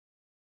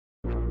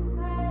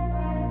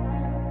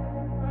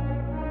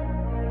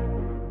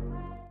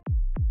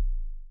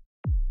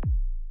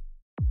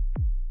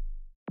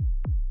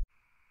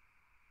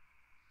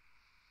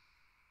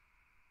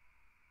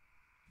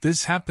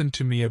This happened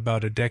to me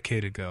about a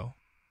decade ago.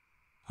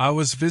 I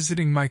was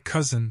visiting my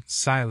cousin,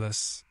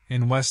 Silas,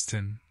 in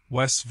Weston,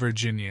 West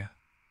Virginia.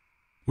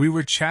 We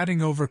were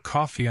chatting over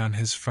coffee on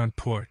his front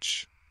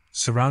porch,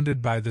 surrounded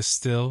by the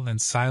still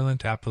and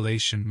silent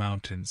Appalachian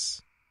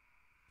mountains.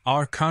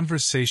 Our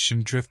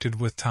conversation drifted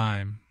with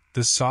time,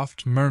 the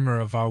soft murmur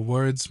of our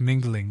words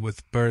mingling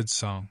with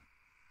birdsong.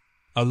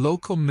 A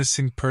local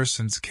missing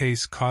persons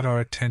case caught our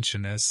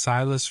attention as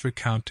Silas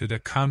recounted a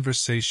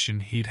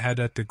conversation he'd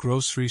had at the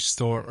grocery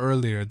store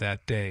earlier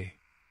that day.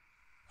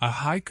 A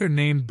hiker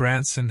named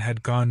Branson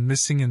had gone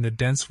missing in the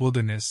dense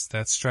wilderness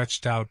that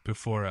stretched out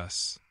before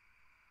us.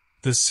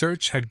 The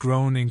search had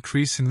grown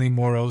increasingly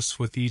morose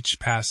with each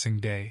passing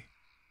day.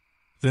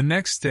 The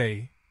next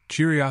day,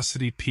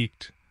 curiosity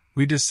piqued,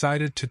 we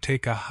decided to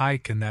take a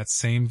hike in that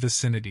same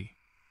vicinity.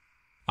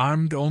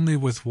 Armed only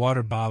with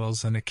water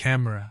bottles and a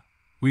camera,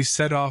 we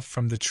set off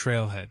from the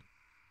trailhead.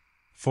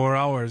 For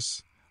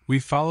hours, we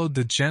followed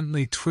the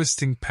gently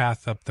twisting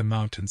path up the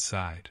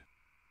mountainside.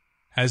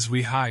 As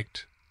we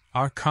hiked,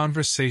 our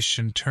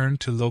conversation turned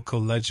to local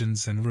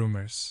legends and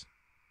rumors.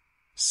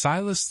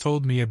 Silas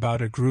told me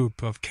about a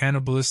group of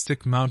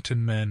cannibalistic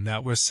mountain men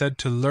that were said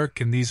to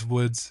lurk in these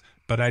woods,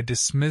 but I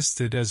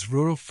dismissed it as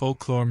rural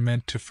folklore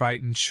meant to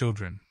frighten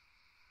children.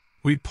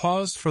 We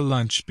paused for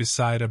lunch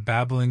beside a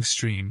babbling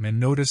stream and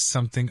noticed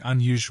something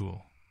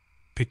unusual.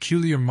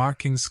 Peculiar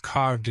markings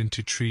carved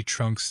into tree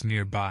trunks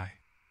nearby.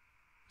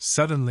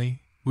 Suddenly,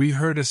 we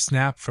heard a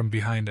snap from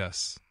behind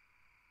us.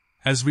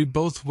 As we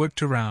both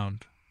whipped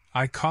around,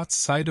 I caught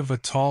sight of a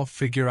tall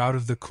figure out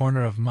of the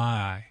corner of my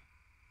eye,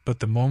 but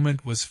the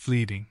moment was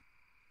fleeting.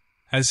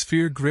 As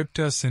fear gripped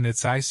us in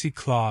its icy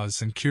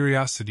claws and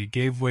curiosity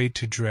gave way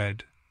to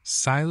dread,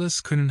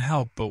 Silas couldn't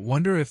help but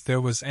wonder if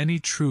there was any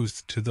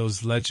truth to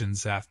those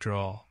legends after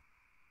all.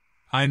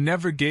 I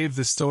never gave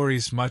the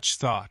stories much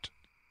thought,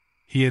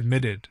 he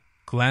admitted,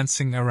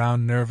 glancing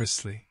around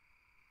nervously.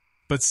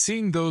 But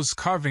seeing those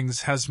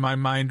carvings has my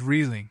mind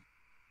reeling.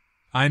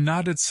 I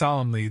nodded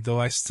solemnly,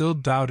 though I still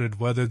doubted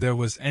whether there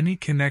was any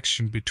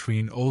connection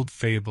between old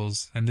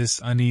fables and this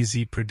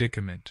uneasy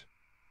predicament.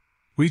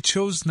 We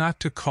chose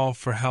not to call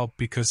for help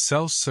because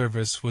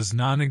self-service was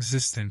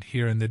non-existent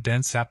here in the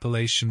dense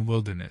Appalachian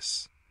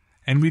wilderness,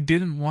 and we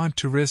didn't want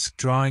to risk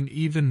drawing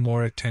even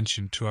more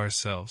attention to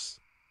ourselves.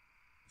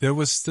 There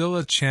was still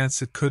a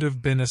chance it could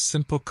have been a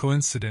simple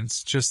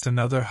coincidence, just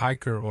another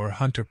hiker or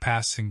hunter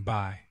passing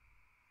by.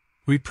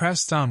 We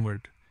pressed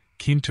onward,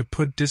 keen to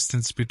put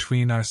distance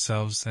between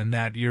ourselves and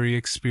that eerie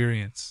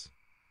experience.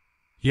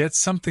 Yet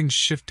something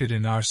shifted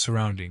in our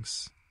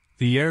surroundings.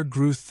 The air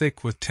grew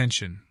thick with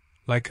tension,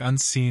 like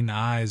unseen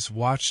eyes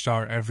watched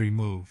our every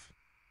move.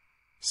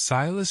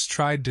 Silas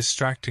tried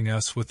distracting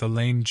us with a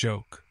lame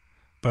joke,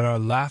 but our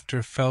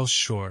laughter fell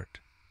short,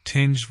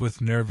 tinged with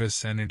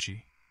nervous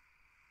energy.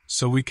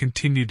 So we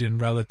continued in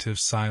relative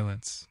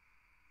silence.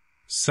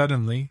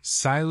 Suddenly,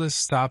 Silas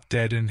stopped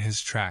dead in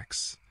his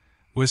tracks,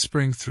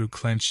 whispering through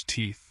clenched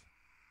teeth.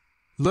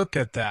 "Look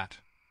at that!"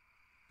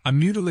 A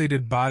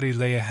mutilated body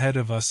lay ahead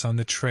of us on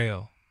the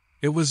trail.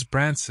 It was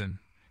Branson,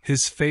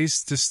 his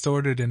face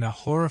distorted in a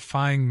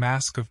horrifying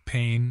mask of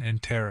pain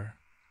and terror.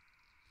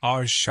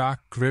 Our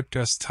shock gripped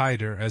us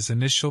tighter as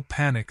initial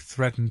panic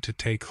threatened to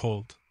take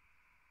hold.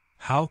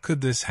 How could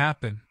this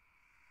happen?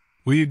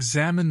 We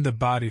examined the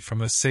body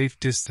from a safe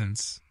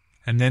distance,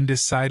 and then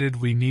decided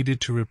we needed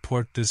to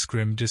report this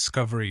grim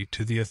discovery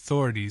to the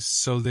authorities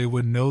so they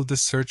would know the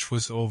search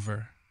was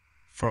over,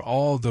 for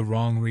all the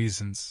wrong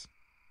reasons.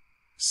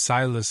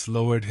 Silas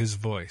lowered his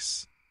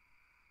voice.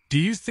 "Do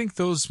you think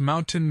those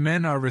mountain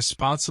men are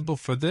responsible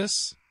for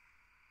this?"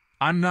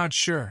 "I'm not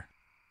sure,"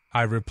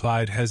 I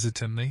replied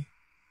hesitantly.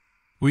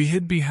 We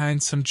hid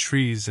behind some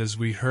trees as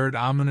we heard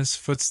ominous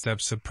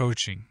footsteps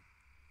approaching.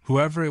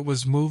 Whoever it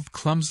was moved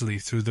clumsily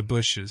through the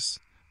bushes,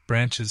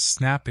 branches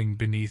snapping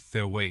beneath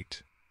their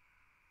weight.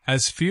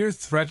 As fear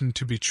threatened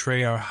to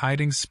betray our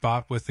hiding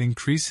spot with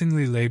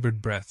increasingly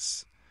labored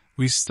breaths,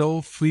 we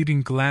stole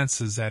fleeting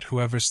glances at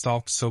whoever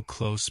stalked so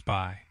close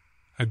by.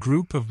 A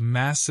group of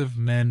massive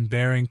men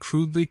bearing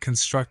crudely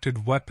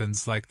constructed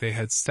weapons like they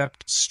had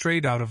stepped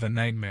straight out of a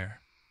nightmare.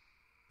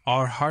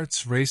 Our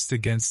hearts raced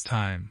against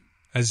time,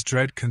 as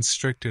dread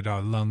constricted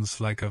our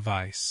lungs like a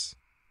vice.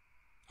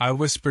 I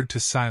whispered to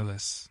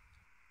Silas,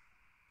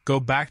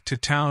 "Go back to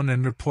town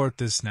and report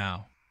this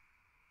now.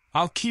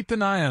 I'll keep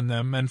an eye on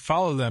them and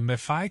follow them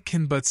if I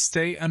can but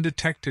stay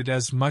undetected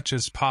as much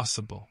as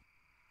possible."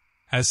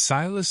 As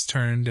Silas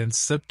turned and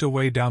slipped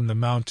away down the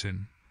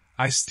mountain,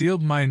 I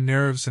steeled my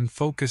nerves and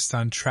focused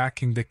on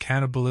tracking the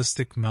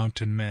cannibalistic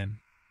mountain men.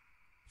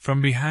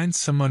 From behind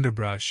some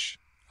underbrush,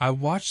 I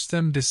watched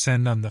them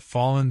descend on the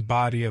fallen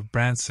body of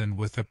Branson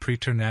with a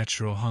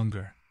preternatural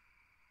hunger.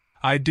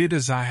 I did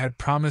as I had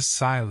promised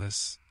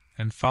Silas,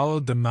 and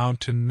followed the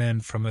mountain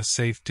men from a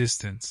safe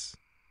distance.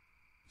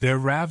 Their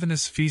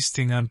ravenous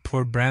feasting on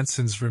poor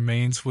Branson's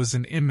remains was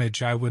an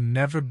image I would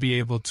never be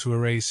able to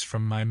erase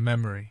from my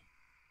memory.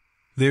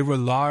 They were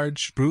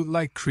large,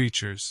 brute-like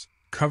creatures,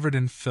 covered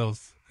in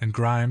filth and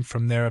grime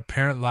from their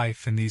apparent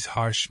life in these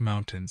harsh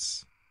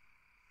mountains.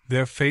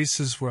 Their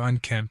faces were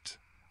unkempt,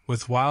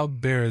 with wild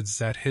beards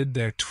that hid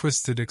their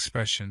twisted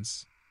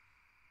expressions.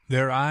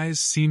 Their eyes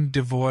seemed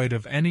devoid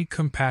of any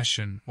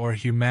compassion or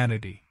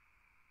humanity.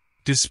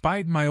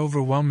 Despite my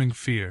overwhelming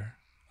fear,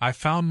 I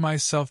found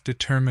myself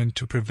determined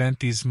to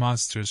prevent these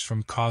monsters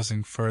from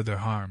causing further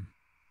harm.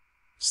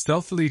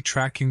 Stealthily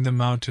tracking the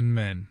mountain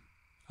men,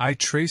 I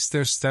traced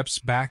their steps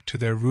back to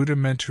their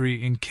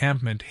rudimentary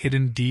encampment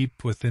hidden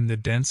deep within the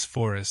dense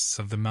forests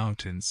of the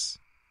mountains.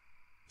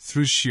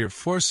 Through sheer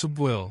force of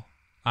will,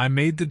 I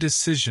made the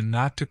decision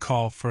not to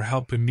call for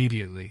help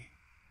immediately,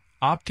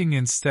 opting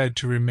instead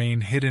to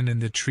remain hidden in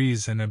the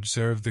trees and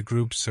observe the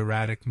group's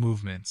erratic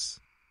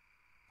movements.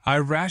 I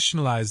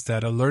rationalized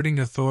that alerting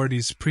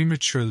authorities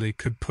prematurely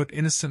could put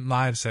innocent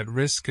lives at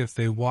risk if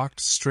they walked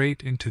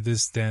straight into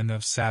this den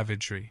of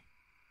savagery.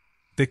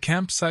 The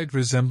campsite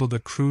resembled a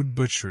crude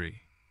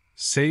butchery,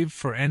 save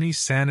for any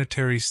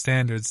sanitary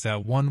standards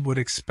that one would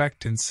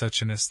expect in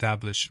such an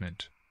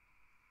establishment.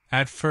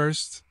 At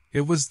first,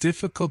 it was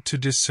difficult to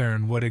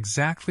discern what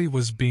exactly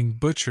was being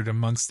butchered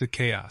amongst the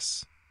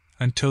chaos,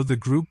 until the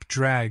group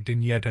dragged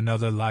in yet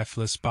another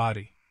lifeless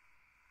body.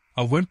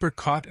 A whimper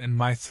caught in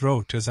my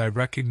throat as I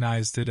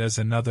recognized it as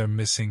another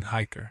missing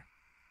hiker.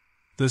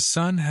 The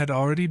sun had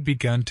already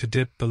begun to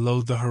dip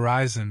below the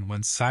horizon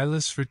when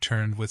Silas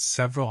returned with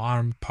several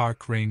armed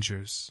park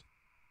rangers.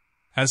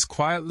 As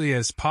quietly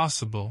as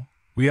possible,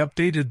 we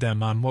updated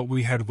them on what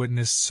we had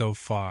witnessed so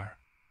far.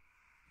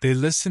 They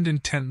listened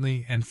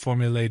intently and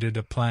formulated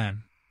a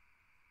plan.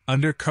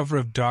 Under cover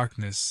of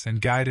darkness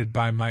and guided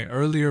by my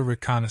earlier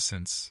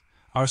reconnaissance,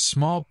 our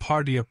small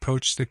party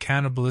approached the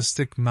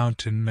cannibalistic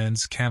mountain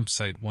men's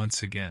campsite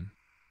once again.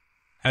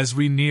 As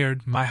we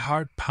neared, my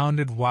heart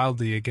pounded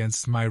wildly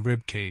against my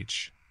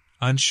ribcage,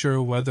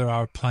 unsure whether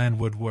our plan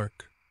would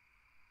work.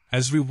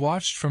 As we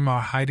watched from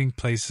our hiding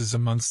places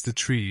amongst the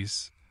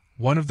trees,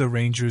 one of the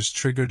rangers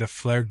triggered a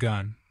flare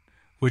gun,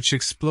 which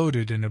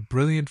exploded in a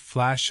brilliant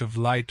flash of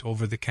light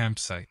over the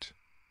campsite.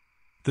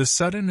 The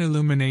sudden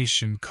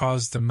illumination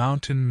caused the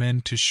mountain men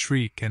to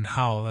shriek and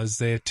howl as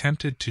they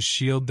attempted to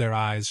shield their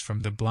eyes from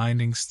the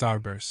blinding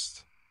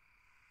starburst.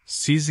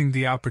 Seizing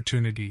the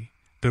opportunity,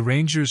 the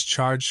rangers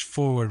charged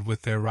forward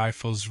with their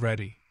rifles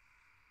ready.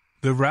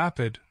 The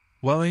rapid,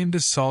 well-aimed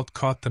assault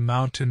caught the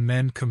mountain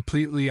men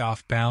completely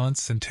off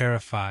balance and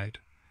terrified,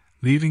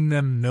 leaving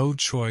them no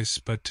choice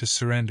but to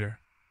surrender.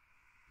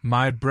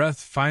 My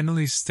breath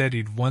finally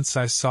steadied once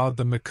I saw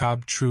the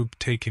macabre troop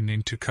taken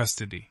into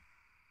custody.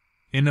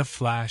 In a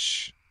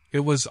flash, it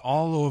was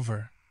all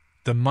over.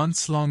 The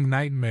months-long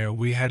nightmare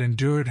we had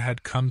endured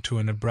had come to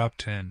an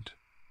abrupt end.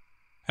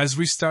 As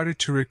we started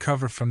to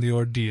recover from the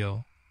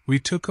ordeal, we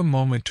took a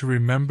moment to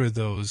remember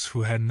those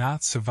who had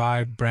not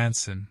survived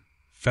Branson,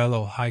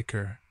 fellow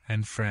hiker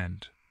and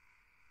friend.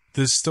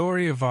 The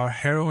story of our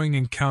harrowing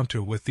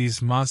encounter with these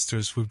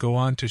monsters would go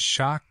on to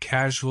shock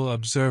casual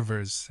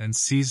observers and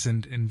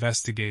seasoned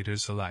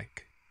investigators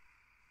alike.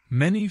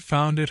 Many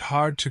found it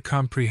hard to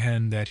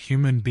comprehend that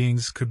human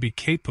beings could be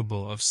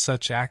capable of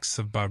such acts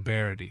of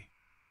barbarity.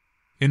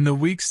 In the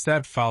weeks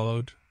that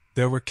followed,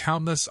 there were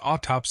countless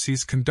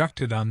autopsies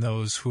conducted on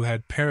those who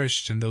had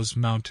perished in those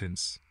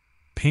mountains,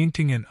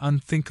 painting an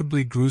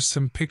unthinkably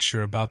gruesome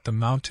picture about the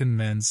mountain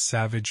men's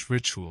savage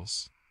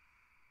rituals.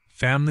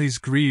 Families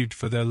grieved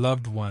for their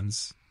loved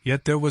ones,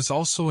 yet there was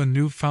also a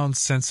newfound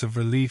sense of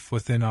relief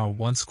within our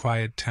once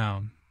quiet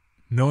town,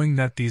 knowing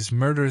that these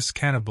murderous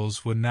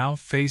cannibals would now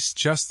face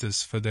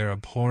justice for their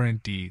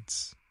abhorrent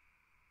deeds.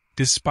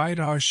 Despite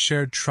our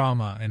shared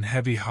trauma and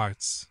heavy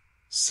hearts,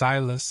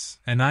 Silas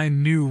and I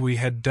knew we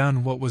had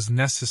done what was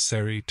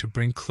necessary to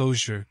bring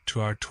closure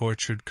to our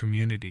tortured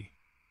community.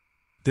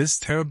 This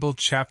terrible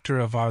chapter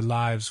of our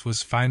lives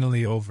was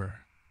finally over,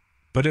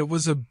 but it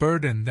was a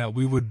burden that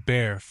we would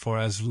bear for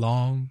as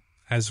long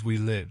as we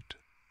lived.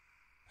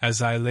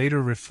 As I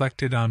later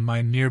reflected on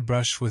my near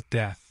brush with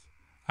death,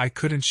 I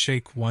couldn't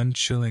shake one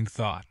chilling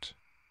thought.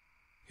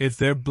 If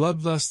their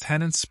bloodlust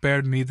hadn't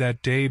spared me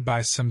that day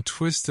by some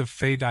twist of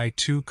fate, I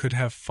too could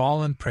have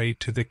fallen prey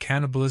to the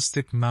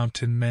cannibalistic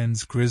mountain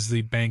men's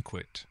grisly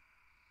banquet.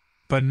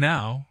 But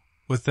now,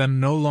 with them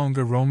no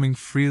longer roaming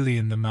freely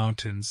in the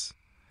mountains,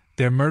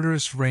 their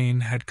murderous reign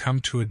had come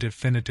to a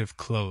definitive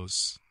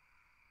close.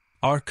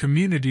 Our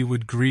community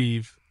would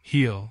grieve,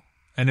 heal,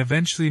 and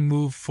eventually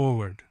move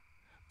forward,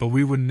 but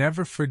we would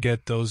never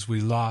forget those we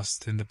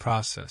lost in the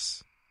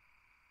process.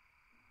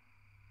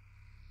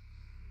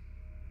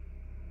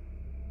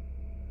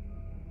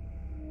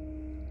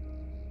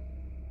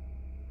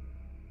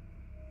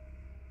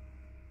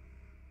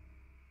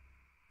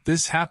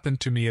 This happened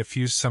to me a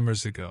few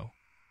summers ago.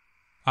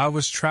 I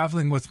was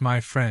traveling with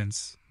my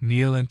friends,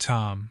 Neil and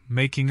Tom,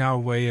 making our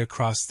way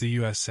across the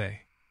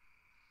USA.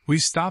 We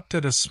stopped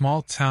at a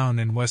small town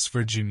in West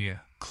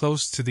Virginia,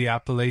 close to the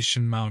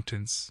Appalachian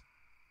Mountains.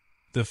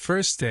 The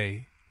first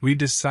day, we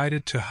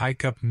decided to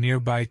hike up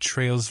nearby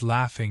trails,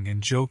 laughing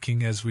and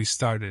joking as we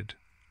started.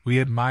 We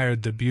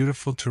admired the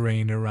beautiful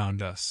terrain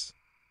around us.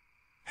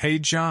 "Hey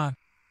John,"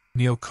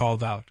 Neil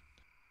called out.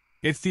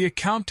 "If the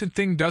accountant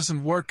thing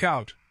doesn't work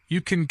out, You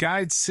can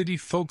guide city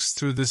folks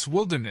through this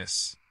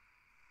wilderness."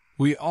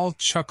 We all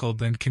chuckled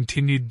and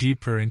continued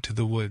deeper into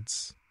the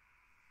woods.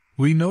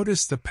 We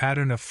noticed a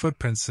pattern of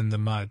footprints in the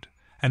mud,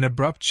 an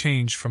abrupt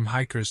change from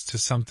hikers to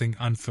something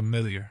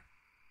unfamiliar.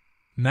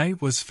 Night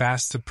was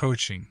fast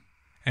approaching,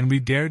 and we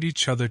dared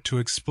each other to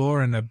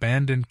explore an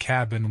abandoned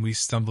cabin we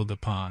stumbled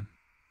upon.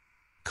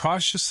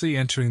 Cautiously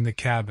entering the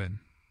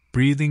cabin,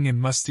 breathing in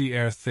musty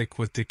air thick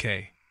with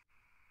decay,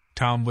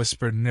 Tom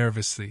whispered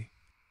nervously,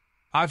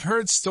 "I've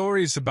heard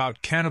stories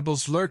about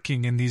cannibals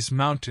lurking in these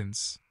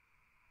mountains."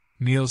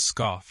 Neil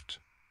scoffed.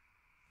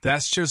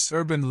 "That's just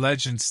urban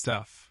legend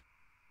stuff."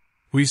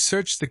 We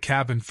searched the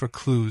cabin for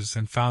clues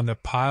and found a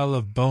pile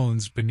of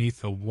bones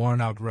beneath a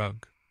worn-out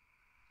rug.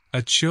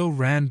 A chill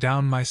ran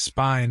down my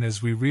spine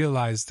as we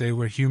realized they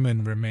were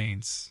human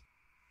remains.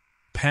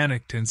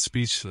 Panicked and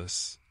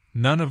speechless,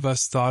 none of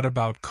us thought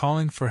about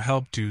calling for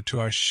help due to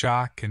our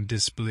shock and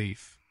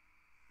disbelief.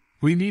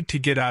 "We need to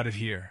get out of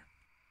here,"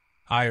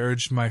 I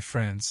urged my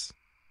friends.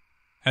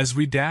 As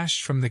we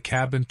dashed from the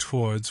cabin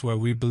towards where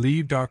we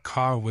believed our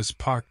car was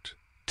parked,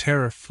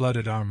 terror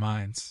flooded our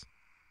minds.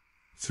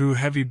 Through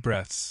heavy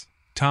breaths,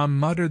 Tom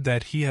muttered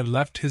that he had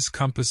left his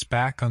compass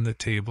back on the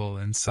table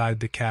inside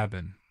the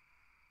cabin.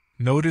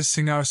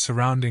 Noticing our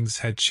surroundings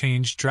had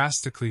changed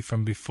drastically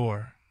from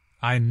before,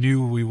 I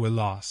knew we were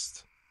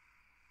lost.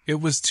 It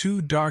was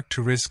too dark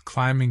to risk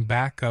climbing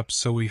back up,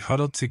 so we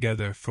huddled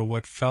together for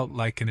what felt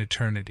like an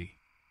eternity.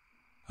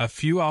 A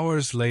few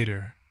hours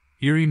later,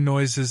 eerie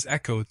noises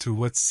echoed through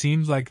what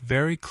seemed like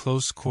very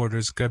close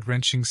quarters,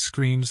 gut-wrenching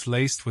screams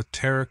laced with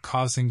terror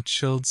causing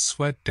chilled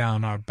sweat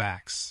down our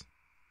backs.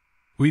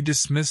 We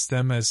dismissed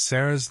them as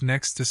Sarah's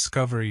next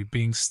discovery,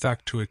 being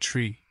stuck to a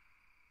tree.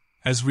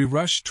 As we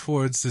rushed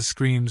towards the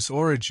scream's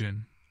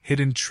origin,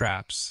 hidden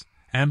traps,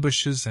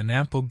 ambushes, and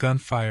ample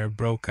gunfire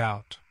broke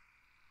out.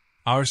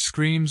 Our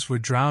screams were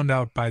drowned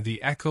out by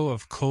the echo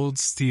of cold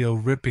steel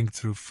ripping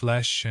through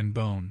flesh and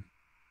bone.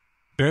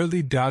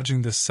 Barely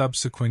dodging the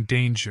subsequent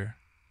danger,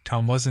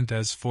 Tom wasn't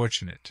as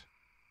fortunate.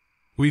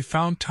 We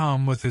found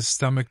Tom with his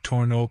stomach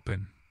torn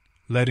open,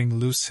 letting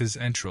loose his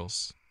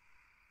entrails.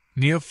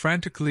 Neil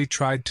frantically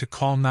tried to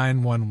call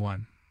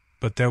 911,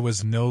 but there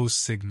was no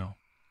signal.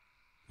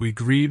 We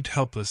grieved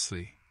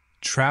helplessly,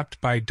 trapped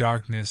by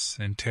darkness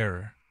and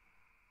terror.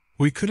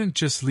 We couldn't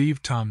just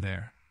leave Tom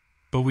there,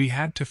 but we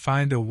had to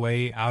find a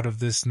way out of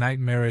this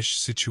nightmarish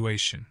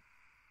situation.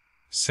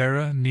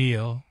 Sarah,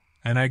 Neil,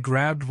 and I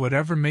grabbed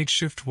whatever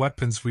makeshift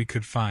weapons we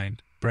could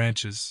find,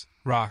 branches,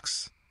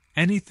 rocks,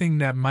 anything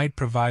that might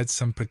provide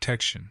some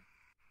protection.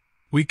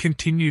 We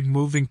continued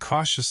moving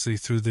cautiously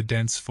through the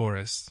dense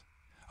forest,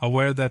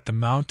 aware that the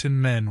mountain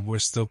men were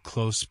still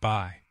close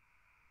by.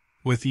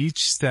 With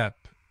each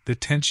step, the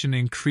tension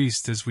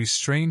increased as we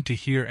strained to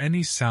hear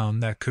any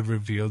sound that could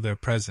reveal their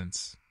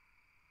presence.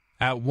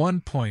 At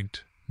one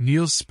point,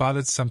 Neil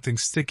spotted something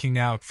sticking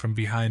out from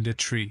behind a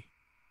tree.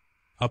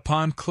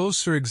 Upon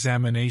closer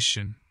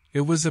examination,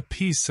 it was a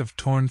piece of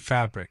torn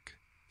fabric,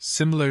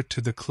 similar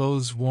to the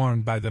clothes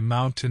worn by the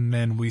mountain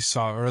men we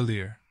saw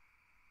earlier.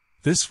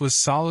 This was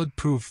solid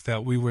proof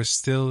that we were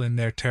still in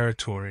their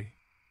territory.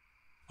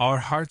 Our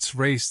hearts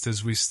raced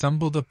as we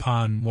stumbled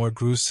upon more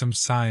gruesome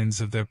signs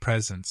of their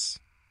presence.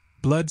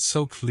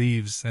 Blood-soaked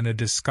leaves and a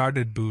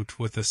discarded boot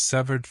with a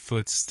severed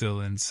foot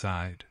still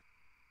inside.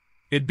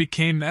 It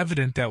became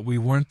evident that we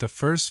weren't the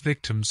first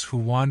victims who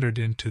wandered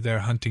into their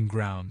hunting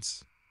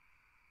grounds.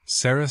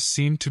 Sarah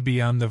seemed to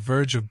be on the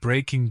verge of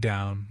breaking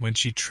down when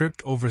she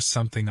tripped over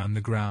something on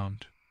the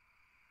ground.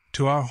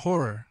 To our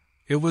horror,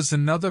 it was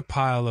another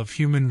pile of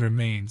human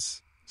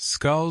remains,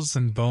 skulls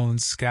and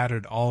bones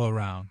scattered all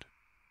around.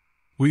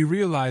 We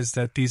realized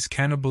that these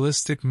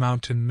cannibalistic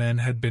mountain men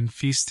had been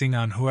feasting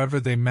on whoever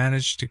they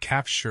managed to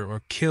capture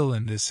or kill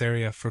in this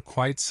area for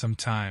quite some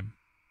time.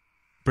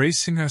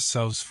 Bracing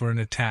ourselves for an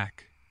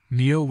attack,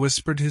 Neil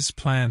whispered his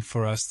plan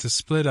for us to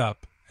split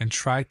up and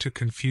try to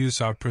confuse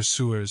our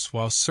pursuers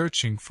while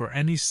searching for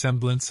any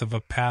semblance of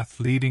a path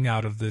leading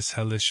out of this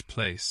hellish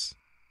place.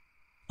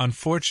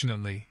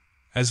 Unfortunately,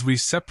 as we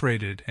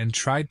separated and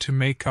tried to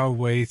make our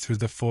way through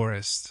the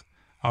forest,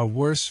 our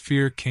worst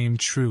fear came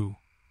true.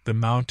 The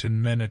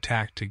mountain men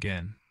attacked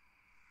again.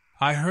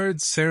 I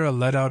heard Sarah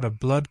let out a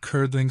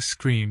blood-curdling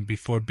scream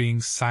before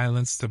being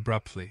silenced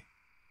abruptly.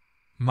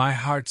 My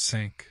heart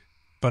sank,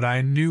 but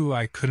I knew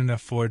I couldn't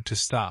afford to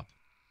stop.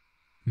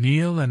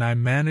 Neil and I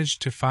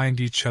managed to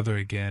find each other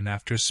again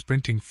after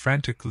sprinting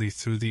frantically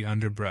through the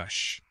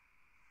underbrush.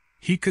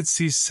 He could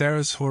see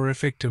Sarah's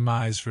horrific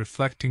demise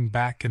reflecting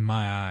back in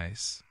my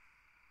eyes.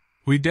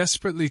 We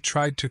desperately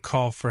tried to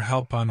call for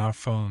help on our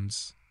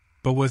phones,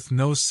 but with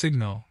no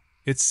signal,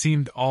 it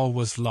seemed all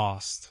was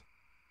lost.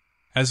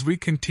 As we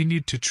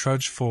continued to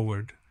trudge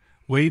forward,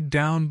 weighed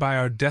down by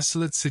our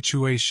desolate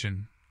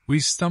situation, we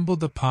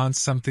stumbled upon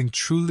something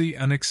truly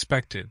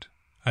unexpected,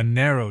 a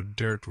narrow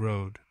dirt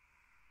road.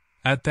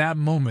 At that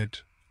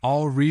moment,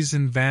 all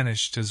reason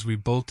vanished as we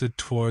bolted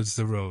towards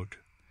the road,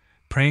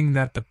 praying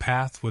that the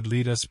path would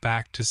lead us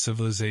back to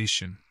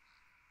civilization.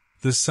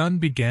 The sun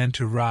began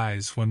to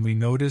rise when we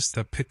noticed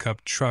a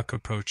pickup truck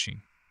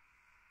approaching.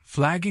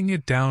 Flagging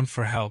it down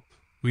for help,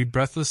 we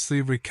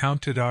breathlessly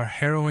recounted our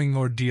harrowing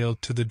ordeal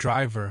to the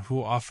driver,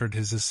 who offered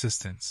his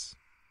assistance.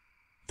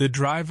 The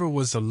driver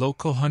was a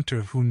local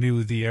hunter who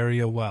knew the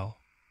area well.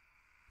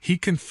 He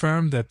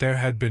confirmed that there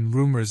had been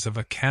rumors of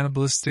a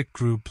cannibalistic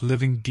group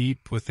living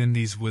deep within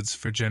these woods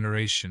for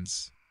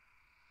generations.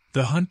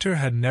 The hunter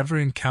had never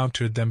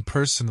encountered them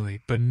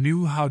personally, but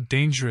knew how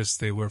dangerous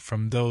they were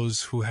from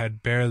those who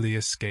had barely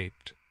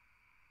escaped.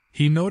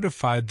 He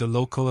notified the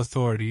local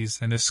authorities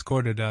and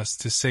escorted us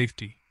to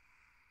safety.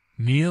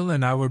 Neil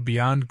and I were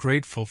beyond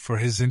grateful for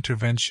his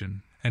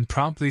intervention, and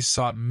promptly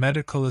sought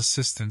medical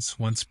assistance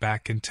once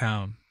back in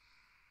town.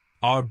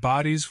 Our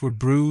bodies were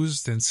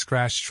bruised and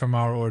scratched from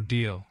our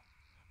ordeal,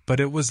 but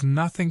it was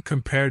nothing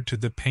compared to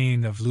the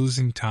pain of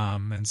losing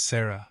Tom and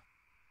Sarah.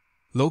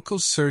 Local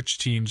search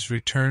teams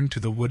returned to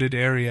the wooded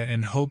area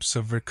in hopes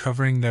of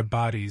recovering their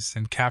bodies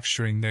and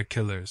capturing their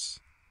killers,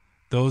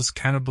 those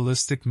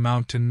cannibalistic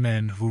mountain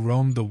men who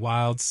roamed the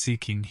wild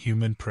seeking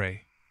human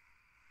prey.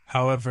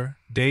 However,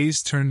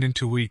 days turned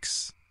into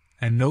weeks,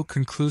 and no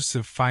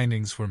conclusive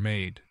findings were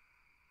made.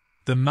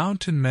 The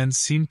mountain men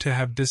seemed to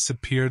have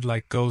disappeared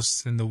like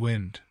ghosts in the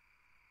wind.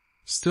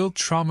 Still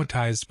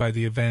traumatized by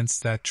the events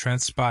that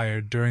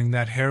transpired during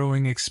that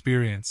harrowing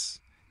experience,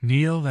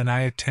 Neil and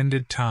I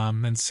attended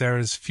Tom and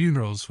Sarah's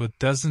funerals with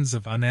dozens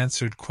of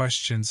unanswered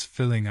questions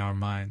filling our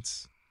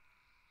minds.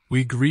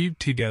 We grieved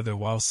together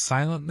while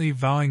silently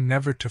vowing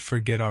never to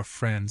forget our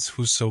friends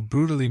who so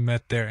brutally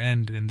met their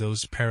end in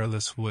those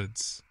perilous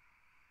woods.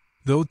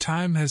 Though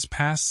time has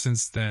passed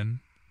since then,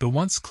 the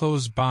once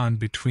close bond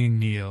between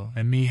Neil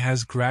and me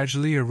has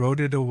gradually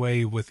eroded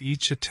away with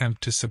each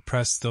attempt to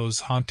suppress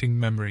those haunting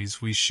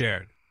memories we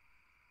shared.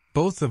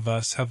 Both of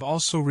us have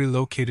also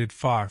relocated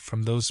far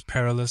from those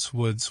perilous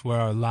woods where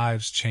our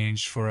lives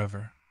changed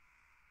forever.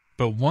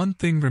 But one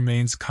thing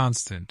remains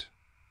constant: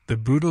 the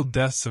brutal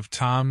deaths of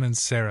Tom and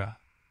Sarah,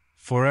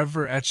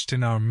 forever etched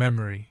in our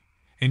memory,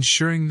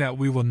 ensuring that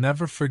we will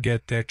never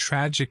forget their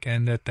tragic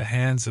end at the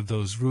hands of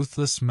those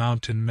ruthless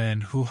mountain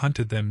men who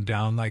hunted them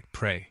down like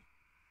prey.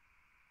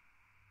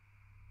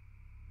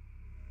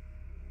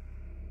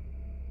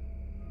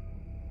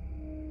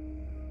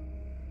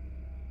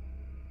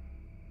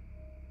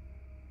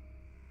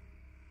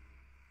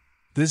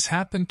 This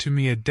happened to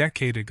me a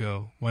decade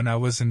ago when I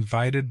was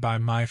invited by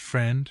my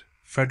friend,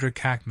 Frederick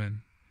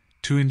Hackman,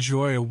 to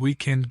enjoy a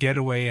weekend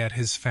getaway at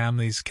his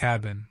family's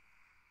cabin.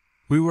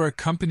 We were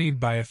accompanied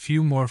by a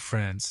few more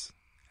friends,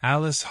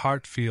 Alice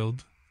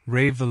Hartfield,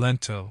 Ray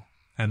Valento,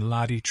 and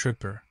Lottie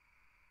Tripper.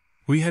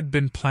 We had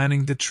been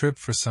planning the trip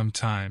for some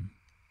time,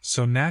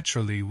 so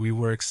naturally we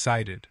were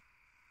excited.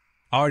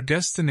 Our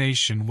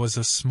destination was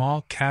a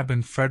small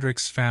cabin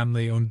Frederick's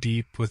family owned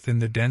deep within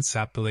the dense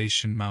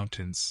Appalachian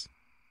Mountains.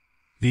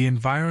 The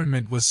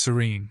environment was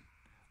serene,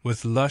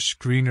 with lush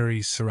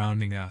greenery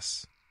surrounding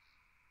us.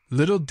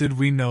 Little did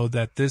we know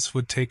that this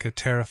would take a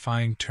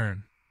terrifying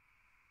turn.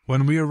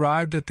 When we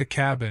arrived at the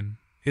cabin,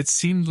 it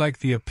seemed like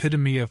the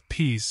epitome of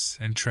peace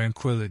and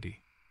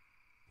tranquility.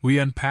 We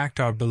unpacked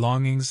our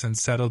belongings and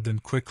settled in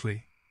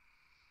quickly.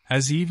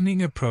 As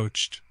evening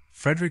approached,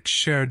 Frederick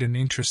shared an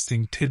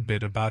interesting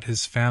tidbit about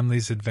his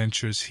family's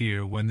adventures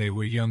here when they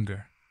were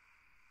younger.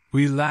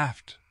 We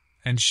laughed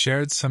and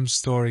shared some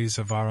stories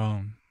of our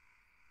own.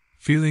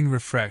 Feeling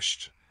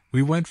refreshed,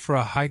 we went for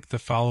a hike the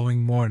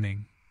following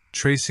morning,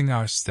 tracing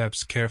our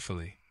steps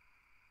carefully.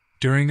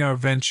 During our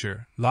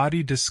venture,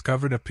 Lottie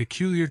discovered a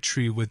peculiar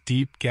tree with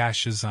deep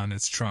gashes on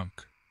its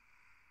trunk.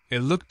 It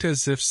looked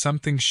as if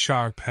something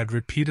sharp had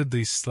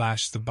repeatedly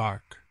slashed the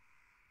bark.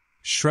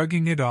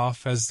 Shrugging it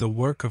off as the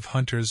work of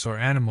hunters or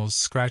animals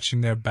scratching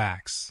their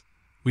backs,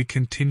 we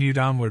continued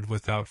onward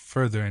without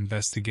further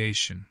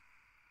investigation.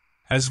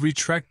 As we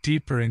trekked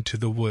deeper into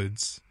the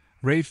woods,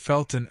 Ray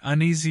felt an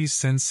uneasy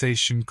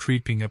sensation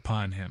creeping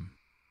upon him.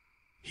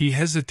 He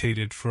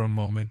hesitated for a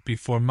moment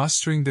before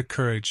mustering the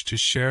courage to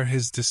share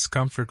his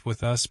discomfort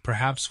with us.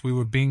 Perhaps we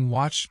were being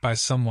watched by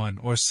someone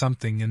or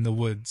something in the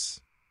woods.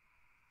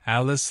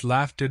 Alice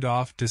laughed it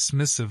off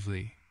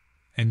dismissively,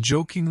 and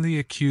jokingly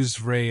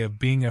accused Ray of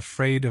being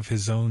afraid of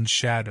his own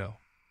shadow.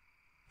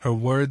 Her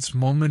words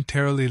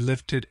momentarily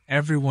lifted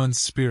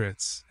everyone's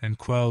spirits and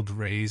quelled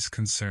Ray's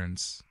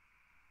concerns.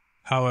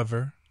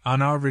 However, on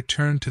our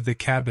return to the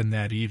cabin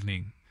that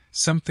evening,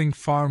 something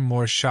far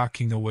more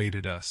shocking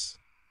awaited us.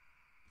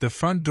 The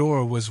front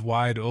door was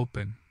wide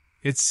open.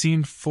 It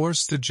seemed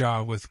forced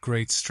ajar with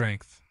great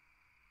strength.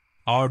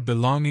 Our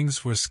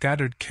belongings were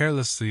scattered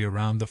carelessly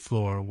around the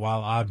floor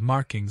while odd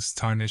markings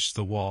tarnished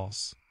the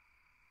walls.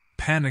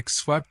 Panic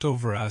swept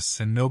over us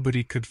and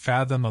nobody could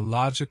fathom a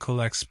logical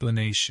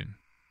explanation.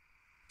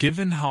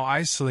 Given how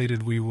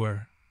isolated we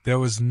were, there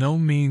was no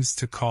means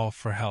to call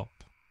for help.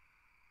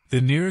 The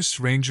nearest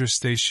ranger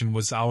station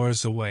was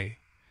hours away,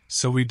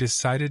 so we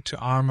decided to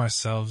arm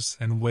ourselves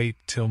and wait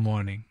till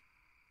morning.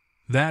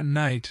 That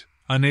night,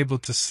 unable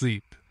to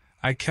sleep,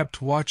 I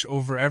kept watch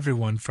over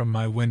everyone from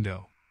my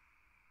window.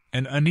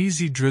 An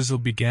uneasy drizzle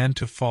began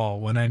to fall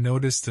when I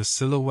noticed a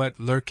silhouette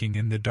lurking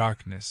in the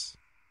darkness.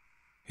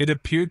 It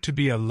appeared to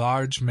be a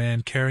large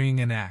man carrying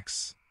an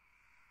axe.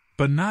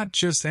 But not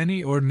just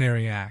any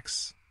ordinary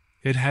axe.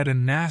 It had a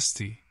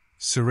nasty,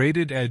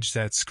 serrated edge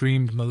that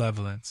screamed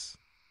malevolence.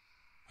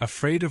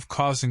 Afraid of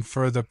causing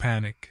further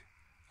panic,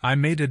 I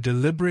made a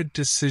deliberate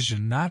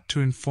decision not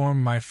to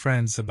inform my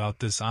friends about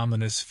this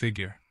ominous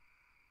figure.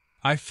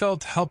 I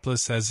felt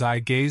helpless as I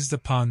gazed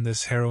upon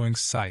this harrowing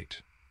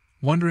sight,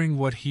 wondering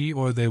what he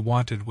or they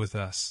wanted with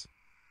us.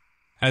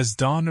 As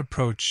dawn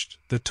approached,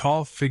 the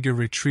tall figure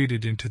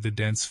retreated into the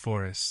dense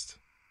forest.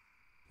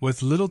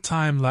 With little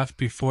time left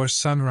before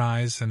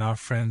sunrise and our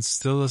friends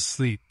still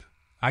asleep,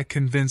 I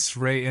convinced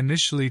Ray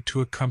initially to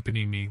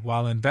accompany me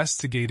while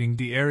investigating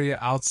the area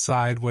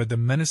outside where the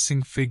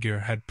menacing figure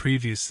had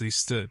previously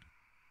stood.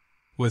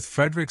 With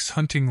Frederick's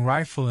hunting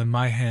rifle in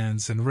my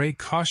hands and Ray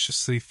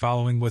cautiously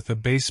following with a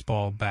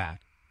baseball bat,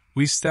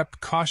 we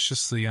stepped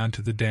cautiously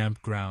onto the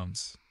damp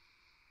grounds.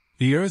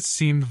 The earth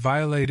seemed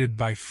violated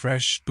by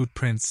fresh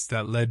footprints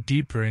that led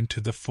deeper into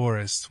the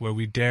forest where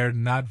we dared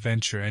not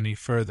venture any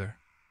further.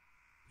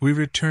 We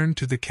returned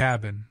to the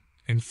cabin,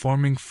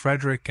 informing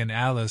Frederick and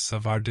Alice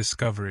of our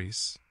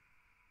discoveries.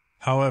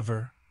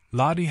 However,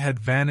 Lottie had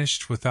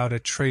vanished without a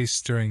trace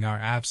during our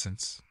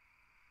absence.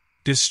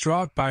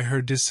 Distraught by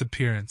her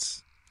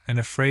disappearance, and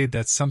afraid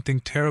that something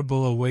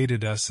terrible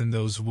awaited us in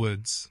those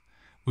woods,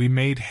 we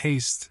made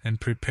haste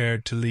and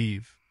prepared to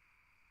leave.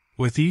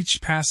 With each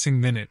passing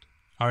minute,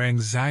 our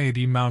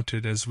anxiety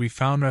mounted as we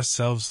found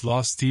ourselves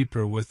lost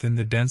deeper within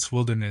the dense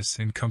wilderness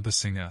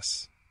encompassing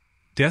us,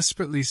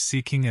 desperately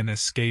seeking an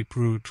escape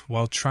route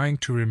while trying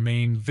to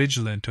remain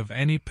vigilant of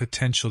any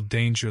potential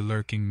danger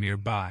lurking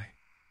nearby.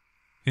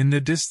 In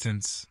the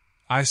distance,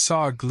 I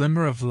saw a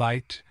glimmer of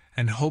light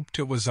and hoped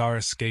it was our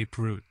escape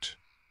route.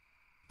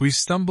 We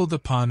stumbled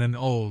upon an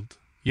old,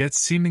 yet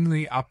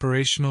seemingly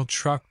operational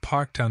truck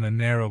parked on a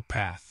narrow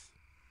path,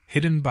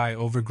 hidden by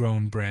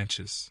overgrown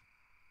branches.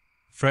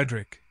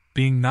 Frederick,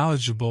 being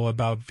knowledgeable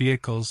about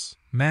vehicles,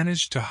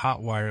 managed to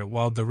hotwire it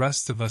while the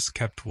rest of us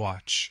kept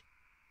watch.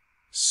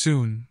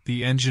 Soon,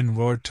 the engine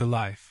roared to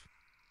life.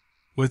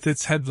 With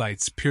its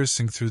headlights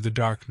piercing through the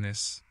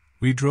darkness,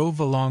 we drove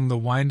along the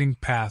winding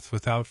path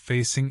without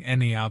facing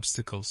any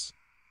obstacles.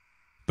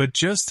 But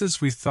just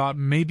as we thought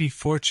maybe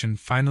fortune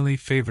finally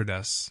favored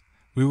us,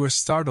 we were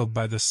startled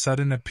by the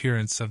sudden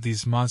appearance of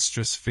these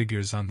monstrous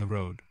figures on the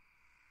road.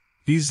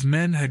 These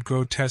men had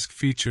grotesque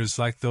features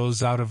like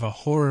those out of a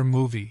horror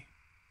movie,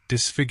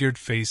 disfigured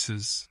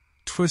faces,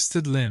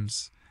 twisted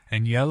limbs,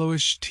 and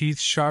yellowish teeth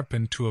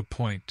sharpened to a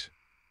point.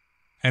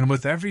 And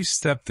with every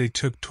step they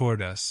took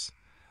toward us,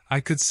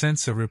 I could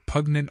sense a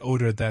repugnant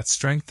odor that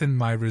strengthened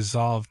my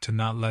resolve to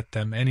not let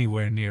them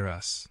anywhere near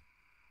us.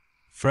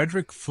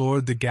 Frederick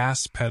floored the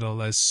gas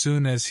pedal as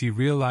soon as he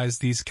realized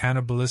these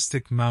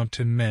cannibalistic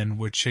mountain men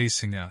were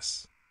chasing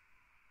us.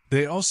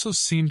 They also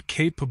seemed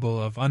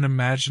capable of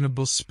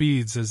unimaginable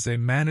speeds as they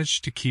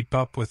managed to keep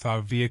up with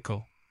our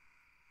vehicle.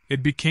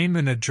 It became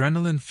an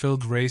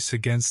adrenaline-filled race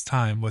against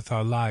time with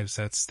our lives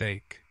at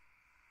stake.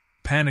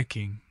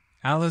 Panicking,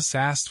 Alice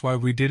asked why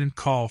we didn't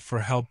call for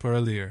help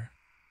earlier.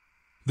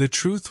 The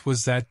truth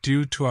was that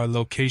due to our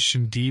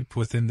location deep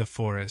within the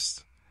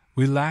forest,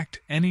 we lacked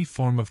any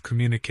form of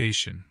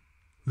communication,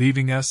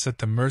 leaving us at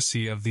the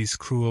mercy of these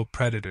cruel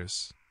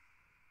predators.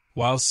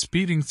 While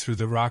speeding through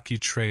the rocky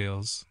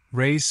trails,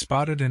 Ray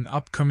spotted an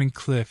upcoming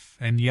cliff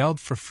and yelled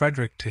for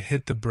Frederick to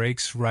hit the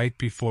brakes right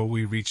before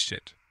we reached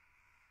it.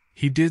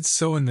 He did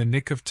so in the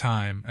nick of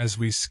time as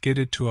we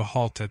skidded to a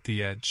halt at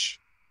the edge.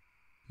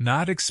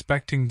 Not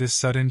expecting this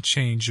sudden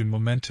change in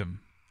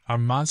momentum, our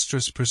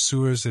monstrous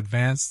pursuers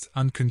advanced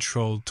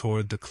uncontrolled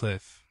toward the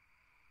cliff.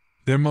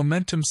 Their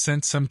momentum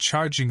sent some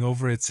charging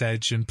over its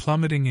edge and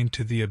plummeting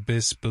into the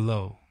abyss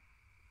below,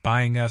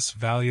 buying us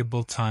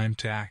valuable time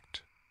to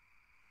act.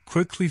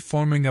 Quickly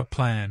forming a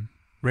plan,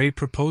 Ray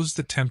proposed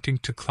attempting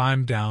to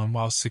climb down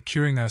while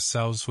securing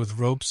ourselves with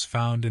ropes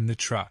found in the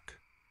truck.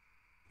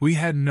 We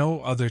had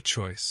no other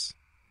choice.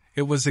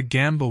 It was a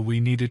gamble we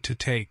needed to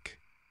take.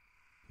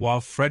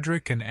 While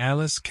Frederick and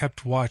Alice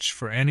kept watch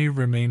for any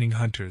remaining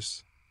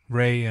hunters,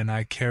 Ray and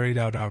I carried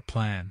out our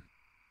plan.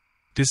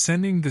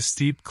 Descending the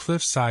steep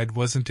cliffside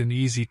wasn't an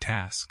easy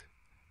task,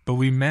 but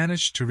we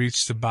managed to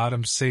reach the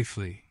bottom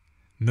safely,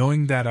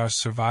 knowing that our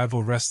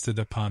survival rested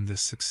upon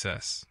this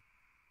success.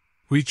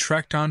 We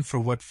trekked on for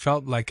what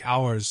felt like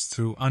hours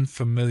through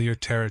unfamiliar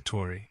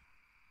territory.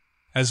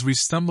 As we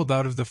stumbled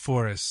out of the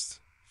forest,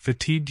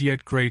 fatigued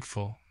yet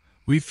grateful,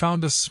 we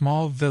found a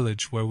small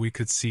village where we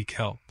could seek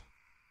help.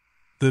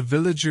 The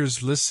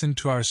villagers listened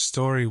to our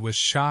story with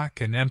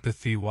shock and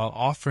empathy while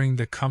offering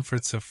the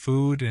comforts of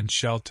food and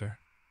shelter.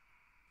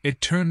 It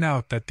turned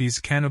out that these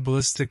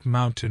cannibalistic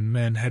mountain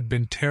men had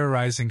been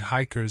terrorizing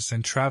hikers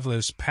and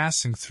travelers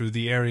passing through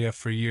the area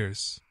for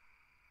years.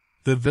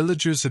 The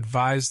villagers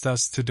advised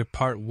us to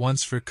depart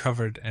once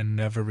recovered and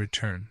never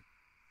return.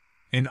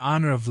 In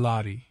honor of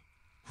Lottie,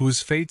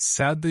 whose fate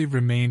sadly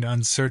remained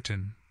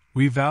uncertain,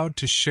 we vowed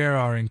to share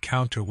our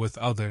encounter with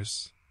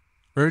others,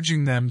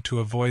 urging them to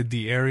avoid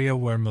the area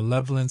where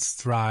malevolence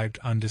thrived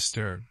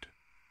undisturbed.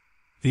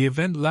 The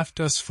event left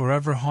us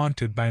forever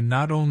haunted by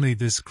not only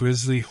this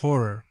grisly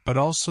horror but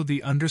also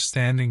the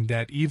understanding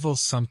that evil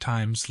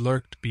sometimes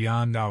lurked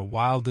beyond our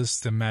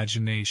wildest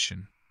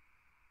imagination.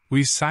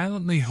 We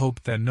silently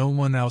hoped that no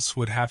one else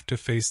would have to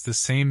face the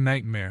same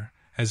nightmare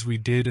as we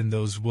did in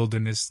those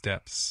wilderness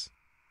depths.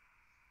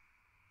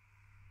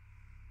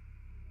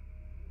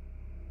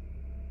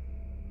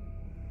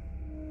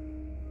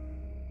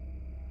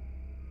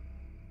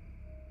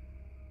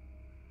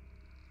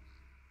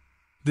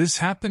 This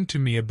happened to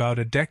me about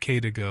a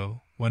decade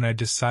ago when I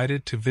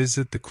decided to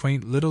visit the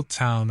quaint little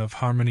town of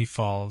Harmony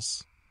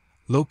Falls,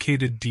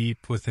 located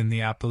deep within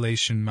the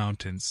Appalachian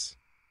Mountains.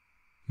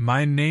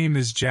 My name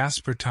is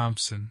Jasper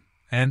Thompson,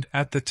 and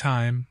at the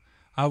time,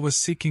 I was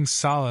seeking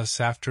solace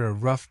after a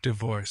rough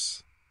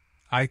divorce.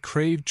 I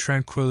craved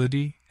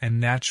tranquility and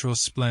natural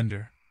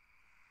splendor.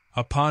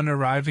 Upon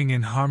arriving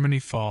in Harmony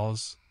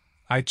Falls,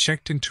 I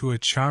checked into a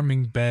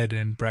charming bed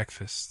and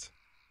breakfast.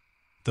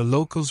 The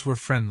locals were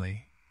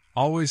friendly,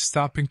 always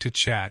stopping to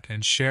chat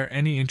and share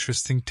any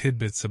interesting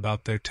tidbits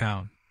about their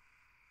town.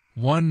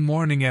 One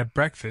morning at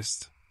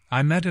breakfast,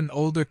 I met an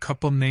older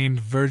couple named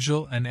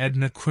Virgil and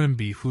Edna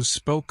Quimby who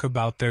spoke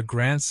about their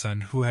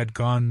grandson who had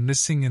gone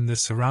missing in the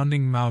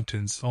surrounding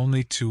mountains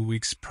only 2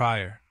 weeks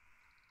prior.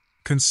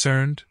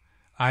 Concerned,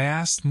 I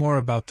asked more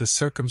about the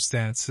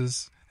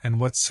circumstances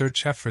and what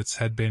search efforts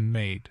had been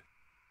made.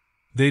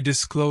 They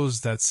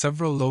disclosed that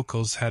several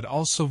locals had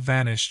also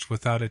vanished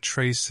without a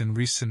trace in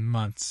recent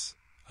months,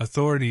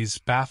 authorities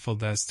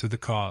baffled as to the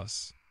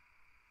cause.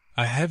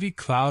 A heavy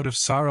cloud of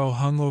sorrow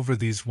hung over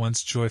these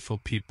once joyful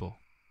people.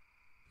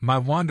 My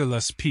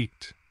wanderlust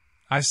piqued.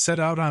 I set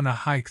out on a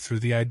hike through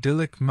the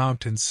idyllic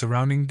mountains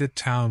surrounding the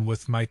town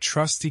with my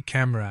trusty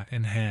camera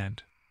in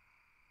hand.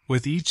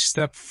 With each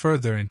step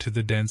further into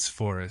the dense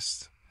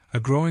forest, a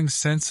growing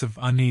sense of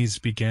unease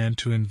began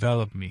to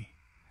envelop me,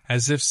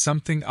 as if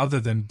something other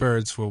than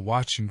birds were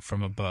watching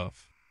from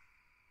above.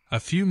 A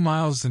few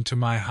miles into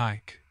my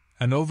hike,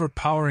 an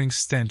overpowering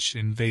stench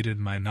invaded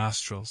my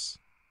nostrils.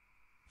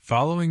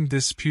 Following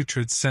this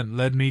putrid scent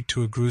led me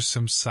to a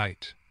gruesome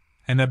sight,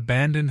 an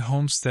abandoned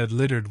homestead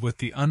littered with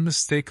the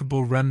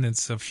unmistakable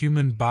remnants of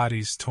human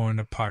bodies torn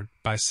apart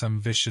by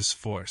some vicious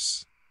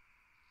force.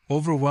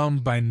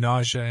 Overwhelmed by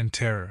nausea and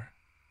terror,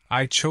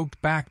 I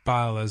choked back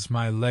bile as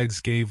my legs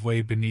gave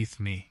way beneath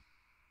me.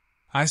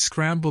 I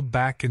scrambled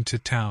back into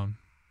town,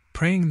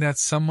 praying that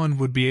someone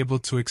would be able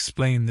to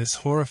explain this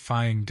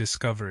horrifying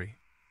discovery.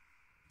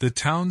 The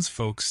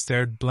townsfolk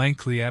stared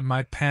blankly at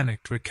my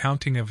panicked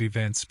recounting of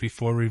events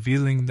before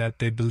revealing that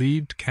they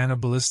believed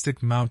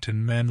cannibalistic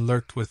mountain men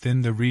lurked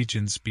within the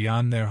regions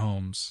beyond their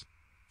homes,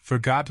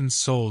 forgotten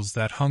souls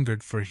that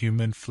hungered for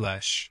human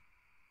flesh.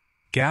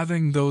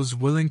 Gathering those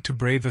willing to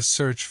brave a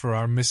search for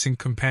our missing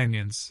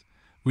companions,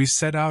 we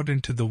set out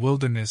into the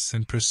wilderness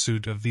in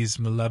pursuit of these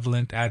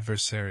malevolent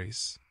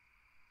adversaries.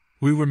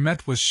 We were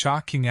met with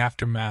shocking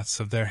aftermaths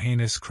of their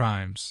heinous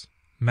crimes.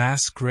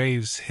 Mass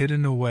graves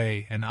hidden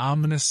away and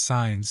ominous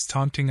signs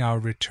taunting our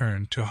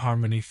return to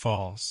Harmony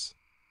Falls.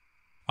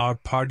 Our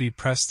party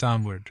pressed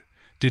onward,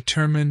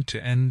 determined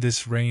to end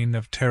this reign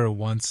of terror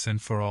once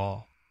and for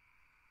all.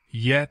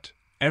 Yet,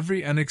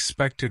 every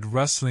unexpected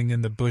rustling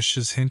in the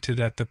bushes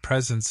hinted at the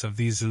presence of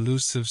these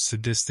elusive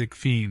sadistic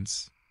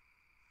fiends.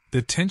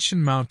 The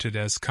tension mounted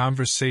as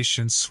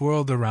conversation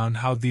swirled around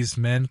how these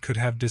men could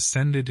have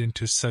descended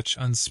into such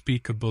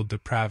unspeakable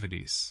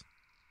depravities.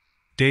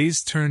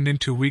 Days turned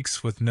into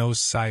weeks with no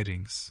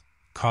sightings,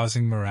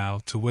 causing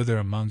morale to wither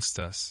amongst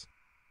us.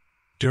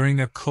 During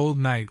a cold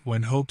night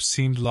when hope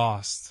seemed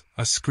lost,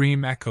 a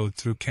scream echoed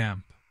through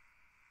camp.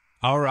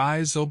 Our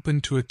eyes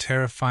opened to a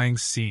terrifying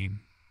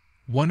scene,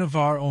 one of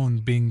our own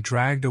being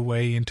dragged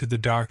away into the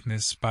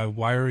darkness by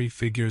wiry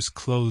figures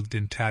clothed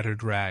in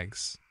tattered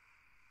rags.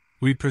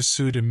 We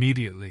pursued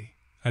immediately,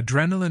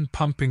 adrenaline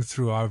pumping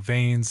through our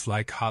veins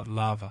like hot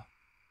lava.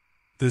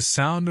 The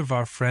sound of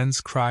our friends'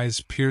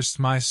 cries pierced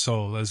my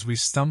soul as we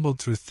stumbled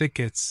through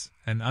thickets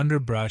and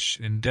underbrush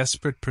in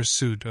desperate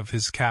pursuit of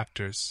his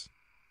captors.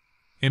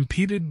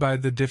 Impeded by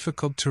the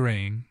difficult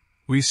terrain,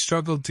 we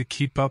struggled to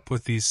keep up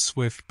with these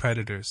swift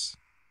predators.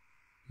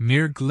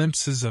 Mere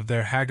glimpses of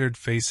their haggard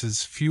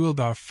faces fueled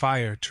our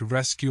fire to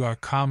rescue our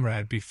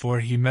comrade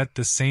before he met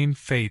the same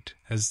fate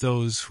as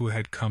those who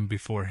had come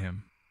before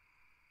him.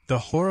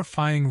 The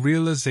horrifying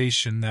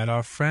realization that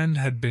our friend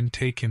had been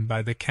taken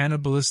by the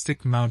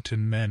cannibalistic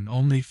mountain men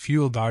only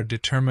fueled our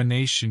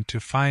determination to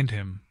find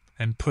him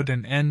and put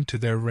an end to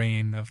their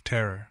reign of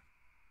terror.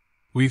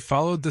 We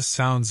followed the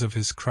sounds of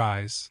his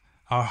cries,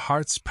 our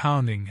hearts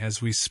pounding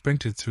as we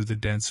sprinted through the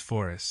dense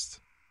forest.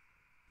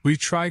 We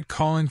tried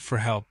calling for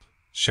help,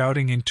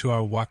 shouting into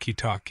our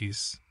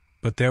walkie-talkies,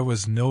 but there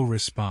was no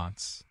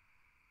response.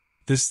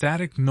 The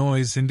static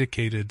noise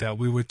indicated that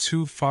we were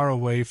too far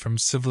away from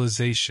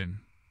civilization,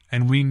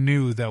 and we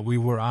knew that we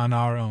were on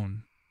our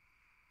own.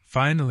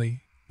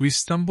 Finally, we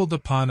stumbled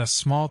upon a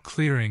small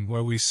clearing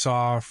where we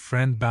saw our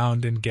friend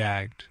bound and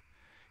gagged,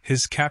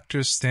 his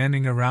captors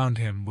standing around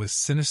him with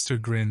sinister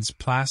grins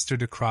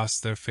plastered across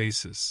their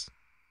faces.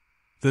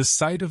 The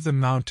sight of the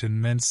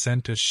mountain men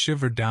sent a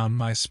shiver down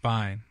my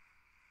spine.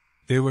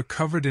 They were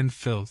covered in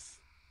filth,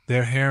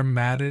 their hair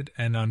matted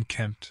and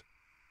unkempt.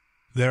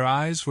 Their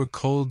eyes were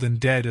cold and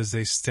dead as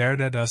they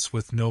stared at us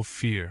with no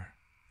fear,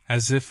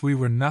 as if we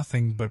were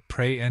nothing but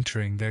prey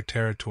entering their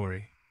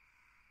territory.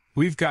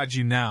 "We've got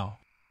you now,"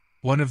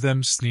 one of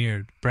them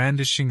sneered,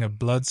 brandishing a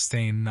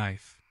blood-stained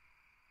knife.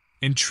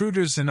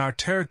 "Intruders in our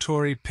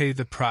territory pay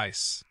the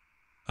price,"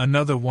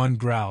 another one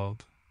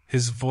growled,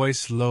 his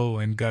voice low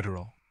and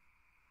guttural.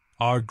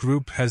 Our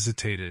group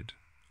hesitated,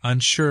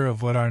 unsure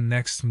of what our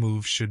next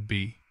move should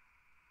be.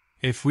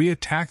 If we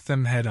attacked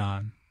them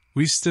head-on,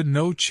 we stood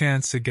no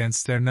chance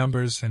against their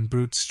numbers and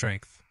brute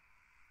strength.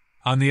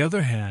 On the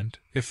other hand,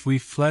 if we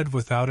fled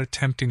without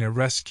attempting a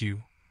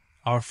rescue,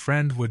 our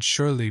friend would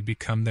surely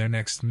become their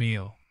next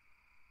meal.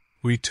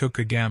 We took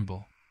a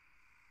gamble.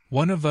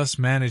 One of us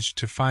managed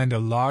to find a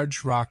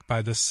large rock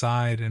by the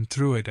side and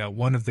threw it at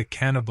one of the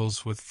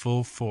cannibals with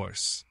full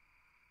force.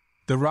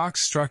 The rock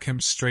struck him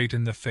straight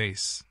in the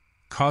face,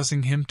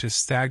 causing him to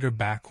stagger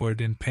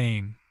backward in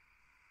pain.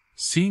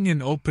 Seeing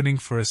an opening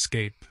for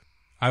escape,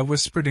 I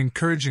whispered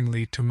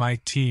encouragingly to my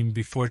team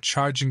before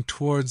charging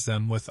towards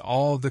them with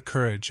all the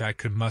courage I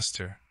could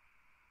muster.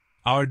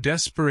 Our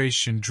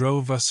desperation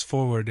drove us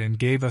forward and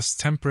gave us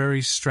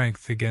temporary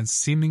strength against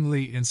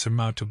seemingly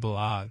insurmountable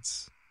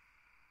odds.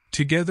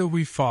 Together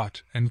we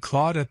fought and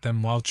clawed at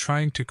them while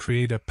trying to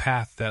create a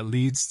path that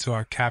leads to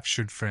our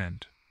captured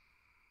friend.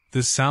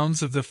 The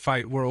sounds of the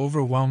fight were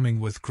overwhelming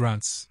with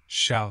grunts,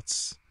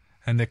 shouts,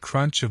 and the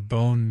crunch of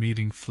bone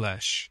meeting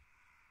flesh.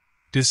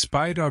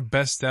 Despite our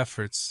best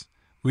efforts,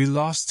 we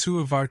lost 2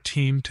 of our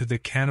team to the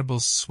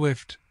cannibals'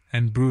 swift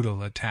and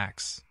brutal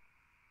attacks.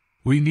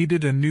 We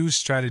needed a new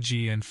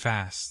strategy and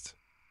fast.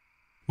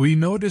 We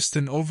noticed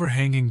an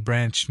overhanging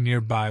branch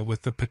nearby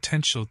with the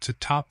potential to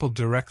topple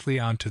directly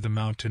onto the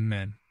mountain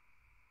men.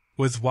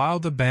 With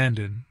wild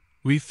abandon,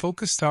 we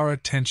focused our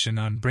attention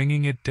on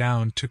bringing it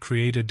down to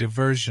create a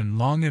diversion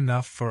long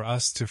enough for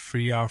us to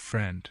free our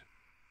friend.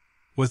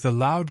 With a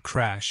loud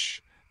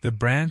crash, the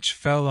branch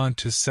fell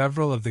onto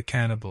several of the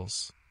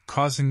cannibals,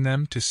 causing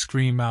them to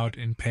scream out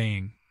in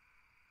pain.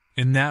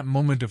 In that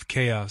moment of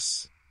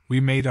chaos, we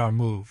made our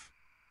move.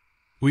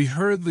 We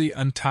hurriedly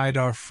untied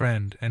our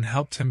friend and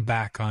helped him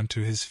back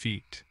onto his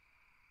feet.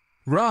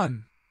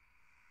 "Run!"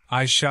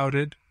 I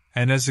shouted,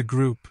 and as a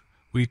group,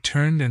 we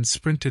turned and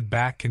sprinted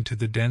back into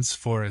the dense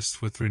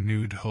forest with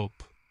renewed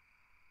hope.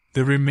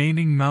 The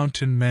remaining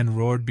mountain men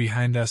roared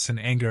behind us in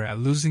anger at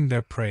losing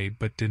their prey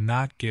but did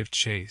not give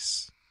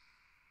chase.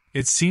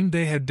 It seemed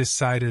they had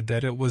decided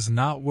that it was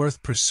not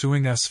worth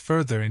pursuing us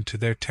further into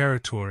their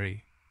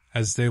territory,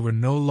 as they were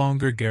no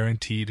longer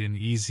guaranteed an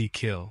easy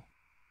kill.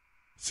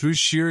 Through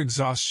sheer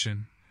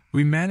exhaustion,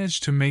 we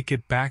managed to make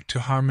it back to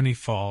Harmony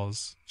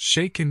Falls,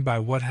 shaken by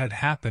what had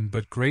happened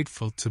but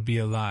grateful to be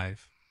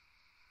alive.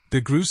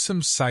 The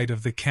gruesome sight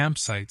of the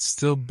campsite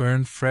still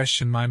burned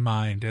fresh in my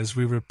mind as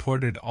we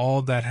reported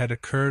all that had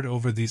occurred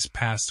over these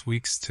past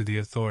weeks to the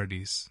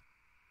authorities.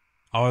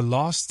 Our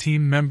lost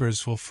team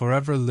members will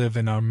forever live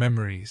in our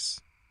memories,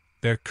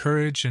 their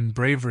courage and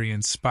bravery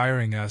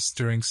inspiring us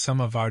during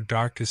some of our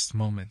darkest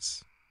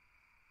moments.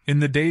 In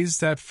the days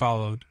that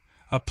followed,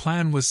 a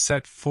plan was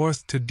set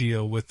forth to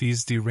deal with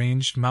these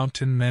deranged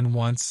mountain men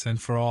once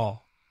and for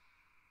all.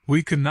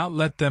 We could not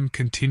let them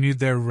continue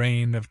their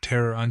reign of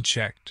terror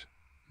unchecked,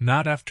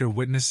 not after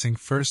witnessing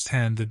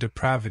firsthand the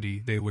depravity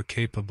they were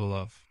capable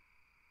of.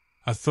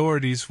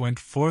 Authorities went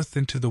forth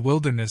into the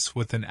wilderness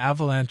with an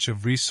avalanche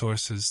of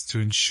resources to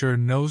ensure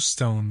no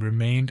stone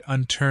remained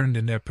unturned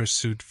in their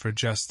pursuit for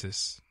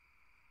justice.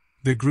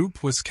 The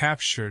group was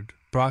captured,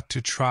 brought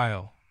to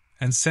trial,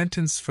 and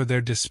sentenced for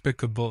their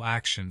despicable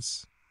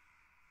actions.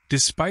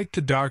 Despite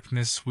the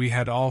darkness we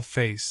had all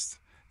faced,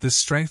 the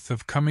strength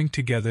of coming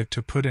together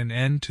to put an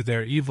end to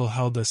their evil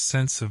held a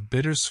sense of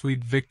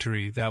bittersweet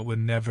victory that would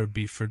never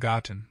be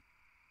forgotten.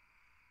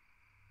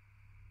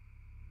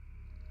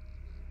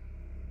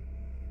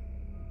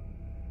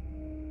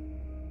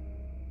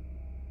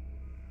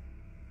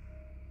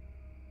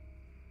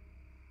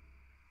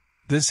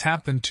 This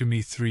happened to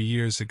me 3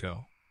 years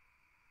ago.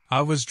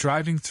 I was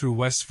driving through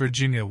West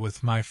Virginia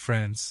with my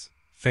friends,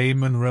 Faye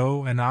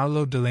Monroe and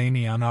Arlo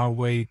Delaney, on our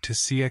way to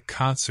see a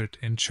concert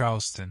in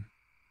Charleston.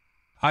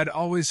 I'd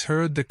always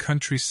heard the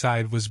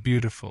countryside was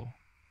beautiful,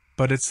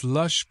 but its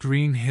lush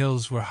green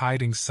hills were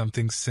hiding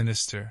something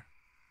sinister.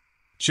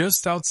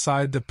 Just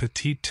outside the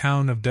petite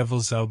town of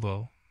Devil's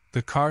Elbow,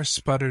 the car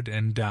sputtered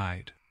and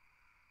died.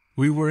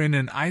 We were in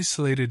an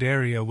isolated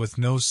area with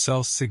no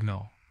cell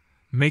signal,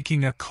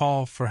 making a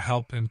call for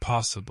help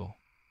impossible.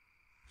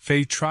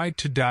 Faye tried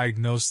to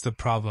diagnose the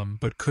problem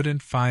but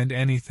couldn't find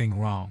anything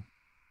wrong.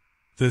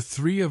 The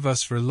 3 of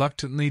us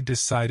reluctantly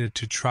decided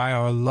to try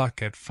our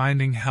luck at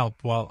finding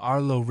help while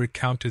Arlo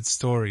recounted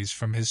stories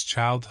from his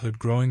childhood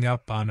growing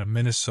up on a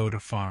Minnesota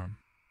farm.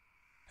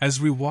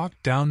 As we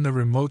walked down the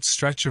remote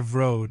stretch of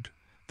road,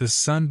 the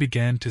sun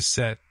began to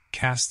set,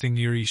 casting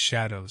eerie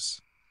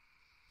shadows.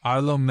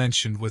 Arlo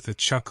mentioned with a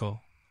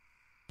chuckle.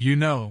 You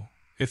know,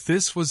 if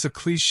this was a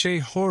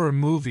cliché horror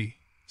movie,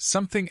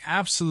 something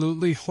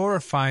absolutely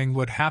horrifying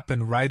would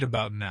happen right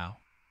about now.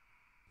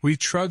 We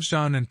trudged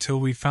on until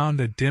we found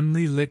a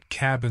dimly lit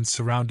cabin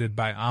surrounded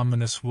by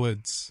ominous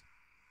woods.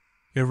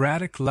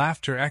 Erratic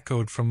laughter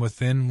echoed from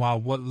within while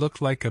what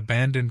looked like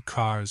abandoned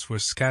cars were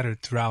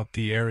scattered throughout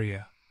the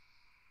area.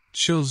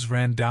 Chills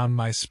ran down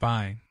my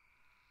spine.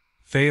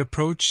 Faye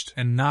approached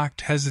and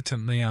knocked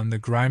hesitantly on the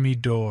grimy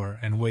door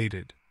and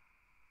waited.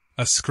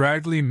 A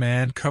scraggly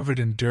man covered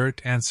in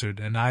dirt answered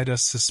and eyed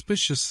us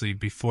suspiciously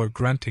before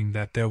grunting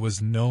that there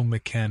was no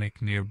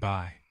mechanic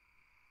nearby.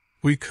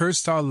 We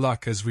cursed our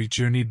luck as we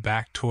journeyed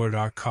back toward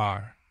our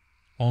car,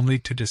 only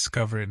to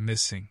discover it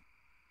missing.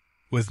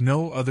 With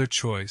no other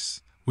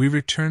choice, we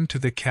returned to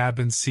the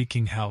cabin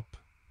seeking help,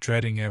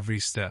 dreading every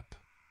step.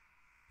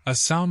 A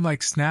sound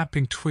like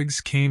snapping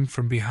twigs came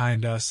from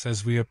behind us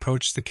as we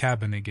approached the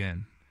cabin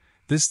again,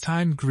 this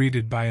time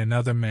greeted by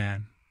another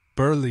man,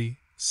 burly,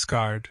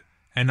 scarred,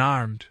 and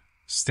armed,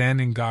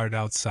 standing guard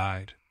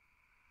outside.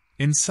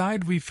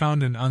 Inside we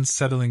found an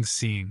unsettling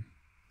scene.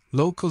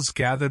 Locals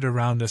gathered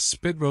around a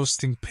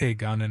spit-roasting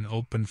pig on an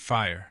open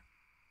fire.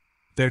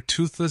 Their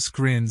toothless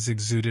grins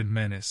exuded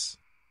menace.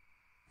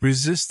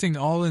 Resisting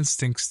all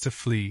instincts to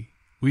flee,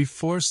 we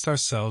forced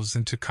ourselves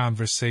into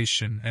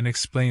conversation and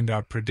explained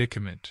our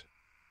predicament.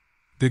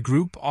 The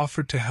group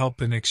offered to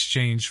help in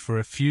exchange for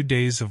a few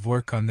days of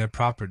work on their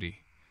property,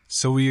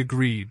 so we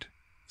agreed,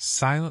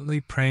 silently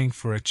praying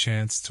for a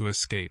chance to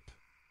escape.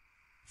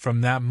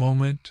 From that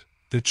moment,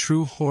 the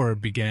true horror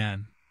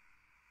began.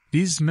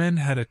 These men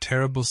had a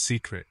terrible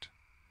secret.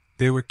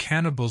 They were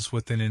cannibals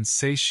with an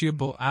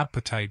insatiable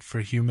appetite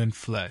for human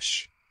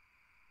flesh.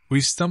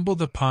 We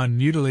stumbled upon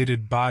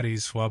mutilated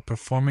bodies while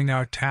performing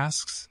our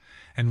tasks,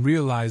 and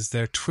realized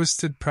their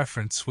twisted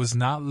preference was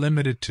not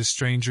limited to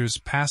strangers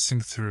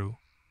passing through.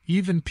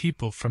 Even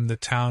people from the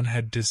town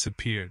had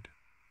disappeared.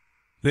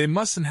 They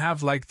mustn't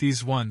have like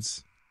these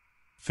ones,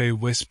 Faye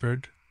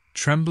whispered,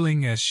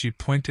 trembling as she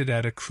pointed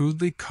at a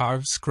crudely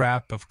carved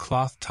scrap of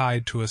cloth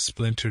tied to a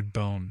splintered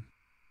bone.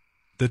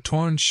 The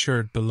torn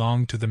shirt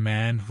belonged to the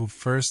man who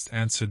first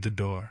answered the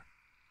door.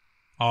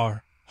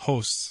 Our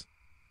hosts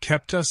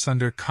kept us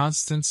under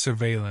constant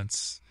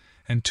surveillance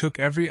and took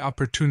every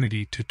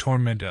opportunity to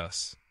torment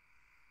us.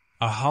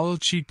 A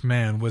hollow-cheeked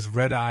man with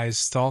red eyes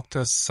stalked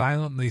us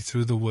silently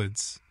through the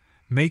woods,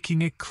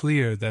 making it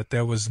clear that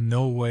there was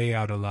no way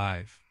out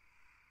alive.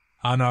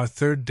 On our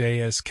third day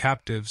as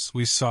captives,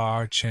 we saw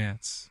our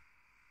chance.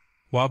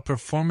 While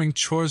performing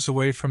chores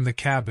away from the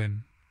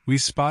cabin, we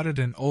spotted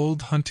an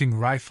old hunting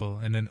rifle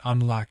in an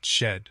unlocked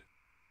shed.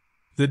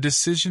 The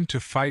decision to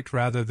fight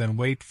rather than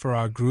wait for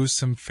our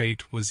gruesome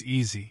fate was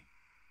easy.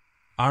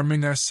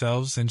 Arming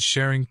ourselves and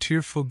sharing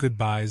tearful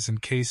goodbyes in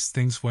case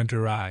things went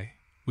awry,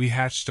 we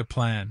hatched a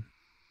plan.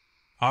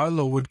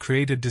 Arlo would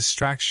create a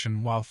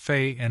distraction while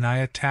Faye and I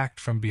attacked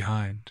from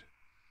behind.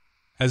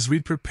 As we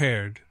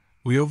prepared,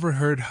 we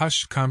overheard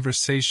hushed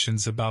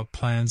conversations about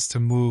plans to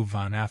move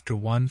on after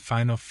one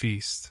final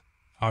feast,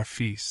 our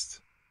feast.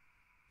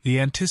 The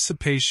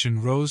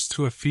anticipation rose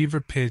to a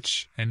fever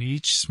pitch, and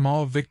each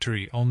small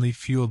victory only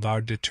fueled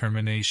our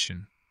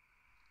determination.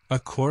 A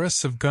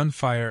chorus of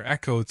gunfire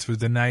echoed through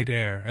the night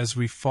air as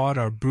we fought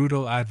our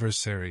brutal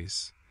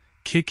adversaries,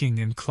 kicking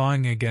and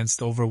clawing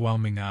against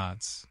overwhelming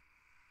odds.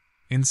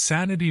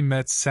 Insanity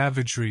met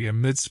savagery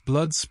amidst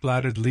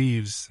blood-splattered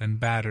leaves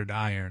and battered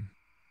iron.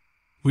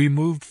 We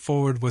moved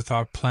forward with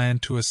our plan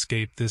to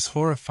escape this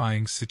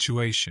horrifying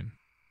situation.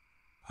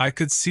 I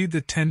could see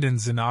the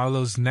tendons in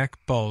Arlo's neck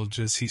bulge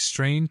as he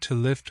strained to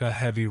lift a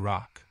heavy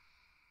rock.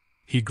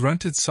 He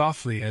grunted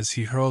softly as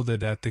he hurled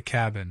it at the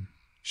cabin,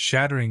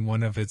 shattering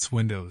one of its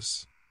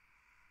windows.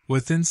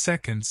 Within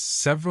seconds,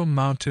 several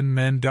mountain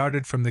men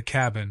darted from the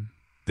cabin,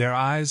 their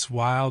eyes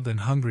wild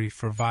and hungry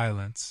for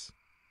violence.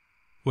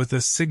 With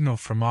a signal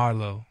from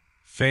Arlo,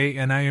 Faye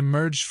and I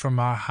emerged from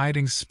our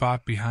hiding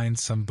spot behind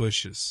some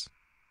bushes.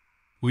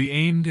 We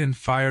aimed and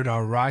fired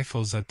our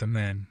rifles at the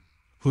men,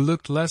 who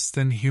looked less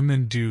than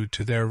human due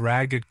to their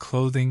ragged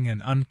clothing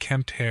and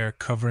unkempt hair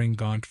covering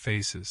gaunt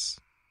faces.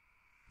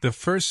 The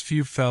first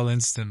few fell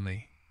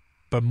instantly,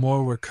 but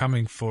more were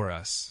coming for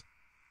us.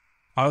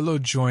 Arlo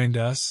joined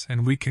us,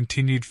 and we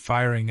continued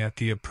firing at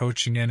the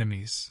approaching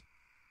enemies.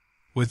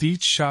 With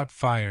each shot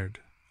fired,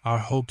 our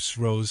hopes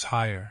rose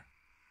higher.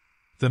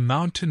 The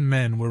mountain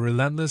men were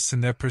relentless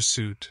in their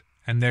pursuit,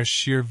 and their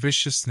sheer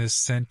viciousness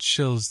sent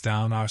chills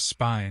down our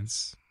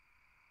spines.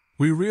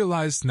 We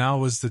realized now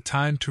was the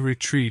time to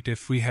retreat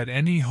if we had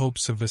any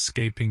hopes of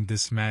escaping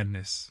this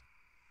madness.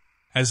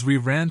 As we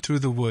ran through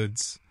the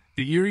woods,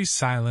 the eerie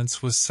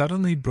silence was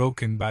suddenly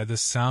broken by the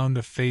sound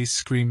of Faye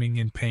screaming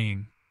in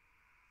pain.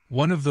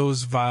 One of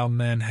those vile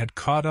men had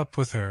caught up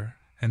with her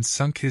and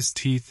sunk his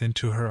teeth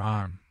into her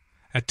arm,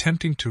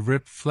 attempting to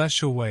rip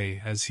flesh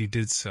away as he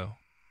did so.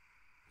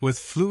 With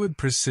fluid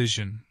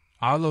precision,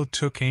 Arlo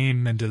took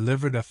aim and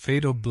delivered a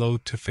fatal blow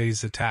to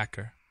Faye's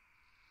attacker.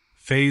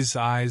 Faye's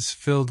eyes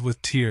filled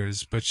with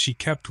tears, but she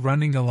kept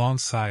running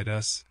alongside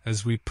us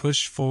as we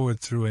pushed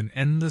forward through an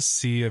endless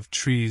sea of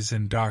trees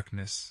and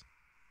darkness.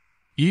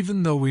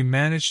 Even though we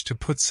managed to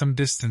put some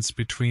distance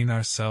between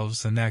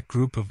ourselves and that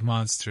group of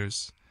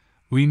monsters,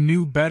 we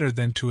knew better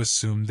than to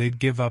assume they'd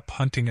give up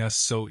hunting us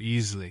so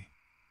easily.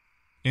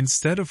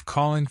 Instead of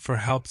calling for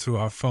help through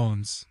our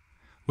phones,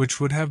 which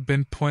would have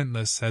been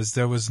pointless as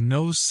there was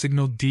no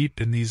signal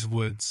deep in these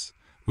woods,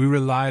 we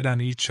relied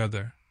on each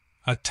other,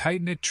 a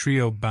tight-knit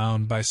trio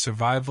bound by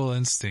survival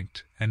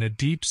instinct and a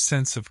deep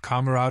sense of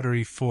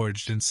camaraderie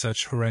forged in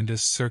such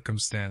horrendous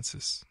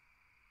circumstances.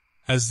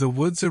 As the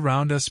woods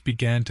around us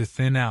began to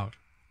thin out,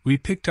 we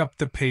picked up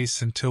the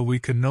pace until we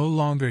could no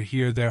longer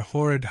hear their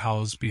horrid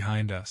howls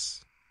behind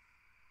us.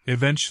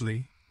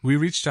 Eventually, we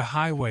reached a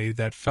highway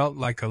that felt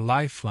like a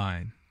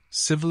lifeline,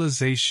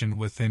 civilization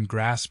within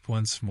grasp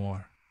once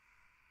more.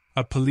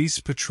 A police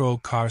patrol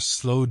car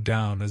slowed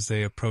down as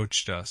they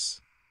approached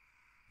us.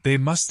 They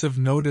must have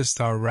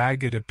noticed our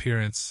ragged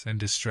appearance and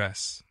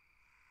distress.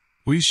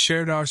 We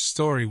shared our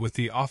story with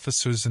the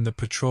officers in the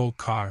patrol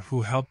car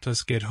who helped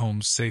us get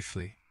home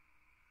safely.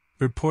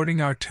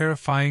 Reporting our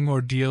terrifying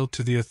ordeal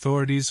to the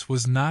authorities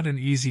was not an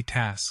easy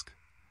task,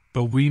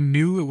 but we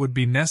knew it would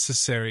be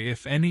necessary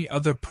if any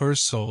other poor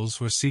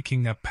souls were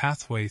seeking a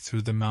pathway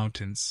through the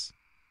mountains.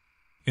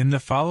 In the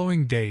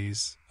following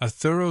days, a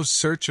thorough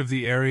search of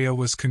the area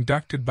was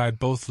conducted by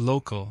both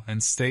local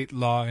and state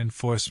law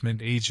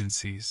enforcement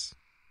agencies.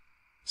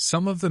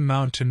 Some of the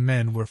mountain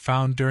men were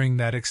found during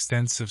that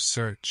extensive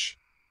search.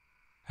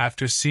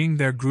 After seeing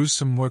their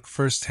gruesome work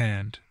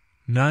firsthand,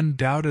 none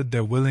doubted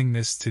their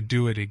willingness to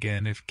do it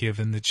again if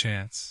given the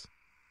chance.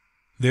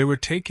 They were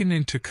taken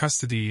into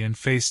custody and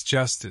faced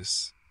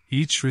justice,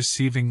 each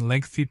receiving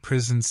lengthy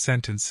prison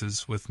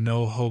sentences with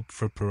no hope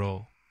for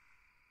parole.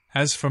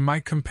 As for my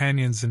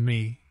companions and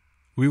me,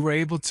 we were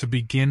able to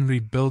begin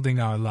rebuilding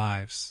our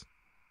lives.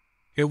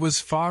 It was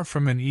far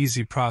from an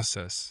easy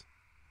process,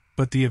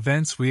 but the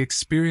events we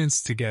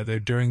experienced together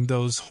during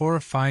those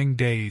horrifying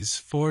days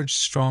forged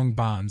strong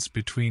bonds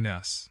between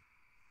us.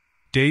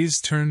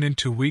 Days turned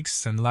into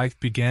weeks and life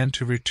began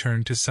to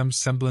return to some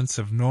semblance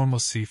of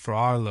normalcy for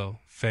Arlo,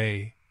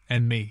 Faye,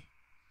 and me.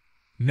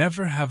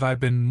 Never have I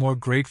been more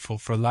grateful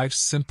for life's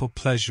simple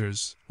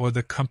pleasures or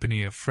the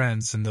company of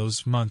friends in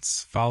those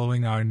months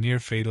following our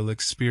near-fatal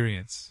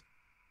experience.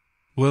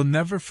 We'll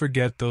never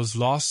forget those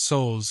lost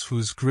souls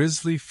whose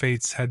grisly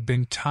fates had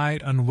been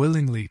tied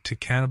unwillingly to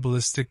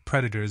cannibalistic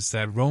predators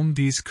that roamed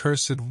these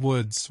cursed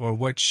woods, or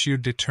what sheer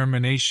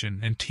determination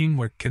and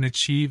teamwork can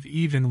achieve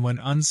even when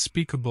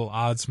unspeakable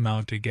odds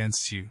mount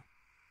against you.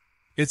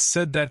 It's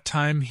said that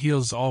time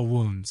heals all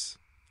wounds.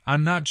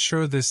 I'm not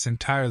sure this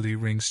entirely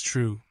rings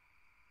true.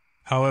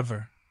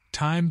 However,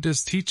 time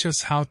does teach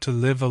us how to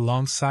live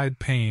alongside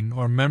pain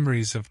or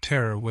memories of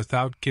terror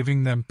without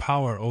giving them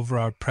power over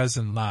our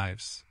present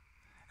lives.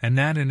 And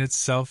that in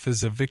itself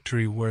is a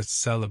victory worth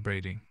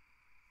celebrating.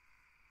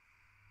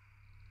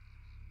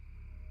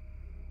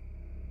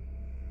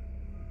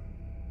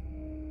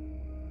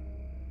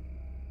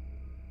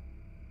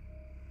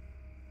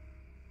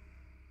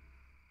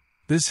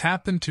 This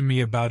happened to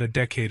me about a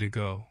decade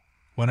ago,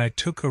 when I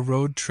took a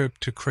road trip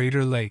to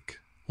Crater Lake,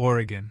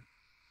 Oregon.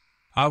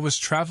 I was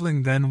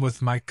traveling then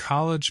with my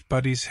college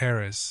buddies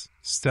Harris,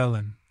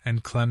 Stellan,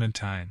 and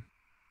Clementine.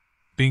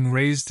 Being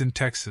raised in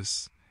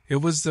Texas,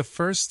 it was the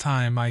first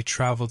time I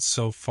traveled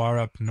so far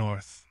up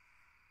north.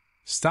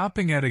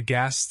 Stopping at a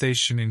gas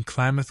station in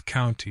Klamath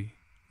County,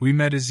 we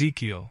met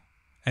Ezekiel,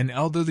 an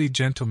elderly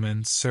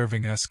gentleman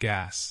serving us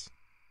gas.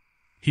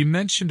 He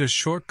mentioned a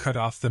shortcut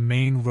off the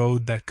main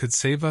road that could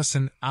save us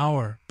an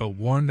hour, but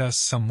warned us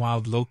some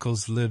wild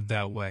locals lived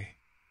that way.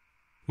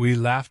 We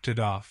laughed it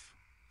off.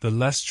 The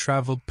less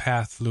traveled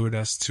path lured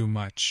us too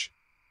much.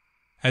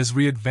 As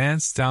we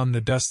advanced down the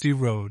dusty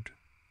road,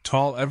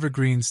 tall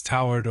evergreens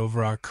towered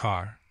over our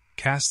car,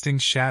 casting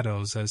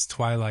shadows as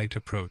twilight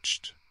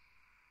approached.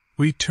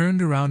 We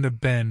turned around a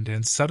bend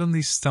and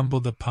suddenly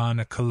stumbled upon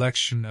a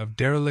collection of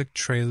derelict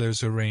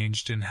trailers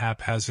arranged in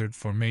haphazard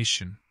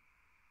formation.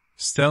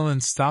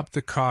 Stellan stopped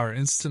the car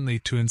instantly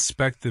to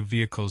inspect the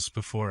vehicles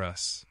before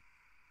us.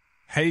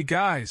 "Hey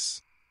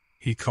guys,"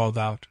 he called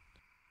out.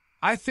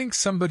 "I think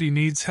somebody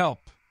needs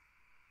help."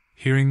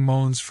 Hearing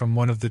moans from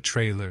one of the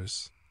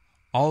trailers,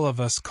 all of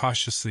us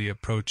cautiously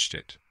approached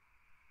it.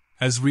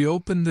 As we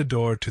opened the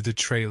door to the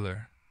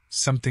trailer,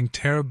 something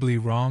terribly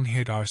wrong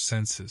hit our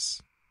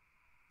senses.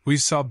 We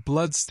saw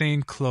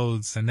blood-stained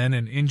clothes and then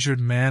an injured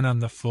man on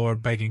the floor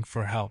begging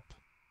for help.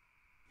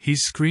 He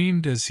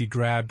screamed as he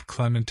grabbed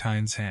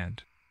Clementine's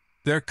hand.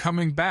 "They're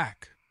coming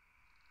back!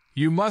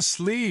 You must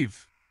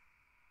leave!"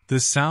 The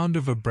sound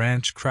of a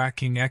branch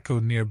cracking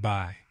echoed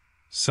nearby.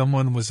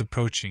 Someone was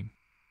approaching.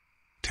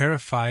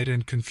 Terrified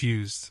and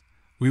confused,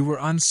 we were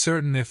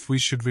uncertain if we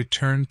should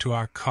return to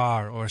our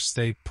car or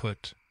stay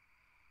put.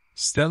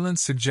 Stellan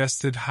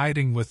suggested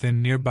hiding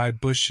within nearby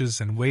bushes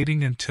and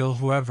waiting until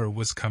whoever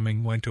was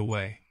coming went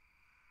away.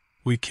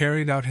 We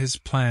carried out his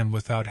plan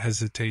without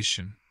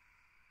hesitation.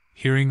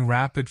 Hearing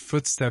rapid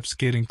footsteps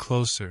getting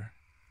closer,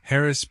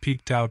 Harris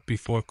peeked out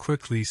before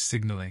quickly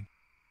signaling.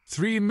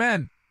 3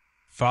 men!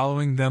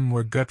 Following them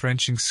were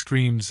gut-wrenching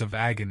screams of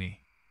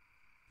agony.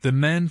 The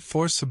men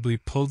forcibly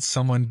pulled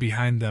someone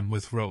behind them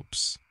with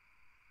ropes.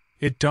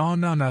 It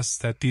dawned on us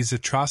that these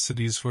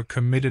atrocities were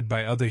committed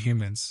by other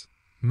humans,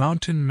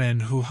 mountain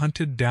men who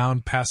hunted down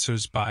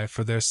passers-by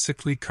for their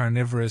sickly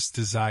carnivorous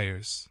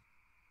desires.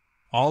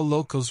 All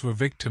locals were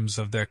victims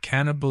of their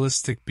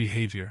cannibalistic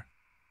behavior.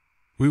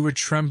 We were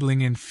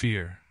trembling in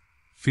fear,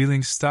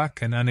 feeling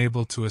stuck and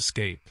unable to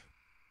escape.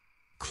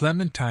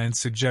 Clementine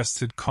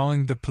suggested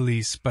calling the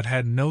police but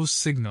had no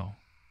signal,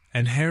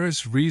 and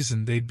Harris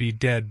reasoned they'd be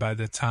dead by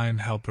the time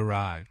help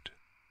arrived.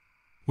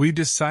 We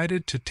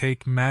decided to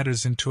take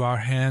matters into our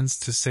hands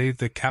to save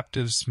the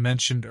captives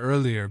mentioned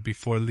earlier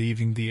before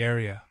leaving the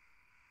area.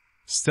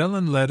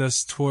 Stellan led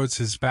us towards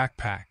his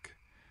backpack,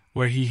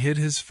 where he hid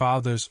his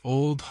father's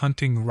old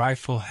hunting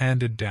rifle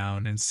handed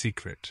down in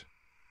secret.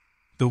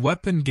 The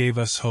weapon gave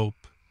us hope,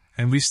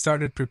 and we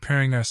started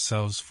preparing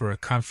ourselves for a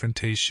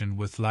confrontation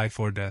with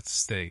life-or-death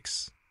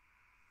stakes.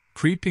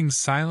 Creeping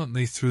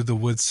silently through the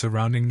woods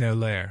surrounding their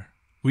lair,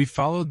 we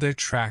followed their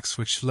tracks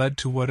which led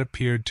to what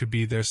appeared to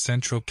be their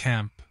central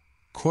camp,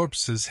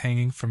 corpses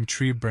hanging from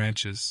tree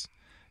branches,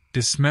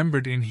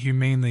 dismembered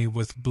inhumanely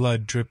with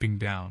blood dripping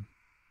down.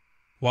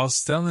 While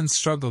Stellan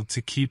struggled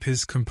to keep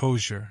his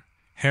composure,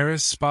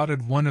 Harris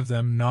spotted one of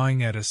them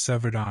gnawing at a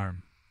severed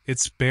arm,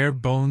 its bare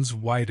bones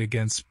white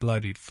against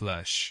bloodied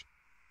flesh.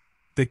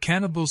 The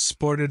cannibal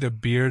sported a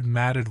beard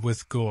matted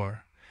with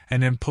gore,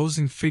 an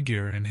imposing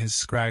figure in his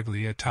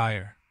scraggly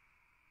attire.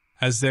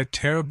 As their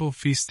terrible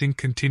feasting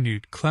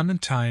continued,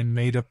 Clementine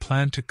made a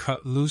plan to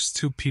cut loose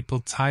 2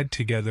 people tied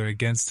together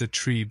against a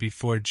tree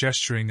before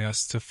gesturing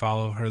us to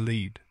follow her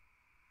lead.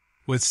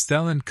 With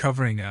Stellan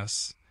covering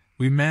us,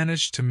 we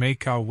managed to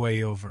make our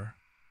way over.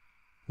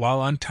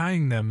 While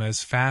untying them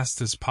as fast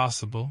as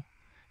possible,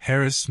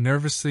 Harris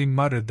nervously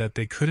muttered that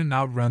they couldn't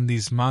outrun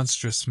these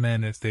monstrous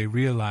men if they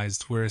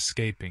realized we're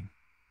escaping.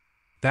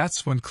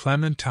 That's when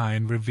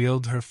Clementine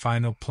revealed her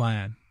final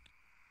plan.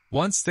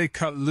 Once they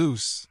cut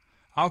loose,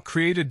 I'll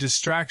create a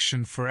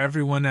distraction for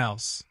everyone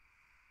else.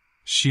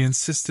 She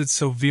insisted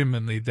so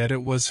vehemently that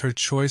it was her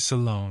choice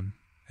alone,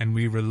 and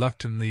we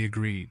reluctantly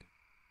agreed.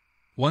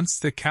 Once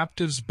the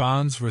captives'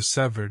 bonds were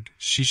severed,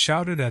 she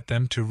shouted at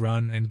them to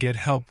run and get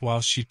help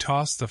while she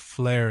tossed a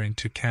flare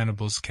into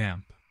Cannibal's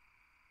camp.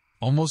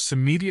 Almost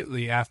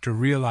immediately after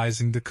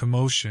realizing the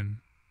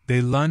commotion,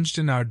 they lunged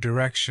in our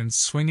direction,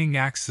 swinging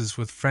axes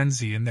with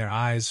frenzy in their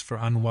eyes for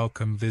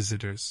unwelcome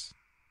visitors.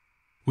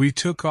 We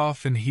took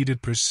off in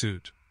heated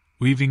pursuit,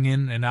 weaving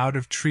in and out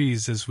of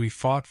trees as we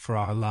fought for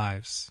our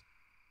lives.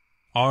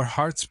 Our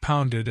hearts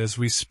pounded as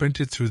we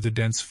sprinted through the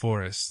dense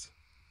forest,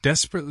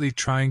 desperately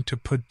trying to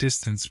put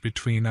distance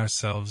between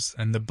ourselves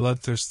and the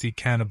bloodthirsty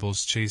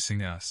cannibals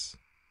chasing us.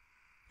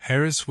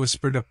 Harris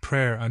whispered a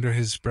prayer under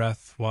his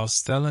breath while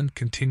Stellan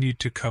continued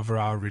to cover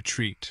our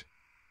retreat.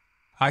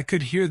 I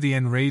could hear the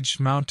enraged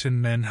mountain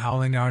men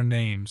howling our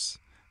names,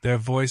 their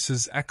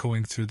voices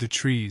echoing through the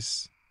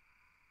trees.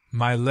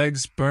 My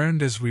legs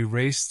burned as we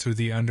raced through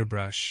the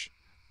underbrush,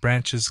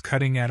 branches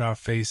cutting at our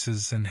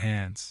faces and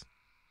hands.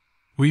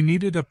 We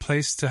needed a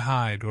place to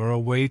hide or a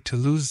way to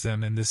lose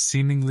them in the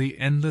seemingly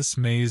endless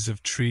maze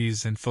of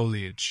trees and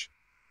foliage.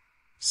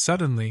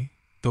 Suddenly,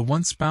 the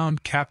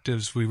once-bound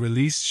captives we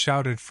released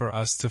shouted for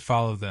us to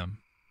follow them.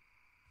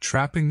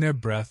 Trapping their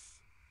breath,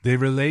 they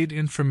relayed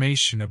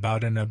information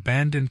about an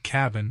abandoned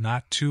cabin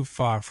not too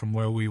far from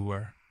where we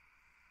were.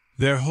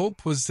 Their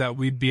hope was that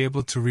we'd be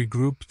able to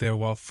regroup there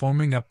while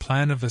forming a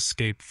plan of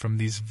escape from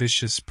these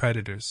vicious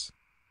predators.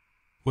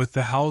 With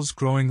the howls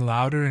growing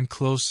louder and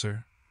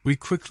closer, we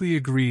quickly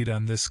agreed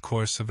on this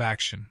course of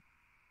action.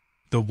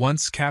 The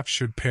once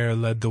captured pair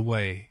led the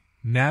way,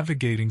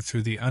 navigating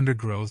through the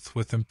undergrowth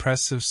with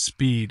impressive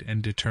speed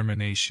and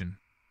determination.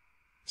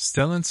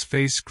 Stellan's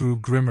face grew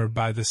grimmer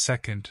by the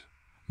second,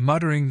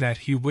 muttering that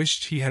he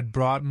wished he had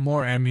brought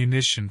more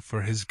ammunition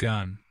for his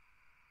gun.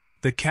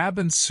 The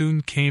cabin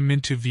soon came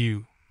into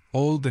view,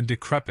 old and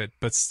decrepit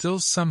but still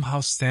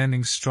somehow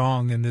standing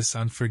strong in this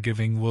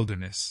unforgiving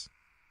wilderness.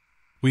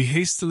 We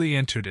hastily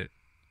entered it,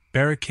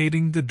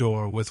 barricading the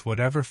door with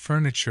whatever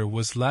furniture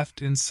was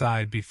left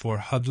inside before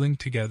huddling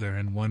together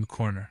in one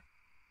corner.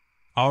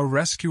 Our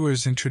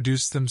rescuers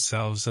introduced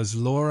themselves as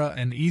Laura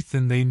and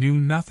Ethan. They knew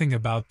nothing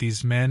about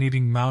these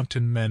man-eating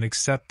mountain men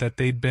except that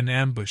they'd been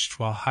ambushed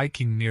while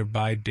hiking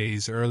nearby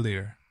days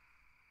earlier.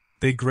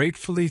 They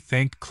gratefully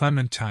thanked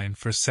Clementine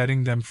for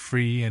setting them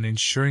free and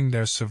ensuring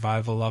their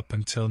survival up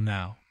until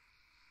now.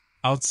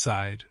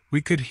 Outside,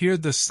 we could hear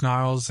the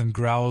snarls and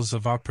growls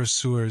of our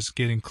pursuers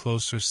getting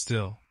closer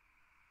still.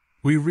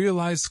 We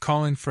realized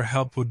calling for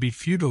help would be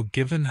futile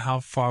given how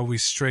far we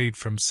strayed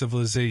from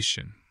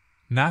civilization,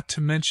 not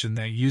to mention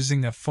that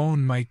using a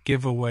phone might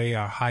give away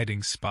our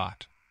hiding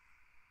spot.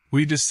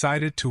 We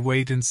decided to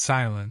wait in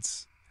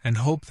silence and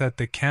hope that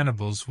the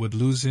cannibals would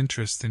lose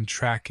interest in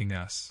tracking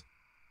us.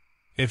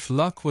 If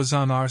luck was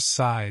on our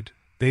side,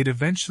 they'd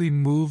eventually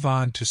move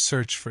on to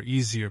search for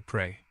easier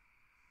prey.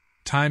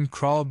 Time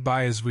crawled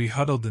by as we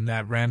huddled in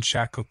that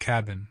ramshackle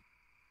cabin.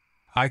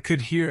 I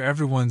could hear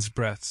everyone's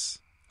breaths,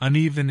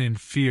 uneven in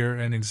fear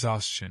and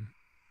exhaustion.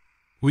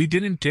 We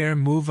didn't dare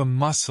move a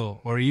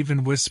muscle or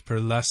even whisper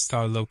lest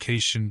our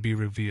location be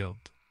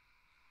revealed.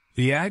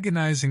 The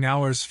agonizing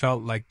hours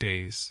felt like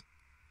days,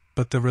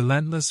 but the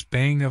relentless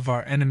baying of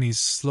our enemies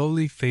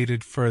slowly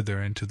faded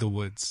further into the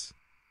woods.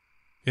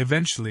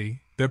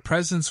 Eventually, their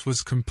presence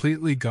was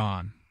completely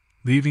gone,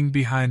 leaving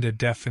behind a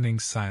deafening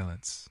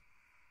silence.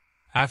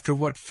 After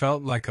what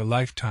felt like a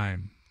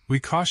lifetime, we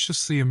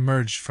cautiously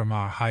emerged from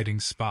our hiding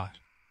spot.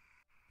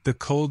 The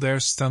cold air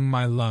stung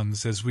my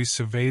lungs as we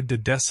surveyed the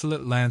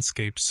desolate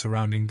landscape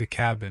surrounding the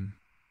cabin.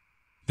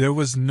 There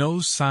was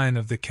no sign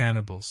of the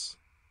cannibals,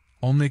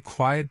 only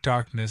quiet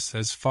darkness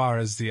as far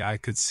as the eye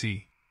could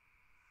see.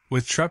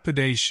 With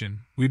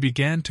trepidation, we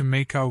began to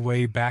make our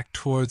way back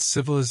towards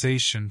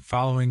civilization,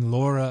 following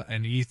Laura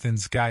and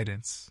Ethan's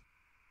guidance.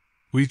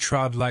 We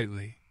trod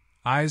lightly,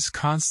 eyes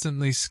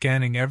constantly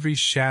scanning every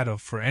shadow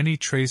for any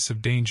trace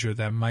of danger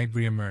that might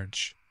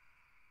reemerge.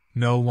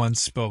 No one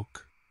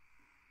spoke.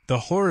 The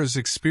horrors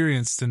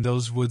experienced in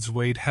those woods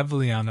weighed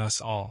heavily on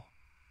us all.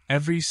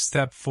 Every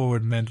step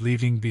forward meant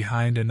leaving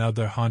behind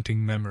another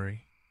haunting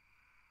memory.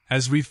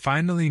 As we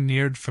finally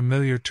neared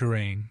familiar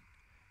terrain,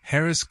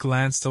 Harris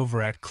glanced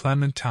over at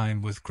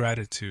Clementine with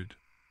gratitude.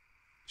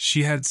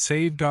 She had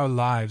saved our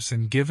lives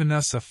and given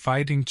us a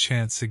fighting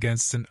chance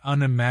against an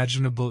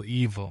unimaginable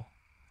evil.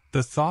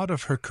 The thought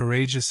of her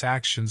courageous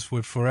actions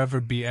would forever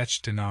be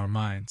etched in our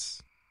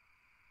minds.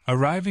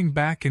 Arriving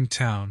back in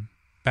town,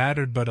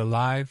 battered but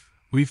alive,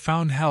 we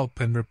found help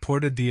and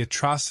reported the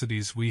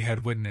atrocities we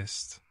had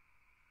witnessed.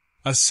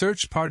 A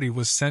search party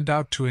was sent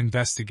out to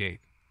investigate,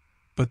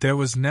 but there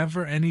was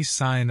never any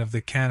sign of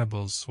the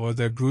cannibals or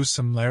their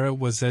gruesome lair. It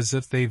was as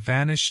if they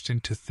vanished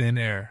into thin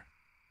air.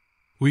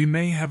 We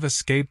may have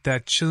escaped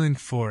that chilling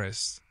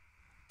forest,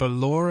 but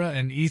Laura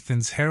and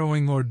Ethan's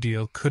harrowing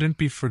ordeal couldn't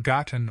be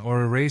forgotten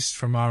or erased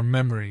from our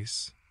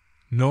memories,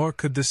 nor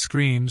could the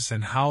screams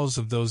and howls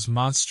of those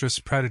monstrous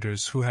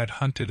predators who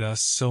had hunted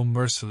us so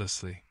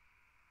mercilessly.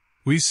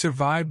 We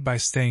survived by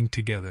staying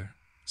together,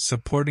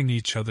 supporting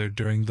each other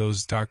during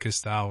those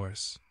darkest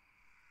hours.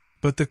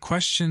 But the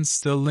question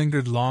still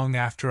lingered long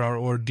after our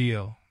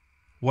ordeal.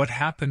 What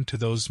happened to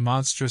those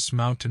monstrous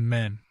mountain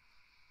men?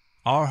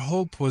 Our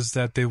hope was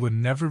that they would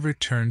never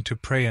return to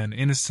prey on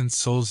innocent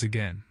souls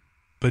again,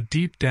 but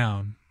deep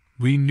down,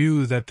 we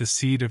knew that the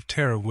seed of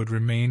terror would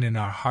remain in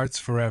our hearts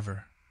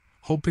forever,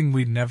 hoping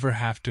we'd never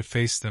have to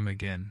face them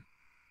again.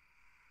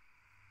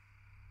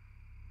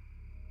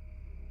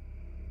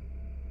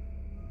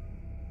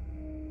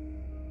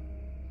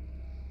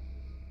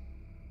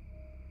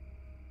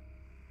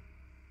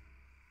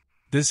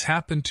 This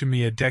happened to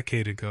me a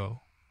decade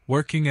ago,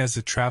 working as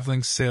a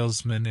traveling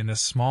salesman in a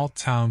small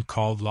town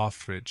called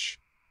Loftridge.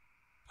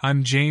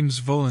 I'm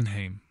James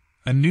Vollenheim,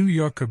 a New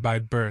Yorker by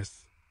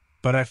birth,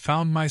 but I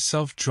found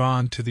myself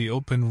drawn to the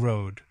open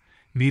road,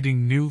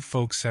 meeting new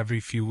folks every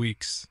few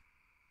weeks.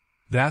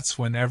 That's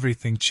when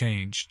everything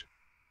changed.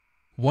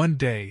 One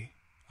day,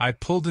 I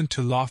pulled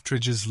into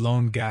Loftridge's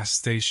lone gas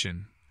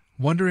station,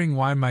 wondering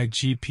why my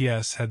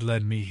GPS had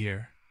led me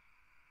here.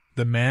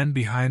 The man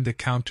behind the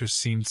counter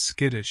seemed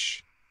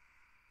skittish.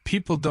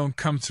 "People don't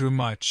come through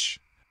much,"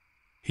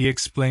 he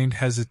explained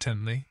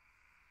hesitantly.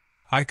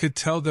 I could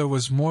tell there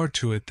was more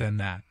to it than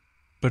that,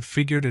 but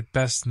figured it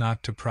best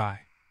not to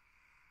pry.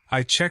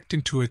 I checked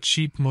into a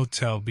cheap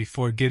motel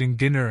before getting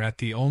dinner at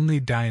the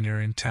only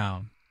diner in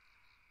town.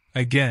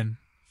 Again,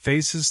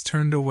 faces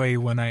turned away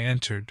when I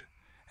entered,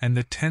 and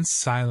the tense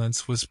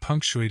silence was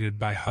punctuated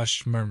by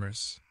hushed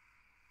murmurs.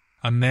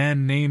 A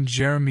man named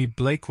Jeremy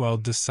Blakewell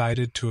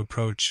decided to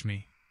approach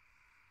me.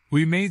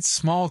 We made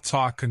small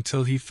talk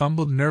until he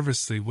fumbled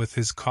nervously with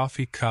his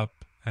coffee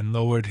cup and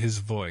lowered his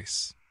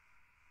voice.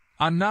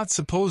 "I'm not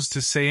supposed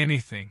to say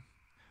anything,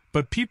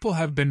 but people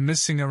have been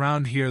missing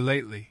around here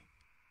lately,"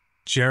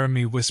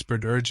 Jeremy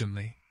whispered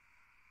urgently.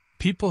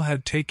 People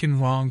had taken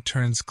wrong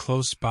turns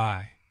close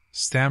by,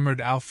 stammered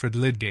Alfred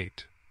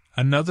Lydgate,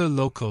 another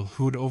local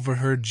who'd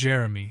overheard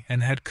Jeremy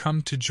and had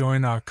come to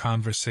join our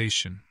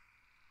conversation.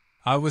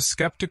 I was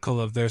skeptical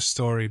of their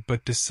story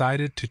but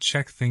decided to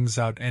check things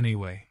out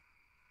anyway.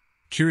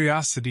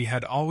 Curiosity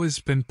had always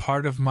been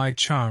part of my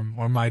charm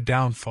or my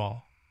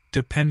downfall,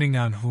 depending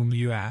on whom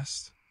you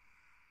asked.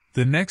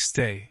 The next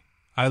day,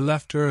 I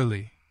left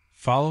early,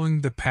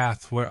 following the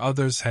path where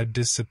others had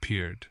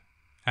disappeared,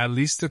 at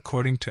least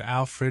according to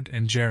Alfred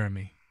and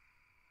Jeremy.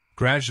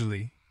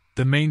 Gradually,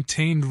 the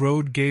maintained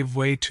road gave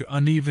way to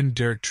uneven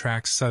dirt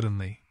tracks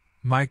suddenly.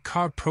 My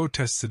car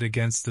protested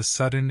against the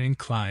sudden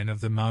incline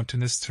of the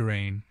mountainous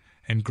terrain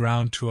and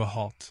ground to a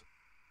halt.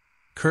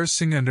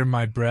 Cursing under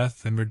my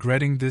breath and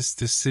regretting this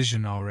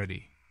decision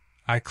already,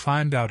 I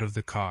climbed out of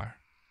the car.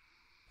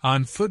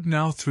 On foot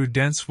now through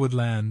dense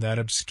woodland that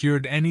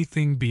obscured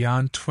anything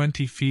beyond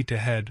 20 feet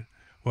ahead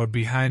or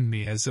behind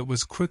me as it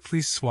was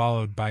quickly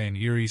swallowed by an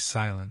eerie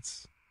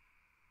silence.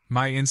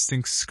 My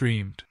instincts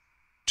screamed,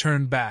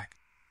 "Turn back,"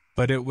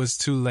 but it was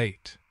too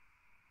late.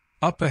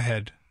 Up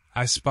ahead,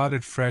 I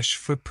spotted fresh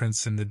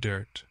footprints in the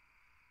dirt.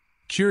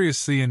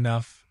 Curiously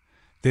enough,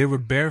 they were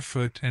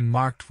barefoot and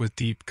marked with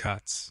deep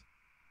cuts.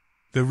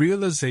 The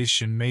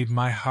realization made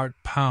my heart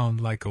pound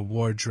like a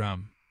war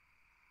drum.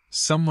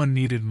 Someone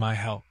needed my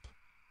help.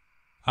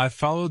 I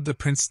followed the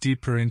prints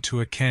deeper into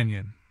a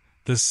canyon,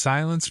 the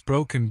silence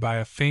broken by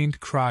a faint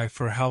cry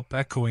for help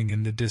echoing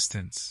in the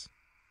distance.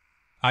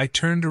 I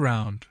turned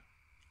around,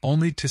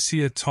 only to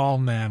see a tall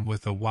man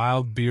with a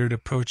wild beard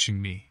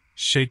approaching me,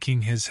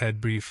 shaking his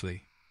head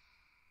briefly.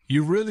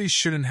 "You really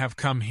shouldn't have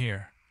come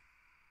here,"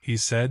 he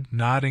said,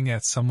 nodding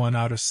at someone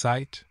out of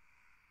sight.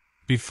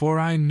 Before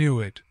I knew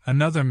it,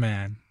 another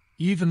man,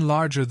 even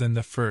larger than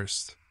the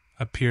first,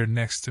 appeared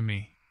next to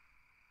me.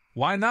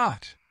 "Why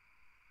not?"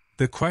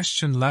 The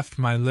question left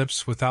my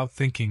lips without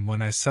thinking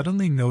when I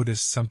suddenly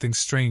noticed something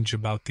strange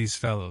about these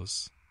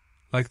fellows,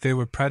 like they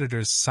were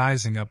predators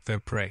sizing up their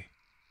prey.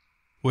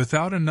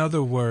 Without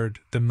another word,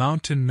 the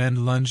mountain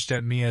men lunged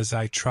at me as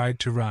I tried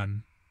to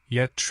run,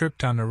 yet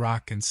tripped on a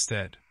rock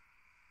instead.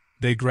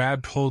 They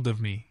grabbed hold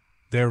of me,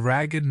 their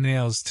ragged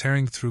nails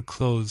tearing through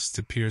clothes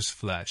to pierce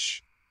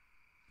flesh.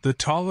 The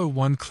taller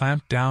one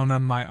clamped down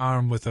on my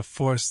arm with a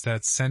force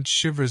that sent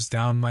shivers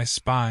down my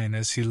spine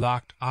as he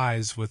locked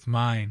eyes with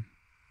mine,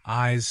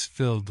 eyes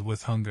filled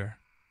with hunger.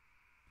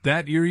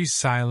 That eerie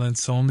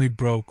silence only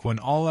broke when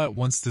all at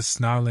once the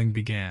snarling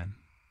began,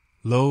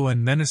 low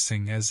and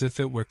menacing as if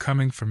it were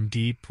coming from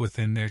deep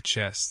within their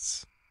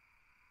chests.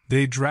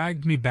 They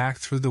dragged me back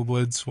through the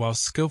woods while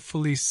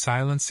skillfully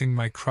silencing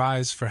my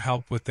cries for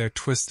help with their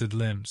twisted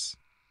limbs.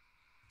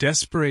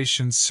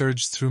 Desperation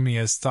surged through me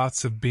as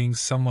thoughts of being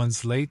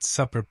someone's late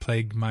supper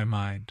plagued my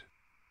mind.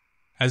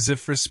 As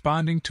if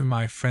responding to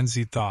my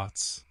frenzied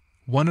thoughts,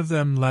 one of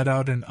them let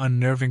out an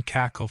unnerving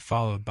cackle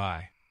followed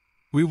by,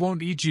 "We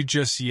won't eat you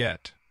just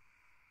yet."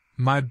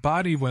 My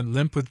body went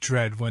limp with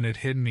dread when it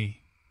hit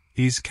me.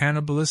 These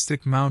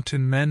cannibalistic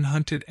mountain men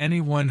hunted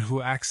anyone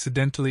who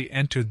accidentally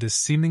entered this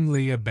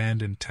seemingly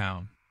abandoned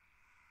town.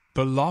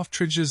 But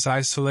Loftridge's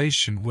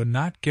isolation would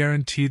not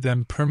guarantee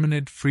them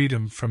permanent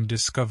freedom from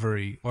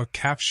discovery or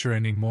capture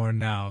anymore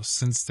now,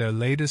 since their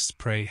latest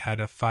prey had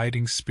a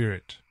fighting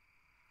spirit.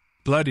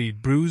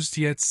 Bloodied, bruised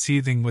yet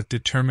seething with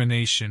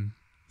determination,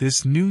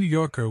 this New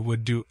Yorker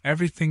would do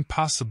everything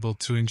possible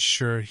to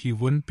ensure he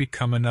wouldn't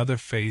become another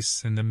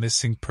face in the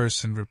missing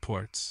person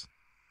reports.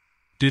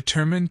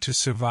 Determined to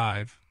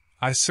survive,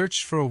 I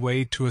searched for a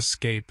way to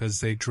escape as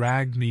they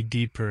dragged me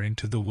deeper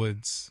into the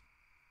woods.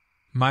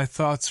 My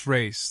thoughts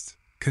raced,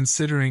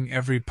 considering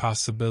every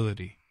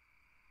possibility.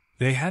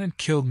 They hadn't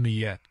killed me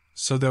yet,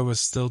 so there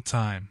was still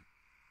time.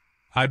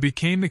 I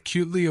became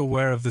acutely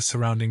aware of the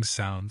surrounding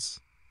sounds.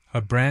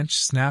 A branch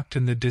snapped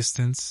in the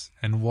distance,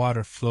 and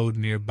water flowed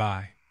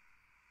nearby.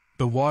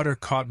 The water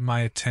caught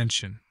my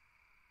attention.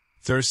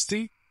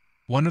 "Thirsty?"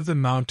 one of the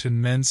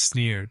mountain men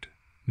sneered,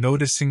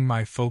 noticing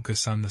my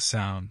focus on the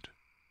sound.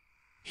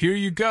 "Here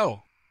you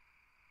go!"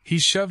 He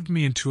shoved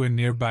me into a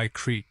nearby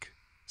creek,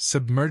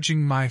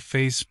 submerging my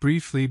face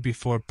briefly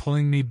before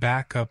pulling me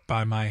back up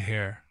by my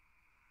hair.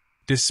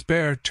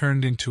 Despair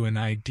turned into an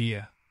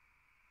idea.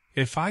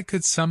 If I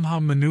could somehow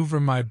maneuver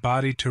my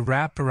body to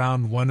wrap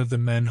around one of the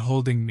men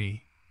holding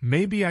me,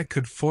 maybe I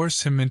could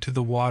force him into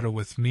the water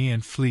with me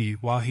and flee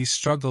while he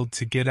struggled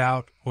to get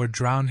out, or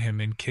drown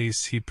him in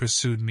case he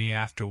pursued me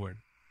afterward.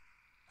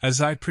 As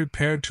I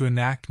prepared to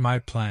enact my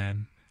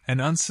plan, an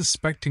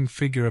unsuspecting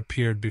figure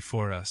appeared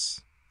before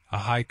us, a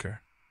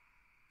hiker.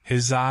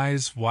 His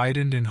eyes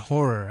widened in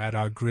horror at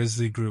our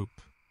grisly group.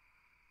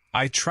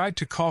 "I tried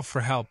to call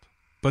for help,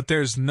 but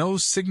there's no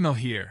signal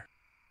here."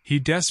 He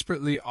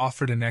desperately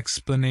offered an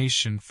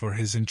explanation for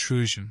his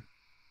intrusion.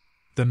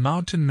 The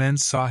mountain men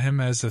saw him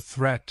as a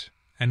threat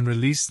and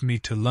released me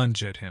to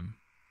lunge at him.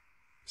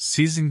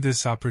 Seizing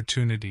this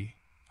opportunity,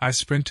 I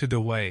sprinted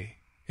away,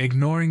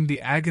 ignoring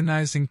the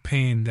agonizing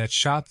pain that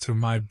shot through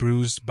my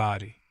bruised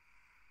body.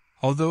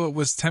 Although it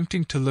was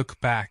tempting to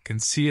look back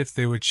and see if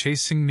they were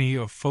chasing me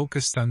or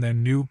focused on their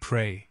new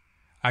prey,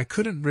 I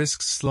couldn't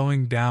risk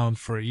slowing down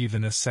for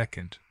even a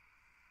second.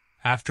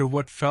 After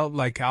what felt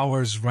like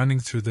hours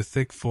running through the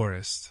thick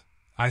forest,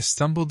 I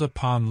stumbled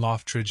upon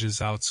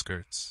Loftridge's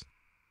outskirts.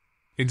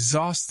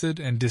 Exhausted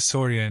and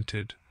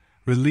disoriented,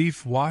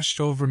 relief washed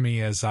over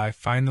me as I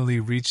finally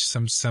reached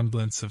some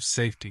semblance of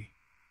safety.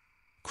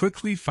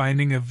 Quickly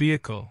finding a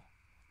vehicle,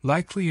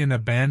 likely an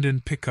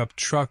abandoned pickup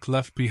truck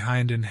left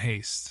behind in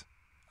haste,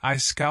 I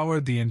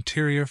scoured the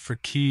interior for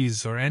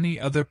keys or any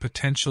other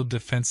potential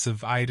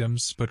defensive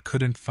items but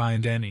couldn't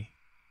find any.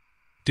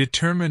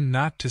 Determined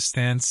not to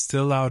stand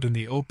still out in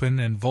the open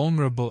and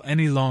vulnerable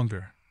any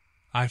longer,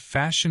 I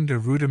fashioned a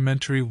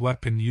rudimentary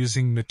weapon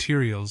using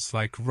materials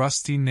like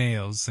rusty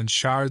nails and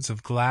shards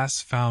of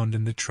glass found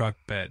in the truck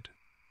bed.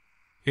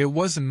 It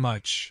wasn't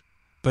much,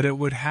 but it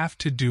would have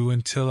to do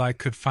until I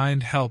could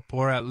find help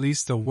or at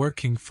least a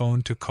working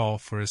phone to call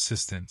for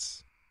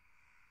assistance.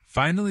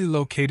 Finally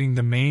locating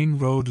the main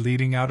road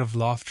leading out of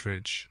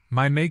Loftridge,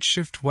 my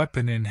makeshift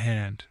weapon in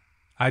hand,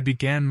 I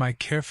began my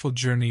careful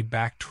journey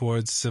back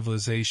towards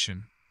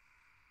civilization.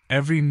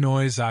 Every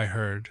noise I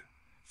heard,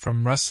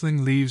 from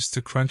rustling leaves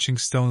to crunching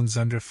stones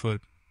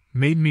underfoot,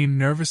 made me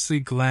nervously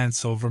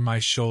glance over my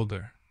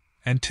shoulder,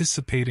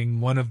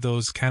 anticipating one of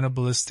those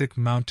cannibalistic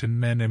mountain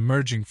men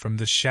emerging from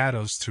the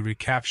shadows to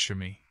recapture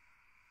me.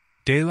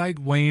 Daylight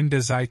waned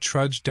as I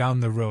trudged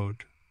down the road,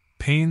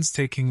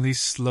 painstakingly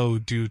slow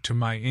due to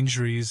my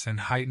injuries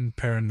and heightened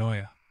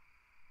paranoia.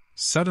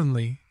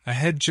 Suddenly,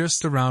 ahead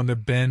just around a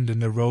bend in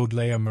the road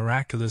lay a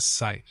miraculous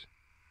sight.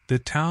 The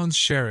town's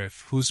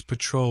sheriff, whose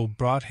patrol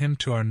brought him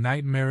to our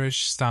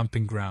nightmarish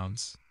stomping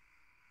grounds.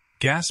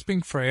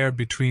 Gasping for air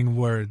between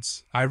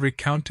words, I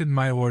recounted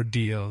my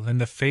ordeal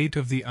and the fate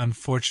of the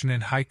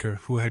unfortunate hiker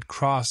who had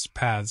crossed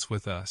paths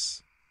with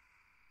us.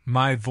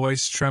 My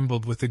voice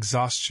trembled with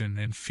exhaustion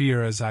and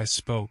fear as I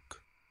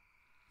spoke.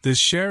 The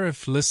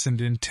sheriff listened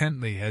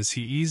intently as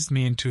he eased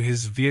me into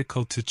his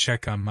vehicle to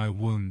check on my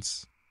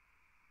wounds.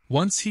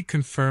 Once he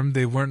confirmed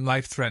they weren't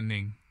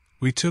life-threatening,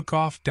 we took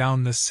off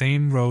down the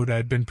same road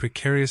I'd been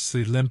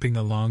precariously limping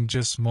along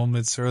just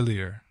moments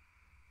earlier,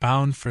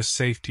 bound for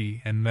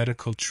safety and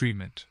medical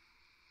treatment.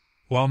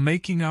 While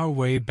making our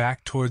way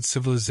back toward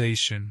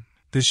civilization,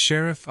 the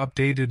sheriff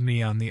updated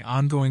me on the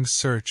ongoing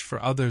search for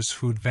others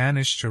who'd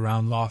vanished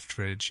around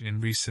Loftridge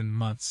in recent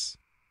months.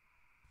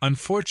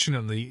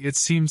 Unfortunately, it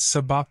seemed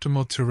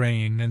suboptimal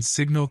terrain and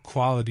signal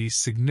quality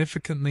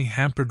significantly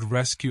hampered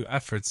rescue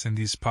efforts in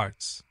these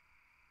parts.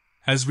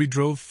 As we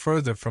drove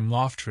further from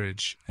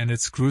Loftridge and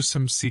its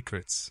gruesome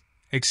secrets,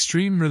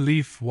 extreme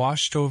relief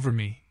washed over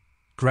me,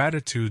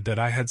 gratitude that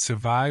I had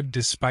survived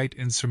despite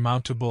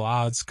insurmountable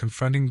odds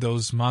confronting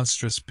those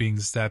monstrous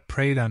beings that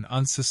preyed on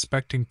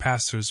unsuspecting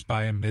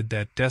passers-by amid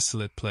that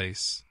desolate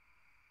place.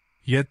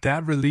 Yet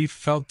that relief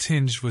felt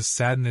tinged with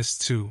sadness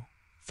too.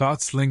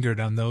 Thoughts lingered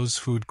on those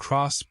who'd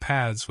crossed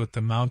paths with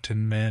the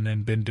mountain men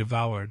and been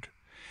devoured,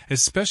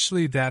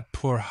 especially that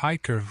poor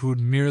hiker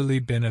who'd merely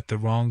been at the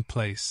wrong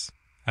place,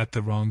 at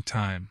the wrong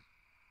time.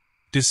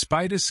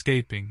 Despite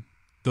escaping,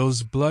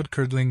 those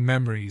blood-curdling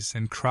memories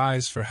and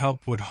cries for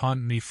help would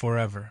haunt me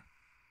forever.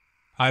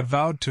 I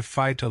vowed to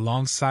fight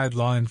alongside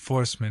law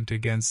enforcement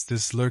against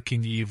this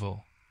lurking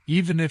evil,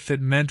 even if it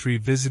meant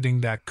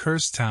revisiting that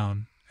cursed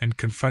town and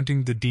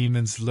confronting the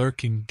demons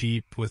lurking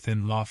deep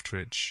within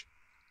Loftridge.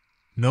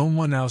 No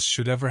one else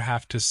should ever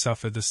have to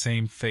suffer the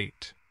same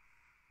fate.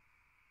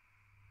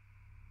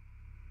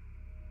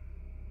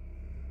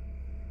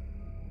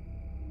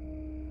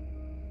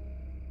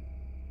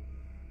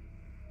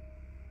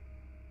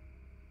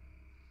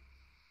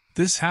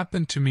 This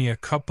happened to me a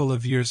couple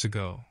of years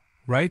ago,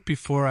 right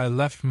before I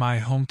left my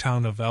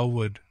hometown of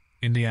Elwood,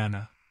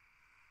 Indiana.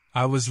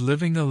 I was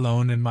living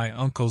alone in my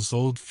uncle's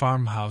old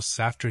farmhouse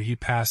after he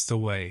passed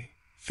away,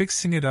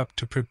 fixing it up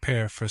to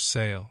prepare for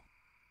sale.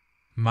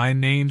 My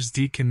name's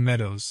Deacon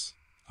Meadows,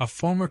 a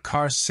former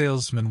car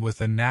salesman with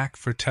a knack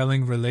for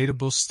telling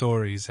relatable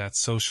stories at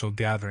social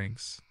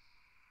gatherings.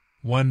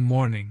 One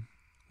morning,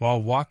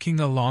 while walking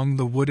along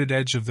the wooded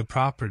edge of the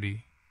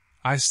property,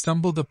 I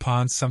stumbled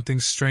upon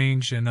something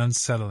strange and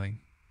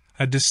unsettling,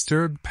 a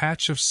disturbed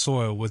patch of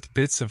soil with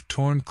bits of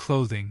torn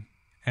clothing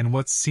and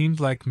what seemed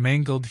like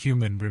mangled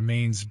human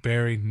remains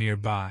buried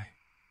nearby.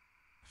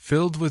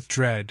 Filled with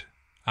dread,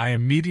 I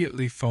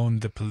immediately phoned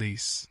the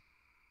police.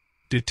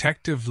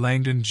 Detective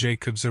Langdon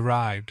Jacobs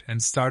arrived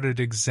and started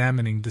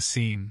examining the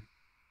scene.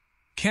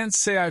 "Can't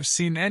say I've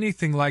seen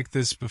anything like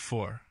this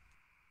before,"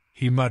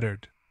 he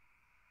muttered.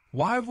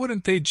 "Why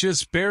wouldn't they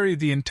just bury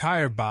the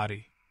entire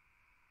body?"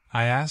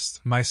 I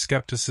asked, my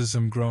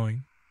skepticism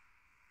growing.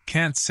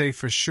 "Can't say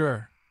for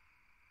sure.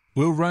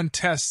 We'll run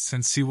tests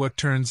and see what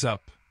turns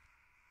up,"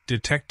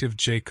 Detective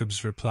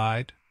Jacobs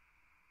replied.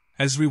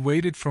 As we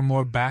waited for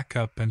more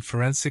backup and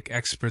forensic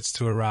experts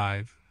to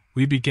arrive,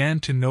 we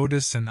began to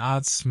notice an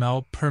odd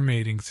smell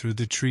permeating through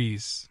the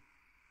trees.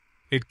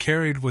 It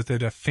carried with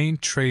it a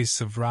faint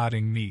trace of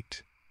rotting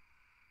meat.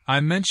 I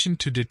mentioned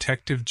to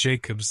Detective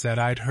Jacobs that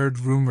I'd heard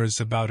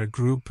rumors about a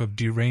group of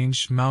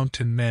deranged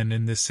mountain men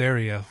in this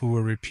area who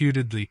were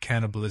reputedly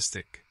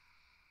cannibalistic.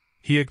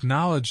 He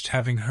acknowledged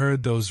having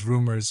heard those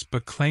rumors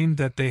but claimed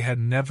that they had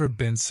never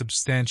been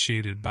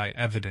substantiated by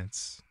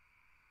evidence.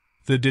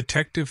 The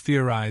detective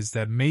theorized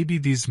that maybe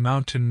these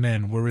mountain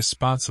men were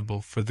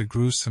responsible for the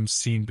gruesome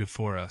scene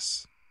before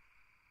us.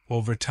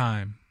 Over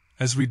time,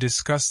 as we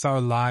discussed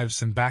our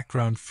lives and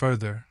background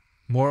further,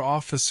 more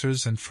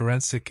officers and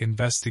forensic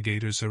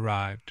investigators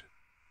arrived.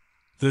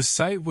 The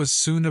site was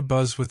soon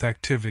abuzz with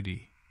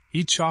activity,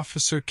 each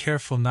officer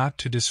careful not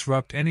to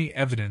disrupt any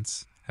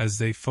evidence as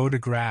they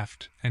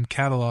photographed and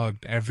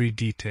cataloged every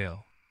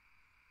detail.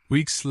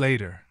 Weeks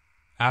later,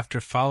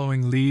 after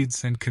following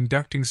leads and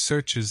conducting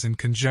searches in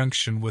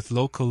conjunction with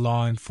local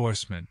law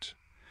enforcement,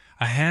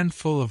 a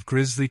handful of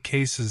grisly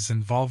cases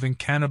involving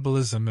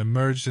cannibalism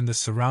emerged in the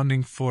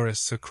surrounding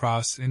forests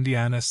across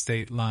Indiana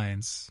state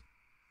lines.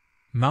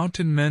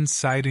 Mountain men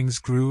sightings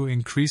grew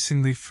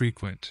increasingly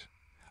frequent.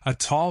 A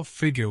tall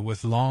figure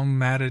with long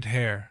matted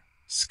hair,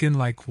 skin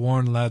like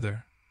worn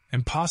leather,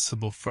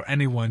 impossible for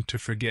anyone to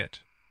forget.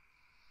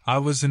 I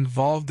was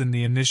involved in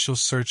the initial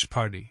search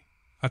party,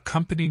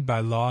 accompanied by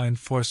law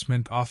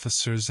enforcement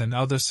officers and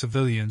other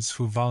civilians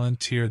who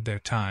volunteered their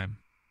time.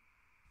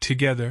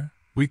 Together,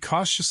 we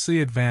cautiously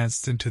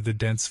advanced into the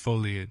dense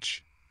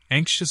foliage,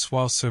 anxious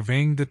while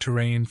surveying the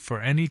terrain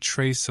for any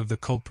trace of the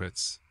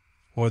culprits,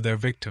 or their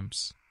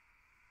victims.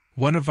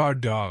 One of our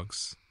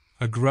dogs,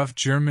 a gruff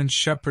German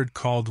shepherd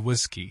called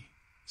Whiskey,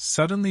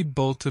 suddenly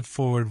bolted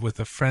forward with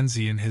a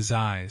frenzy in his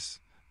eyes,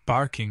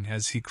 barking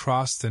as he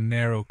crossed a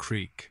narrow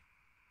creek.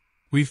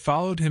 We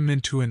followed him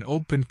into an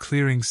open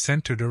clearing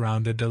centered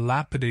around a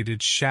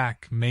dilapidated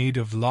shack made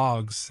of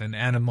logs and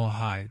animal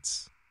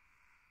hides.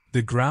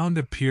 The ground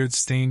appeared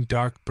stained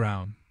dark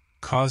brown,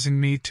 causing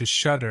me to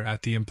shudder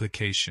at the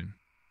implication.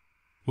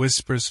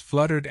 Whispers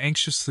fluttered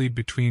anxiously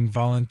between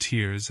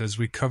volunteers as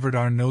we covered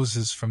our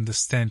noses from the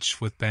stench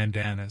with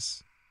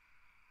bandanas.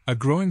 A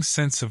growing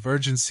sense of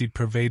urgency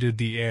pervaded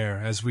the air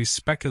as we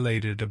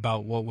speculated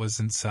about what was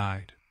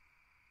inside.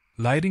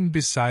 Lighting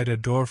beside a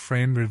door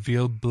frame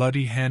revealed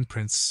bloody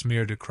handprints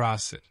smeared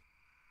across it.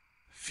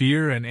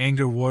 Fear and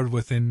anger warred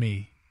within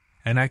me,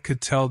 and I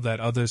could tell that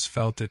others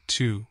felt it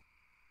too.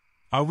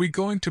 "Are we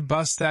going to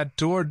bust that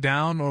door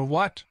down or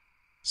what?"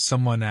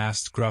 someone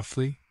asked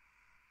gruffly.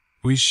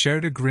 We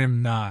shared a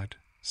grim nod,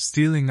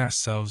 steeling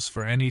ourselves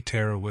for any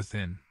terror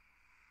within.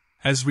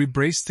 As we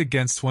braced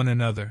against one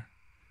another,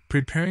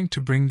 preparing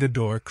to bring the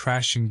door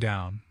crashing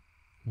down,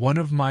 one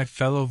of my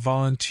fellow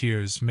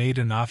volunteers made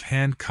an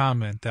offhand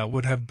comment that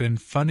would have been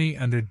funny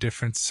under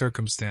different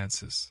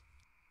circumstances.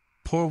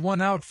 "Pour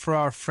one out for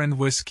our friend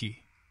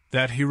Whiskey.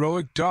 That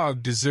heroic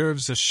dog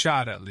deserves a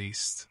shot at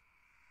least."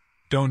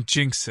 "Don't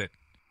jinx it,"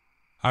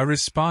 I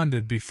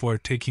responded before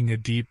taking a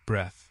deep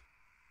breath.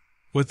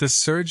 With a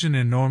surge and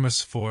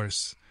enormous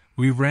force,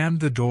 we rammed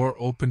the door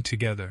open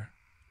together,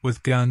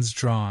 with guns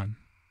drawn,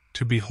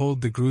 to behold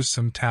the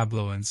gruesome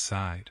tableau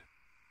inside.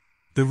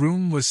 The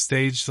room was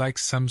staged like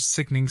some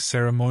sickening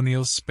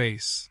ceremonial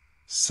space,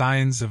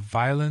 signs of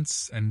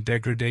violence and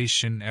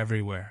degradation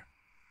everywhere.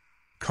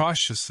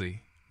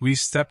 Cautiously, we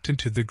stepped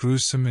into the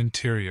gruesome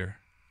interior,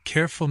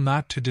 careful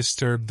not to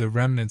disturb the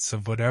remnants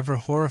of whatever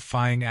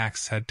horrifying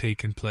acts had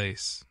taken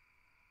place.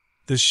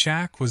 The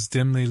shack was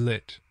dimly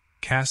lit,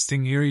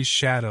 casting eerie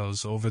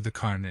shadows over the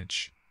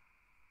carnage.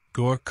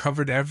 Gore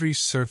covered every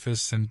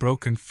surface and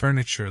broken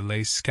furniture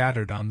lay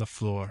scattered on the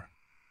floor.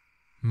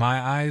 My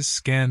eyes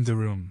scanned the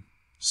room,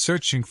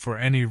 searching for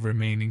any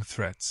remaining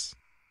threats.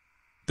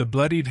 The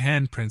bloodied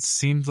handprints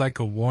seemed like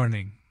a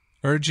warning,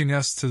 urging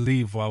us to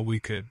leave while we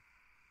could.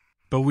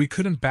 But we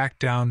couldn't back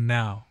down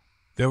now.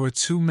 There were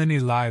too many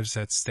lives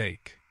at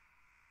stake.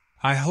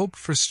 I hoped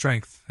for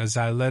strength as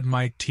I led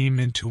my team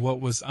into what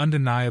was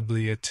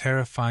undeniably a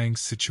terrifying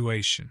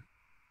situation.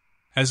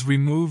 As we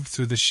moved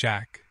through the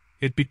shack,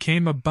 it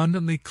became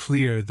abundantly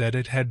clear that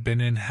it had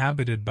been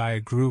inhabited by a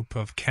group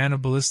of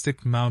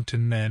cannibalistic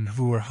mountain men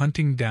who were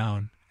hunting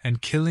down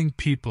and killing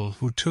people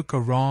who took a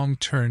wrong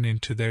turn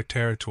into their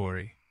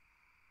territory.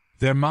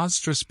 Their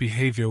monstrous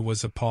behavior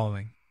was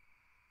appalling.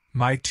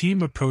 My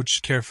team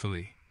approached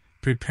carefully,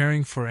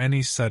 preparing for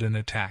any sudden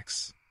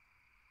attacks.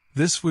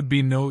 This would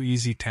be no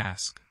easy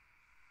task.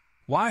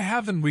 "Why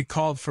haven't we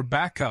called for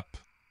backup?"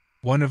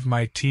 one of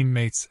my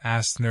teammates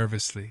asked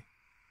nervously.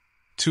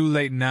 "Too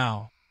late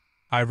now,"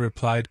 I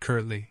replied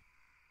curtly.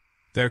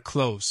 "They're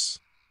close."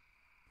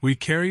 We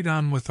carried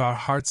on with our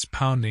hearts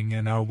pounding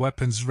and our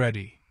weapons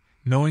ready,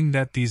 knowing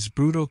that these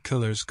brutal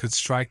killers could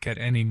strike at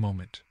any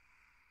moment.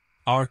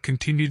 Our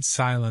continued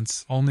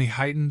silence only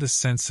heightened the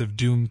sense of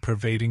doom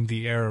pervading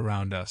the air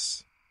around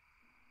us.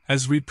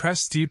 As we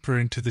pressed deeper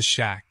into the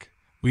shack,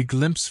 we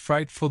glimpsed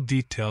frightful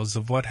details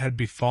of what had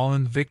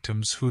befallen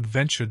victims who'd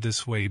ventured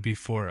this way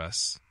before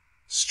us.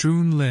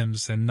 Strewn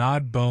limbs and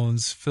gnawed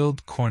bones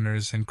filled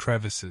corners and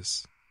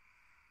crevices.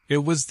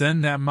 It was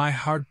then that my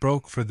heart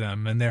broke for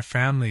them and their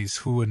families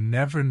who would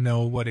never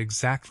know what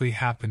exactly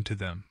happened to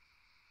them.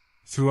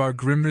 Through our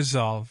grim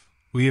resolve,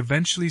 we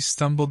eventually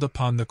stumbled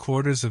upon the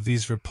quarters of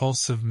these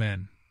repulsive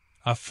men,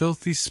 a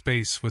filthy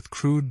space with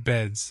crude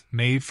beds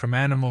made from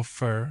animal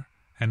fur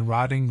and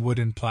rotting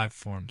wooden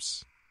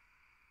platforms.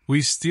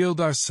 We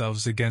steeled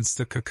ourselves against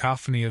the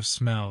cacophony of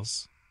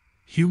smells,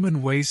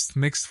 human waste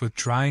mixed with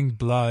drying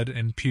blood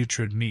and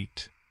putrid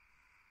meat.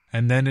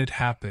 And then it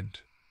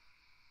happened.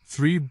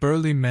 3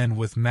 burly men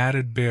with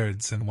matted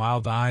beards and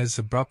wild eyes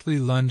abruptly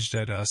lunged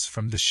at us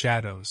from the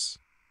shadows.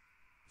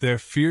 Their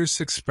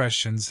fierce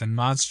expressions and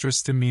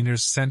monstrous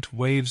demeanors sent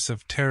waves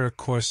of terror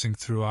coursing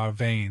through our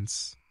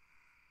veins.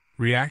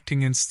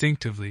 Reacting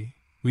instinctively,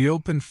 we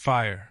opened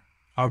fire,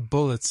 our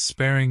bullets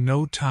sparing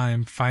no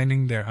time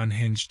finding their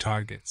unhinged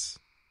targets.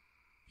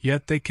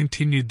 Yet they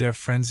continued their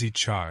frenzied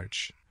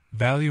charge,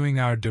 valuing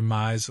our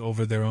demise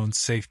over their own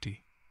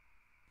safety.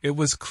 It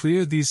was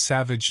clear these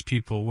savage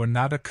people were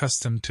not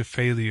accustomed to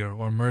failure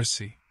or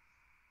mercy.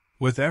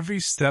 With every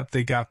step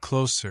they got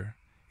closer,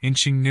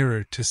 inching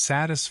nearer to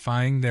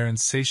satisfying their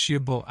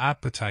insatiable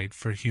appetite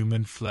for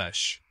human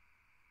flesh.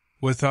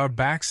 With our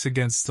backs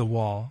against the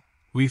wall,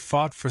 we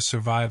fought for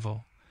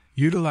survival,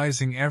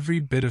 utilizing every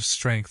bit of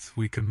strength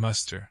we could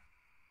muster.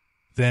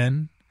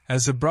 Then,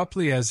 as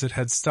abruptly as it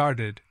had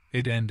started,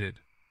 it ended.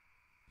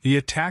 The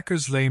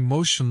attackers lay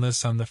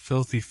motionless on the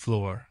filthy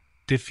floor,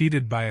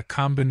 defeated by a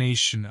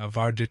combination of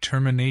our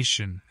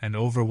determination and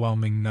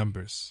overwhelming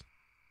numbers.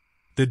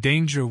 The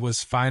danger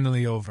was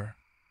finally over.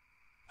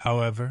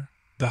 However,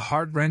 the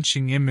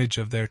heart-wrenching image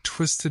of their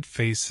twisted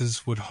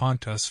faces would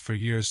haunt us for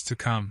years to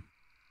come.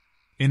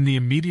 In the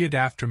immediate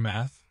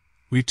aftermath,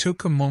 we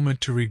took a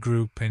moment to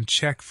regroup and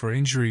check for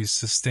injuries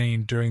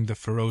sustained during the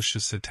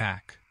ferocious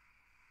attack.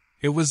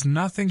 It was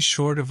nothing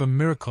short of a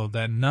miracle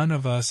that none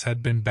of us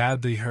had been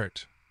badly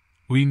hurt.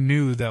 We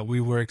knew that we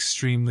were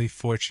extremely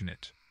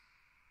fortunate.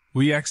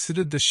 We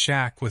exited the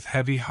shack with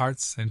heavy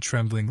hearts and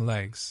trembling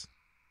legs.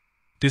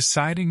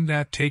 Deciding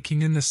that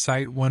taking in the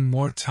sight one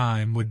more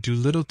time would do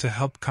little to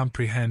help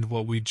comprehend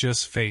what we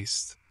just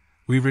faced,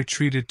 we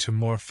retreated to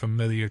more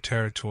familiar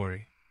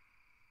territory.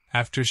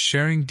 After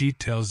sharing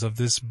details of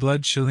this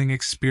blood-chilling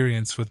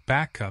experience with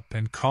backup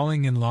and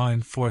calling in law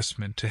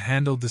enforcement to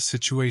handle the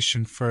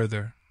situation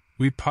further,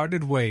 we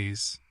parted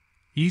ways,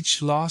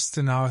 each lost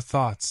in our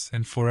thoughts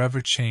and forever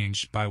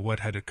changed by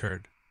what had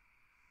occurred.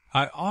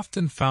 I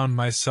often found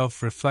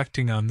myself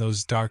reflecting on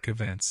those dark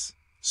events,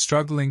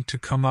 struggling to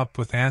come up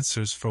with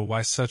answers for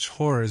why such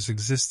horrors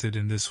existed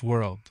in this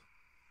world.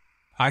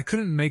 I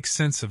couldn't make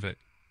sense of it.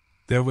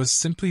 There was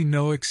simply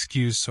no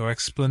excuse or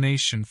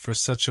explanation for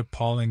such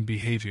appalling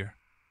behavior.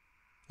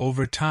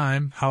 Over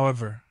time,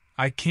 however,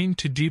 I came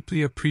to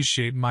deeply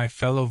appreciate my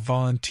fellow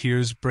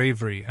volunteers'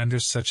 bravery under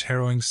such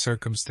harrowing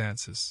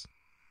circumstances.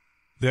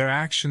 Their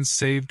actions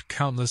saved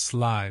countless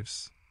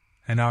lives,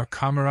 and our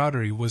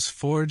camaraderie was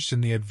forged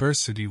in the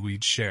adversity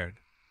we'd shared.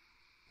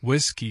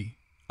 Whiskey,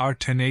 our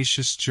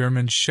tenacious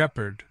German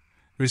shepherd,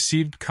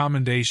 received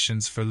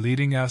commendations for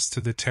leading us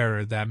to the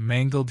terror that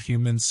mangled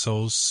human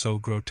souls so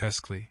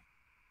grotesquely.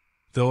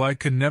 Though I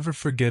could never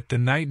forget the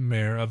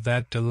nightmare of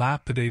that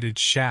dilapidated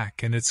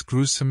shack and its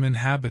gruesome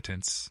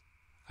inhabitants,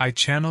 I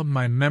channeled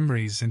my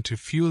memories into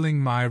fueling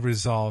my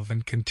resolve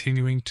and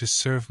continuing to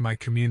serve my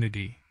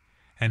community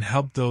and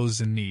help those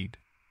in need.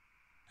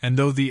 And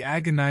though the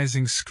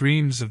agonizing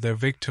screams of their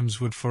victims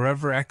would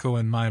forever echo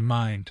in my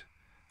mind,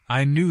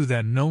 I knew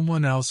that no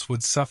one else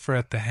would suffer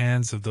at the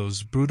hands of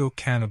those brutal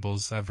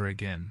cannibals ever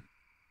again.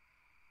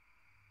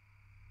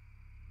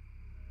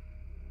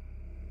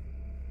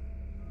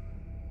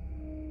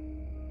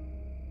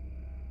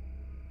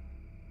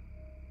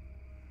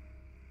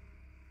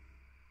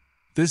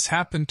 This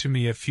happened to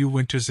me a few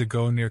winters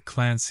ago near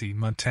Clancy,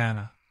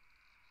 Montana.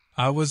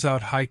 I was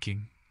out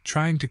hiking,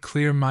 trying to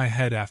clear my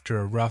head after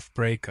a rough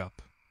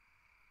breakup.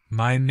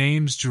 My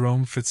name's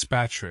Jerome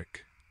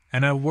Fitzpatrick,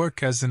 and I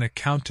work as an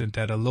accountant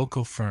at a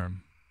local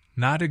firm,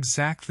 not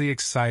exactly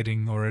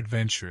exciting or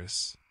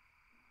adventurous.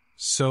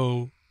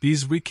 So,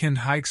 these weekend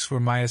hikes were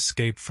my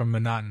escape from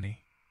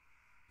monotony.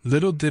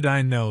 Little did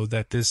I know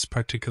that this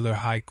particular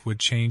hike would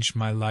change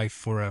my life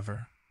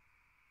forever.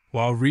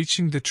 While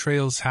reaching the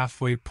trail's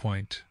halfway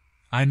point,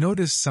 I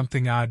noticed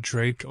something odd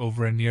draped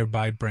over a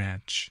nearby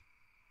branch.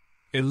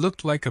 It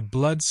looked like a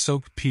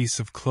blood-soaked piece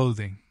of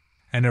clothing,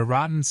 and a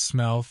rotten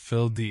smell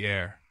filled the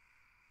air.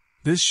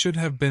 This should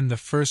have been the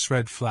first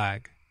red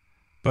flag,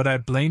 but I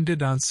blamed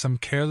it on some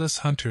careless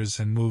hunters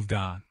and moved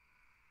on.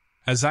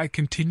 As I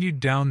continued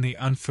down the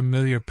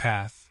unfamiliar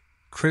path,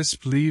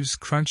 crisp leaves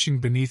crunching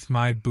beneath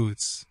my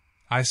boots,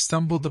 I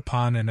stumbled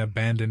upon an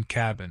abandoned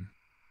cabin.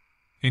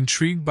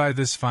 Intrigued by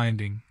this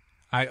finding,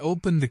 I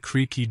opened the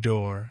creaky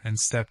door and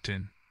stepped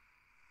in.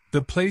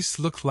 The place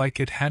looked like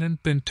it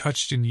hadn't been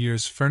touched in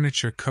years,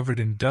 furniture covered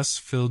in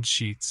dust-filled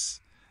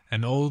sheets,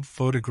 and old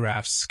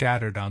photographs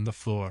scattered on the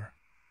floor.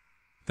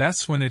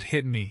 That's when it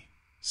hit me.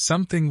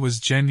 Something was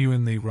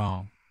genuinely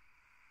wrong.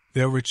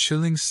 There were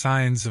chilling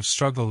signs of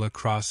struggle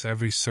across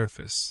every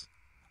surface,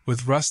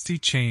 with rusty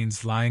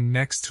chains lying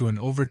next to an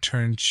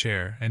overturned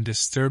chair and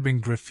disturbing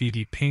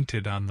graffiti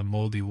painted on the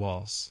moldy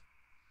walls.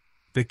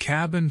 The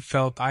cabin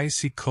felt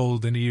icy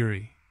cold and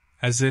eerie,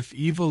 as if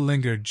evil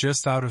lingered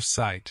just out of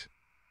sight.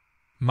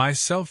 My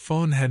cell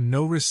phone had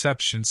no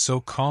reception,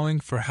 so calling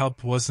for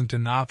help wasn't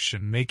an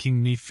option,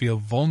 making me feel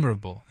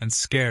vulnerable and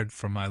scared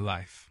for my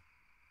life.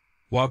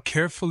 While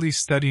carefully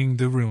studying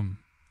the room,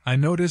 I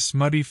noticed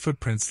muddy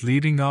footprints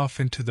leading off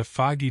into the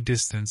foggy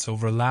distance,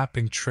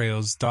 overlapping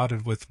trails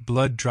dotted with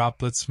blood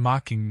droplets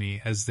mocking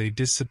me as they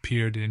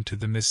disappeared into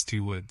the misty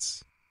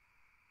woods.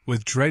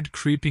 With dread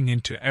creeping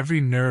into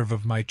every nerve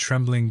of my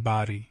trembling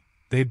body,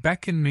 they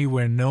beckoned me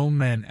where no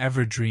man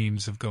ever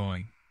dreams of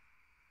going.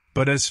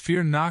 But as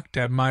fear knocked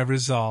at my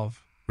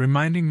resolve,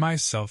 reminding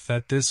myself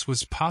that this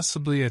was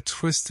possibly a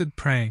twisted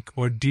prank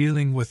or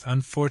dealing with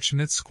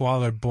unfortunate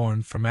squalor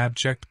born from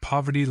abject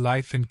poverty,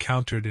 life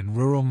encountered in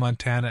rural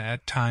Montana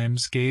at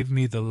times gave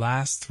me the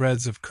last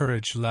threads of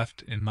courage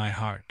left in my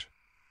heart.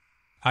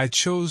 I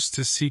chose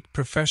to seek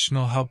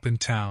professional help in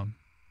town,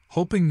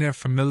 hoping their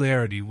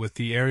familiarity with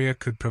the area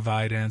could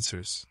provide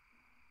answers.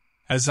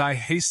 As I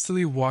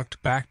hastily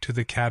walked back to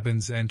the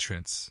cabin's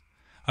entrance,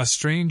 a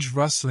strange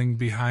rustling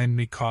behind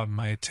me caught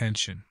my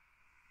attention.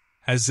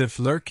 As if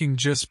lurking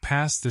just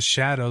past the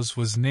shadows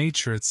was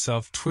nature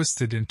itself,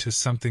 twisted into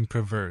something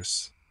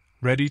perverse.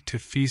 ready to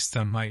feast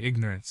on my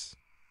ignorance.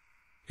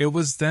 It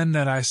was then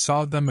that I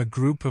saw them, a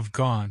group of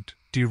gaunt,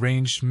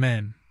 deranged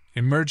men,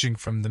 emerging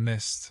from the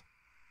mist.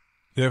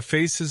 Their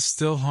faces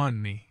still haunt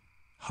me,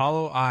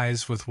 hollow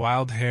eyes with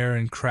wild hair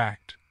and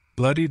cracked,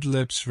 bloodied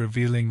lips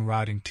revealing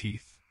rotting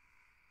teeth.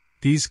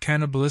 These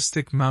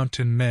cannibalistic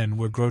mountain men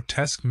were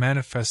grotesque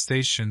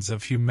manifestations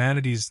of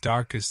humanity's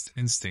darkest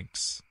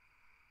instincts.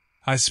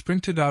 I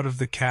sprinted out of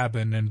the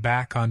cabin and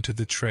back onto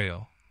the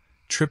trail,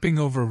 tripping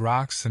over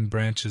rocks and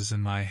branches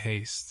in my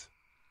haste.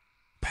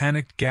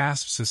 Panicked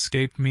gasps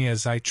escaped me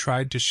as I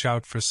tried to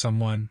shout for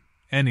someone,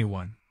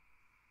 anyone.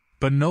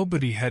 But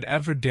nobody had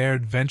ever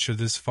dared venture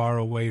this far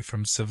away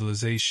from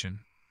civilization.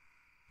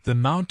 The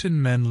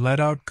mountain men let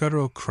out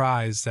guttural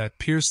cries that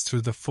pierced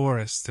through the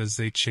forest as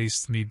they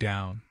chased me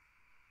down.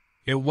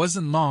 It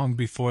wasn't long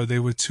before they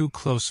were too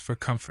close for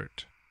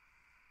comfort.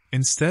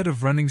 Instead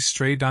of running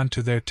straight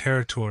onto their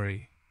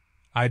territory,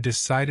 I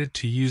decided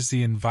to use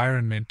the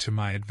environment to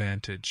my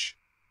advantage.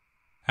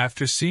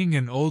 After seeing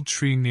an old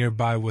tree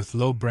nearby with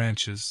low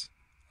branches,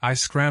 I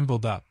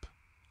scrambled up,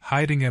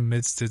 hiding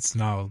amidst its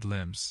gnarled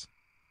limbs.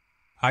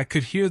 I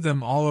could hear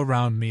them all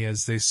around me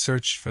as they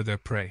searched for their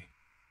prey.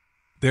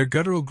 Their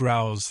guttural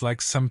growls,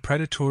 like some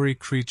predatory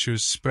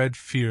creatures, spread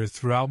fear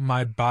throughout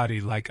my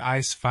body, like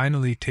ice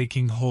finally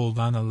taking hold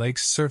on a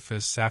lake's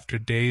surface after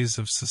days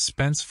of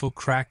suspenseful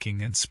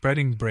cracking and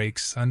spreading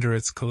breaks under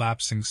its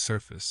collapsing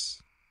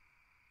surface.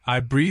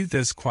 I breathed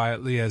as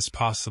quietly as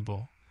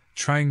possible,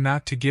 trying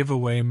not to give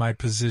away my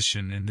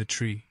position in the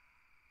tree.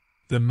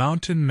 The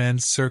mountain men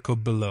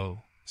circled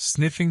below,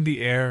 sniffing the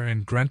air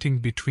and grunting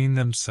between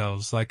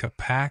themselves like a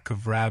pack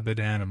of rabid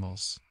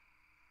animals.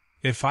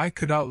 If I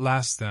could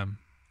outlast them,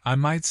 I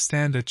might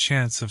stand a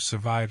chance of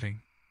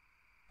surviving.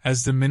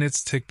 As the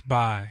minutes ticked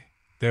by,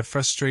 their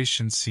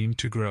frustration seemed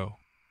to grow.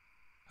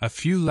 A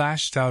few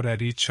lashed out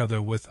at each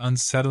other with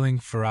unsettling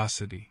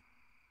ferocity.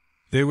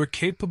 They were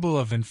capable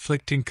of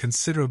inflicting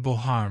considerable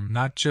harm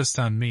not just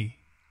on me,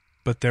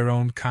 but their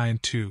own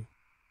kind too.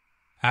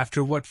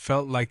 After what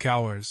felt like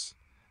hours,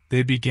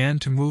 they began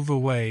to move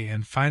away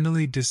and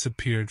finally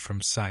disappeared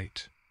from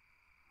sight.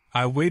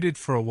 I waited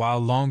for a while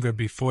longer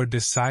before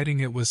deciding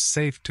it was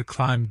safe to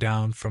climb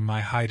down from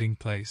my hiding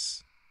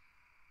place.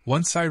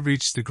 Once I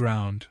reached the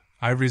ground,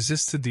 I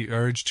resisted the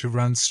urge to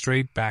run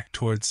straight back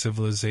toward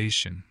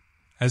civilization,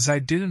 as I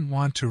didn't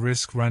want to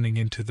risk running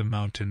into the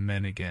mountain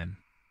men again.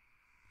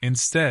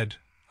 Instead,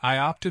 I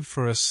opted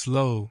for a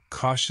slow,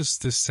 cautious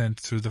descent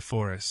through the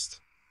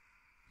forest.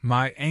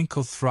 My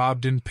ankle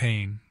throbbed in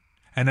pain,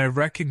 and I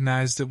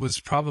recognized it was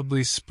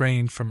probably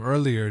sprained from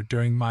earlier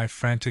during my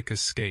frantic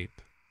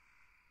escape.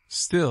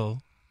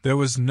 Still, there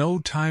was no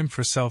time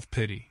for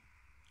self-pity.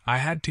 I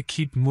had to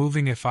keep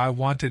moving if I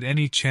wanted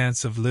any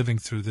chance of living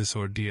through this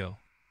ordeal.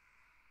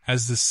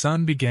 As the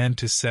sun began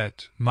to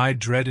set, my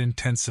dread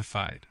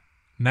intensified.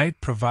 Night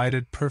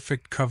provided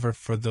perfect cover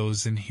for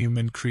those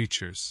inhuman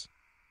creatures.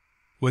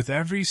 With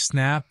every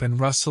snap and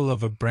rustle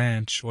of a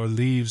branch or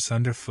leaves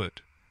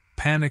underfoot,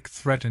 panic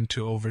threatened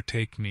to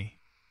overtake me.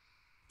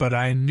 But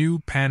I knew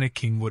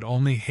panicking would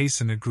only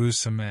hasten a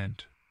gruesome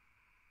end.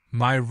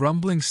 My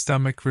rumbling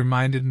stomach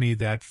reminded me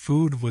that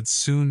food would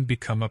soon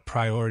become a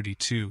priority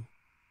too.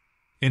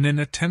 In an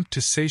attempt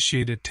to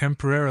satiate it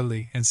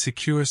temporarily and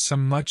secure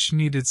some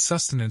much-needed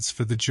sustenance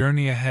for the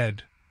journey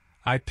ahead,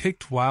 I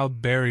picked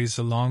wild berries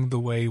along the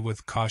way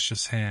with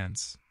cautious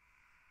hands.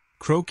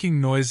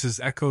 Croaking noises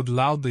echoed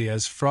loudly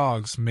as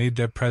frogs made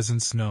their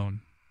presence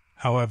known.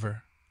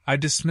 However, I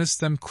dismissed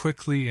them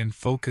quickly and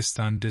focused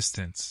on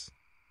distance.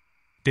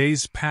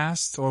 Days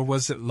passed, or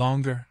was it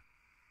longer?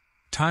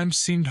 Time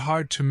seemed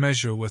hard to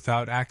measure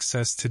without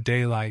access to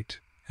daylight,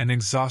 and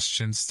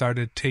exhaustion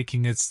started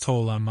taking its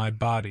toll on my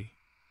body.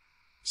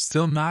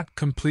 Still not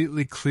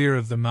completely clear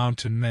of the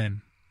mountain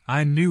men,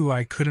 I knew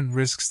I couldn't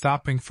risk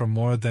stopping for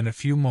more than a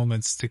few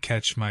moments to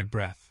catch my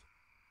breath.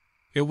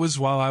 It was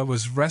while I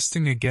was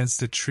resting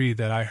against a tree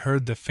that I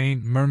heard the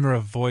faint murmur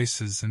of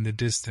voices in the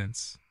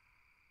distance.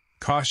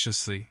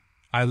 Cautiously,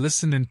 I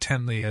listened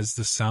intently as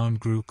the sound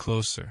grew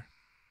closer.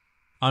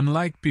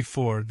 Unlike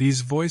before, these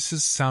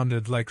voices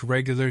sounded like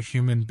regular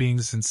human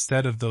beings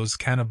instead of those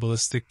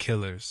cannibalistic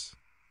killers.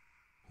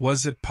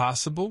 Was it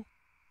possible?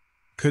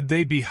 Could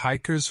they be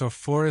hikers or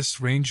forest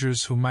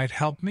rangers who might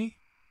help me?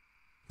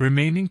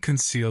 Remaining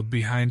concealed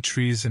behind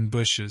trees and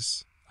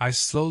bushes, I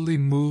slowly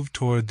moved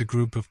toward the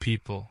group of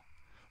people,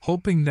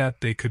 hoping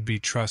that they could be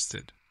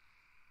trusted.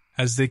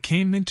 As they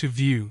came into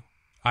view,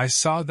 I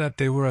saw that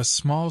they were a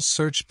small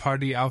search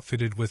party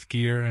outfitted with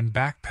gear and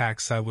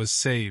backpacks. I was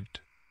saved.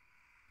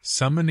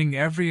 Summoning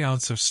every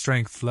ounce of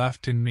strength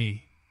left in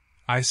me,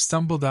 I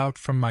stumbled out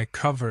from my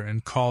cover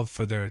and called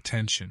for their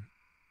attention.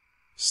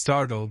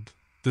 Startled,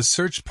 the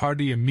search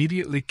party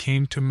immediately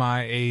came to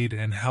my aid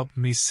and helped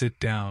me sit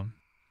down.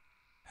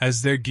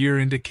 As their gear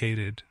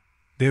indicated,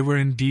 they were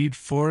indeed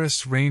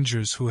forest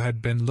rangers who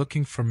had been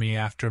looking for me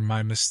after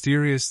my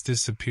mysterious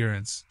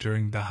disappearance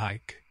during the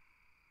hike.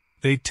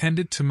 They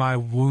tended to my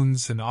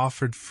wounds and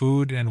offered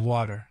food and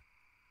water.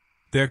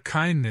 Their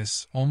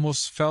kindness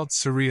almost felt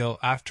surreal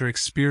after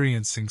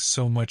experiencing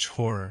so much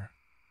horror.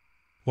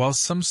 While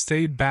some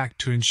stayed back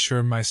to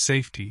ensure my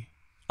safety,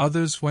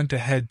 others went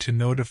ahead to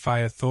notify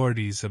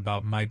authorities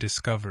about my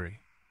discovery.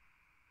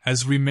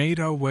 As we made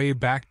our way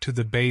back to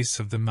the base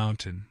of the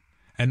mountain,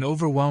 an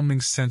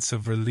overwhelming sense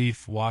of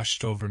relief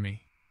washed over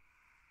me.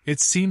 It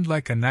seemed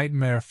like a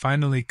nightmare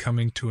finally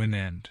coming to an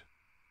end.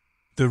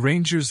 The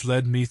rangers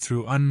led me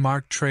through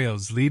unmarked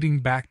trails leading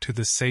back to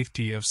the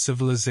safety of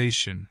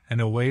civilization and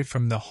away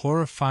from the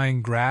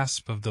horrifying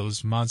grasp of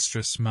those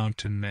monstrous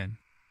mountain men.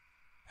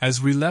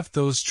 As we left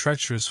those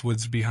treacherous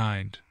woods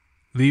behind,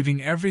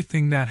 leaving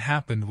everything that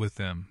happened with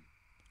them,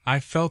 I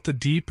felt a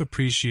deep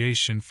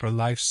appreciation for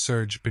life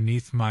surge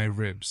beneath my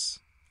ribs,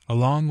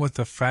 along with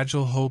a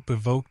fragile hope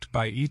evoked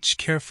by each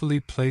carefully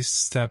placed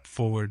step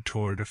forward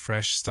toward a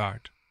fresh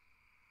start.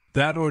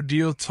 That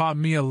ordeal taught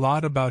me a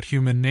lot about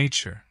human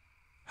nature,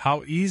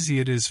 how easy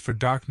it is for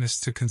darkness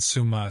to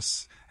consume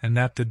us, and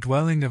that the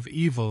dwelling of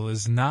evil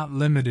is not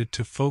limited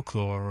to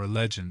folklore or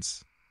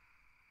legends.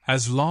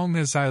 As long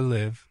as I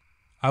live,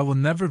 I will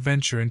never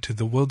venture into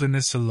the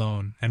wilderness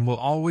alone and will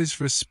always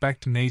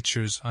respect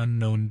nature's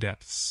unknown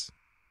depths.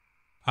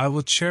 I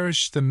will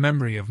cherish the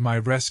memory of my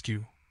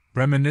rescue,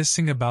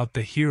 reminiscing about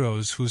the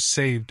heroes who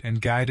saved and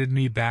guided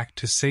me back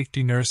to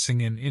safety,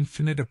 nursing an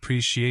infinite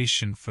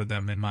appreciation for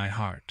them in my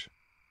heart.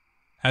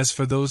 As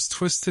for those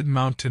twisted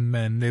mountain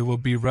men, they will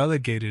be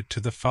relegated to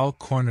the foul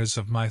corners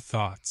of my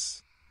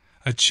thoughts,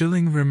 a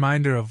chilling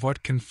reminder of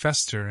what can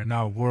fester in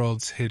our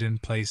world's hidden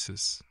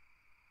places.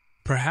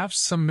 Perhaps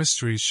some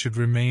mysteries should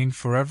remain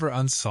forever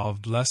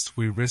unsolved lest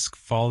we risk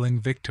falling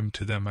victim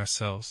to them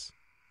ourselves.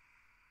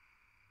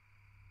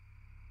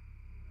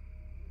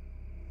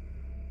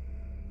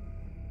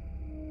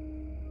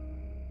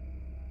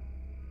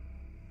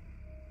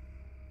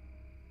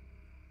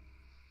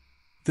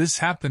 This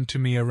happened to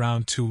me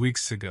around 2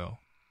 weeks ago.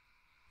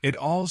 It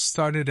all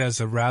started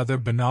as a rather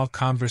banal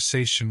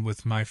conversation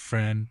with my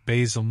friend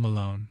Basil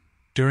Malone,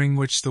 during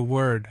which the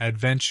word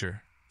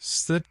adventure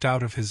slipped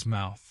out of his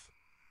mouth.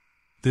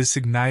 This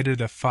ignited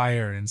a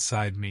fire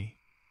inside me.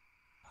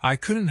 I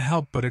couldn't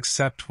help but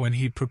accept when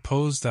he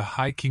proposed a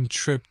hiking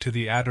trip to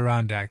the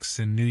Adirondacks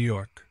in New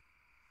York.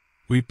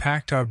 We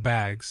packed our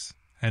bags,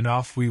 and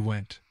off we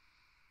went.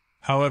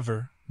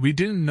 However, we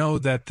didn't know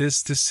that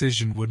this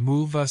decision would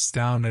move us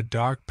down a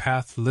dark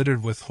path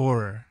littered with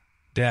horror,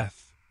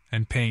 death,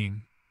 and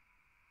pain.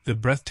 The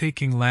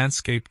breathtaking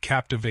landscape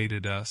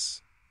captivated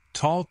us,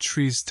 tall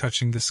trees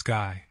touching the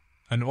sky,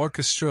 an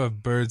orchestra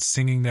of birds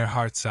singing their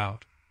hearts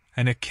out,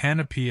 and a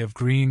canopy of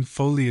green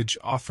foliage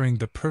offering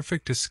the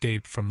perfect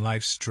escape from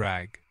life's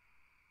drag.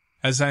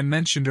 As I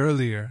mentioned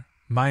earlier,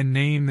 my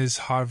name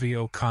is Harvey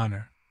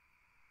O'Connor.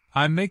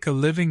 I make a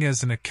living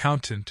as an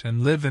accountant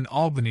and live in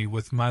Albany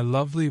with my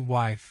lovely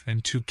wife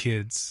and 2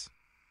 kids.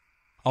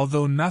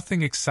 Although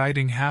nothing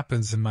exciting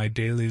happens in my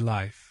daily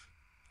life,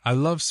 I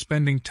love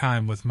spending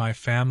time with my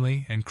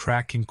family and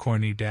cracking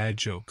corny dad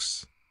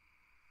jokes.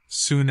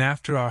 Soon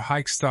after our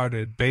hike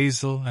started,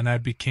 Basil and I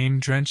became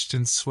drenched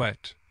in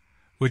sweat,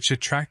 which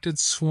attracted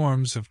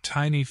swarms of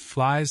tiny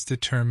flies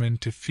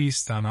determined to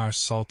feast on our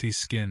salty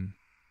skin.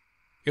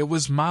 It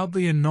was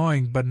mildly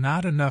annoying but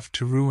not enough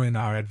to ruin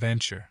our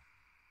adventure.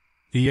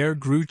 The air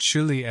grew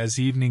chilly as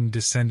evening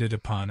descended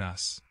upon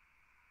us.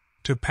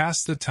 To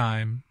pass the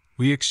time,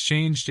 we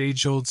exchanged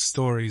age-old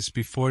stories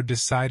before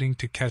deciding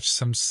to catch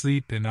some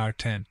sleep in our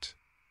tent.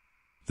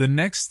 The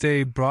next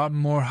day brought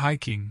more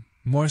hiking,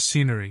 more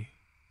scenery,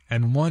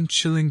 and one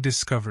chilling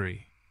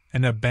discovery.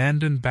 An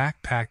abandoned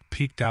backpack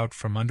peeked out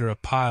from under a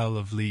pile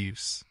of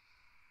leaves.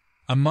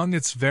 Among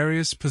its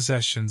various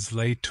possessions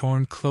lay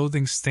torn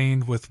clothing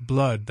stained with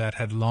blood that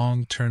had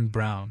long turned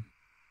brown.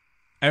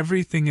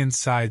 Everything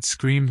inside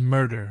screamed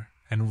murder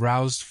and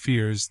roused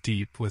fears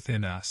deep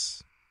within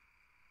us.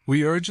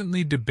 We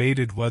urgently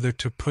debated whether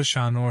to push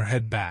on or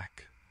head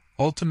back,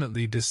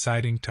 ultimately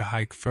deciding to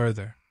hike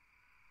further.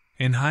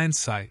 In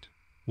hindsight,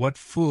 what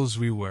fools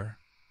we were.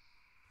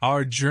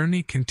 Our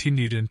journey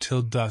continued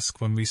until dusk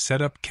when we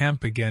set up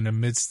camp again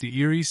amidst the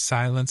eerie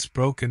silence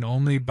broken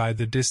only by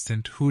the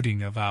distant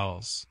hooting of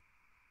owls.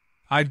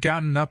 I'd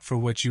gotten up for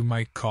what you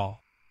might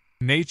call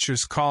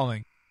nature's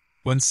calling,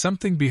 when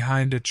something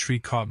behind a tree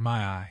caught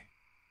my eye.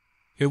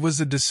 It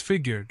was a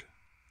disfigured,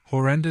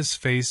 horrendous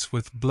face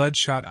with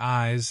bloodshot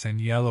eyes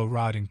and yellow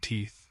rotting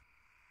teeth.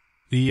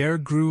 The air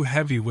grew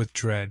heavy with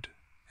dread,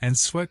 and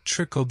sweat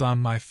trickled on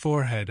my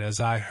forehead as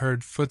I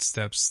heard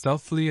footsteps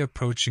stealthily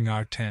approaching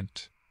our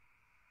tent.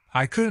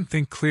 I couldn't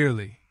think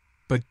clearly,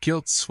 but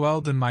guilt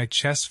swelled in my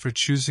chest for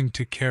choosing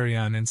to carry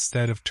on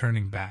instead of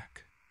turning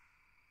back.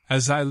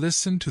 As I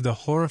listened to the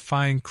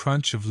horrifying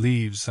crunch of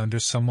leaves under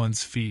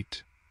someone's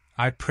feet,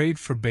 I prayed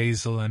for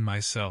Basil and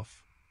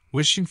myself,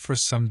 wishing for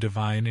some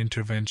divine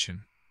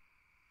intervention.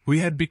 We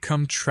had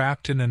become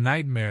trapped in a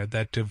nightmare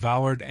that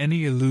devoured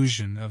any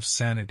illusion of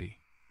sanity.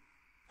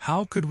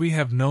 How could we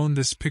have known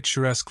this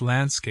picturesque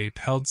landscape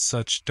held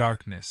such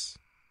darkness?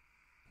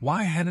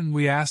 Why hadn't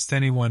we asked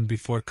anyone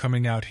before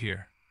coming out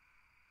here?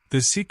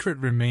 The secret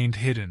remained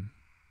hidden,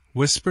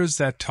 Whispers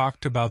that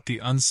talked about the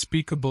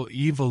unspeakable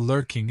evil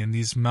lurking in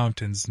these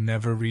mountains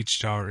never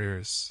reached our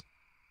ears.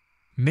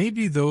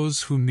 Maybe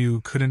those who knew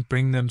couldn't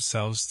bring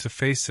themselves to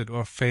face it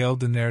or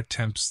failed in their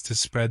attempts to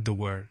spread the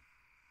word.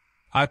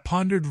 I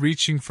pondered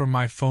reaching for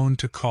my phone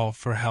to call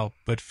for help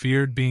but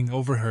feared being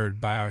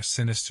overheard by our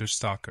sinister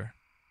stalker.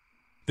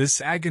 This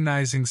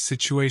agonizing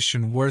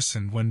situation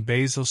worsened when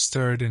Basil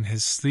stirred in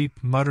his sleep,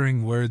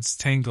 muttering words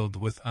tangled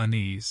with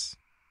unease.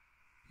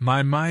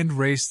 My mind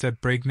raced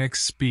at breakneck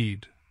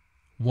speed.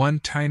 One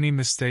tiny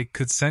mistake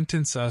could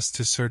sentence us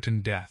to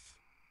certain death.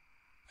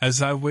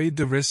 As I weighed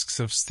the risks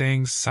of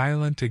staying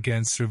silent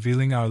against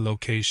revealing our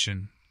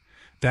location,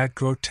 that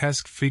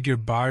grotesque figure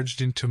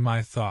barged into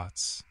my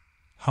thoughts,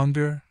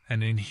 hunger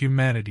and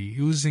inhumanity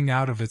oozing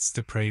out of its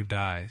depraved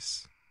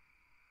eyes.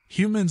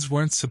 Humans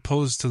weren't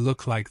supposed to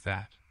look like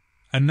that.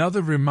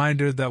 Another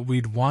reminder that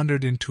we'd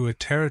wandered into a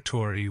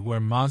territory where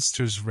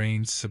monsters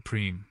reigned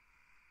supreme.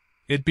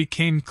 It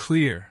became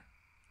clear.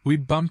 We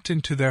bumped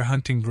into their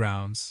hunting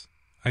grounds,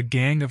 a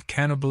gang of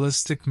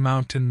cannibalistic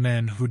mountain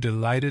men who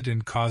delighted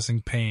in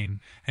causing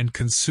pain and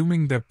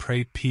consuming their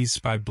prey piece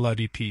by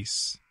bloody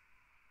piece.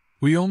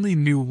 We only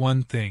knew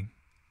one thing: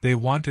 they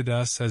wanted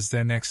us as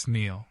their next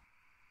meal.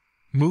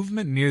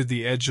 Movement near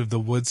the edge of the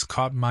woods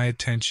caught my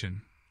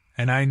attention,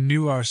 and I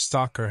knew our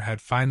stalker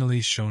had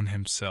finally shown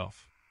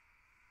himself.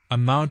 A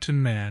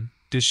mountain man,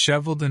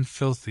 disheveled and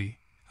filthy,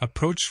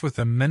 approached with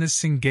a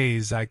menacing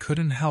gaze I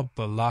couldn't help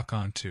but lock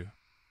onto.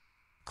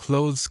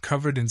 Clothes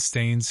covered in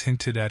stains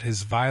hinted at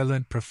his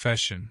violent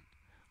profession,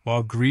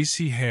 while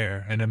greasy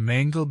hair and a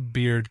mangled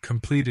beard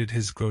completed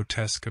his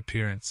grotesque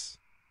appearance.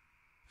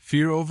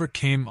 Fear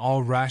overcame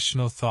all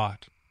rational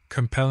thought,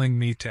 compelling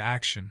me to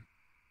action.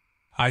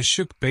 I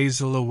shook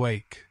Basil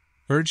awake,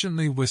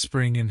 urgently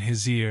whispering in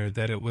his ear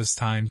that it was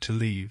time to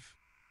leave.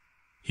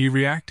 He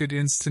reacted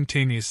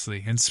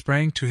instantaneously and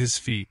sprang to his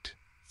feet,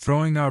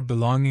 throwing our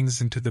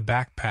belongings into the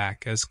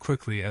backpack as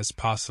quickly as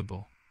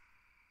possible.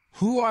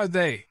 "Who are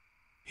they?"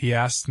 he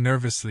asked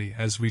nervously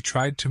as we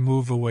tried to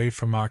move away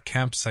from our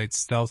campsite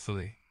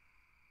stealthily.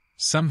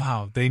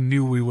 Somehow they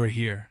knew we were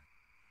here.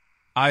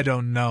 "I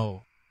don't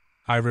know,"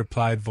 I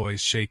replied,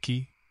 voice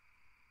shaky.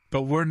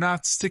 "But we're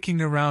not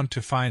sticking around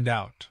to find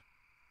out."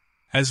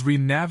 As we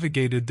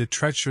navigated the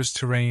treacherous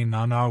terrain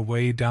on our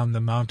way down the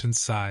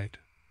mountainside,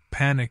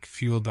 panic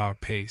fueled our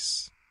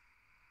pace.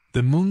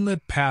 The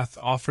moonlit path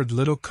offered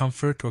little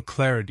comfort or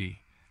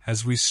clarity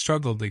as we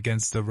struggled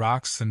against the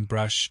rocks and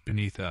brush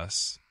beneath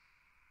us.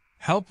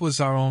 Help was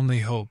our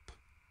only hope,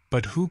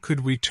 but who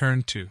could we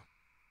turn to?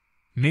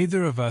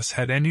 Neither of us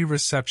had any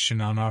reception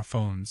on our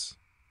phones.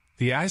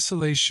 The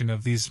isolation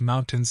of these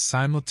mountains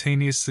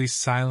simultaneously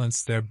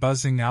silenced their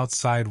buzzing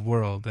outside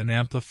world and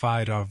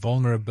amplified our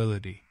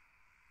vulnerability.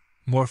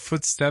 More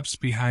footsteps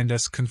behind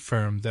us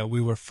confirmed that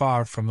we were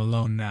far from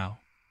alone now.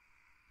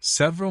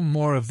 Several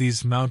more of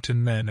these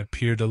mountain men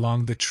appeared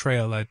along the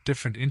trail at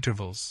different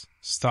intervals,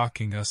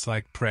 stalking us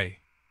like prey.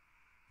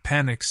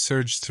 Panic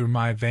surged through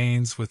my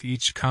veins with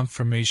each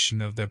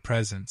confirmation of their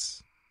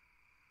presence.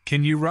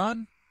 "Can you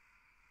run?"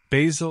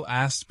 Basil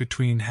asked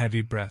between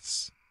heavy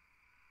breaths.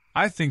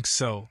 "I think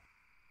so,"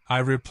 I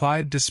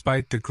replied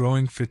despite the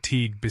growing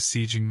fatigue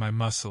besieging my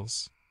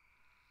muscles.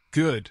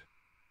 "Good."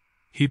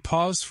 He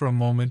paused for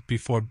a moment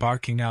before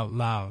barking out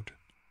loud.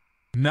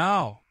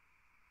 "Now!"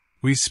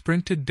 We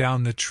sprinted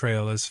down the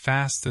trail as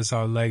fast as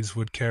our legs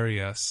would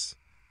carry us,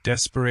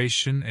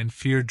 desperation and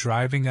fear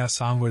driving us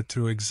onward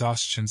through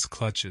exhaustion's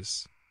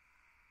clutches.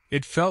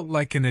 It felt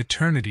like an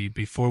eternity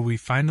before we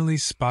finally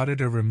spotted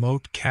a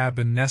remote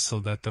cabin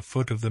nestled at the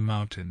foot of the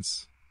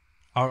mountains,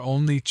 our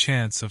only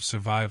chance of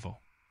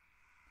survival.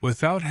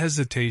 Without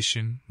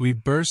hesitation, we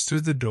burst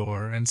through the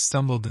door and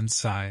stumbled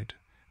inside,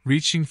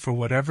 reaching for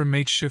whatever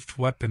makeshift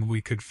weapon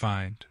we could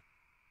find.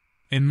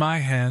 In my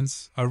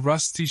hands, a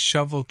rusty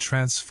shovel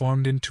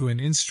transformed into an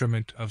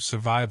instrument of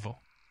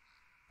survival.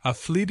 A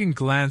fleeting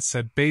glance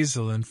at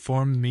Basil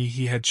informed me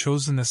he had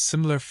chosen a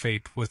similar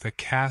fate with a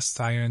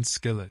cast-iron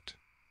skillet.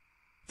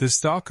 The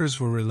stalkers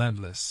were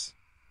relentless.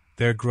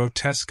 Their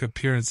grotesque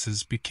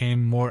appearances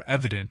became more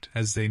evident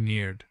as they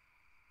neared.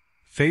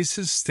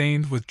 Faces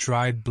stained with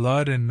dried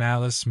blood and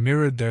malice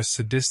mirrored their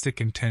sadistic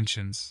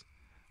intentions,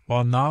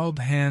 while gnarled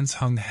hands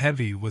hung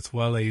heavy with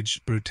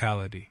well-aged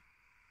brutality.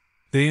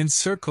 They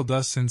encircled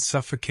us in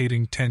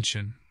suffocating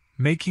tension,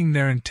 making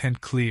their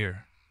intent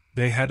clear.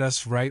 They had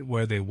us right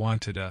where they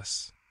wanted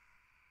us.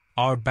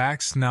 Our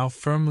backs now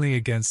firmly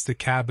against the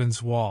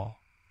cabin's wall,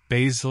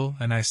 Basil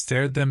and I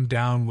stared them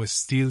down with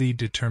steely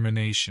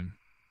determination.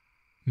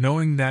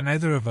 Knowing that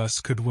neither of us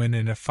could win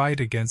in a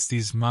fight against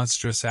these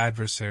monstrous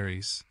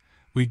adversaries,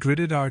 we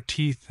gritted our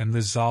teeth and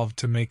resolved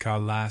to make our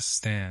last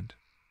stand.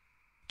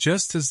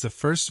 Just as the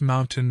first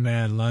mountain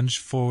man lunged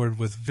forward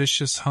with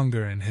vicious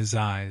hunger in his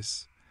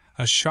eyes,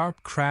 a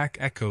sharp crack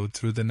echoed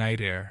through the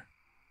night air.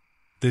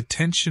 The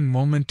tension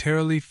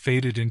momentarily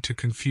faded into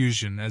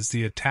confusion as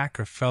the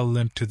attacker fell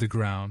limp to the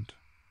ground,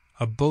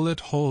 a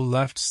bullet hole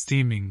left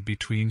steaming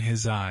between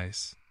his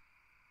eyes.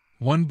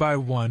 One by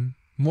one,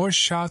 More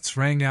shots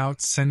rang out,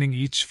 sending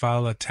each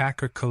vile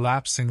attacker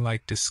collapsing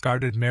like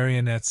discarded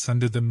marionettes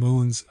under the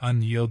moon's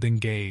unyielding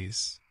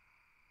gaze.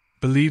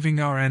 Believing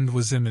our end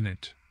was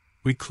imminent,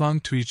 we clung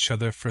to each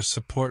other for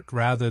support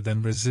rather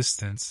than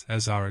resistance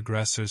as our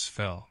aggressors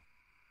fell.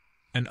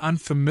 An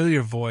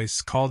unfamiliar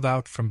voice called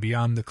out from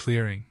beyond the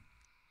clearing.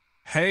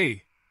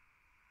 "Hey!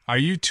 Are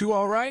you two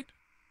all right?"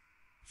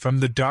 From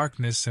the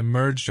darkness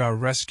emerged our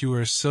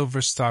rescuer,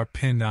 silver star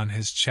pinned on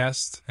his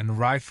chest and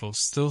rifle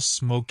still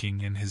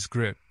smoking in his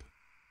grip.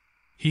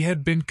 He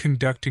had been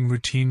conducting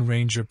routine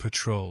ranger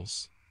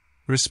patrols,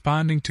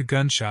 responding to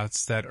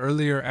gunshots that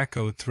earlier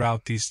echoed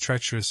throughout these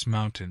treacherous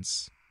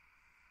mountains.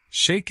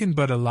 Shaken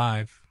but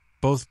alive,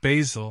 both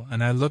Basil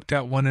and I looked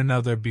at one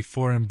another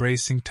before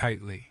embracing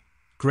tightly,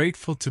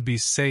 grateful to be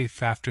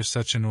safe after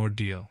such an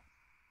ordeal.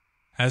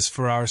 As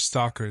for our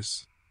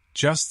stalkers,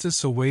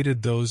 justice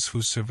awaited those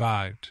who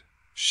survived,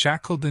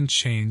 shackled in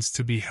chains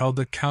to be held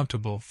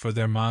accountable for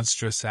their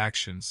monstrous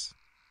actions.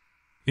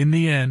 In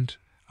the end,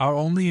 our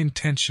only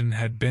intention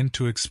had been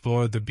to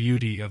explore the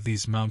beauty of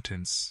these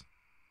mountains.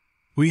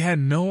 We had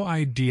no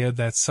idea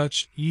that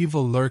such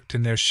evil lurked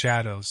in their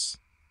shadows,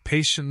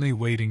 patiently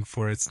waiting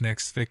for its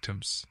next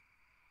victims.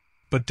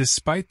 But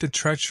despite the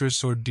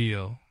treacherous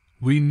ordeal,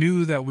 we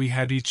knew that we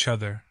had each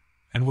other,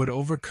 and would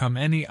overcome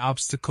any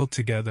obstacle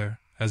together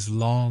as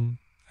long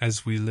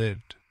as we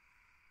lived.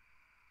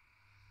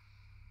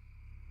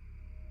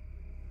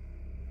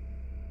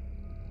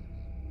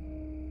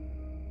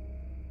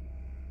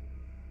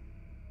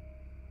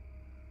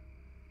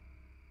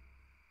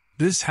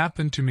 This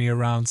happened to me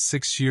around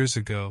 6 years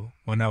ago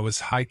when I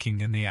was hiking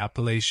in the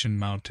Appalachian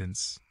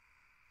Mountains.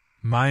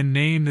 My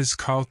name is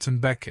Carlton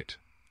Beckett,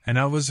 and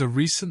I was a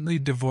recently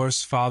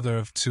divorced father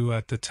of 2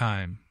 at the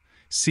time,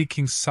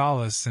 seeking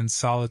solace in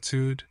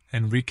solitude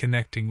and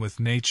reconnecting with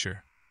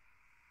nature.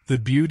 The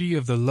beauty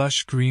of the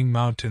lush green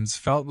mountains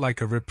felt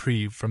like a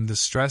reprieve from the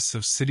stress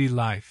of city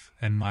life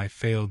and my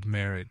failed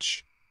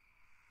marriage.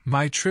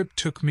 My trip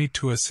took me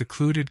to a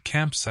secluded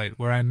campsite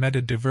where I met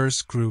a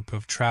diverse group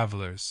of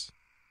travelers.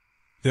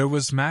 There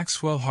was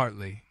Maxwell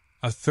Hartley,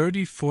 a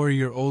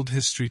 34-year-old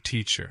history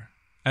teacher,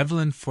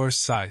 Evelyn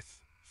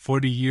Forsyth,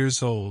 40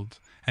 years old,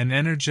 an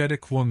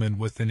energetic woman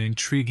with an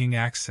intriguing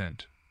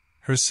accent,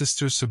 her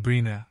sister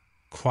Sabrina,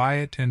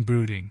 quiet and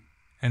brooding,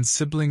 and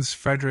siblings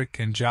Frederick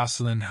and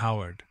Jocelyn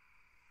Howard.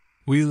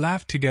 We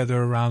laughed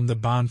together around the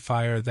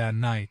bonfire that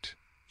night,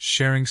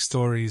 sharing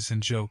stories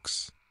and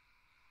jokes.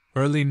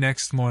 Early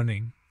next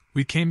morning,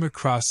 we came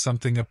across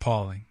something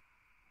appalling.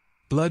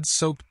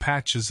 Blood-soaked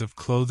patches of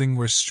clothing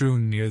were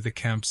strewn near the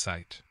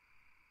campsite.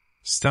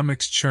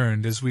 Stomachs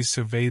churned as we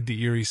surveyed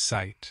the eerie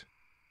sight.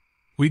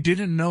 We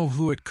didn't know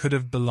who it could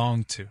have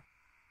belonged to.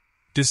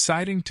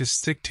 Deciding to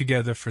stick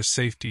together for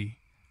safety,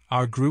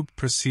 our group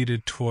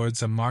proceeded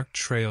towards a marked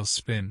trail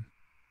spin.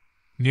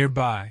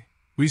 Nearby,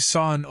 we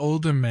saw an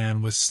older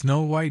man with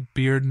snow-white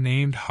beard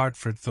named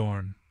Hartford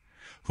Thorne,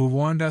 who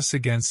warned us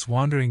against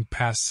wandering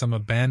past some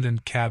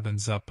abandoned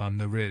cabins up on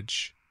the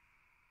ridge.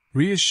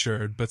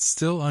 Reassured but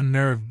still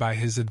unnerved by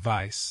his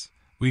advice,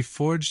 we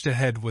forged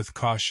ahead with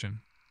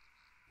caution.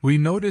 We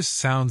noticed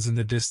sounds in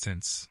the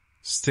distance,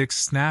 sticks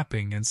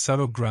snapping and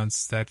subtle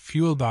grunts that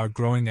fueled our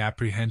growing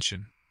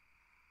apprehension.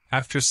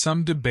 After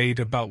some debate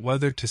about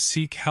whether to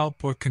seek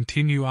help or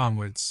continue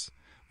onwards,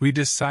 we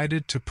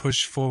decided to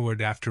push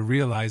forward after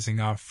realizing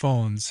our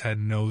phones had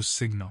no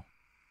signal.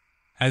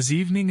 As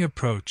evening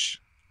approached,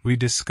 we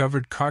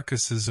discovered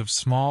carcasses of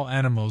small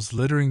animals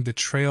littering the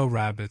trail,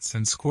 rabbits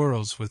and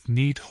squirrels with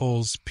neat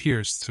holes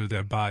pierced through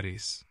their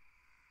bodies.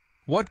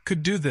 "What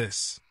could do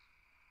this?"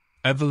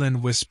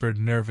 Evelyn whispered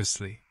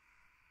nervously.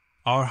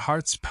 Our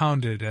hearts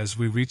pounded as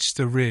we reached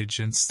the ridge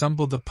and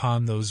stumbled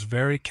upon those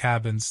very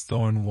cabins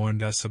Thorne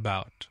warned us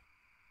about.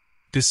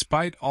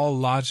 Despite all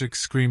logic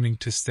screaming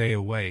to stay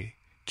away,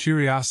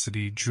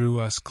 curiosity drew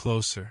us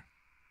closer.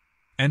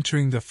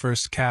 Entering the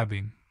first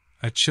cabin,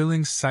 a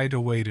chilling sight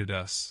awaited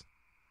us.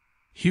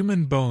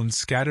 Human bones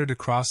scattered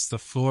across the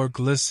floor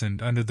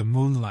glistened under the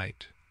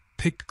moonlight,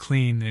 picked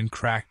clean and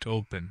cracked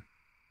open.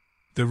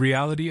 The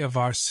reality of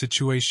our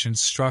situation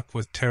struck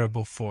with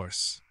terrible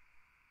force.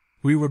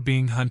 We were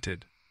being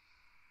hunted.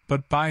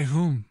 But by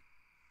whom?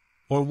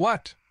 Or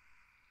what?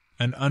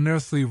 An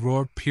unearthly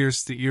roar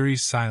pierced the eerie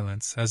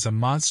silence as a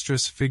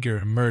monstrous figure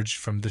emerged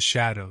from the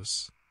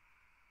shadows.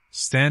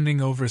 Standing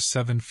over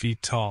 7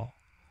 feet tall,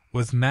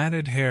 with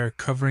matted hair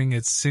covering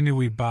its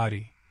sinewy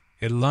body,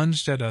 it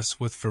lunged at us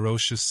with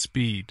ferocious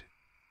speed.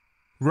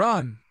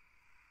 "Run!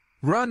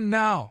 Run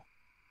now!"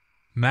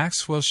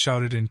 Maxwell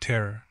shouted in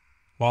terror,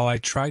 while I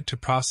tried to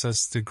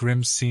process the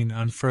grim scene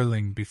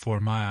unfurling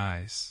before my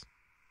eyes.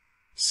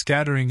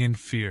 Scattering in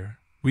fear,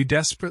 we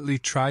desperately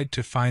tried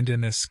to find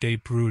an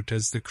escape route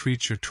as the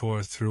creature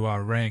tore through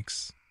our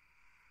ranks.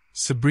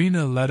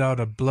 Sabrina let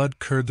out a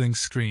blood-curdling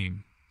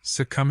scream,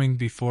 succumbing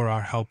before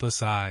our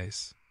helpless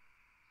eyes.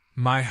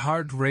 My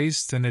heart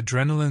raced and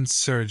adrenaline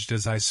surged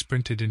as I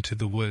sprinted into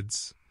the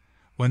woods,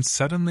 when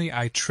suddenly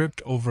I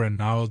tripped over a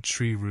gnarled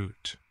tree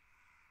root.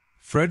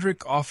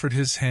 Frederick offered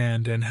his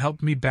hand and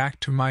helped me back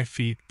to my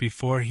feet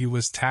before he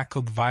was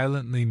tackled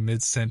violently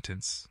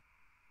mid-sentence.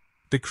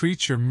 The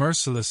creature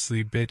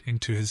mercilessly bit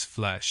into his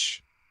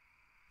flesh.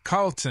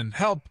 "Carlton,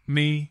 help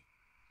me!"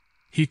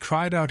 He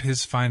cried out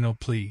his final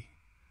plea,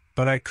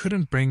 but I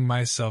couldn't bring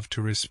myself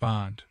to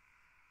respond.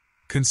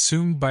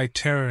 Consumed by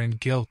terror and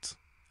guilt,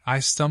 I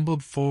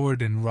stumbled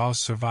forward in raw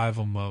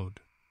survival mode.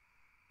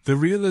 The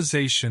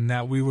realization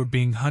that we were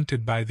being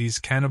hunted by these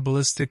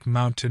cannibalistic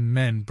mountain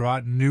men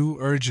brought new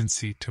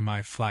urgency to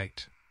my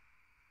flight.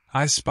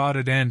 I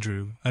spotted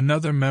Andrew,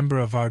 another member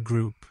of our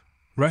group,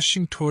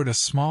 rushing toward a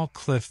small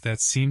cliff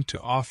that seemed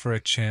to offer a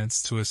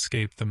chance to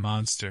escape the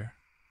monster.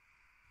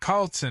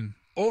 "Carlton,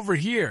 over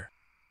here!"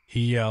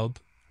 he yelled,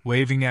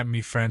 waving at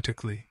me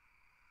frantically.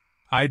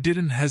 I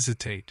didn't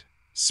hesitate,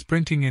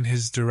 sprinting in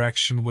his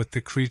direction with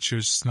the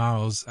creature's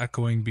snarls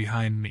echoing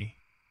behind me.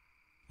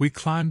 We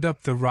climbed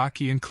up the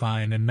rocky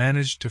incline and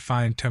managed to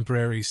find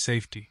temporary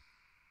safety.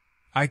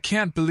 "I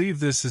can't believe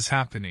this is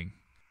happening,"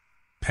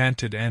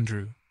 panted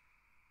Andrew.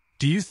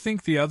 "Do you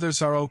think the others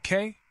are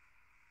okay?"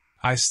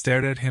 I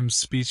stared at him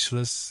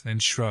speechless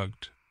and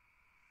shrugged.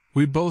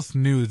 We both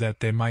knew that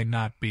they might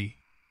not be.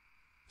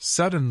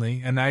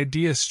 Suddenly, an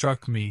idea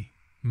struck me: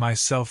 my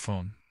cell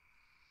phone.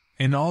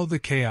 In all the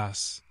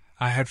chaos,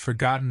 I had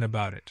forgotten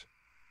about it.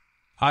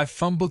 I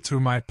fumbled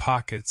through my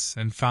pockets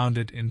and found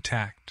it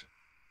intact.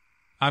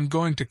 "I'm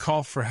going to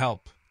call for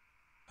help,"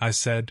 I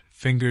said,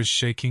 fingers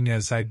shaking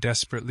as I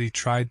desperately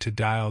tried to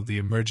dial the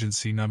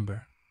emergency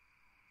number.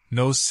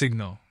 No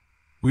signal.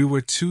 We were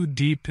too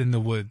deep in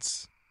the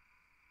woods.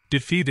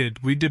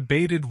 Defeated, we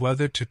debated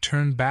whether to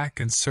turn back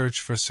and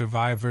search for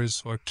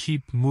survivors or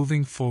keep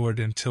moving forward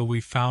until we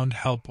found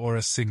help or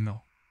a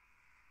signal.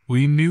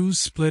 We knew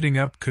splitting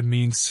up could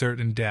mean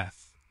certain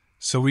death,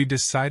 so we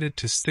decided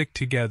to stick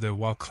together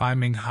while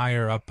climbing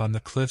higher up on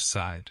the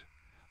cliffside,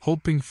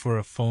 hoping for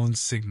a phone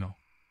signal.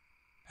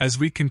 As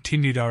we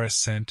continued our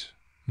ascent,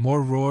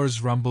 more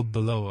roars rumbled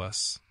below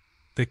us.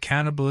 The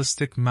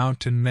cannibalistic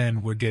mountain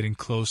men were getting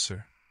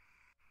closer.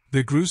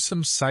 The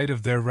gruesome sight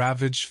of their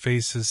ravaged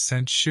faces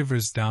sent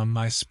shivers down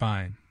my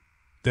spine.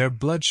 Their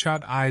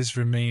bloodshot eyes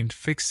remained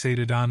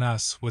fixated on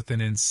us with an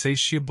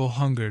insatiable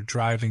hunger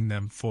driving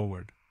them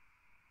forward.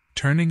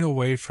 Turning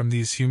away from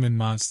these human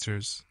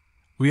monsters,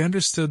 we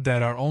understood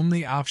that our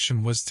only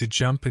option was to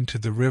jump into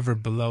the river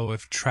below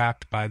if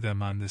trapped by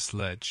them on this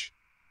ledge.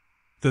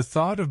 The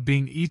thought of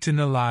being eaten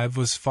alive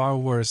was far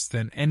worse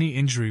than any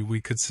injury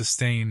we could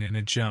sustain in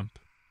a jump.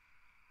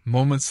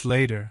 Moments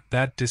later,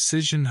 that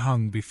decision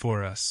hung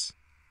before us.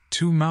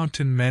 2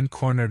 mountain men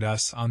cornered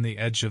us on the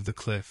edge of the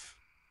cliff.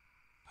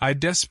 I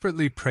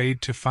desperately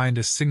prayed to find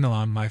a signal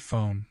on my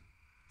phone,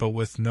 but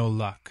with no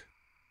luck.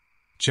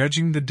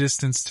 Judging the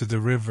distance to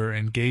the river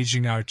and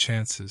gauging our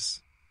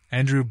chances,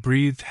 Andrew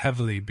breathed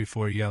heavily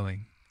before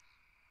yelling,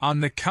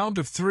 "On the count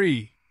of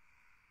 3!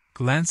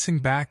 Glancing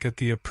back at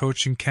the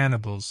approaching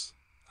cannibals,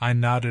 I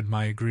nodded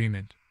my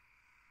agreement.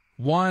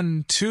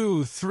 1,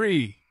 2,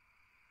 3!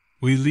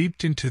 We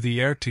leaped into the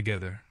air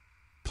together,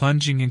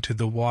 plunging into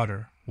the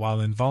water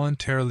while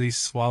involuntarily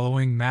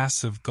swallowing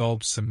massive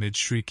gulps amid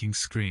shrieking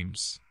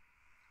screams.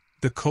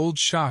 The cold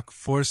shock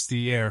forced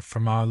the air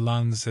from our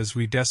lungs as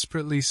we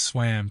desperately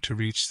swam to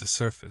reach the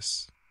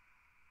surface.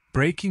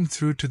 Breaking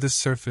through to the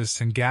surface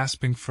and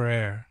gasping for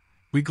air,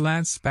 we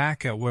glanced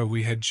back at where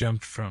we had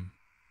jumped from.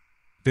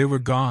 They were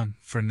gone,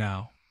 for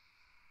now.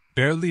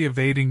 Barely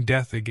evading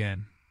death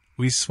again,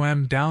 we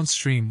swam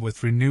downstream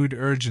with renewed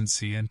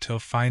urgency until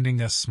finding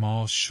a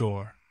small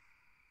shore.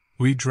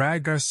 We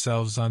dragged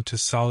ourselves onto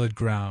solid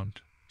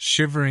ground,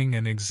 shivering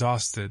and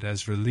exhausted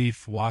as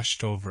relief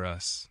washed over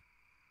us.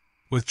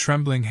 With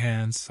trembling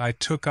hands, I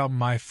took out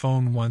my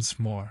phone once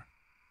more.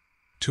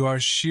 To our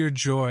sheer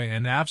joy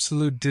and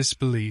absolute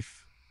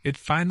disbelief, it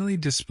finally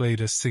displayed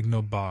a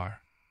signal bar.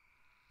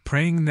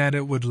 Praying that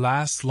it would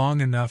last long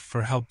enough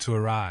for help to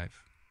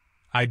arrive,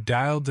 I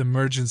dialed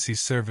emergency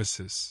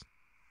services.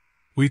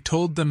 We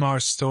told them our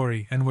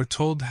story and were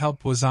told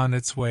help was on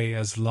its way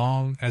as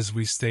long as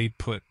we stayed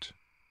put.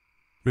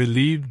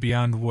 Relieved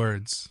beyond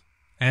words,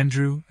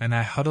 Andrew and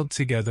I huddled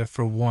together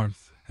for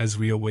warmth as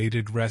we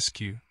awaited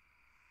rescue.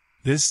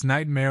 This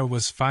nightmare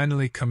was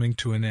finally coming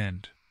to an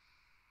end.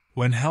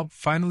 When help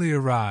finally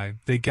arrived,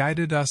 they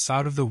guided us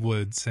out of the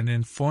woods and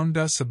informed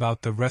us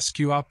about the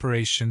rescue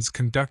operations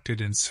conducted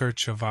in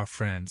search of our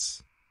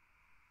friends.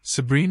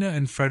 Sabrina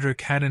and Frederick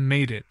hadn't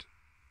made it.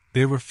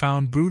 They were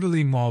found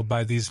brutally mauled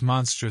by these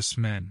monstrous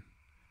men,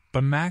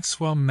 but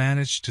Maxwell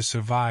managed to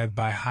survive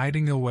by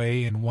hiding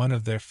away in one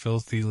of their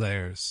filthy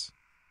lairs.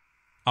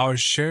 Our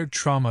shared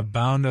trauma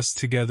bound us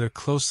together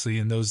closely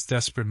in those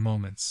desperate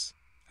moments.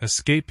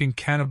 Escaping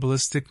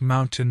cannibalistic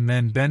mountain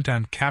men bent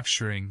on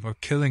capturing or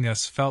killing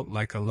us felt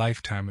like a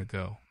lifetime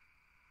ago.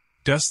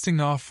 Dusting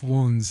off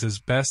wounds as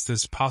best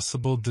as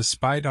possible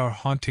despite our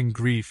haunting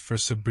grief for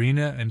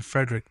Sabrina and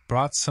Frederick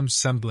brought some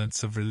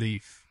semblance of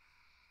relief.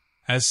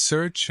 As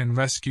search and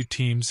rescue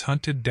teams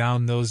hunted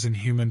down those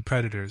inhuman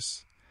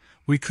predators,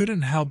 we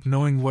couldn't help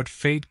knowing what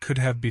fate could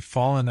have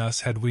befallen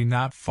us had we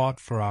not fought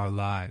for our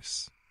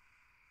lives.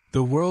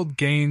 The world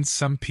gained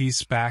some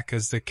peace back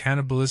as the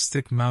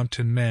cannibalistic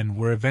mountain men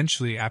were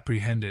eventually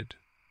apprehended.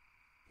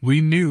 We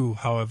knew,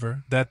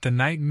 however, that the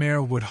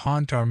nightmare would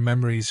haunt our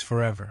memories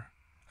forever,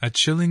 a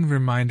chilling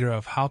reminder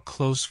of how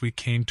close we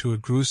came to a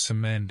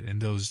gruesome end in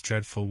those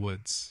dreadful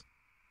woods.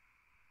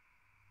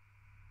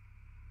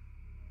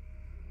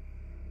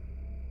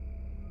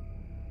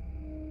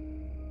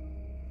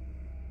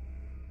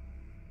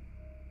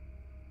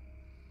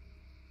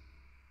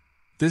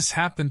 This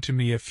happened to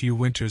me a few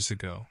winters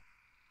ago.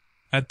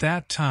 At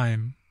that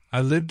time,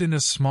 I lived in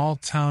a small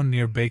town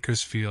near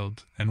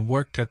Bakersfield and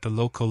worked at the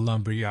local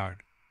lumber yard.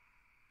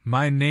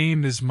 My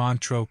name is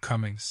Montreux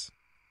Cummings.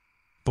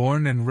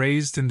 Born and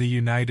raised in the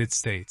United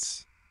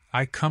States,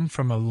 I come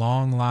from a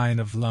long line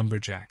of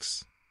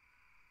lumberjacks.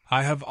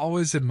 I have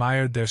always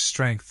admired their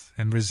strength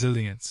and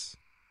resilience.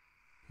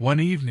 One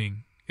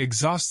evening,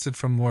 exhausted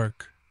from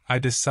work, I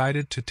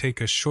decided to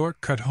take a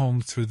shortcut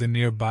home through the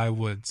nearby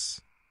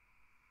woods.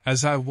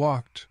 As I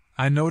walked,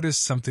 I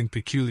noticed something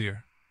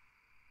peculiar.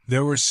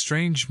 There were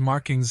strange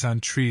markings on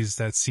trees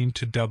that seemed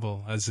to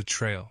double as a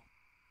trail.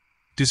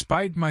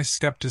 Despite my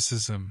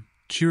skepticism,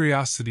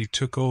 curiosity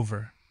took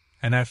over,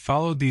 and I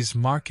followed these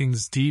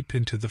markings deep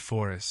into the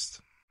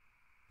forest.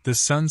 The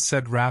sun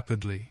set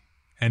rapidly,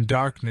 and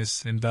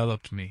darkness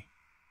enveloped me.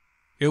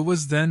 It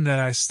was then that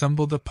I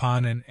stumbled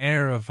upon an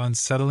air of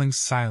unsettling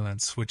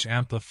silence which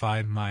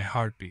amplified my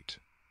heartbeat.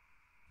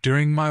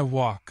 During my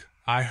walk,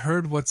 I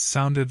heard what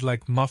sounded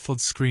like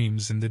muffled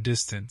screams in the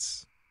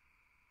distance.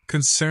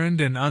 Concerned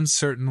and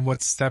uncertain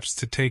what steps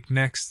to take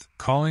next,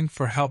 calling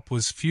for help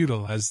was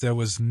futile as there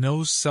was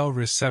no cell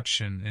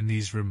reception in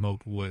these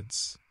remote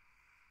woods.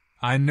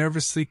 I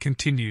nervously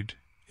continued,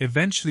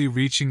 eventually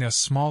reaching a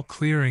small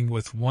clearing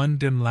with one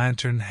dim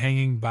lantern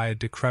hanging by a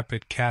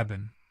decrepit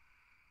cabin.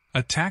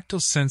 A tactile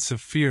sense of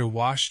fear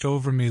washed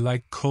over me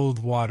like cold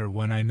water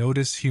when I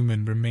noticed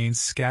human remains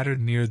scattered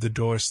near the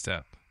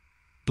doorstep.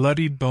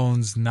 Bloodied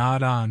bones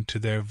gnawed on to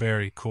their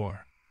very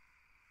core.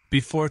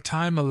 Before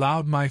time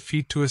allowed my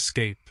feet to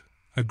escape,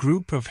 a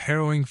group of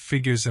harrowing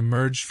figures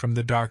emerged from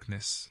the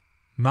darkness,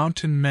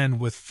 mountain men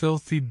with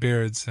filthy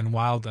beards and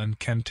wild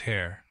unkempt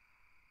hair.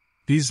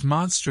 These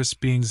monstrous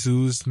beings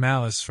oozed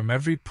malice from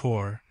every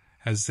pore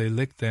as they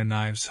licked their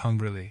knives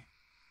hungrily.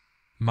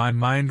 My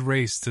mind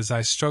raced as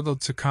I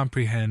struggled to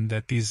comprehend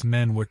that these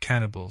men were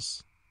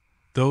cannibals,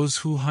 those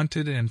who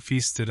hunted and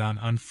feasted on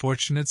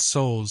unfortunate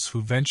souls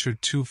who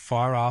ventured too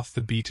far off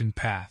the beaten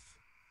path.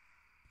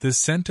 The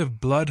scent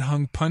of blood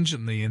hung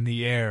pungently in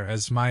the air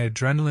as my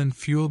adrenaline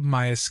fueled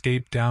my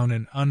escape down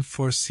an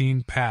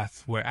unforeseen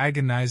path where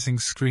agonizing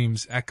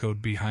screams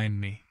echoed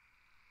behind me.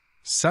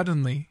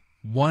 Suddenly,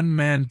 one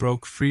man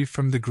broke free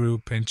from the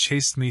group and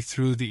chased me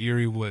through the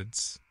eerie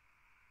woods.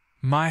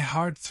 My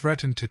heart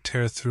threatened to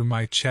tear through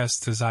my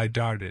chest as I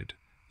darted,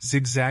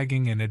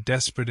 zigzagging in a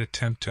desperate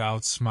attempt to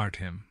outsmart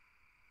him.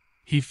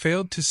 He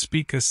failed to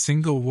speak a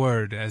single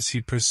word as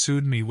he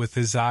pursued me with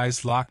his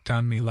eyes locked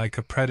on me like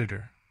a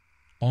predator.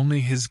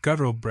 Only his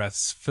guttural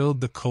breaths filled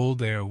the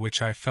cold air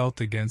which I felt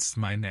against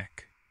my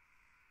neck.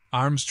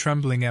 Arms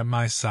trembling at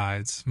my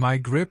sides, my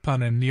grip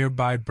on a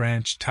nearby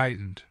branch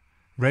tightened,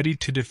 ready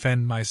to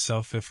defend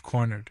myself if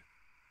cornered.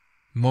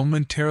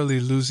 Momentarily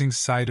losing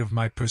sight of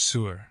my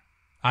pursuer,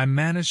 I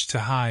managed to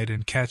hide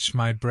and catch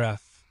my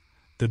breath,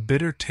 the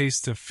bitter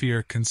taste of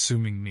fear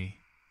consuming me.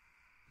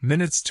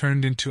 Minutes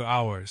turned into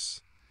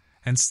hours,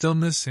 and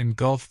stillness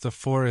engulfed the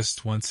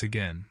forest once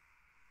again.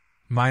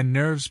 My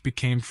nerves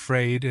became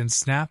frayed and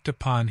snapped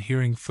upon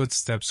hearing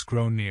footsteps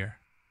grow near.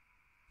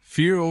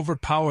 Fear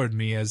overpowered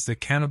me as the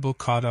cannibal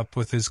caught up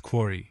with his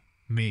quarry,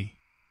 me.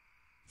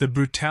 The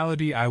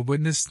brutality I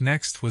witnessed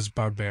next was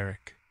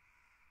barbaric.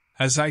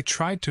 As I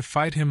tried to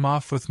fight him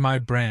off with my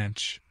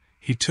branch,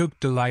 he took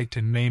delight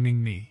in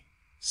maiming me,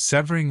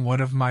 severing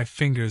one of my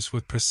fingers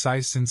with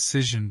precise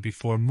incision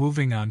before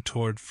moving on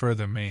toward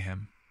further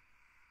mayhem.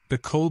 The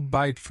cold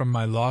bite from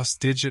my lost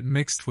digit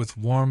mixed with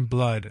warm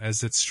blood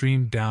as it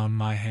streamed down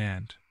my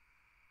hand.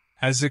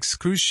 As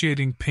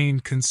excruciating pain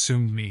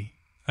consumed me,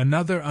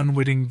 another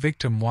unwitting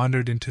victim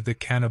wandered into the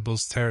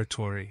cannibal's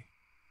territory.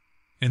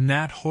 In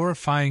that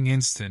horrifying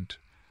instant,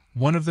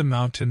 one of the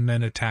mountain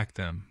men attacked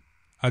them.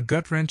 A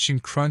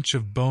gut-wrenching crunch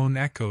of bone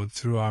echoed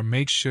through our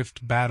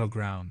makeshift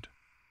battleground.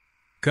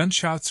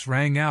 Gunshots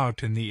rang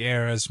out in the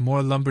air as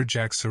more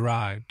lumberjacks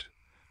arrived,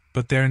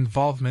 but their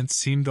involvement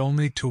seemed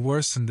only to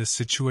worsen the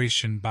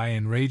situation by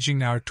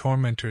enraging our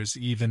tormentors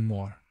even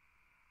more.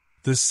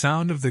 The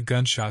sound of the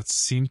gunshots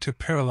seemed to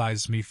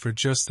paralyze me for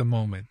just a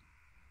moment,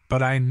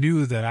 but I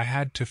knew that I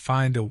had to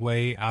find a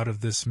way out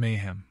of this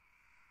mayhem.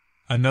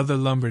 Another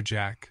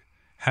lumberjack,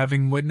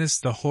 having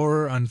witnessed the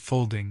horror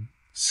unfolding,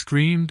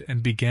 screamed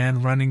and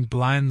began running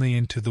blindly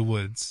into the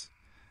woods,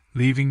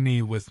 leaving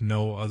me with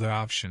no other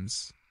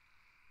options.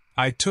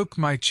 I took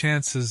my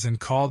chances and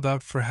called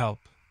out for help,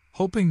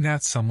 hoping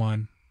that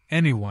someone,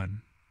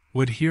 anyone,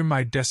 would hear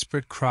my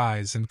desperate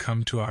cries and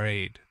come to our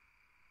aid.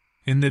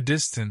 In the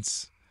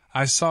distance,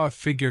 I saw a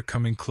figure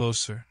coming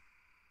closer.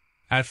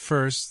 At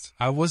first,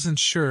 I wasn't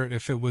sure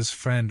if it was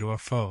friend or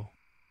foe.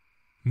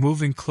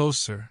 Moving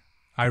closer,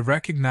 I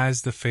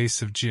recognized the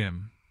face of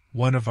Jim,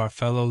 one of our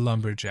fellow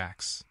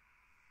lumberjacks.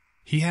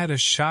 He had a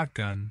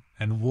shotgun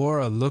and wore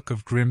a look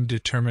of grim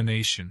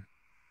determination.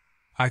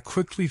 I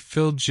quickly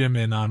filled Jim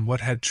in on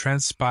what had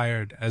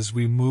transpired as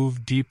we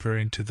moved deeper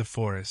into the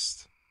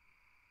forest.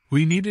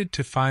 We needed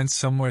to find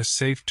somewhere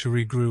safe to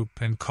regroup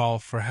and call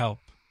for help.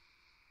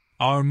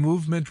 Our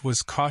movement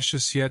was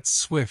cautious yet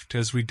swift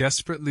as we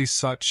desperately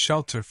sought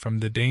shelter from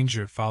the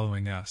danger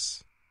following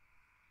us.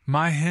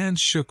 My hand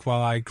shook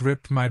while I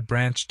gripped my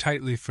branch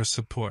tightly for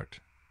support,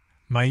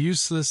 my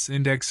useless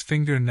index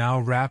finger now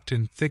wrapped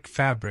in thick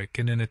fabric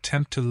in an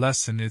attempt to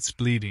lessen its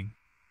bleeding.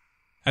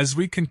 As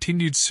we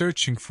continued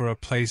searching for a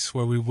place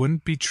where we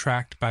wouldn't be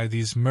tracked by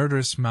these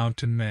murderous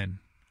mountain men,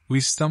 we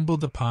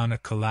stumbled upon a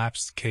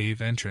collapsed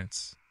cave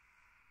entrance.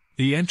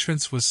 The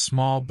entrance was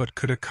small but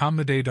could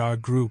accommodate our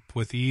group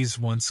with ease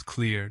once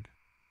cleared.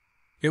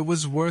 It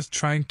was worth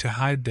trying to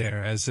hide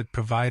there as it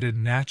provided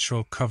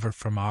natural cover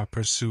from our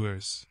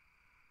pursuers.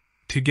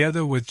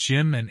 Together with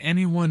Jim and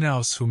anyone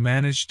else who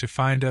managed to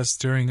find us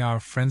during our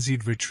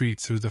frenzied retreat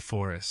through the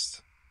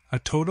forest, a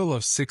total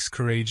of 6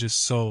 courageous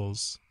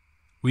souls,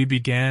 we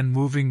began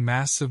moving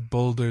massive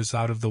boulders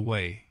out of the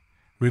way,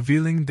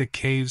 revealing the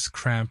cave's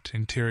cramped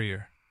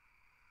interior.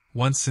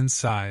 Once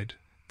inside,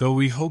 though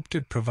we hoped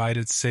it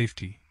provided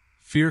safety,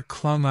 fear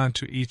clung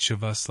onto each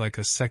of us like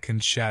a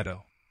second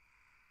shadow.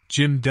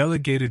 Jim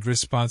delegated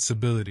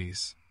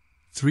responsibilities.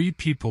 3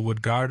 people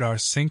would guard our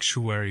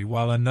sanctuary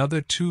while another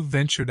 2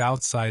 ventured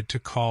outside to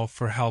call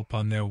for help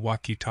on their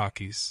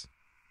walkie-talkies.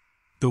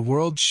 The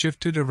world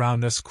shifted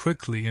around us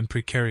quickly and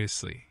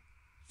precariously.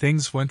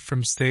 Things went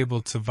from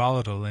stable to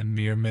volatile in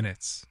mere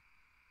minutes.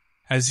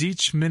 As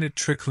each minute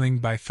trickling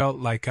by felt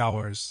like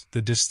hours,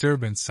 the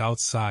disturbance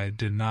outside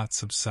did not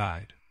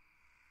subside.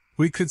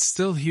 We could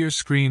still hear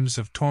screams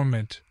of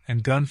torment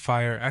and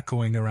gunfire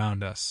echoing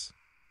around us.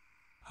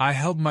 I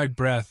held my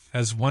breath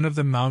as one of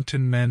the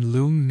mountain men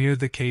loomed near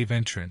the cave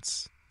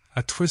entrance,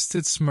 a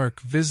twisted smirk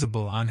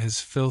visible on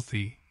his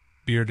filthy,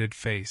 bearded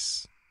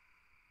face.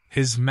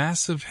 His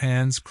massive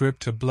hands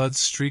gripped a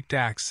blood-streaked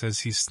axe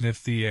as he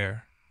sniffed the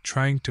air,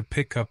 trying to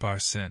pick up our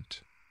scent.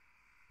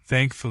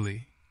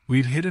 Thankfully,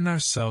 we'd hidden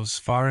ourselves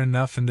far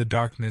enough in the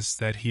darkness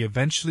that he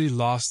eventually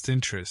lost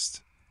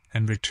interest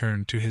and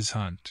returned to his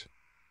hunt.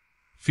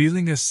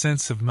 Feeling a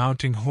sense of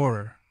mounting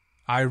horror,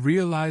 I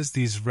realized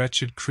these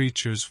wretched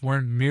creatures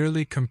weren't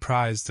merely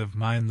comprised of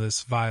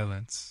mindless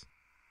violence.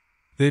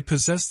 They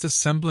possessed a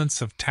semblance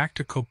of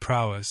tactical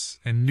prowess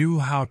and knew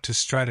how to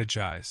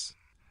strategize,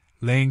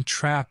 laying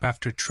trap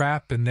after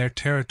trap in their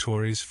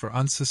territories for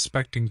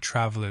unsuspecting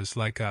travelers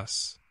like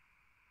us.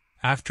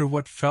 After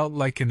what felt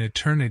like an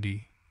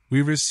eternity,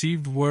 we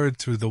received word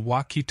through the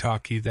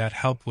walkie-talkie that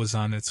help was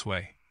on its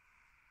way.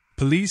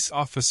 Police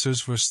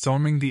officers were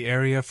storming the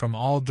area from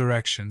all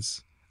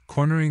directions,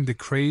 cornering the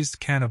crazed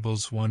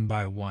cannibals one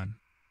by one.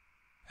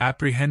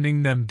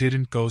 Apprehending them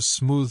didn't go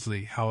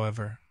smoothly,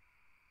 however.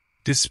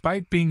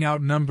 Despite being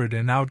outnumbered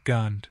and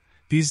outgunned,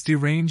 these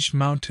deranged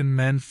mountain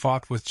men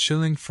fought with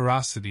chilling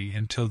ferocity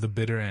until the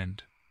bitter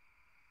end.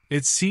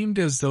 It seemed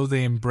as though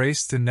they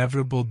embraced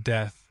inevitable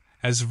death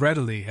as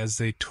readily as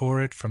they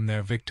tore it from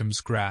their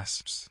victims'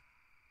 grasps.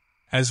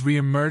 As we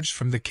emerged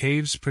from the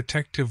cave's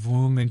protective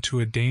womb into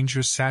a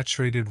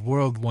danger-saturated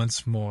world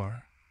once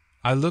more,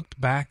 I looked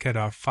back at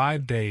our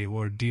 5-day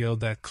ordeal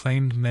that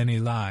claimed many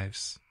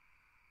lives.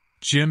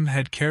 Jim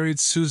had carried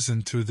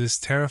Susan through this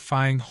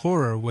terrifying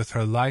horror with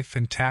her life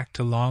intact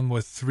along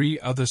with 3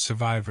 other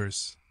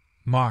survivors: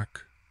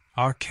 Mark,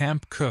 our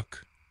camp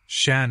cook,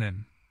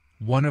 Shannon,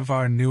 one of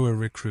our newer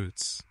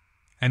recruits,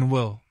 and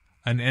Will,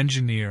 an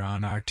engineer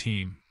on our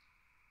team.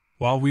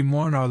 While we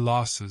mourn our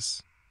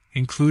losses,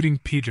 including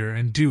Peter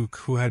and Duke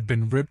who had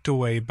been ripped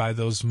away by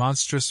those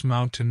monstrous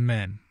mountain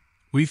men,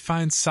 we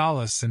find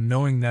solace in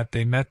knowing that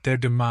they met their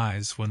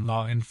demise when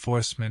law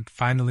enforcement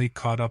finally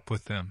caught up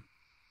with them.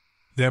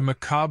 Their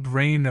macabre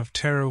reign of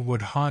terror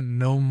would haunt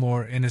no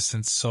more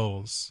innocent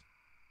souls.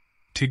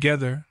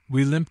 Together,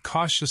 we limped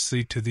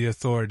cautiously to the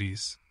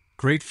authorities,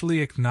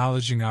 gratefully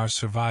acknowledging our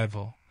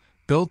survival,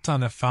 built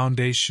on a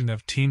foundation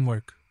of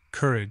teamwork,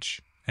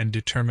 courage, and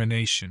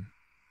determination.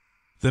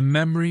 The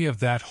memory of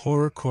that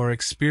horrorcore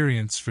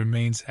experience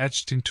remains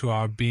etched into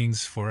our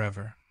beings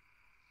forever.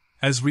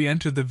 As we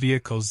enter the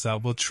vehicles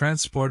that will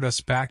transport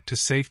us back to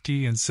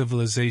safety and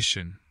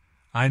civilization,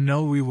 I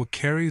know we will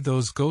carry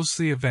those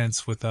ghostly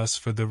events with us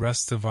for the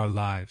rest of our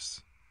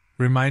lives,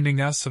 reminding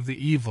us of the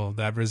evil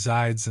that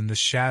resides in the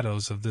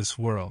shadows of this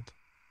world.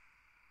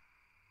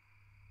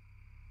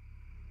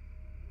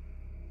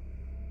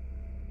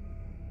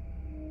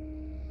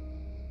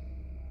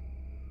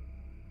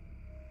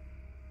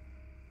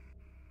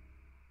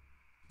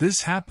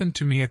 This happened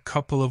to me a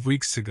couple of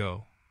weeks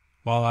ago,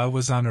 while I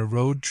was on a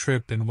road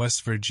trip in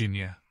West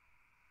Virginia.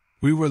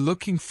 We were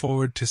looking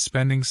forward to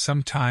spending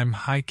some time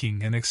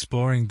hiking and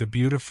exploring the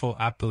beautiful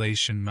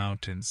Appalachian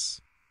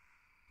Mountains.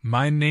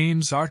 My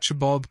name's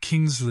Archibald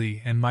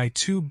Kingsley, and my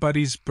 2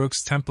 buddies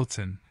Brooks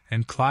Templeton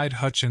and Clyde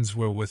Hutchins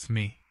were with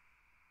me.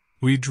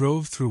 We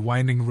drove through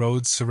winding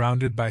roads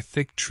surrounded by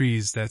thick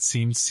trees that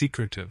seemed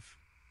secretive,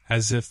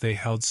 as if they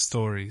held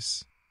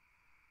stories.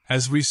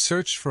 As we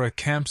searched for a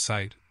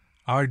campsite,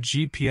 our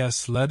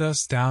GPS led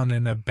us down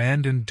an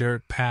abandoned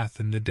dirt path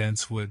in the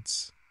dense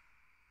woods.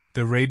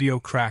 The radio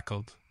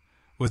crackled,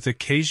 with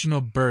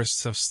occasional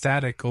bursts of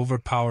static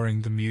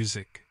overpowering the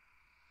music.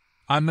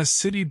 I'm a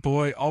city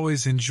boy,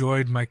 always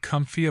enjoyed my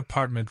comfy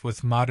apartment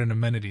with modern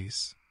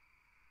amenities.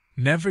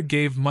 Never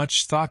gave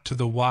much thought to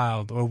the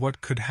wild or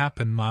what could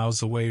happen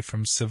miles away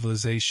from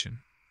civilization.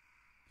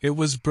 It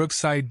was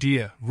Brooks'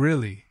 idea,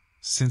 really,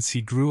 since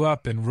he grew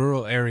up in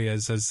rural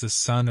areas as the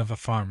son of a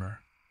farmer.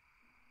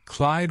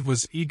 Clyde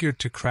was eager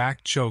to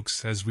crack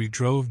jokes as we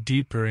drove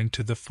deeper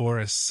into the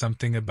forest,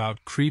 something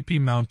about creepy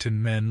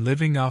mountain men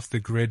living off the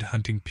grid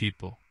hunting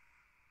people.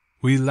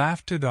 We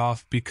laughed it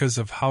off because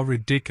of how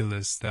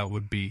ridiculous that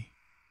would be.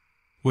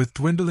 With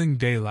dwindling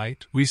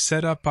daylight, we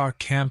set up our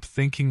camp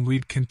thinking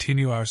we'd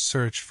continue our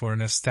search for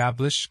an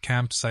established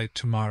campsite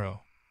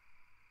tomorrow.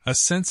 A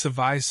sense of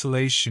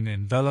isolation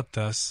enveloped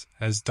us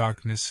as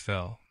darkness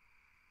fell.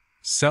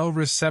 Cell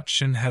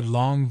reception had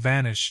long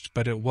vanished,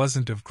 but it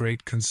wasn't of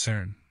great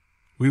concern.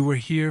 We were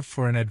here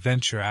for an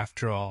adventure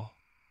after all.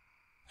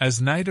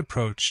 As night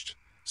approached,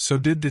 so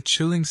did the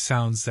chilling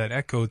sounds that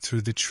echoed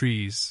through the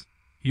trees,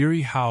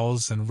 eerie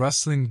howls and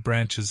rustling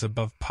branches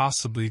above,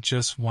 possibly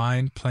just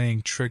wind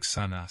playing tricks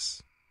on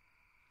us.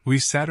 We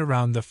sat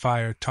around the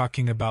fire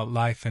talking about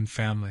life and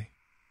family.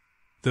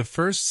 The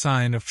first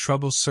sign of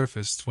trouble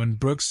surfaced when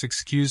Brooks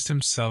excused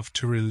himself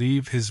to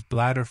relieve his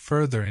bladder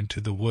further into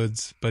the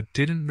woods, but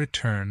didn't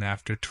return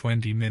after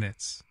 20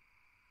 minutes.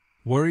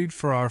 Worried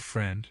for our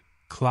friend,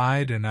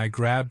 Clyde and I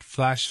grabbed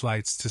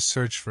flashlights to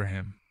search for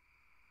him.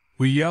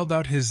 We yelled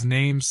out his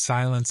name.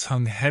 Silence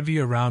hung heavy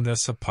around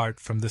us,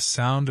 apart from the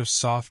sound of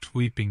soft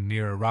weeping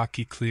near a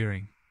rocky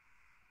clearing.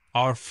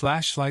 Our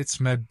flashlights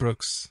met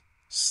Brooks,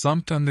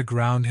 slumped on the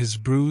ground, his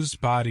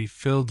bruised body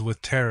filled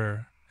with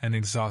terror and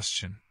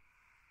exhaustion.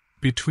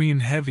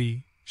 Between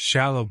heavy,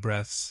 shallow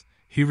breaths,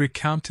 he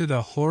recounted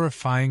a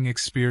horrifying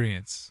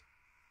experience.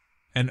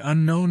 An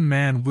unknown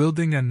man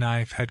wielding a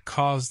knife had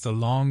caused a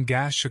long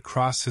gash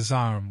across his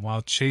arm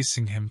while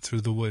chasing him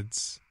through the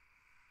woods.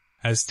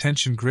 As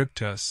tension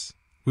gripped us,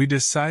 we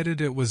decided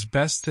it was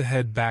best to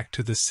head back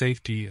to the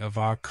safety of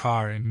our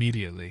car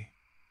immediately.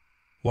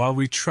 While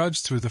we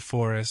trudged through the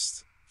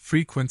forest,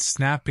 frequent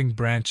snapping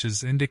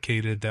branches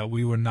indicated that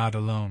we were not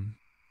alone.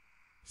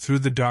 Through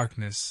the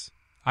darkness,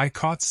 I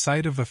caught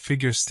sight of a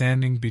figure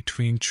standing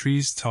between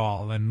trees,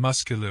 tall and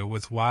muscular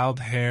with wild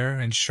hair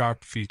and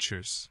sharp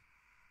features.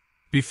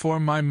 Before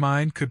my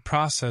mind could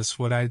process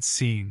what I'd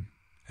seen,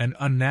 an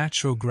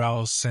unnatural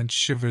growl sent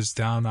shivers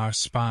down our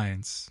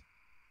spines.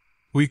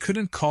 We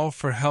couldn't call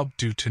for help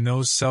due to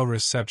no cell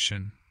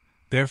reception,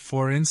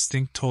 therefore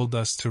instinct told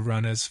us to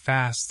run as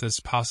fast as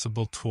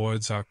possible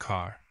towards our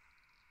car.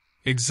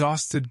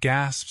 Exhausted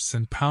gasps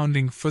and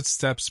pounding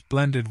footsteps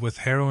blended with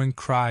harrowing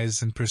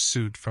cries in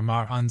pursuit from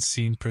our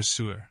unseen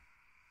pursuer.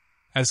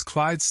 As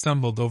Clyde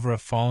stumbled over a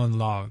fallen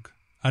log,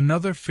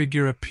 another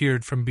figure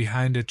appeared from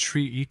behind a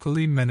tree,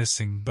 equally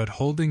menacing but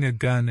holding a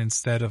gun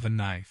instead of a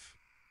knife.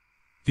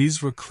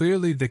 These were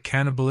clearly the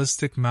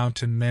cannibalistic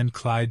mountain men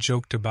Clyde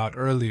joked about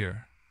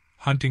earlier,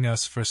 hunting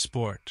us for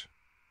sport.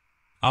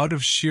 Out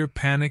of sheer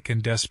panic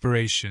and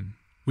desperation,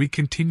 we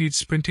continued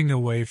sprinting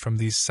away from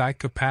these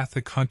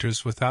psychopathic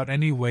hunters without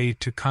any way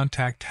to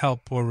contact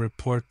help or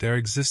report their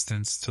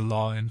existence to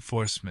law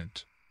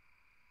enforcement.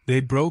 They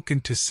broke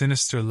into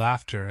sinister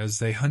laughter as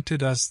they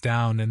hunted us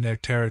down in their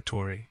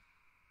territory.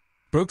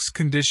 Brooks'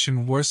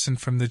 condition worsened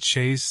from the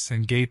chase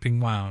and gaping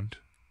wound.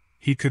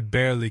 He could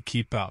barely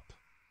keep up.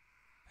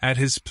 At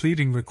his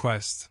pleading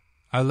request,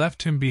 I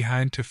left him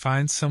behind to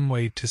find some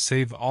way to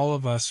save all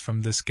of us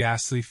from this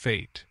ghastly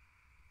fate,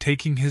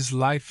 taking his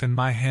life in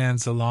my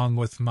hands along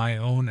with my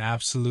own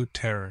absolute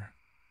terror.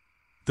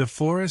 The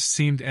forest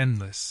seemed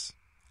endless,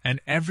 and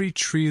every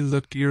tree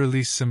looked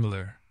eerily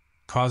similar,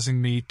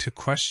 causing me to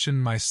question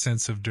my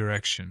sense of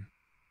direction.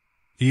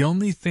 The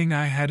only thing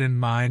I had in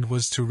mind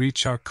was to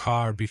reach our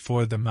car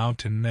before the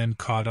mountain men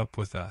caught up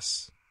with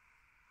us.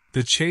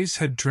 The chase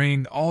had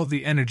drained all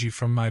the energy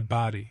from my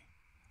body,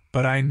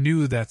 but I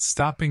knew that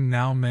stopping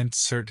now meant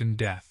certain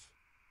death.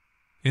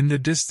 In the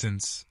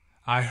distance,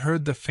 I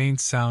heard the faint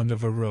sound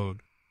of a road.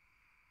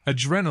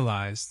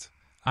 Adrenalized,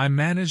 I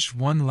managed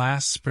one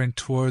last sprint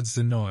towards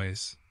the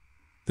noise.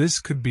 This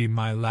could be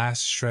my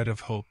last shred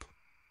of hope.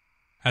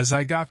 As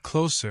I got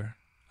closer,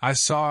 I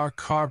saw our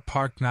car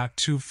parked not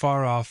too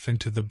far off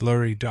into the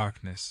blurry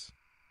darkness.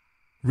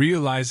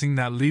 Realizing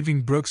that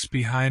leaving Brooks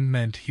behind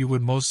meant he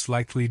would most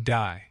likely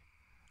die,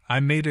 I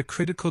made a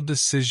critical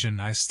decision.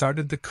 I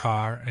started the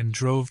car and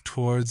drove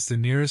towards the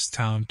nearest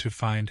town to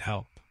find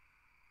help.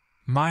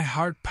 My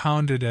heart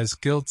pounded as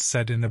guilt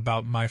set in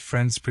about my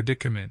friend's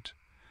predicament,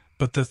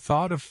 but the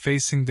thought of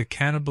facing the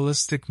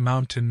cannibalistic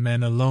mountain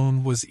men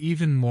alone was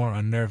even more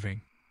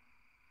unnerving.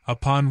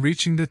 Upon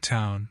reaching the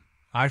town,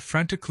 I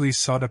frantically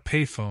sought a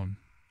payphone.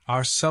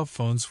 Our cell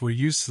phones were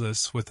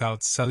useless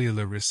without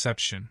cellular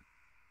reception.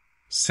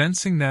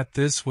 Sensing that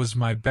this was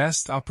my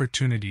best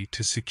opportunity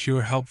to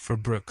secure help for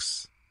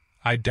Brooks,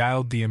 I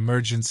dialed the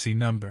emergency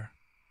number.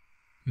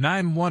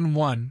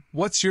 911,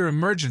 what's your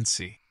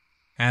emergency?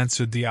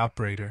 Answered the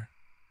operator.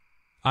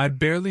 I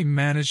barely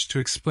managed to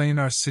explain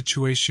our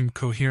situation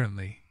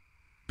coherently.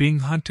 Being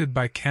hunted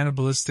by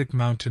cannibalistic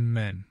mountain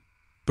men,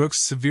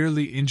 Brooks'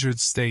 severely injured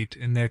state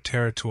in their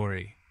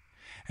territory,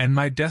 and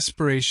my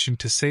desperation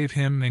to save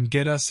him and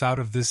get us out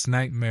of this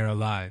nightmare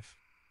alive.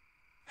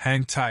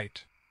 Hang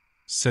tight,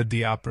 said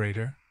the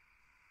operator.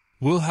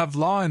 We'll have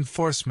law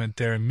enforcement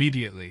there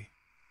immediately.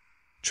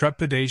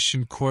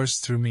 Trepidation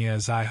coursed through me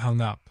as I hung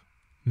up,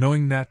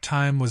 knowing that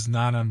time was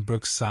not on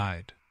Brooks'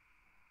 side.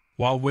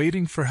 While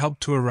waiting for help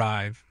to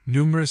arrive,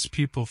 numerous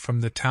people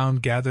from the town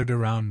gathered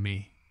around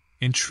me,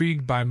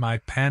 intrigued by my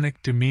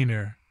panicked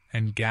demeanor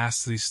and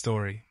ghastly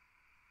story.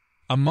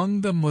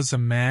 Among them was a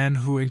man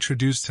who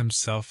introduced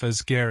himself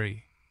as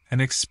Gary, an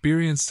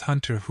experienced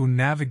hunter who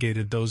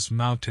navigated those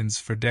mountains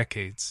for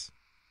decades.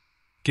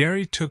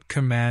 Gary took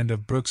command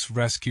of Brooks'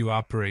 rescue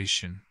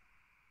operation.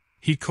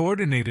 He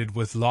coordinated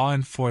with law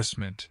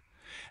enforcement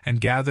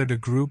and gathered a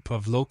group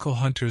of local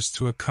hunters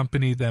to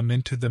accompany them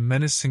into the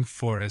menacing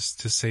forest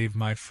to save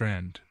my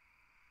friend.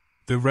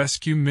 The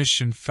rescue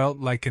mission felt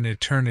like an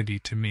eternity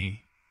to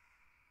me.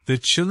 The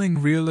chilling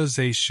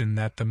realization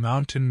that the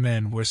mountain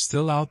men were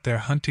still out there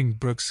hunting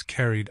Brooks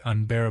carried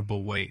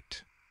unbearable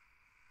weight.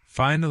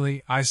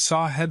 Finally, I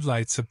saw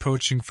headlights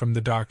approaching from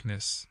the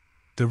darkness.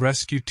 The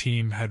rescue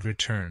team had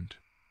returned.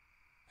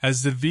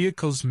 As the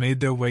vehicles made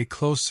their way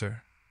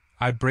closer,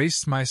 I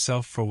braced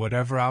myself for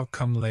whatever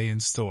outcome lay in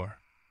store.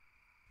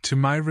 To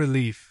my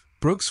relief,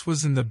 Brooks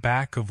was in the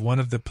back of one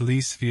of the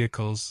police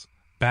vehicles,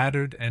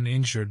 battered and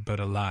injured but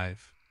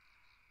alive.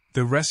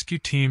 The rescue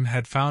team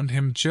had found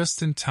him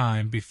just in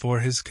time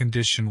before his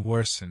condition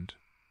worsened.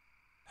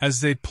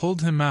 As they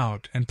pulled him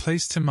out and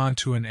placed him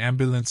onto an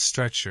ambulance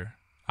stretcher,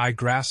 I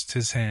grasped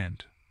his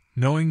hand,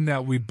 knowing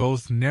that we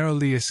both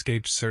narrowly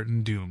escaped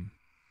certain doom.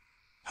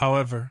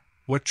 However,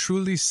 what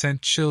truly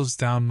sent chills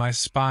down my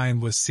spine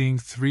was seeing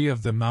 3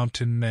 of the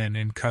mountain men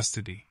in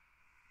custody.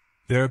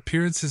 Their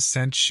appearances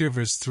sent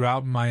shivers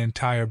throughout my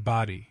entire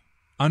body,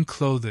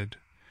 unclothed,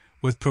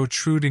 with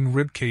protruding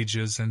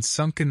ribcages and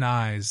sunken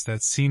eyes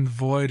that seemed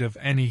void of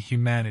any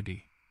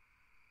humanity.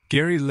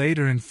 Gary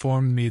later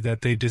informed me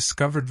that they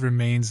discovered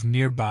remains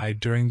nearby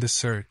during the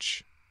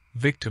search,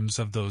 victims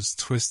of those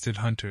twisted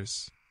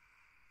hunters.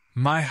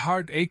 My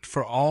heart ached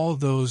for all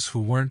those who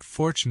weren't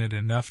fortunate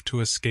enough to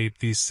escape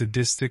these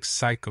sadistic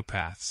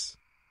psychopaths.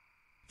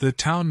 The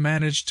town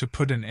managed to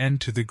put an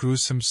end to the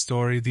gruesome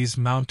story these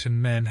mountain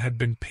men had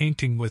been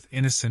painting with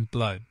innocent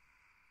blood.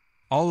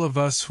 All of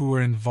us who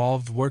were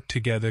involved worked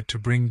together to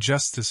bring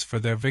justice for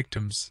their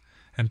victims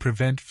and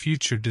prevent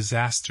future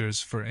disasters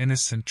for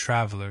innocent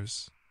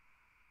travelers.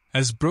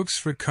 As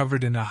Brooks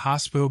recovered in a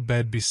hospital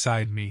bed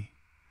beside me,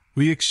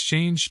 we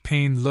exchanged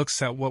pained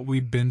looks at what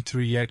we'd been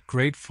through, yet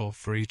grateful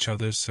for each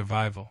other's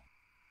survival.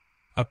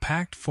 A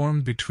pact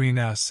formed between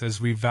us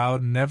as we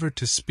vowed never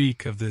to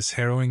speak of this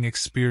harrowing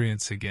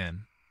experience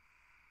again.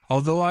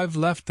 Although I've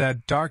left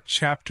that dark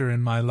chapter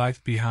in my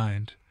life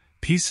behind,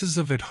 pieces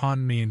of it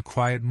haunt me in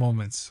quiet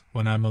moments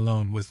when I'm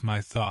alone with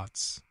my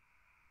thoughts.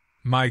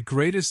 My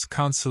greatest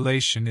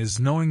consolation is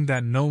knowing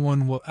that no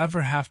one will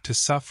ever have to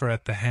suffer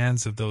at the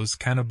hands of those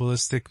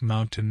cannibalistic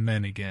mountain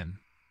men again.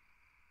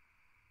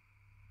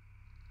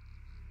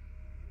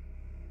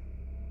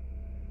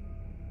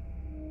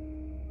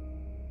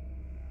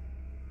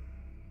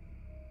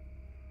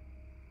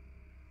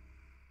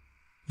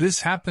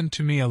 This happened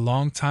to me a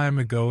long time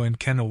ago in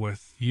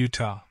Kenilworth,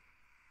 Utah.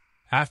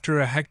 After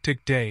a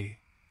hectic day,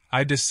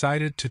 I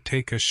decided to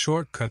take a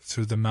shortcut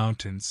through the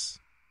mountains.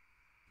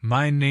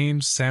 My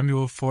name's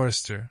Samuel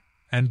Forrester,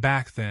 and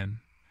back then,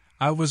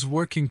 I was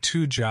working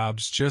 2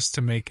 jobs just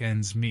to make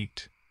ends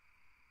meet.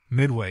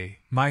 Midway,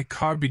 my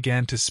car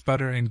began to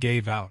sputter and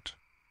gave out.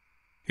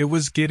 It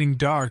was getting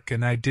dark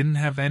and I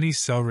didn't have any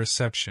cell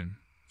reception,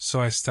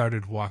 so I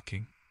started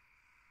walking.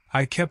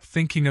 I kept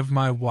thinking of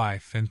my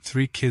wife and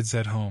 3 kids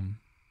at home,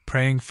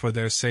 praying for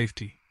their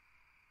safety.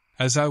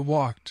 As I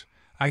walked,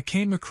 I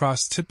came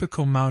across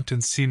typical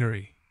mountain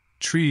scenery,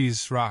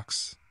 trees,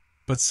 rocks,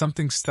 but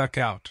something stuck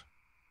out.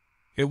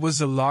 It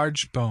was a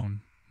large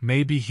bone,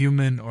 maybe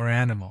human or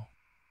animal.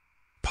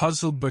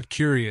 Puzzled but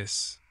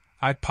curious,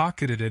 I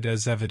pocketed it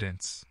as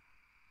evidence.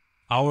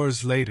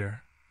 Hours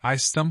later, I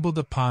stumbled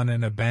upon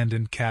an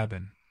abandoned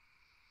cabin.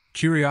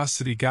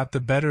 Curiosity got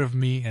the better of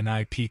me and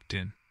I peeked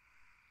in.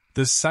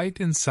 The sight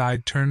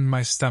inside turned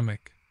my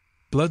stomach.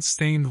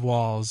 Blood-stained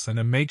walls and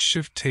a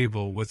makeshift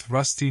table with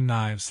rusty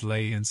knives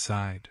lay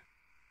inside.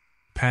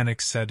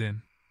 Panic set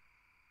in.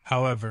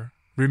 However,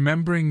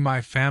 remembering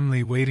my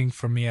family waiting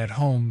for me at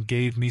home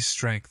gave me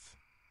strength.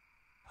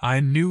 I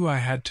knew I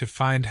had to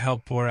find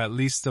help or at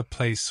least a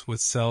place with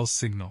cell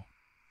signal.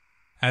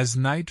 As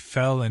night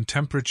fell and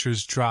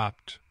temperatures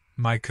dropped,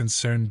 my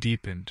concern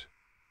deepened.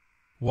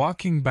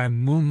 Walking by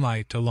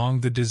moonlight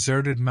along the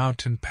deserted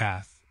mountain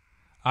path,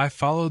 I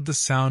followed the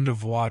sound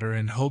of water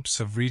in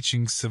hopes of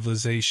reaching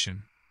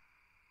civilization.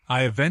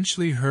 I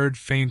eventually heard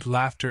faint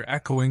laughter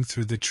echoing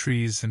through the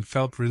trees and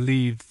felt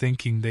relieved,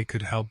 thinking they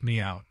could help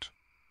me out.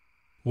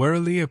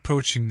 Warily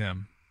approaching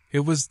them,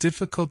 it was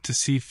difficult to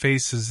see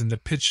faces in the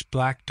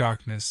pitch-black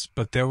darkness,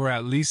 but there were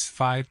at least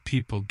 5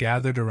 people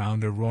gathered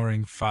around a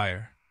roaring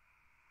fire.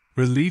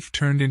 Relief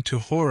turned into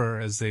horror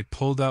as they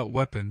pulled out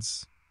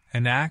weapons,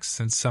 an axe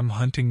and some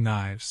hunting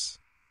knives.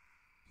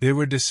 They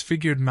were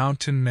disfigured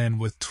mountain men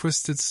with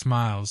twisted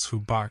smiles who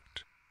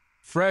barked,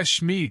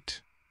 "Fresh meat!"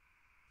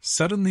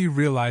 Suddenly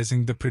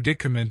realizing the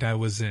predicament I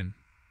was in,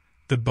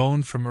 the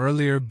bone from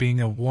earlier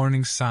being a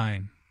warning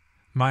sign,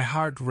 my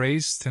heart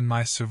raced and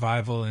my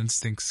survival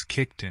instincts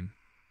kicked in.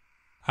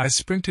 I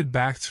sprinted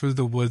back through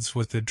the woods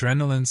with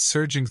adrenaline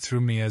surging through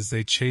me as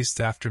they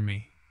chased after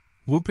me,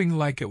 whooping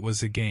like it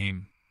was a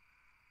game.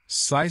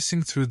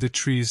 Slicing through the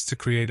trees to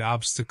create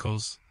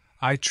obstacles,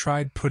 I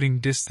tried putting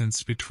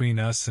distance between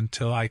us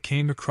until I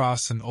came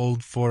across an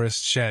old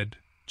forest shed,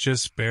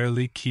 just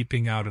barely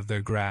keeping out of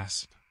their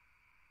grasp.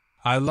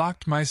 I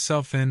locked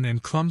myself in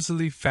and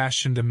clumsily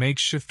fashioned a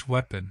makeshift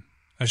weapon,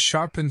 a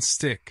sharpened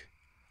stick,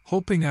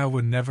 hoping I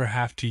would never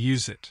have to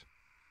use it.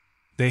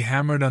 They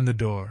hammered on the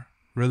door,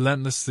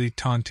 relentlessly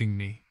taunting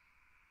me.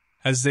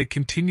 As they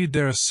continued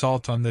their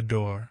assault on the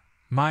door,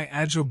 my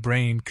agile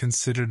brain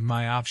considered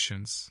my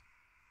options.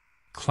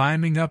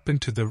 Climbing up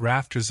into the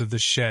rafters of the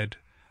shed,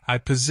 I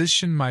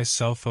positioned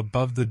myself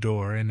above the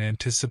door in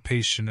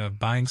anticipation of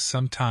buying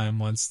some time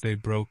once they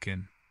broke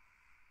in.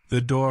 The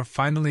door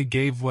finally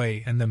gave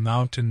way and the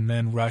mountain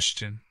men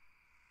rushed in.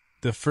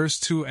 The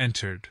first 2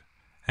 entered,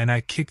 and I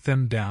kicked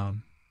them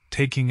down,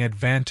 taking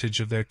advantage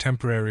of their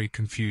temporary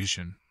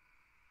confusion.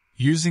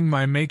 Using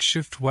my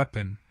makeshift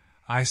weapon,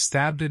 I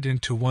stabbed it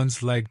into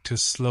one's leg to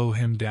slow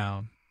him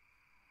down.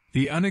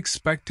 The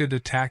unexpected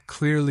attack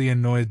clearly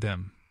annoyed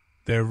them.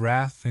 Their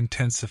wrath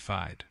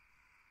intensified.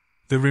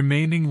 The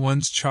remaining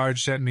ones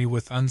charged at me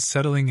with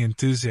unsettling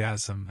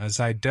enthusiasm as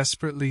I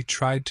desperately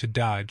tried to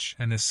dodge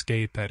and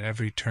escape at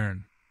every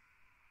turn.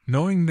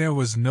 Knowing there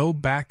was no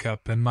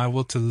backup and my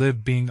will to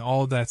live being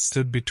all that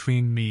stood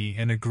between me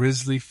and a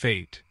grisly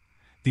fate,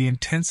 the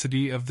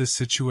intensity of the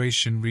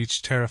situation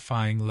reached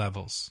terrifying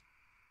levels.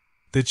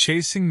 The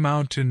chasing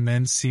mountain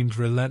men seemed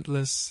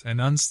relentless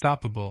and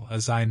unstoppable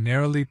as I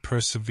narrowly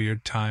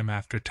persevered time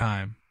after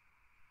time.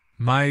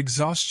 My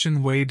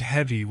exhaustion weighed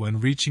heavy when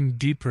reaching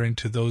deeper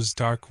into those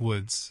dark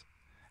woods,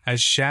 as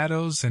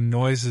shadows and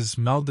noises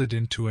melded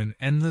into an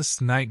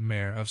endless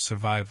nightmare of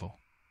survival.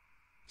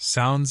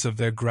 Sounds of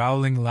their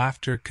growling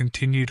laughter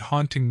continued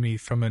haunting me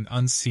from an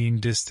unseen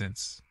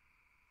distance.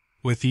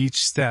 With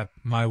each step,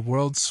 my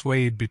world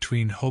swayed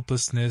between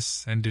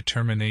hopelessness and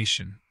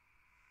determination.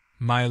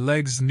 My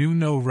legs knew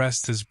no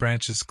rest as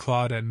branches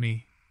clawed at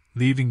me,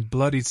 leaving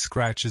bloodied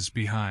scratches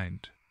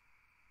behind.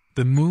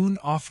 The moon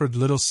offered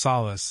little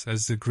solace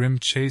as the grim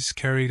chase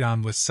carried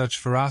on with such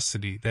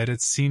ferocity that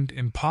it seemed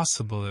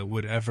impossible it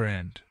would ever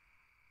end.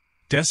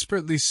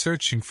 Desperately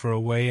searching for a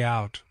way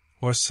out,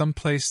 or some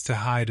place to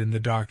hide in the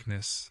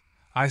darkness,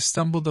 I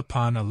stumbled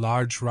upon a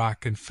large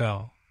rock and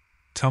fell,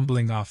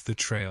 tumbling off the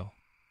trail.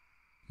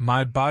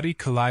 My body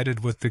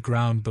collided with the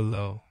ground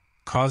below,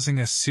 causing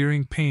a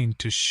searing pain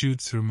to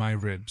shoot through my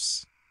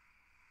ribs.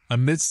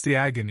 Amidst the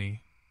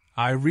agony,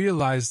 I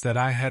realized that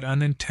I had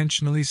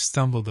unintentionally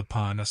stumbled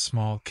upon a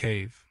small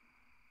cave.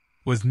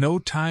 With no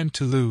time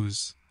to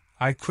lose,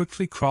 I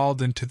quickly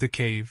crawled into the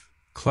cave,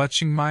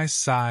 clutching my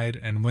side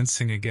and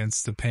wincing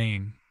against the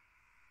pain.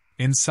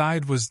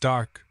 Inside was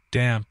dark,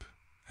 damp,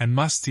 and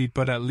musty,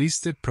 but at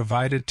least it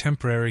provided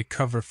temporary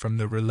cover from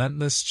the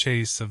relentless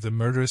chase of the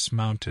murderous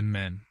mountain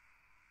men.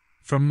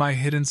 From my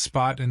hidden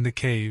spot in the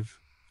cave,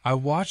 I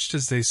watched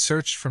as they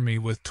searched for me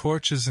with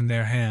torches in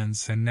their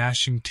hands and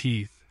gnashing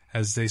teeth,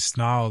 as they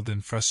snarled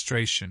in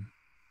frustration.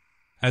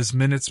 As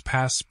minutes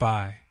passed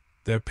by,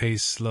 their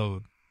pace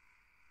slowed.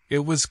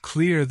 It was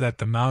clear that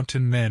the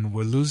mountain men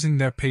were losing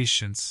their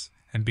patience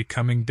and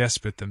becoming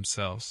desperate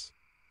themselves.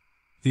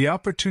 The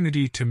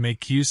opportunity to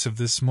make use of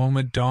this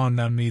moment dawned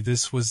on me.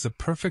 This was the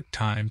perfect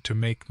time to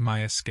make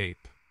my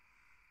escape.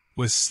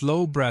 With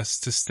slow breaths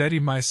to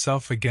steady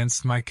myself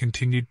against my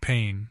continued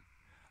pain,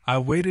 I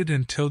waited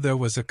until there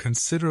was a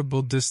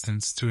considerable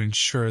distance to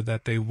ensure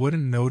that they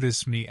wouldn't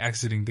notice me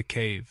exiting the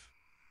cave.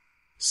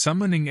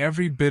 Summoning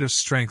every bit of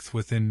strength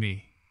within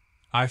me,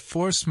 I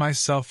forced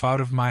myself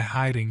out of my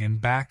hiding and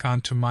back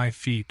onto my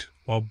feet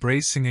while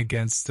bracing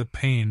against the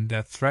pain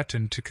that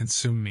threatened to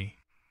consume me.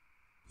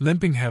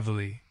 Limping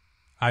heavily,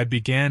 I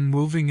began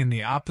moving in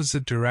the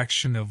opposite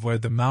direction of where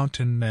the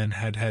mountain men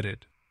had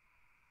headed.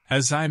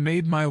 As I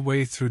made my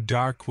way through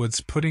dark woods,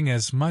 putting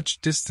as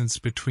much distance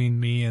between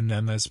me and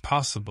them as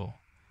possible,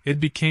 it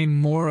became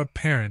more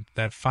apparent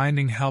that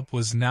finding help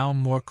was now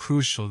more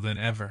crucial than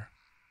ever.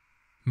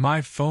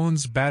 My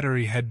phone's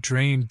battery had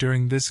drained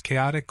during this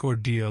chaotic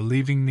ordeal,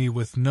 leaving me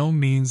with no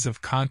means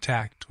of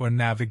contact or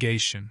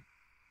navigation.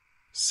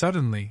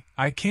 Suddenly,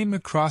 I came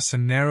across a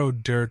narrow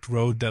dirt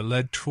road that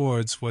led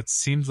towards what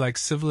seemed like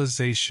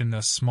civilization,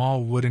 a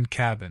small wooden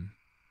cabin.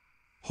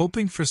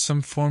 Hoping for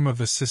some form of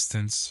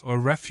assistance or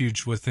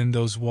refuge within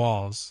those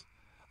walls,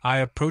 I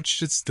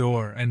approached its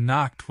door and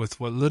knocked with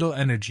what little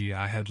energy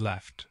I had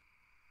left.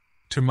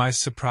 To my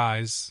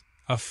surprise,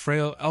 a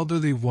frail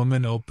elderly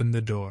woman opened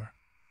the door.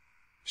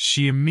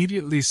 She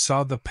immediately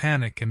saw the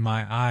panic in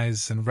my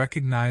eyes and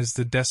recognized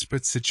the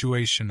desperate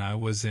situation I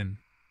was in.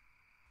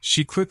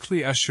 She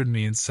quickly ushered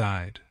me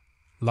inside,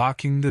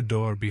 locking the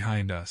door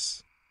behind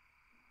us.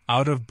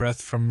 Out of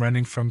breath from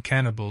running from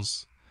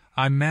cannibals,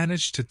 I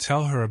managed to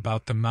tell her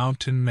about the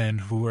mountain men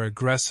who were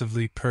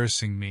aggressively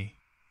pursuing me.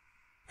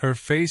 Her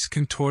face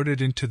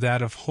contorted into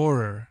that of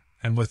horror,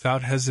 and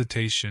without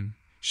hesitation,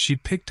 she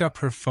picked up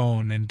her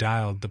phone and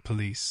dialed the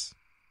police.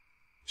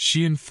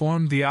 She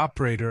informed the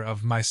operator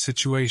of my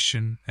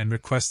situation and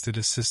requested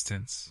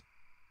assistance.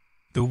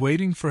 The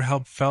waiting for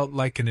help felt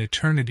like an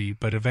eternity,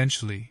 but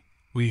eventually,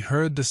 we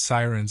heard the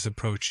sirens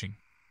approaching.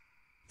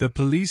 The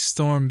police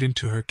stormed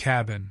into her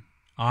cabin,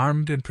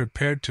 armed and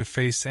prepared to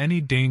face any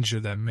danger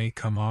that may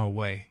come our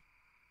way.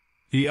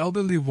 The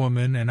elderly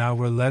woman and I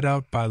were led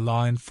out by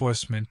law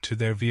enforcement to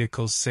their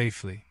vehicles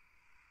safely.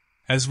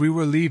 As we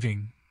were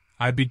leaving,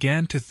 I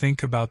began to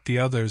think about the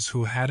others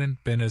who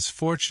hadn't been as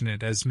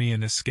fortunate as me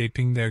in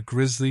escaping their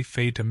grisly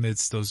fate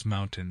amidst those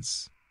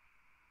mountains.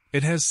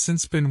 It has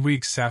since been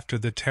weeks after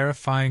the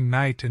terrifying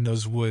night in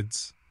those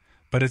woods,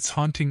 but its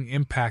haunting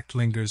impact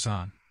lingers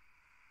on.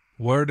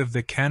 Word of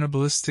the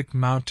cannibalistic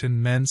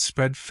mountain men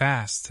spread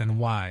fast and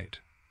wide.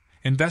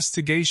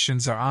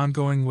 Investigations are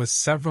ongoing with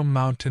several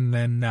mountain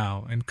men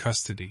now in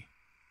custody.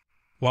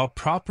 While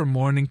proper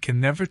mourning can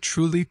never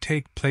truly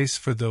take place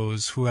for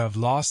those who have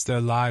lost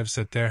their lives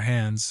at their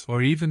hands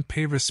or even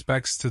pay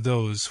respects to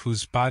those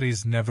whose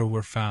bodies never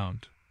were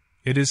found,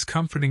 it is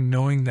comforting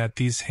knowing that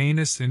these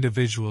heinous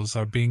individuals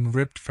are being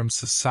ripped from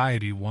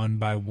society one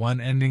by one,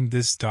 ending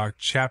this dark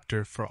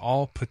chapter for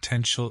all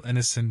potential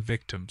innocent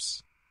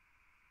victims.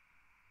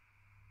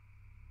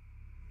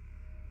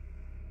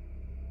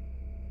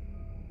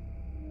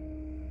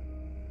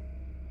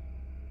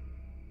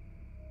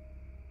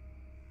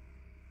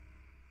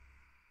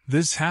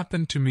 This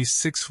happened to me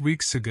 6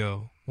 weeks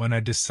ago when I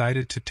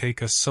decided to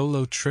take a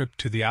solo trip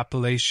to the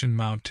Appalachian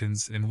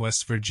Mountains in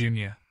West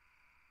Virginia.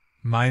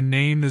 My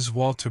name is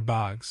Walter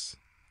Boggs,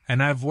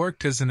 and I've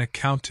worked as an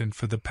accountant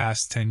for the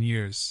past 10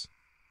 years.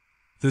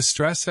 The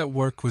stress at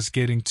work was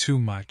getting too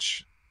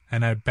much,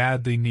 and I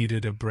badly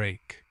needed a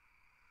break.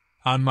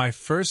 On my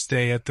first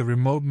day at the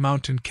remote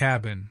mountain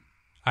cabin,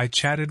 I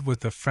chatted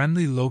with a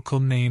friendly local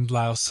named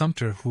Lyle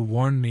Sumter who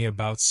warned me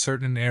about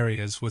certain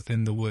areas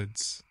within the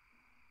woods.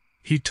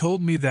 He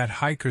told me that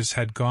hikers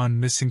had gone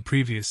missing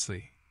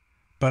previously,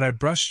 but I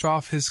brushed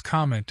off his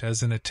comment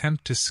as an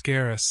attempt to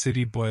scare a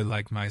city boy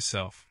like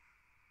myself.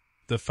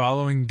 The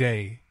following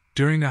day,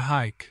 during a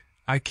hike,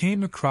 I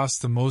came across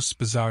the most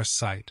bizarre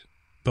sight: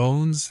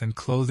 bones and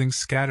clothing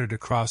scattered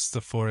across the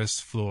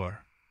forest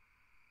floor.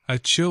 A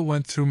chill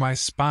went through my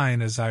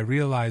spine as I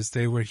realized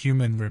they were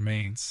human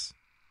remains.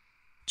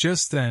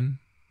 Just then,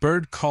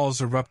 bird calls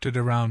erupted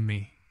around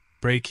me,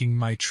 breaking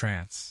my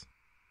trance.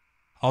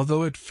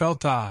 Although it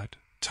felt odd,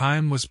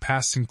 time was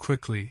passing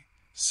quickly,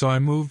 so I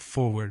moved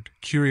forward,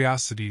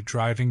 curiosity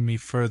driving me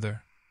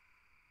further.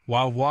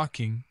 While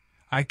walking,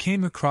 I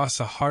came across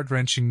a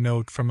heart-wrenching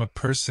note from a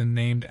person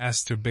named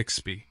Esther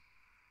Bixby.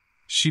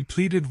 She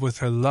pleaded with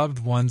her loved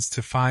ones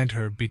to find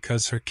her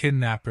because her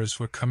kidnappers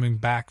were coming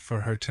back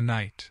for her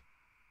tonight.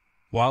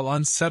 While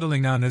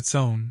unsettling on its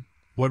own,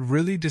 what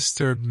really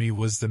disturbed me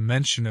was the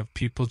mention of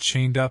people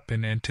chained up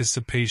in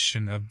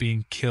anticipation of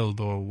being killed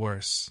or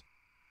worse.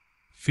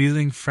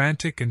 Feeling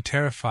frantic and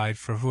terrified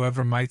for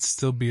whoever might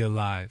still be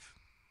alive,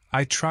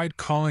 I tried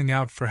calling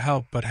out for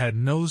help but had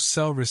no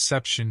cell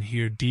reception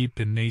here deep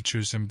in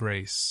nature's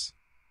embrace.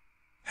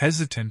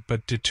 Hesitant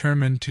but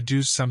determined to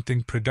do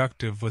something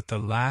productive with the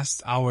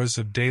last hours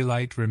of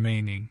daylight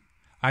remaining,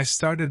 I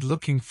started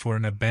looking for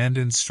an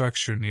abandoned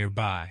structure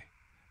nearby,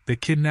 the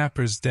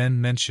kidnapper's den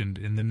mentioned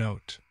in the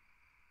note.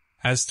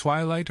 As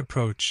twilight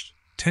approached,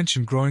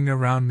 tension growing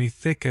around me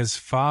thick as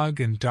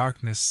fog and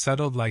darkness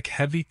settled like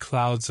heavy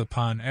clouds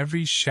upon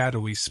every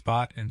shadowy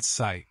spot in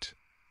sight.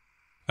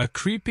 A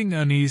creeping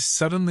unease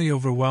suddenly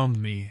overwhelmed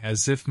me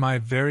as if my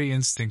very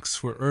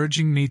instincts were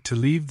urging me to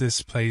leave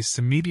this place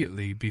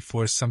immediately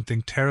before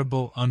something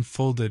terrible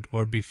unfolded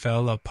or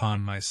befell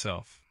upon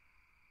myself.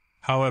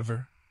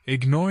 However,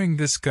 ignoring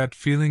this gut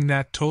feeling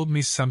that told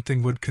me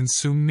something would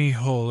consume me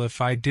whole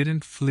if I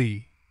didn't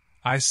flee,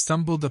 I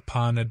stumbled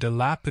upon a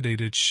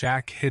dilapidated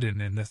shack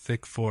hidden in the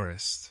thick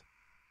forest.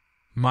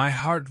 My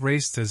heart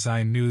raced as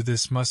I knew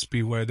this must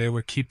be where they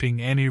were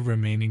keeping any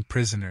remaining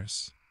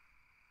prisoners.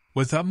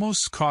 With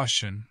utmost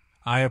caution,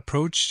 I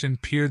approached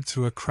and peered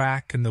through a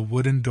crack in the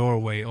wooden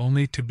doorway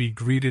only to be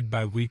greeted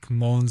by weak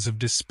moans of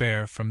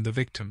despair from the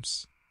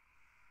victims.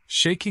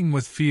 Shaking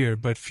with fear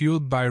but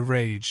fueled by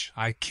rage,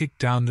 I kicked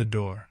down the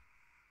door.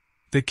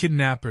 The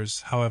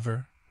kidnappers,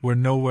 however, were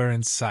nowhere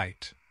in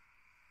sight.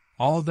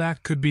 All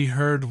that could be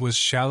heard was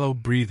shallow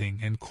breathing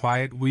and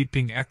quiet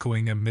weeping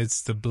echoing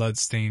amidst the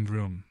blood-stained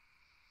room.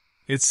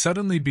 It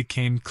suddenly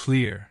became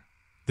clear: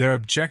 their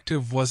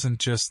objective wasn't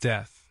just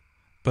death,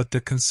 but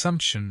the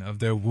consumption of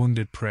their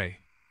wounded prey.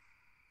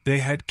 They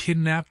had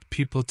kidnapped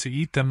people to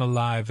eat them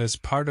alive as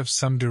part of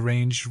some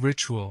deranged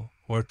ritual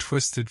or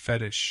twisted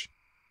fetish.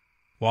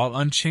 While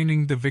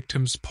unchaining the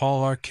victims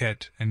Paul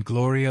Arquette and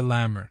Gloria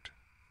Lambert,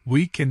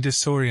 weak and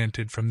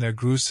disoriented from their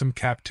gruesome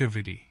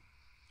captivity,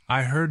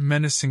 I heard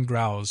menacing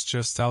growls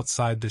just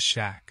outside the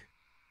shack.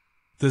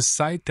 The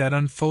sight that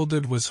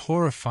unfolded was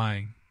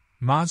horrifying.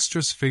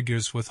 Monstrous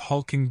figures with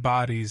hulking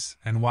bodies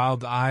and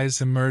wild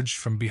eyes emerged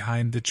from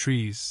behind the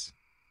trees.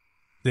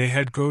 They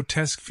had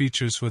grotesque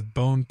features with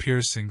bone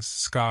piercings,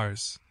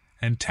 scars,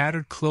 and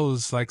tattered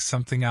clothes like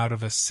something out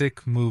of a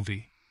sick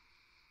movie.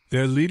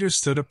 Their leader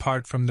stood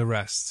apart from the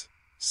rest,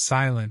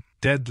 silent,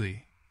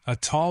 deadly, a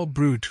tall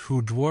brute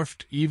who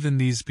dwarfed even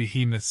these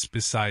behemoths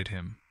beside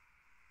him.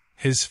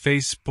 His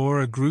face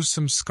bore a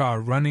gruesome scar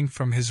running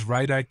from his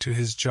right eye to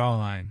his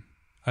jawline,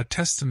 a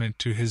testament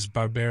to his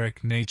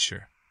barbaric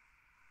nature.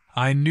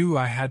 I knew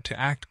I had to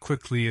act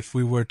quickly if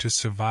we were to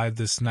survive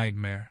this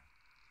nightmare.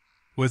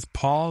 With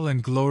Paul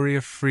and Gloria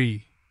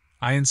free,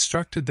 I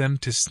instructed them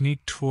to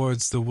sneak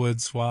towards the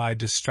woods while I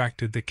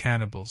distracted the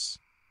cannibals.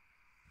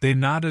 They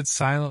nodded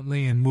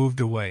silently and moved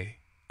away,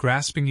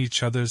 grasping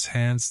each other's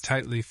hands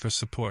tightly for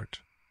support.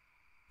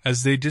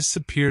 As they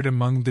disappeared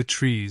among the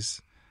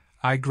trees,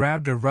 I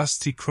grabbed a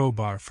rusty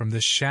crowbar from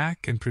the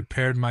shack and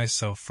prepared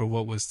myself for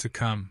what was to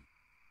come.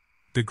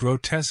 The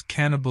grotesque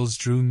cannibals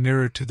drew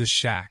nearer to the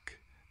shack,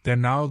 their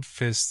gnarled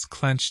fists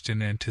clenched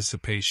in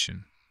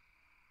anticipation.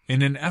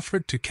 In an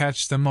effort to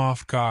catch them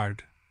off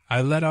guard,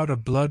 I let out a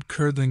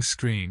blood-curdling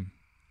scream,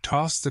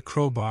 tossed the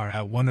crowbar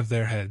at one of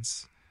their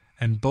heads,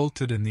 and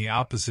bolted in the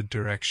opposite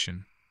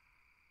direction.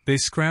 They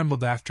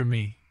scrambled after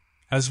me,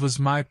 as was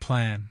my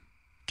plan,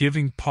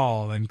 giving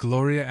Paul and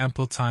Gloria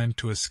ample time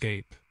to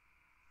escape.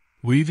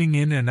 Weaving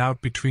in and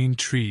out between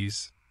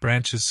trees,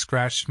 branches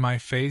scratched my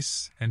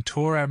face and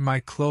tore at my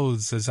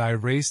clothes as I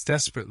raced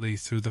desperately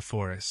through the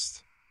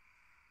forest.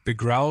 The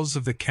growls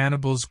of the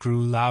cannibals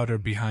grew louder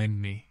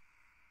behind me.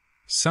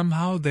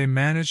 Somehow they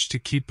managed to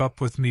keep up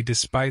with me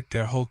despite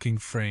their hulking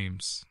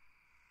frames.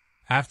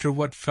 After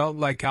what felt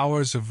like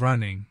hours of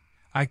running,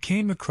 I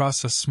came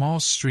across a small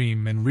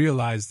stream and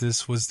realized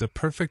this was the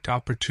perfect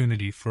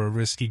opportunity for a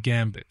risky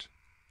gambit.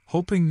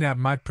 Hoping that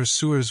my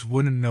pursuers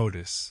wouldn't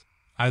notice,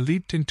 I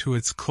leaped into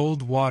its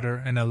cold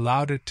water and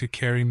allowed it to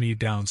carry me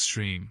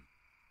downstream.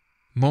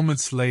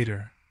 Moments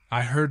later,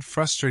 I heard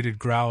frustrated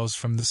growls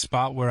from the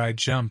spot where I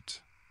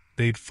jumped.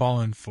 They'd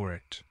fallen for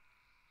it.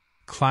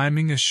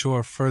 Climbing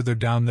ashore further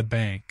down the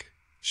bank,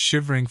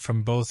 shivering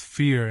from both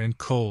fear and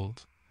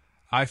cold,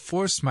 I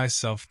forced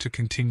myself to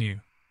continue.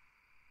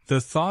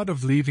 The thought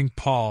of leaving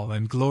Paul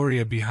and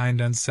Gloria behind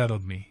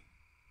unsettled me,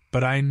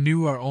 but I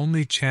knew our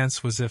only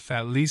chance was if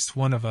at least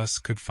one of us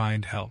could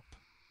find help.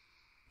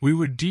 We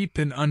were deep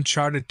in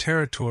uncharted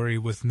territory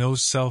with no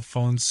cell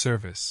phone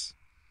service.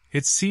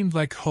 It seemed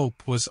like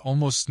hope was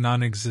almost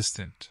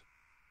non-existent.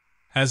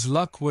 As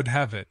luck would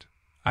have it,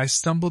 I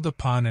stumbled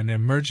upon an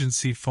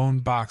emergency phone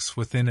box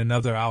within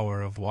another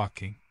hour of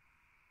walking.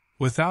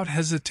 Without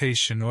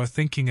hesitation or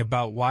thinking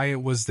about why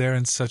it was there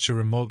in such a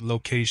remote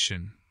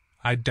location,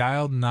 I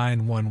dialed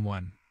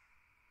 911.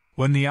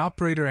 When the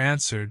operator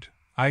answered,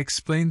 I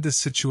explained the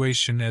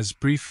situation as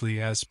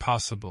briefly as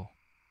possible.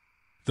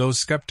 Though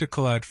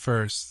skeptical at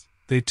first,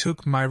 they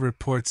took my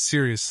report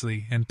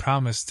seriously and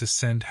promised to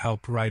send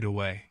help right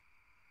away.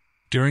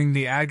 During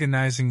the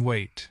agonizing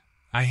wait,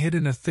 I hid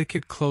in a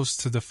thicket close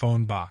to the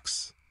phone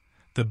box,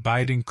 the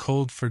biting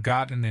cold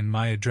forgotten in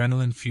my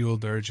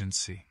adrenaline-fueled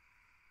urgency.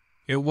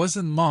 It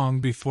wasn't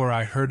long before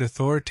I heard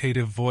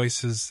authoritative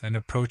voices and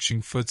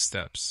approaching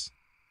footsteps.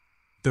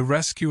 The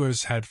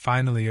rescuers had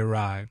finally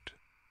arrived.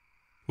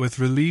 With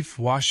relief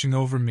washing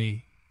over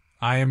me,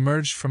 I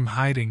emerged from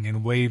hiding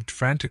and waved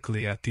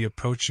frantically at the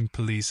approaching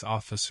police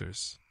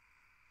officers.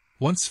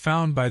 Once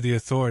found by the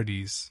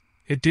authorities,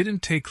 it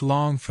didn't take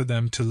long for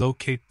them to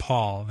locate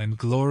Paul and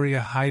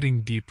Gloria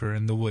hiding deeper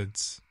in the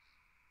woods.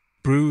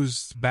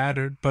 Bruised,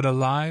 battered, but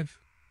alive,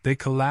 they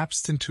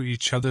collapsed into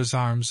each other's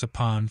arms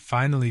upon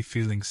finally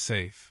feeling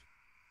safe.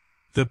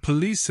 The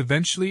police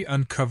eventually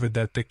uncovered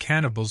that the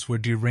cannibals were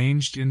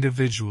deranged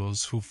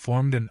individuals who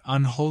formed an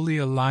unholy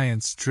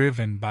alliance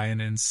driven by an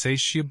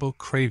insatiable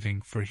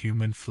craving for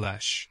human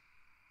flesh.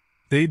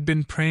 They'd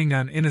been preying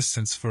on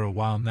innocents for a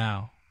while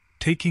now,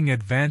 taking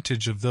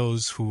advantage of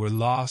those who were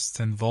lost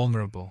and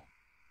vulnerable.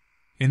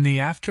 In the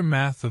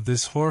aftermath of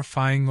this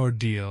horrifying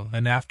ordeal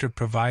and after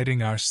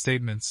providing our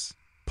statements,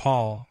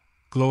 Paul,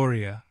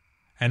 Gloria,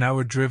 and I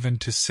were driven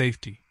to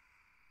safety.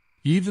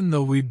 Even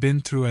though we'd been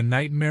through a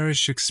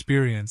nightmarish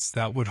experience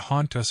that would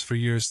haunt us for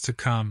years to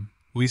come,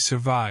 we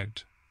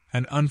survived,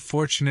 an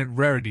unfortunate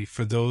rarity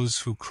for those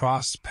who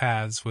crossed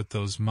paths with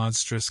those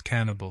monstrous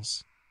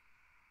cannibals.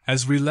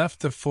 As we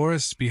left the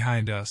forest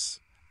behind us,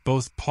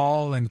 both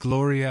Paul and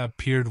Gloria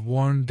appeared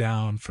worn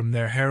down from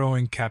their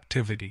harrowing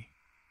captivity.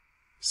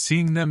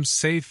 Seeing them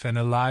safe and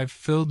alive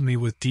filled me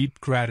with deep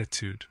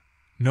gratitude,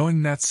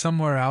 knowing that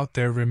somewhere out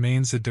there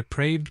remains a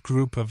depraved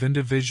group of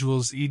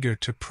individuals eager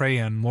to prey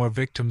on more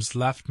victims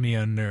left me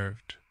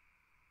unnerved.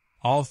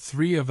 All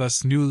three of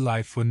us knew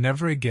life would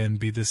never again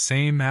be the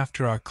same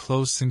after our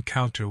close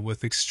encounter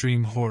with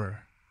extreme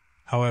horror.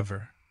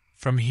 However,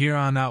 from here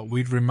on out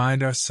we'd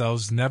remind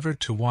ourselves never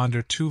to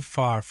wander too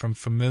far from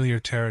familiar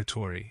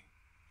territory,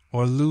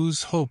 or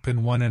lose hope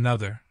in one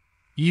another,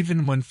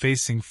 even when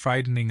facing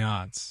frightening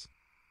odds.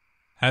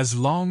 As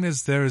long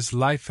as there is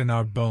life in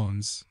our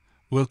bones,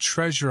 we'll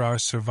treasure our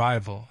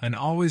survival and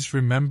always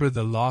remember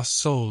the lost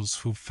souls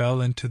who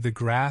fell into the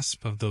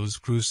grasp of those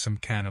gruesome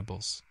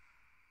cannibals.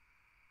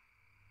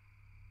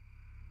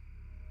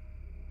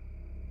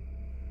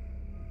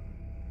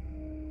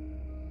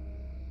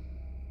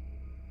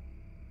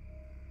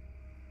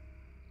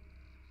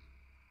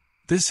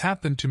 This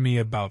happened to me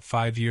about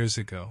 5 years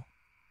ago.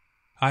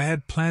 I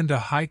had planned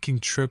a hiking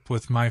trip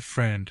with my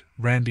friend,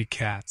 Randy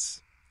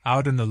Katz,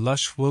 out in the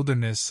lush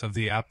wilderness of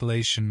the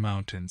Appalachian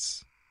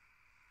Mountains.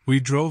 We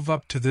drove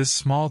up to this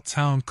small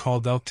town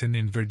called Elkton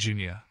in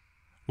Virginia,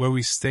 where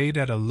we stayed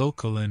at a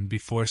local inn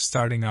before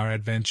starting our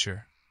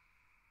adventure.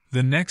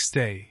 The next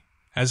day,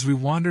 as we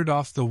wandered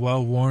off the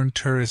well-worn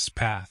tourist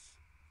path,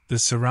 the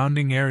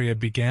surrounding area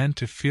began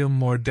to feel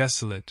more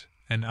desolate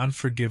and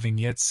unforgiving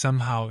yet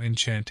somehow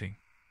enchanting.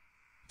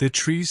 The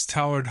trees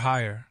towered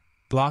higher,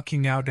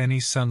 blocking out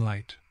any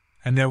sunlight,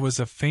 and there was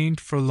a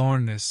faint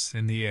forlornness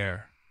in the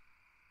air.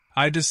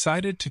 I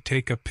decided to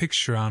take a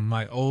picture on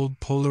my old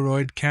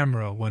Polaroid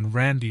camera when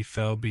Randy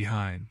fell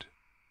behind.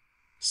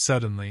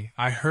 Suddenly,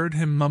 I heard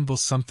him mumble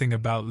something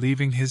about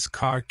leaving his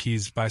car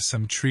keys by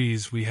some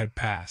trees we had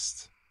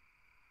passed.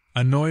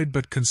 Annoyed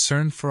but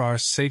concerned for our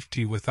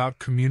safety without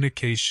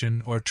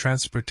communication or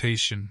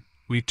transportation,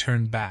 we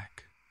turned back.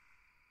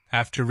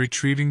 After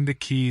retrieving the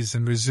keys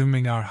and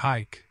resuming our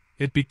hike,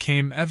 it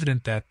became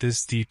evident that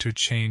this detour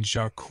changed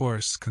our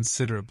course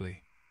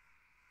considerably.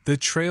 The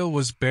trail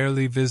was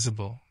barely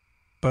visible,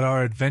 but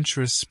our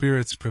adventurous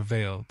spirits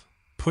prevailed,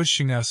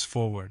 pushing us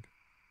forward.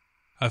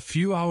 A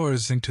few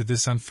hours into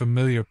this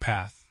unfamiliar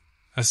path,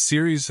 a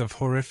series of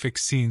horrific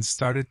scenes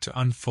started to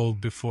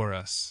unfold before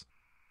us.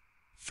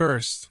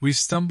 First, we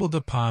stumbled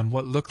upon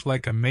what looked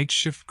like a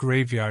makeshift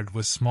graveyard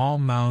with small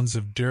mounds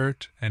of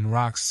dirt and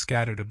rocks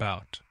scattered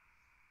about.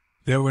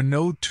 There were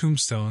no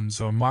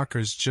tombstones or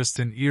markers, just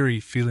an eerie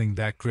feeling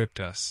that gripped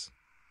us.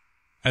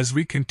 As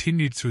we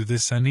continued through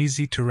this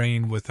uneasy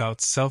terrain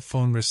without cell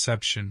phone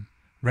reception,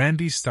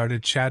 Randy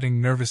started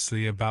chatting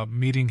nervously about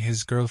meeting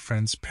his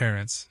girlfriend's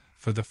parents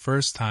for the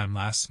first time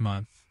last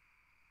month.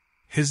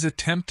 His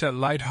attempt at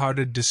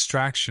light-hearted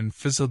distraction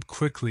fizzled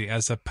quickly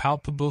as a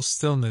palpable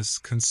stillness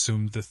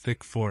consumed the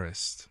thick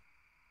forest.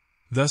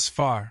 Thus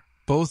far,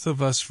 both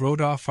of us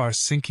wrote off our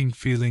sinking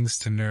feelings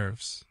to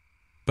nerves.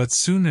 But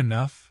soon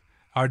enough,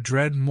 our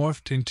dread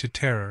morphed into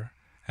terror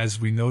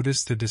as we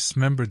noticed a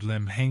dismembered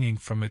limb hanging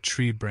from a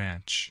tree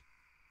branch.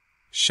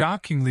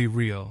 Shockingly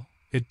real,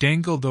 it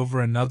dangled over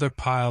another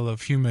pile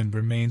of human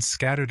remains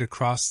scattered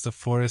across the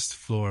forest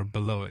floor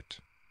below it.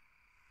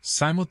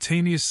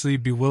 Simultaneously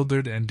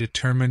bewildered and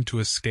determined to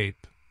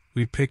escape,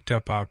 we picked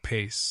up our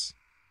pace.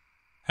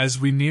 As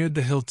we neared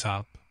the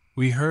hilltop,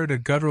 we heard a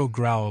guttural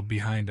growl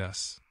behind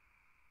us.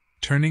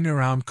 Turning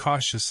around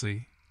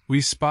cautiously, we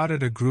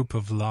spotted a group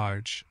of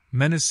large,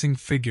 menacing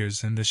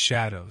figures in the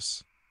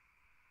shadows.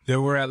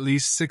 There were at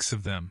least 6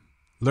 of them,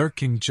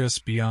 lurking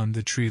just beyond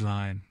the tree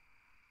line.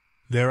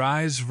 Their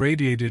eyes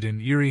radiated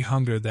an eerie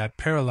hunger that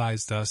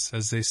paralyzed us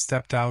as they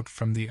stepped out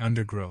from the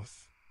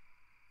undergrowth.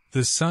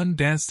 The sun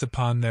danced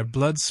upon their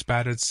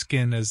blood-spattered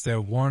skin as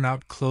their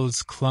worn-out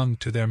clothes clung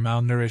to their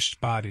malnourished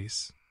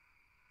bodies.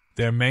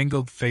 Their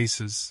mangled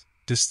faces,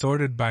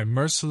 distorted by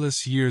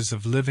merciless years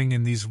of living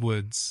in these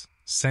woods,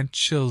 sent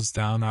chills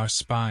down our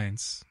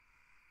spines.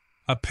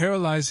 A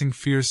paralyzing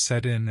fear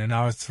set in and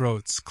our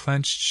throats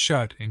clenched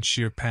shut in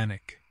sheer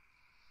panic.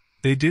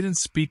 They didn't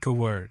speak a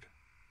word.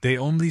 They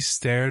only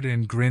stared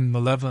and grinned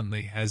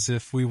malevolently as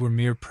if we were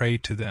mere prey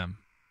to them.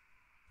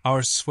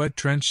 Our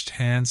sweat-drenched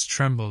hands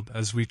trembled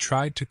as we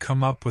tried to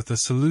come up with a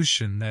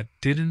solution that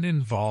didn't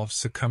involve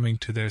succumbing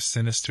to their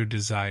sinister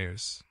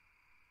desires.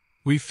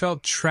 We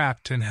felt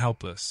trapped and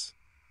helpless.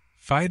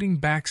 Fighting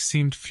back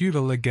seemed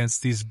futile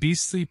against these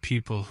beastly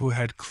people who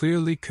had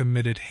clearly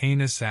committed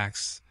heinous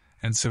acts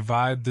and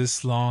survived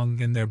this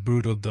long in their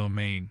brutal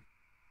domain.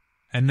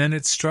 And then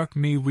it struck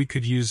me we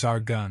could use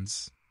our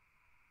guns.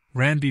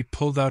 Randy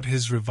pulled out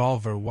his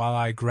revolver while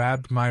I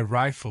grabbed my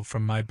rifle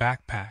from my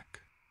backpack.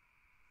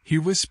 He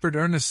whispered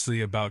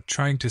earnestly about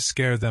trying to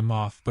scare them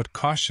off, but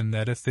cautioned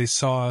that if they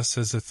saw us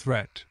as a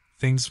threat,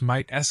 things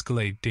might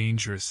escalate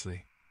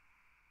dangerously.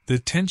 The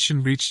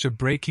tension reached a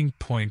breaking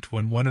point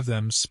when one of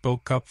them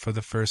spoke up for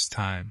the first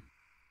time.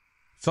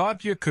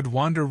 "Thought you could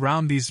wander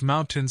round these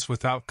mountains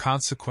without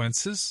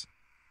consequences?"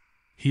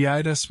 He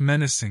eyed us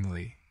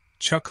menacingly,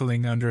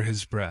 chuckling under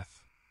his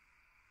breath.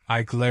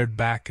 I glared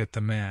back at the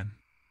man.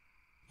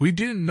 "We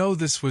didn't know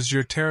this was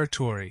your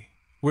territory.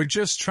 We're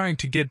just trying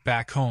to get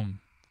back home,"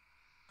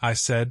 I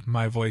said,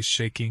 my voice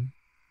shaking.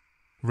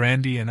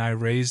 Randy and I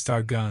raised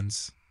our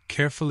guns,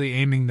 carefully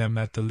aiming them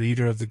at the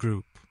leader of the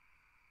group.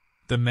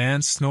 The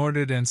man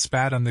snorted and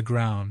spat on the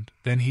ground,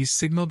 then he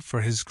signaled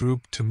for his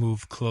group to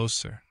move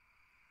closer.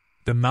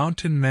 The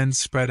mountain men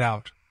spread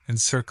out,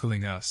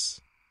 encircling us.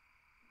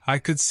 I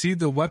could see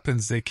the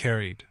weapons they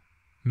carried: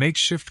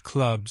 makeshift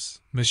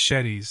clubs,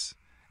 machetes,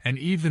 and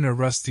even a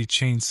rusty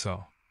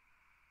chainsaw.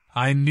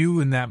 I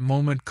knew in that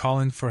moment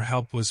calling for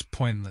help was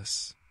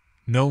pointless.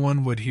 No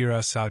one would hear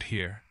us out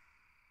here.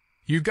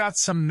 "You got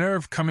some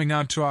nerve coming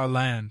onto our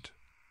land,"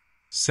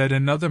 said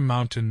another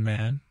mountain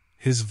man,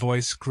 his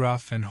voice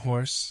gruff and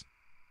hoarse.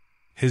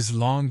 His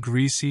long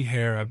greasy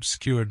hair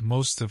obscured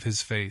most of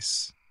his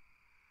face.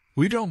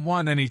 "We don't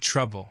want any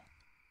trouble,"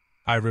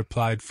 I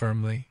replied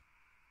firmly.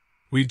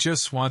 "We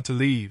just want to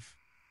leave."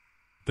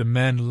 The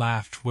men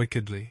laughed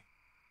wickedly.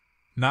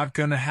 "Not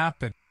gonna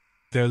happen,"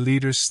 their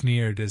leader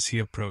sneered as he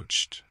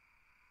approached.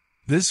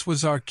 This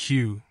was our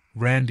cue.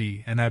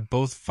 Randy and I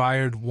both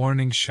fired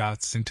warning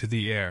shots into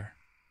the air.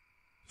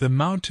 The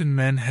mountain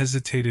men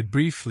hesitated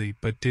briefly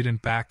but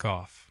didn't back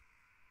off.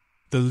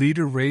 The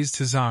leader raised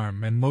his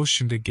arm and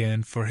motioned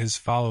again for his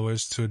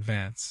followers to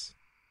advance.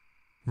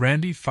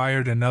 Randy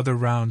fired another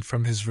round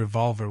from his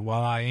revolver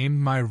while I aimed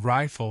my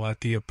rifle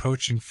at the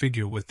approaching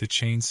figure with the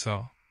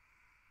chainsaw.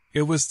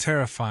 It was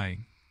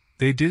terrifying.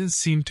 They didn't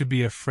seem to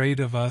be afraid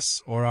of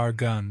us or our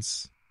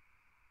guns.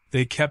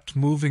 They kept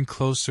moving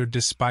closer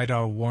despite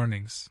our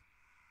warnings.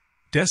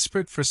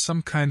 Desperate for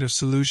some kind of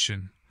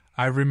solution,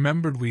 I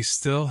remembered we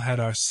still had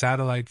our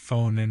satellite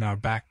phone in our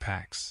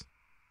backpacks.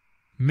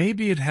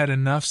 Maybe it had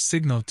enough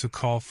signal to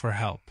call for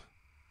help.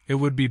 It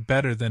would be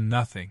better than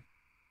nothing.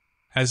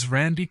 As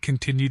Randy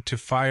continued to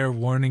fire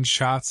warning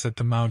shots at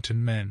the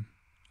mountain men,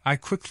 I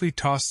quickly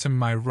tossed him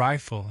my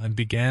rifle and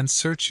began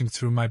searching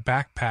through my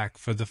backpack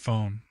for the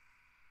phone.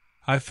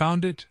 I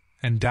found it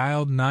and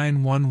dialed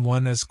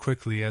 911 as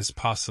quickly as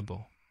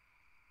possible.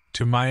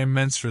 To my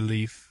immense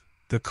relief,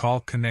 the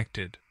call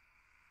connected.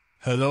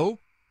 "Hello?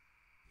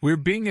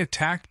 We're being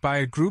attacked by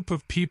a group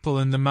of people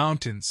in the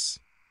mountains.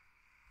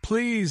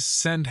 Please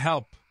send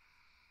help,"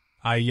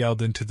 I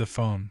yelled into the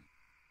phone.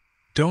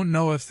 Don't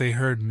know if they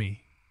heard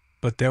me,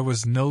 but there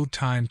was no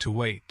time to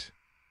wait.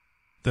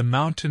 The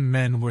mountain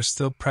men were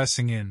still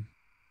pressing in.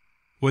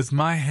 With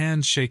my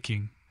hand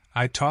shaking,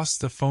 I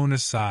tossed the phone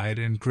aside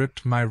and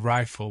gripped my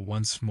rifle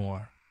once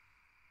more.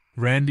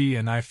 Randy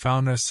and I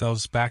found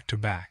ourselves back to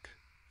back,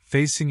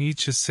 facing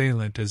each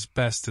assailant as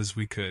best as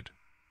we could.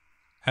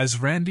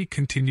 As Randy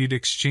continued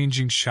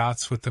exchanging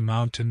shots with the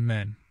mountain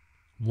men,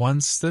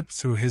 one slipped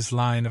through his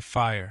line of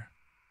fire.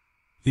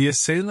 The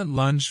assailant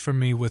lunged for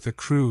me with a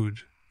crude,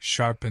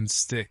 sharpened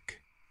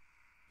stick.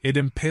 It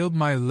impaled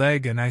my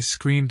leg and I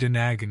screamed in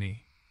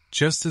agony,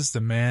 just as the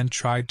man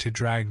tried to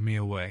drag me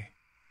away.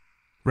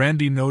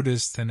 Randy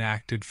noticed and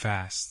acted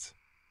fast.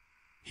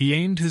 He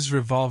aimed his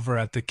revolver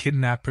at the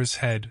kidnapper's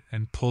head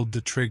and pulled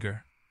the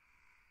trigger.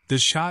 The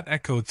shot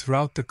echoed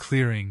throughout the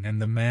clearing and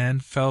the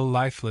man fell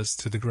lifeless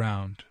to the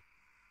ground.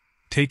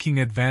 Taking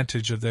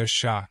advantage of their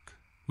shock,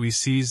 we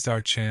seized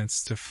our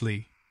chance to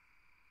flee.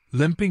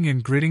 Limping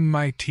and gritting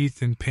my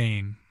teeth in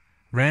pain,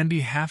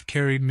 Randy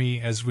half-carried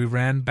me as we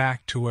ran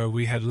back to where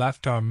we had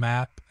left our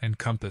map and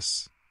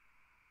compass.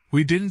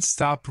 We didn't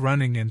stop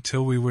running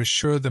until we were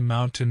sure the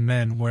mountain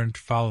men weren't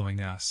following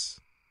us.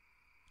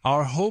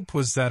 Our hope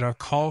was that our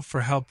call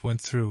for help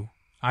went through.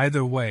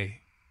 Either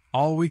way,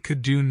 all we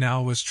could do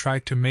now was try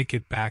to make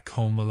it back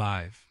home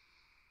alive.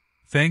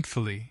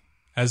 Thankfully,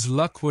 as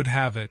luck would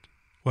have it,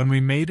 when we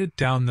made it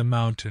down the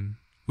mountain,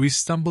 we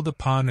stumbled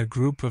upon a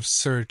group of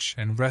search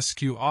and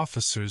rescue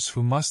officers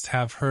who must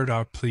have heard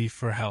our plea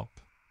for help.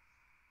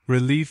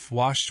 Relief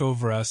washed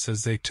over us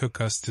as they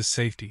took us to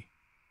safety.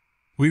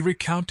 We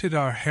recounted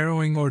our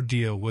harrowing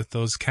ordeal with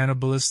those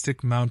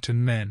cannibalistic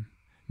mountain men,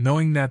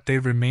 knowing that they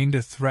remained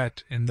a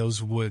threat in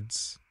those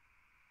woods.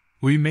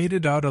 We made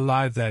it out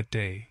alive that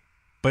day,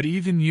 but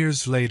even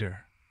years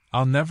later,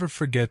 I'll never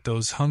forget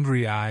those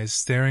hungry eyes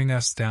staring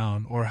us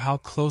down or how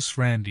close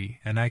Randy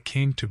and I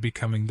came to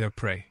becoming their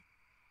prey.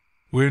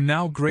 We're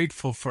now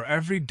grateful for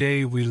every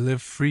day we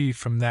live free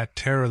from that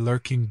terror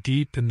lurking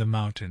deep in the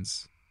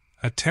mountains,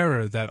 a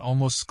terror that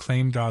almost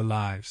claimed our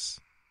lives.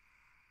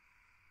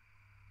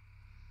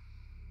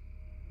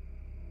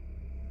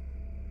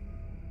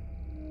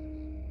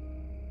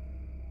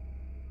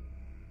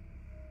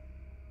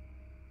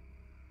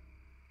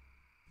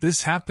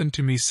 This happened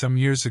to me some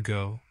years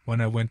ago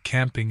when I went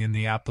camping in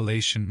the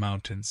Appalachian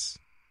Mountains.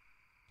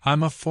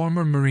 I'm a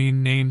former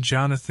Marine named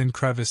Jonathan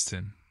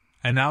Creviston,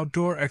 and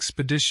outdoor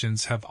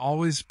expeditions have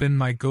always been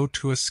my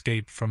go-to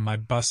escape from my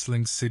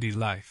bustling city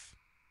life.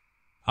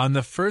 On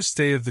the first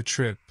day of the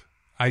trip,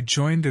 I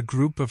joined a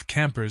group of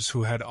campers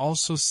who had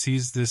also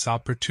seized this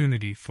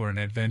opportunity for an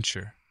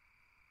adventure.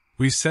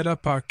 We set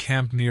up our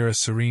camp near a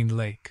serene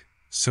lake,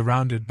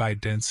 surrounded by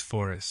dense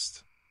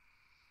forest.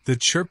 The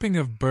chirping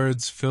of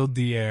birds filled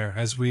the air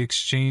as we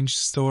exchanged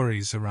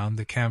stories around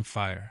the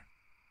campfire.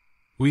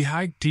 We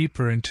hiked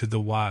deeper into the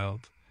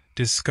wild,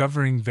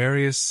 discovering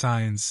various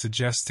signs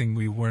suggesting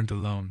we weren't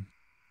alone.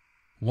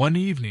 One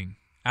evening,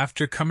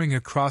 after coming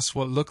across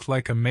what looked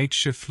like a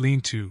makeshift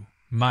lean-to,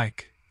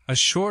 Mike, A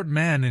short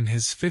man in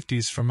his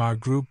 50s from our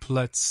group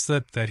let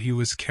slip that he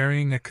was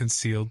carrying a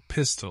concealed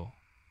pistol,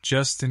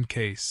 just in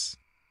case.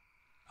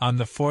 On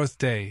the fourth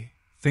day,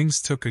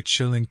 things took a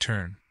chilling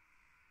turn.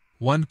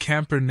 One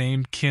camper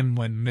named Kim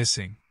went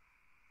missing.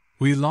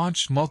 We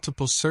launched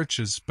multiple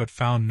searches but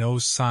found no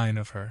sign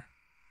of her.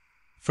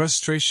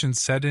 Frustration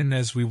set in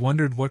as we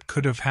wondered what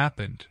could have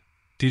happened.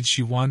 Did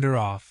she wander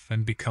off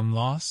and become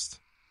lost?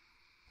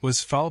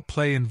 Was foul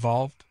play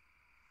involved?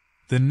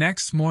 The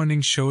next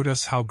morning showed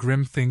us how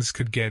grim things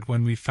could get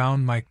when we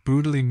found Mike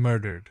brutally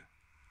murdered,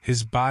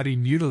 his body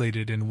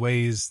mutilated in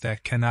ways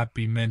that cannot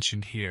be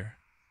mentioned here.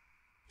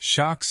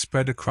 Shock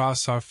spread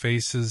across our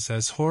faces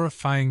as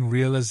horrifying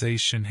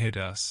realization hit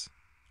us.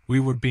 We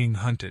were being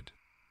hunted.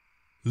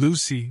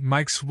 Lucy,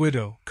 Mike's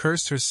widow,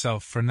 cursed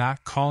herself for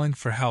not calling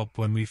for help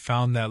when we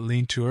found that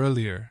lean-to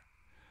earlier,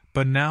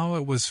 but now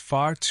it was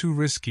far too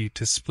risky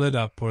to split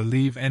up or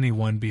leave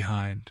anyone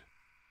behind.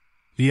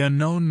 The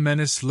unknown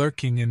menace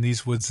lurking in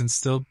these woods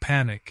instilled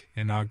panic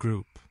in our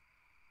group.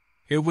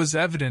 It was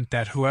evident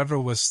that whoever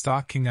was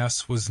stalking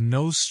us was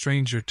no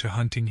stranger to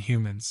hunting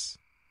humans.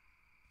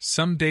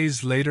 Some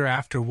days later,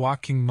 after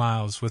walking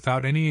miles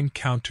without any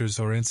encounters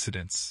or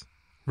incidents,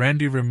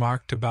 Randy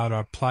remarked about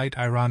our plight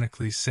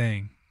ironically,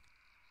 saying,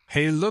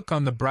 "Hey, look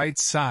on the bright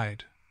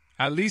side.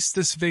 At least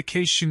this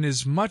vacation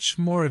is much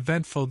more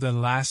eventful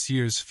than last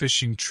year's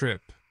fishing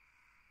trip."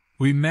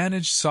 We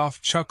managed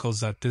soft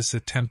chuckles at this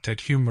attempt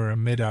at humor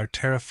amid our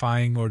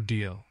terrifying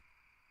ordeal.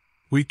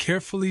 We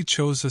carefully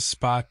chose a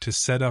spot to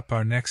set up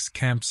our next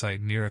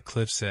campsite near a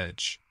cliff's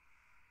edge.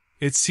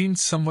 It seemed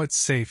somewhat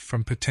safe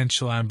from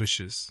potential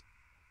ambushes,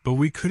 but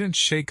we couldn't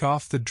shake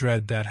off the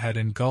dread that had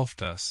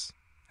engulfed us,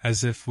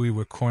 as if we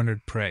were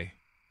cornered prey.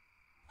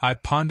 I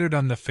pondered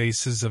on the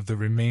faces of the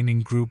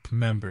remaining group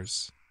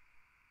members.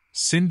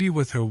 Cindy,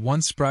 with her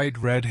once bright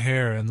red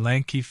hair and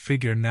lanky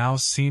figure, now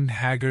seemed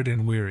haggard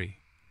and weary,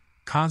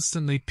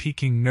 constantly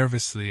peeking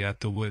nervously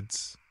at the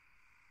woods.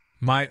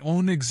 My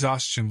own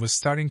exhaustion was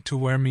starting to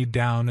wear me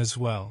down as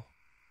well.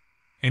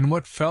 In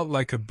what felt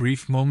like a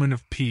brief moment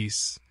of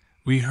peace,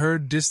 we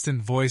heard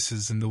distant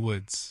voices in the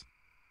woods.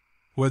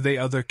 Were they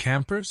other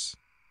campers?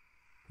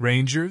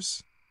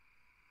 Rangers?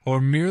 Or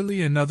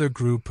merely another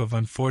group of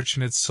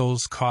unfortunate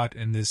souls caught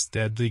in this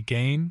deadly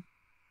game?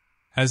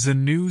 As a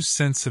new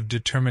sense of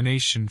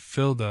determination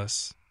filled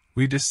us,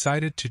 we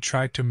decided to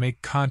try to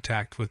make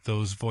contact with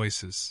those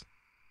voices.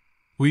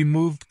 We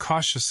moved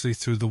cautiously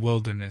through the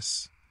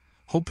wilderness,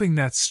 hoping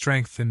that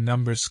strength in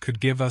numbers could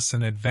give us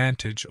an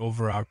advantage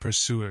over our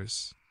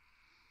pursuers.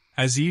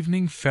 As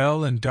evening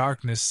fell and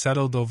darkness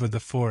settled over the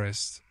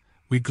forest,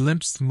 we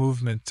glimpsed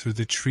movement through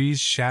the trees,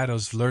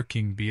 shadows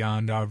lurking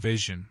beyond our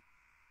vision.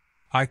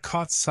 I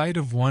caught sight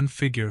of one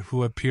figure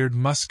who appeared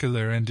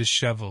muscular and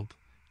disheveled,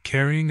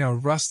 carrying a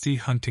rusty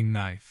hunting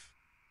knife.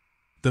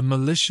 The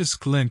malicious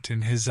glint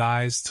in his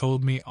eyes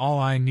told me all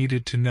I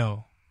needed to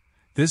know.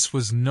 This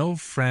was no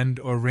friend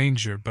or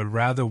ranger, but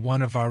rather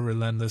one of our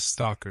relentless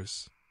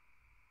stalkers.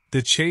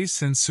 The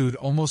chase ensued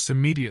almost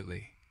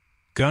immediately.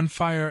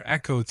 Gunfire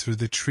echoed through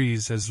the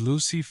trees as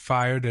Lucy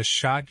fired a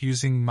shot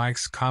using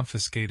Mike's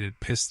confiscated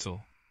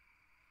pistol.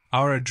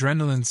 Our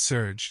adrenaline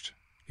surged.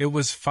 It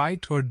was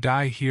fight or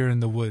die here in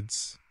the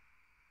woods.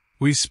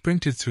 We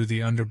sprinted through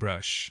the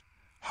underbrush,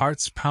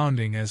 hearts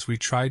pounding as we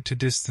tried to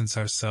distance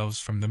ourselves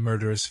from the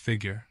murderous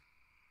figure.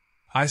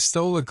 I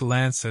stole a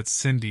glance at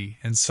Cindy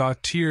and saw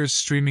tears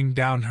streaming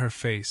down her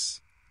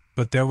face,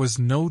 but there was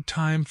no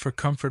time for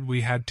comfort.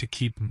 We had to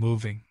keep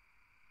moving.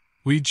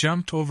 We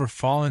jumped over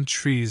fallen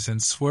trees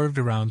and swerved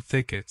around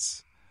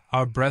thickets,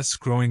 our breaths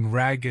growing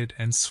ragged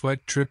and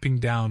sweat dripping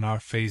down our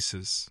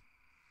faces.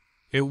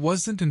 It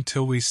wasn't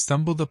until we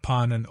stumbled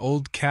upon an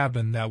old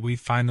cabin that we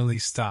finally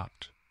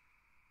stopped.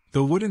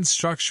 The wooden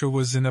structure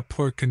was in a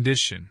poor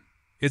condition,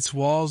 its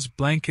walls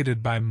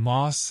blanketed by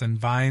moss and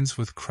vines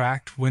with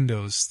cracked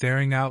windows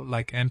staring out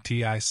like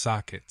empty eye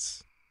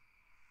sockets.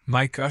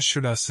 Mike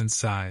ushered us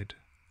inside,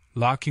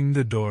 locking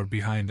the door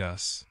behind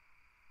us.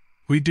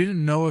 We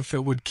didn't know if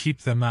it would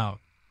keep them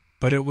out,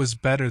 but it was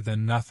better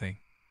than nothing.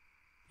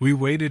 We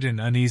waited in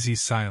uneasy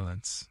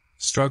silence,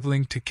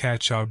 struggling to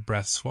catch our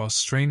breaths while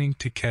straining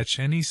to catch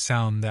any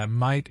sound that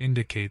might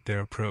indicate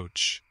their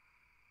approach.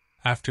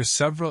 After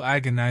several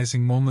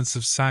agonizing moments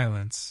of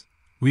silence,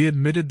 we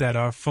admitted that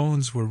our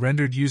phones were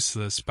rendered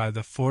useless by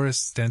the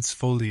forest's dense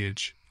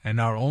foliage, and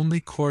our only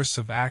course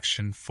of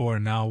action for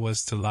now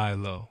was to lie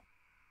low.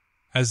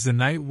 As the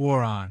night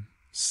wore on,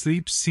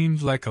 sleep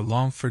seemed like a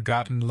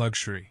long-forgotten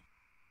luxury.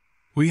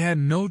 We had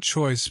no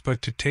choice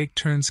but to take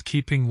turns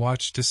keeping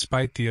watch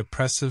despite the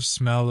oppressive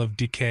smell of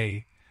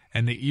decay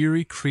and the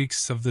eerie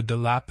creaks of the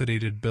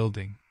dilapidated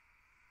building.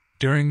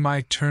 During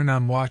my turn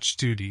on watch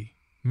duty,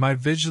 my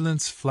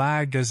vigilance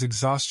flagged as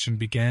exhaustion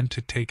began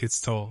to take its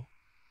toll.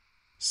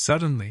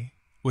 Suddenly,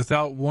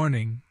 without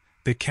warning,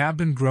 the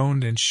cabin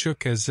groaned and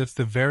shook as if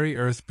the very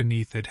earth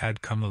beneath it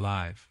had come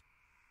alive.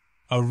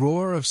 A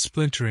roar of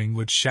splintering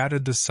wood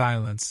shattered the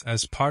silence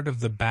as part of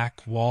the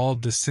back wall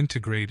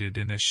disintegrated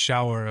in a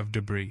shower of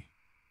debris.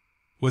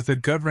 With a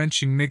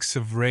gut-wrenching mix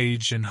of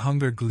rage and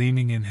hunger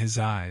gleaming in his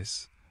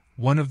eyes,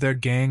 one of their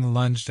gang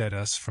lunged at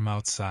us from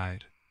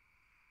outside.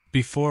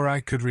 Before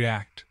I could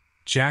react,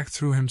 Jack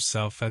threw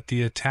himself at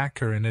the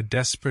attacker in a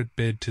desperate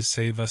bid to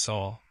save us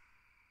all.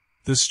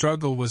 The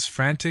struggle was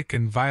frantic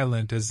and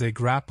violent as they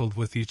grappled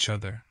with each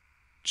other.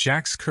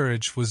 Jack's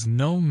courage was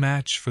no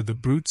match for the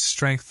brute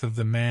strength of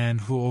the man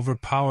who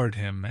overpowered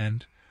him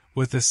and,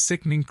 with a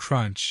sickening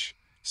crunch,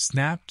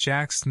 snapped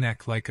Jack's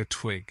neck like a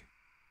twig.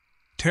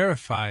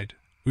 Terrified,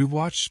 we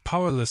watched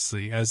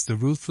powerlessly as the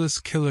ruthless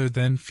killer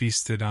then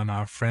feasted on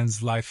our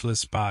friend's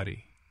lifeless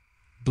body.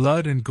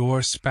 Blood and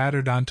gore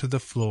spattered onto the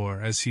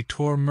floor as he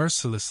tore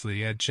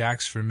mercilessly at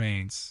Jack's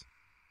remains.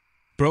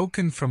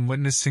 Broken from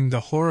witnessing the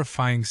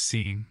horrifying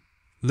scene,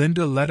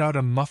 Linda let out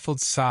a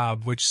muffled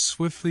sob which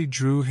swiftly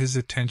drew his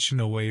attention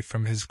away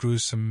from his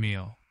gruesome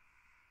meal.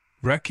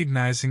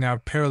 Recognizing our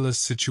perilous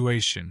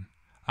situation,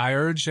 I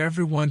urged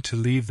everyone to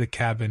leave the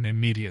cabin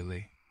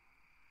immediately.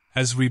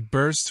 As we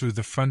burst through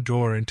the front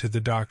door into the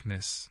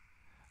darkness,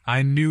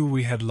 I knew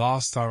we had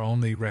lost our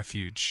only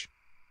refuge.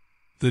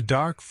 The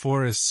dark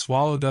forest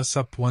swallowed us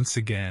up once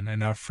again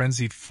and our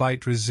frenzied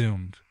flight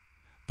resumed,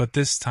 but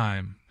this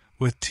time,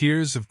 with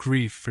tears of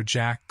grief for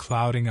Jack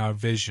clouding our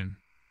vision.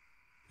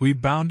 We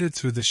bounded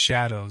through the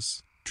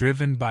shadows,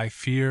 driven by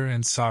fear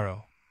and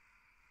sorrow.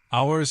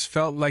 Hours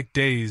felt like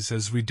days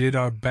as we did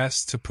our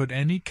best to put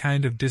any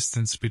kind of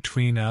distance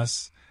between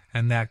us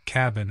and that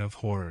cabin of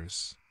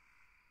horrors.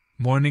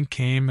 Morning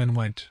came and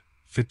went,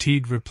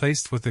 fatigue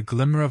replaced with a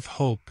glimmer of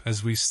hope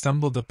as we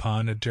stumbled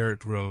upon a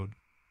dirt road.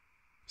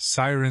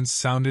 Sirens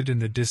sounded in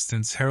the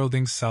distance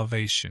heralding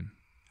salvation.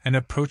 An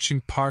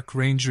approaching park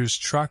ranger's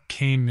truck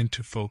came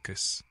into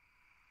focus.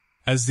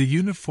 As the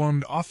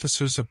uniformed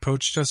officers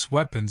approached us,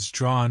 weapons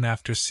drawn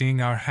after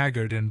seeing our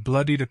haggard and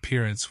bloodied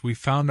appearance, we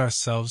found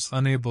ourselves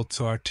unable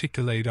to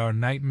articulate our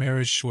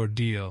nightmarish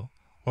ordeal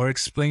or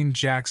explain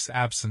Jack's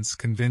absence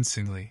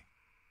convincingly.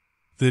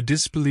 The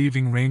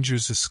disbelieving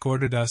rangers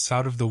escorted us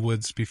out of the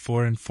woods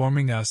before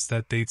informing us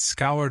that they'd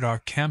scoured our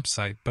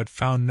campsite but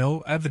found no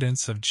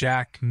evidence of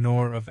Jack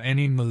nor of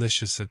any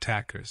malicious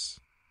attackers.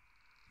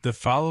 The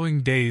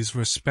following days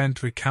were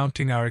spent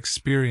recounting our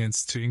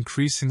experience to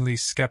increasingly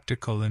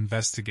skeptical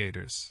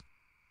investigators.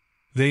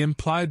 They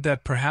implied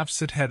that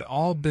perhaps it had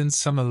all been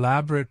some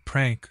elaborate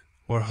prank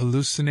or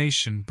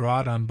hallucination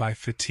brought on by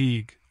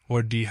fatigue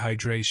or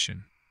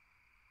dehydration.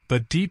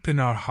 But deep in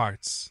our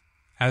hearts,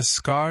 as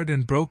scarred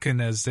and broken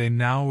as they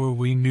now were,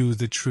 we knew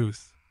the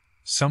truth.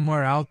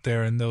 Somewhere out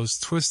there in those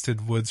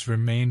twisted woods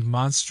remained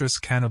monstrous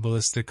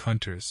cannibalistic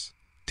hunters,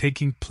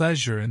 taking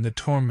pleasure in the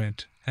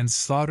torment and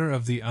slaughter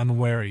of the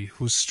unwary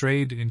who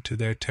strayed into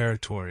their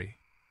territory.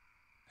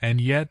 And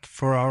yet,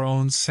 for our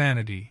own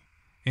sanity,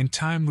 in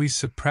time we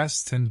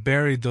suppressed and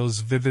buried those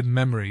vivid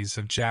memories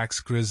of Jack's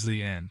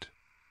grisly end.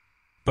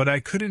 But I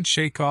couldn't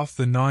shake off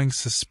the gnawing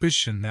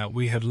suspicion that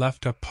we had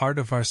left a part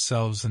of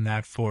ourselves in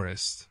that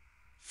forest,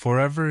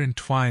 forever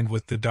entwined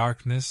with the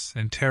darkness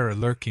and terror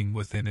lurking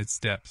within its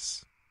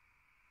depths.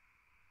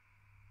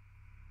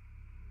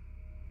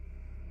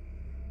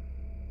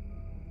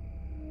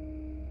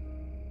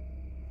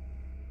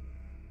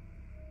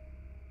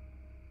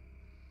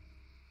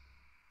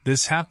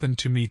 This happened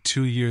to me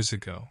 2 years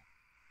ago.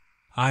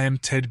 I am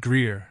Ted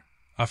Greer,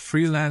 a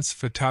freelance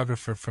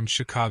photographer from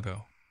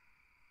Chicago.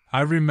 I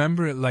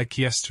remember it like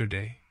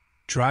yesterday,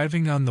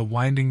 driving on the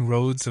winding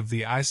roads of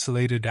the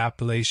isolated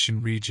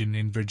Appalachian region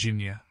in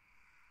Virginia.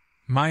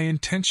 My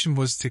intention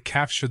was to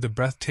capture the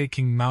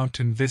breathtaking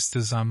mountain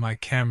vistas on my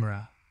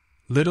camera.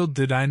 Little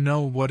did I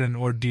know what an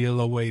ordeal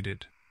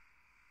awaited.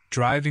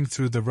 Driving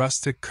through the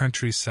rustic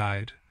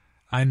countryside,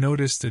 I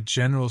noticed a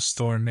general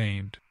store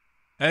named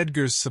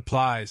Edgar's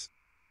Supplies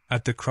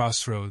at the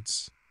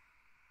crossroads.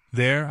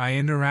 There I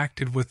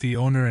interacted with the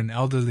owner, an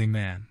elderly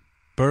man,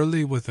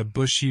 burly with a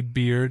bushy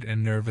beard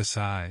and nervous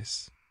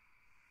eyes.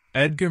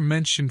 Edgar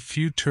mentioned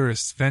few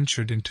tourists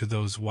ventured into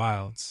those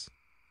wilds.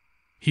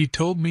 He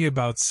told me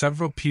about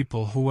several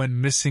people who went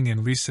missing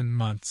in recent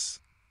months,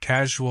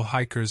 casual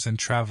hikers and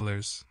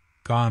travelers,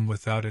 gone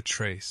without a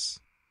trace.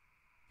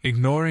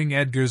 Ignoring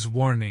Edgar's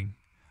warning,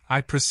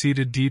 I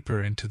proceeded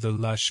deeper into the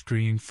lush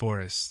green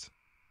forest.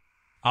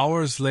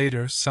 Hours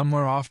later,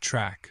 somewhere off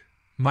track,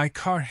 my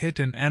car hit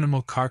an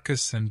animal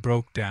carcass and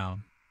broke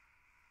down.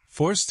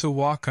 Forced to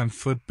walk on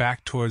foot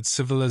back towards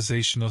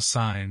civilizational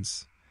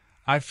signs,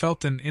 I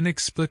felt an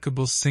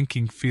inexplicable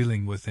sinking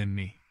feeling within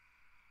me.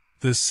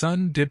 The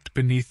sun dipped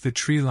beneath the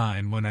tree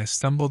line when I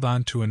stumbled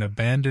onto an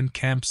abandoned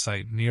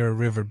campsite near a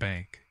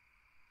riverbank.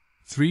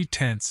 3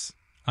 tents,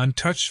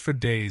 untouched for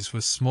days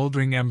with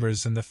smoldering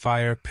embers in the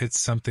fire pits.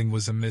 Something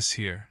was amiss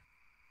here.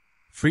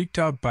 Freaked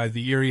out by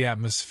the eerie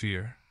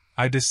atmosphere,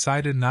 I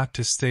decided not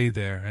to stay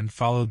there and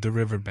followed the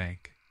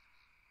riverbank.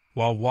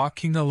 While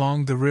walking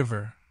along the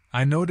river,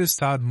 I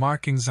noticed odd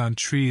markings on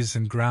trees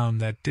and ground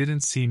that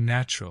didn't seem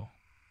natural.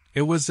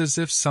 It was as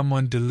if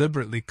someone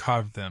deliberately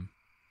carved them.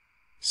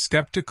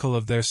 Skeptical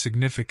of their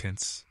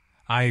significance,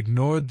 I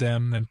ignored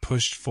them and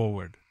pushed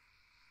forward.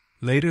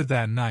 Later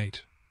that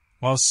night,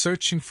 While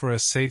searching for a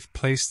safe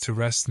place to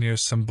rest near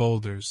some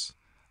boulders,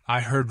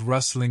 I heard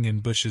rustling in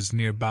bushes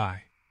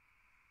nearby.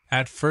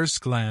 At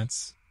first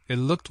glance, it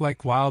looked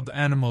like wild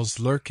animals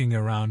lurking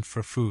around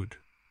for food.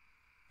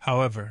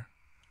 However,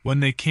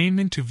 when they came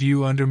into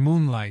view under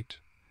moonlight,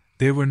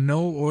 they were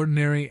no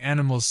ordinary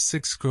animals,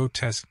 6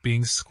 grotesque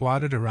beings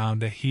squatted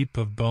around a heap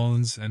of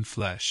bones and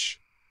flesh.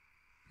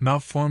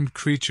 Malformed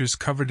creatures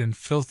covered in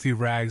filthy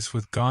rags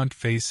with gaunt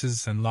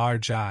faces and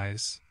large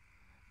eyes.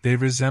 They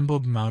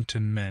resembled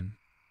mountain men.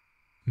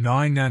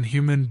 Gnawing on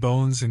human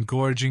bones and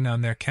gorging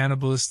on their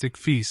cannibalistic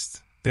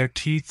feast, their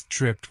teeth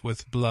dripped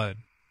with blood.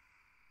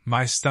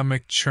 My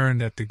stomach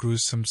churned at the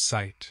gruesome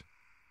sight.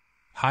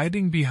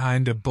 Hiding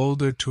behind a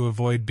boulder to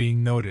avoid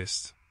being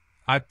noticed,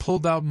 I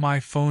pulled out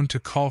my phone to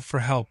call for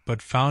help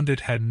but found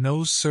it had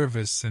no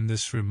service in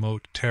this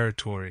remote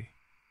territory.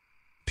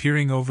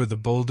 Peering over the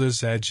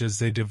boulder's edge as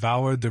they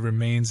devoured the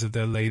remains of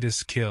their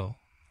latest kill,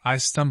 I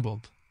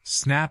stumbled,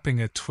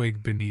 snapping a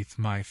twig beneath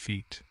my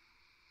feet.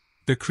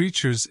 The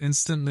creatures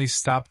instantly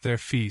stopped their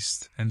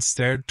feast and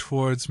stared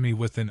towards me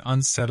with an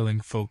unsettling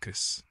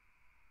focus.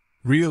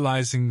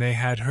 Realizing they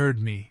had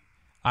heard me,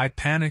 I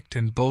panicked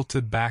and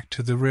bolted back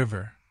to the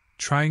river,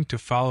 trying to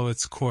follow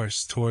its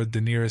course toward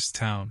the nearest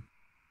town.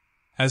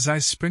 As I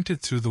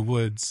sprinted through the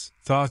woods,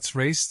 thoughts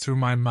raced through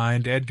my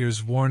mind,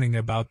 Edgar's warning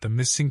about the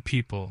missing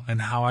people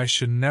and how I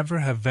should never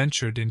have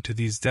ventured into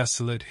these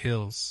desolate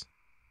hills.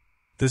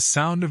 The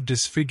sound of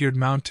disfigured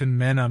mountain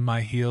men on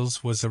my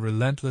heels was a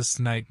relentless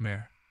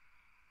nightmare.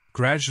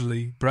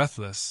 Gradually,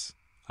 breathless,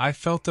 I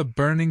felt a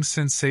burning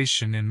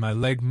sensation in my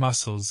leg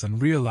muscles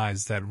and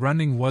realized that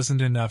running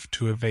wasn't enough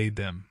to evade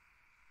them.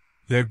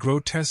 Their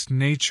grotesque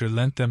nature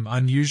lent them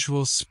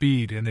unusual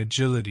speed and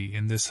agility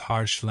in this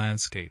harsh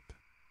landscape.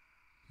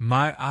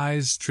 My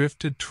eyes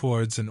drifted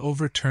towards an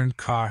overturned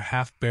car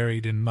half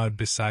buried in mud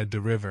beside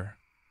the river.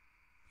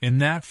 In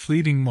that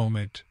fleeting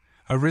moment,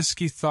 a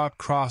risky thought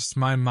crossed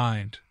my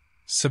mind.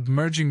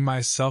 Submerging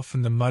myself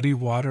in the muddy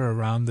water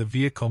around the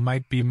vehicle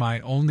might be my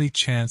only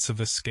chance of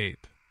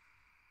escape.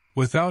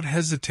 Without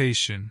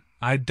hesitation,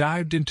 I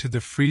dived into the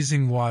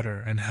freezing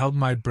water and held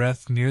my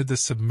breath near the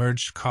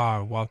submerged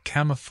car while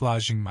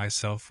camouflaging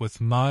myself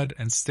with mud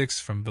and sticks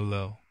from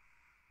below.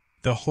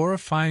 The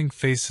horrifying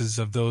faces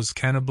of those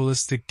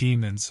cannibalistic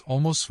demons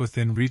almost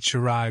within reach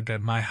arrived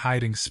at my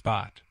hiding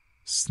spot,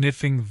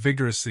 sniffing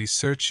vigorously,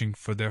 searching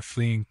for their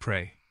fleeing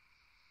prey.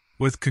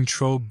 With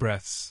controlled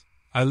breaths,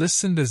 I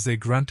listened as they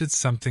grunted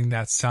something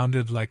that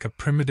sounded like a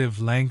primitive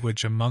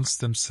language amongst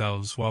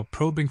themselves while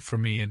probing for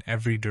me in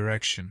every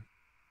direction.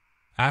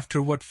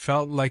 After what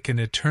felt like an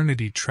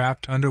eternity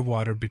trapped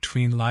underwater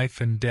between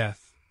life and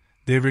death,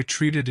 they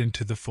retreated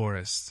into the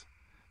forest,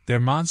 their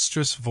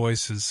monstrous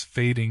voices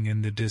fading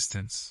in the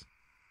distance.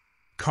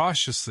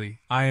 Cautiously,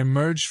 I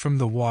emerged from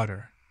the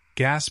water,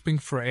 gasping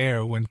for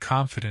air when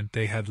confident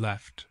they had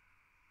left.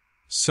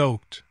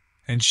 Soaked,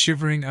 and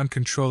shivering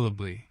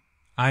uncontrollably,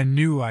 I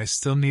knew I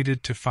still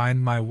needed to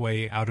find my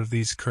way out of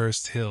these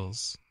cursed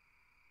hills.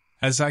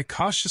 As I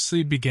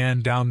cautiously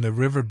began down the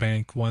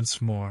riverbank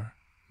once more,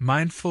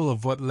 mindful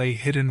of what lay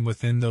hidden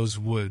within those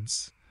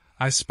woods,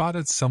 I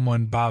spotted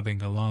someone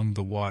bobbing along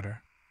the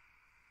water.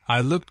 I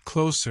looked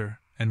closer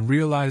and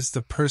realized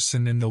the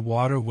person in the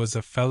water was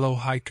a fellow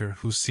hiker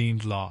who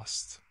seemed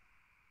lost.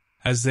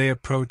 As they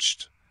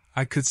approached,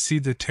 I could see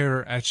the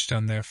terror etched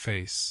on their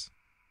face.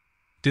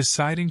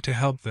 Deciding to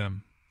help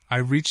them, I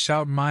reached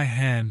out my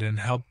hand and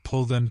helped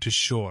pull them to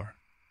shore.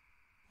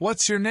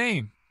 "What's your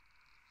name?"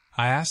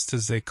 I asked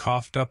as they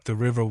coughed up the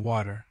river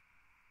water.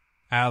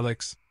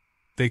 "Alex,"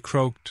 they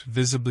croaked,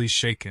 visibly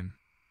shaken.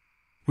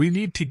 "We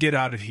need to get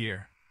out of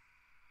here.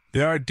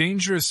 There are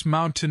dangerous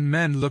mountain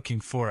men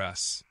looking for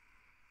us."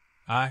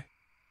 I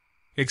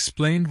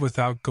explained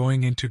without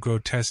going into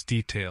grotesque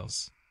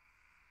details.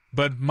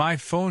 "But my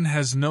phone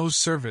has no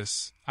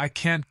service, I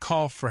can't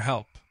call for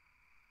help."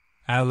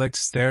 Alex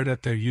stared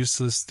at their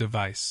useless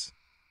device.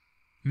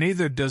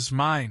 "Neither does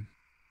mine.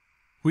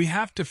 We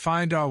have to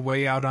find our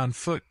way out on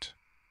foot."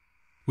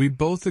 We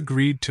both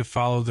agreed to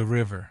follow the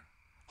river,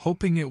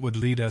 hoping it would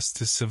lead us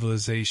to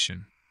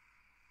civilization.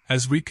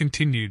 As we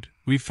continued,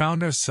 we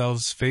found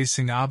ourselves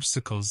facing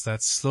obstacles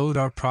that slowed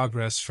our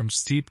progress, from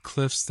steep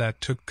cliffs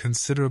that took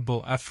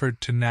considerable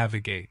effort to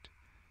navigate,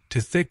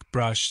 to thick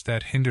brush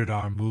that hindered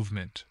our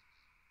movement.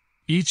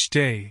 Each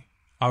day,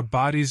 our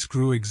bodies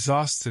grew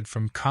exhausted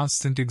from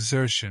constant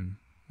exertion,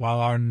 while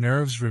our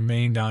nerves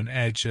remained on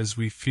edge as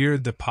we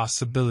feared the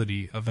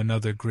possibility of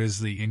another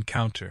grisly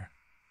encounter.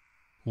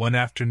 One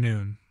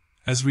afternoon,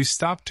 as we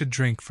stopped to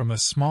drink from a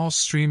small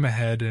stream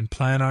ahead and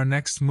plan our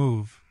next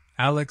move,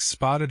 Alex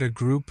spotted a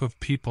group of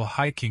people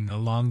hiking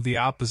along the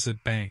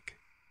opposite bank.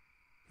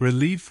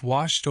 Relief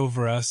washed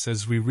over us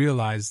as we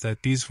realized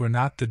that these were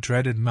not the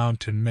dreaded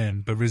mountain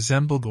men but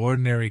resembled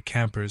ordinary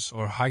campers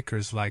or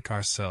hikers like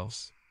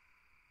ourselves.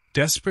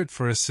 Desperate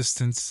for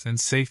assistance and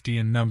safety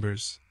in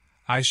numbers,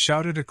 I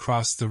shouted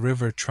across the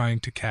river,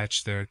 trying to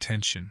catch their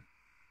attention.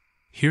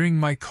 Hearing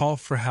my call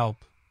for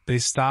help, they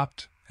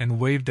stopped and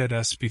waved at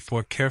us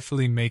before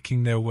carefully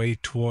making their way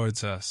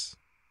towards us.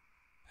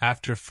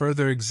 After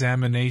further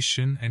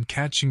examination and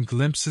catching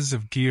glimpses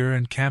of gear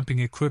and camping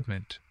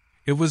equipment,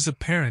 it was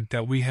apparent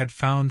that we had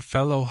found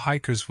fellow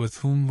hikers with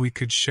whom we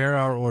could share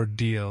our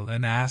ordeal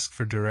and ask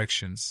for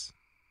directions.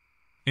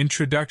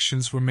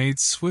 Introductions were made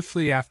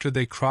swiftly after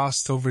they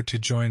crossed over to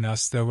join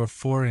us. There were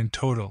 4 in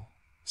total: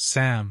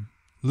 Sam,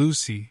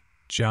 Lucy,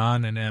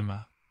 John, and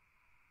Emma.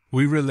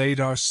 We relayed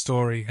our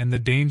story and the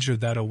danger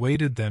that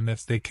awaited them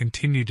if they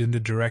continued in the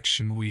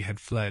direction we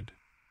had fled.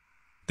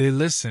 They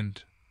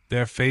listened,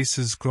 their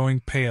faces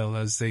growing pale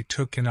as they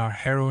took in our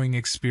harrowing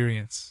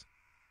experience.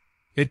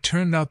 It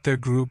turned out their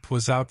group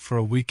was out for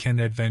a weekend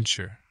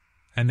adventure,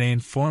 and they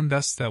informed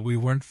us that we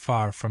weren't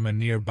far from a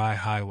nearby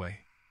highway.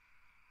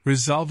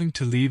 Resolving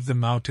to leave the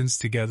mountains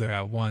together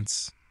at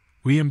once,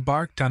 we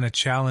embarked on a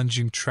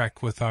challenging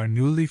trek with our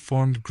newly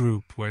formed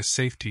group where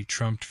safety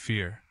trumped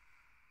fear.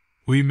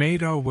 We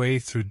made our way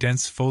through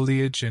dense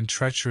foliage and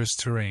treacherous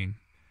terrain,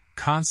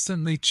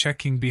 constantly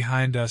checking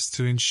behind us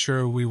to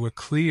ensure we were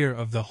clear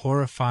of the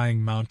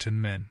horrifying mountain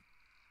men.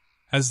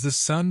 As the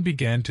sun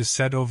began to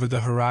set over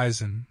the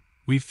horizon,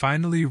 we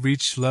finally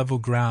reached level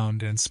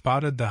ground and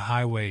spotted the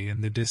highway in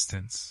the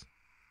distance.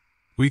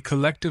 We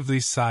collectively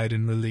sighed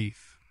in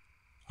relief.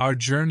 Our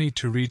journey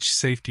to reach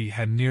safety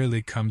had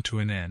nearly come to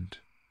an end.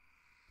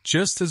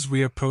 Just as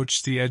we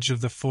approached the edge of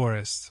the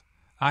forest,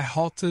 I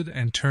halted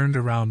and turned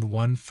around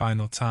one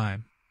final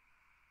time.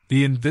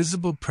 The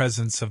invisible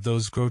presence of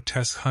those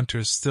grotesque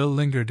hunters still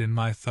lingered in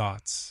my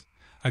thoughts,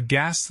 a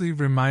ghastly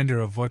reminder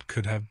of what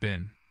could have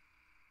been.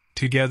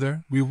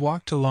 Together, we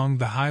walked along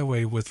the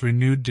highway with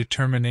renewed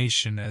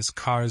determination as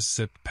cars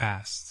zipped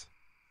past.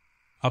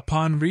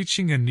 Upon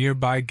reaching a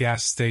nearby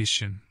gas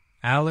station,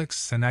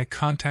 Alex and I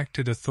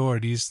contacted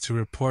authorities to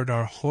report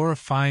our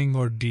horrifying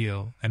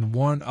ordeal and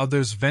warn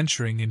others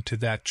venturing into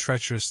that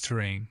treacherous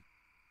terrain.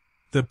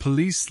 The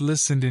police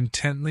listened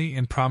intently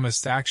and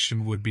promised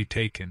action would be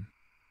taken.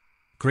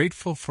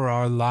 Grateful for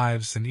our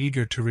lives and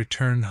eager to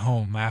return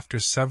home after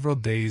several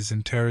days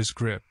in terror's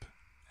grip,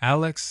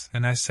 Alex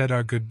and I said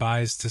our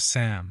goodbyes to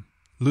Sam,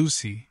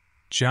 Lucy,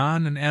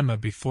 John, and Emma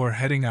before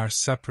heading our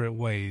separate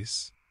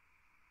ways.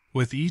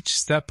 With each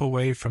step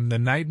away from the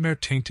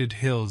nightmare-tainted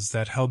hills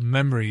that held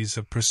memories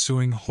of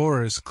pursuing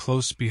horrors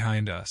close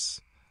behind us,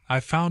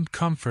 I found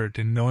comfort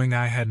in knowing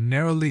I had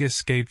narrowly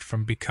escaped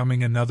from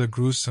becoming another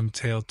gruesome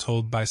tale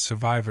told by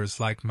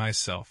survivors like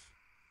myself.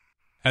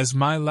 As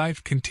my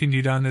life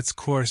continued on its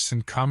course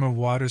in calmer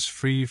waters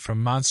free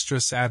from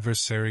monstrous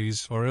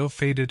adversaries or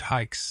ill-fated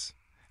hikes,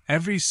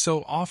 every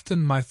so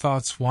often my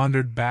thoughts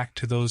wandered back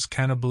to those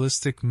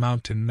cannibalistic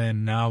mountain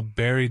men now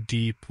buried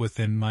deep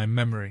within my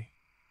memory.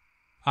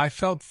 I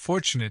felt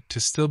fortunate to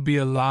still be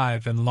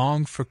alive and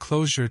longed for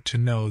closure to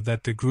know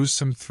that the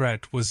gruesome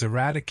threat was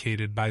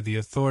eradicated by the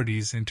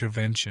authorities'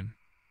 intervention.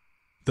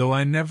 Though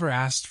I never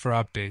asked for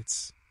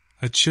updates,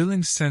 a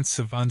chilling sense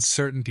of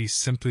uncertainty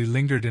simply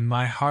lingered in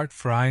my heart,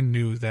 for I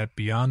knew that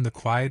beyond the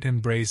quiet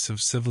embrace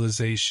of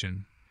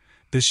civilization,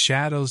 the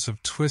shadows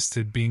of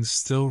twisted beings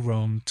still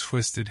roamed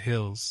twisted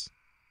hills.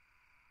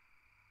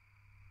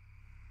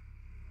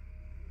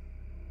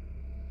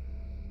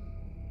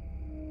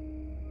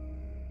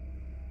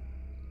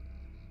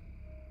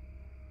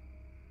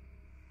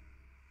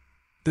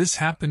 This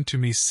happened to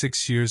me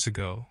 6 years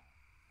ago,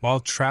 while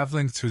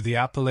traveling through the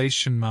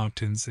Appalachian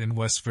Mountains in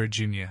West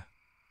Virginia.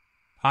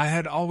 I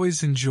had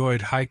always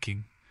enjoyed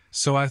hiking,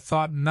 so I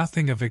thought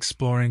nothing of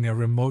exploring a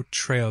remote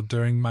trail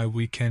during my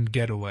weekend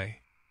getaway.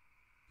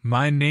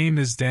 My name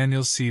is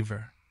Daniel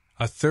Seaver,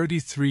 a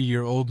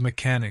 33-year-old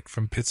mechanic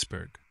from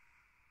Pittsburgh.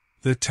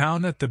 The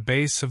town at the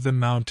base of the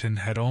mountain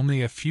had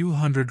only a few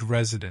hundred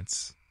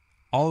residents,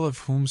 all of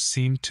whom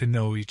seemed to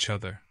know each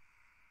other.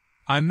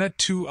 I met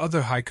 2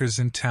 other hikers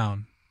in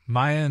town,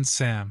 Maya and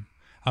Sam,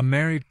 a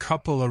married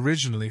couple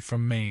originally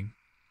from Maine.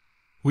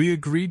 We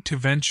agreed to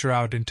venture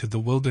out into the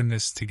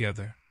wilderness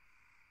together.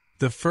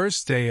 The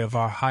first day of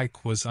our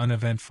hike was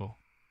uneventful.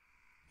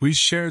 We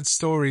shared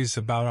stories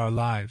about our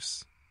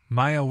lives.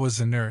 Maya was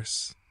a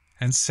nurse,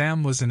 and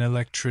Sam was an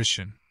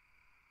electrician.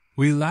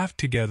 We laughed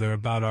together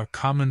about our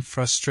common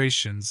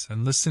frustrations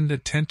and listened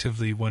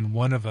attentively when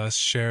one of us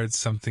shared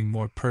something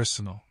more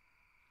personal.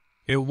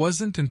 It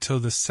wasn't until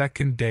the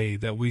second day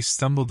that we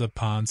stumbled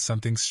upon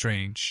something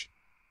strange.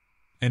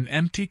 An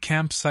empty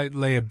campsite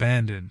lay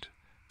abandoned,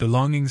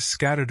 belongings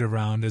scattered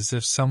around as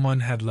if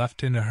someone had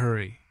left in a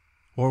hurry,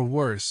 or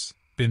worse,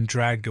 been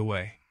dragged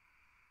away.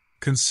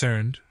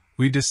 Concerned,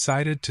 we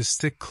decided to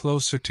stick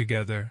closer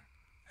together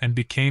and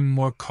became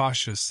more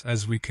cautious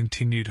as we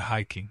continued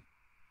hiking.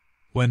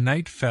 When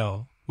night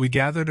fell, we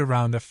gathered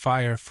around a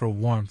fire for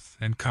warmth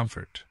and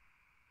comfort.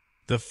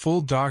 The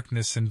full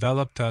darkness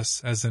enveloped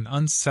us as an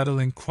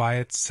unsettling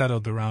quiet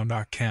settled around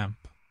our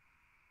camp.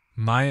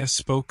 Maya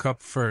spoke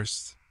up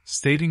first,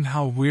 stating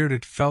how weird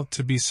it felt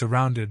to be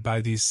surrounded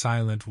by these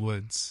silent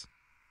woods.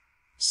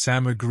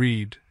 Sam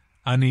agreed,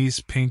 unease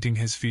painting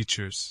his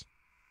features.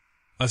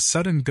 A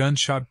sudden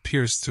gunshot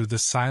pierced through the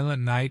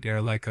silent night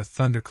air like a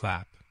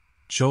thunderclap,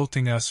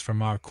 jolting us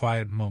from our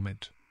quiet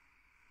moment.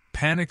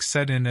 Panic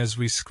set in as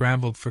we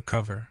scrambled for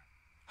cover,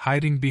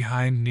 hiding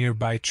behind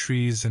nearby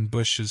trees and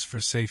bushes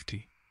for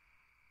safety.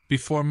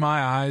 Before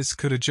my eyes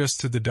could adjust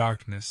to the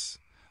darkness,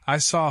 I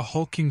saw a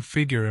hulking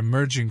figure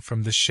emerging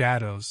from the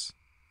shadows,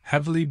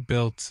 heavily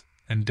built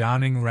and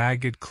donning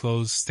ragged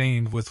clothes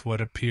stained with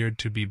what appeared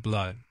to be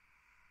blood.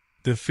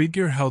 The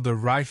figure held a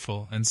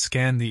rifle and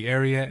scanned the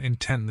area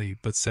intently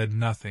but said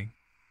nothing.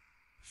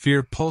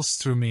 Fear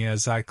pulsed through me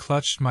as I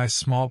clutched my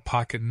small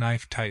pocket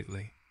knife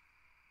tightly.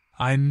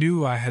 I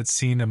knew I had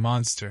seen a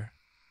monster.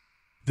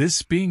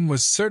 This being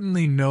was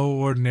certainly no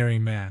ordinary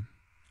man,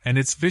 and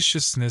its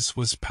viciousness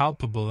was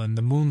palpable in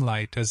the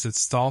moonlight as it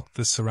stalked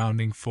the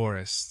surrounding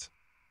forest.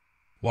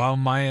 While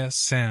Maya,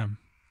 Sam,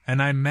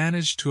 and I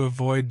managed to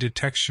avoid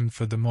detection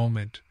for the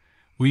moment,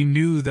 we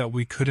knew that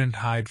we couldn't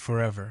hide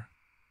forever.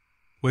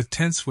 With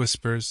tense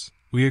whispers,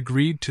 we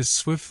agreed to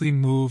swiftly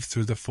move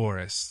through the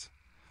forest,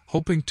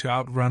 hoping to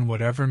outrun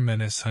whatever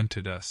menace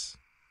hunted us.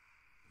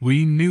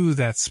 We knew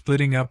that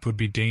splitting up would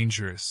be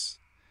dangerous,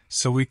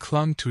 so we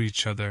clung to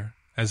each other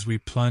as we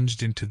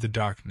plunged into the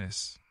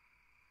darkness.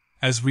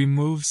 As we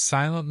moved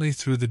silently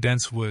through the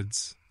dense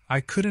woods,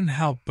 I couldn't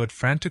help but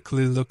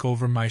frantically look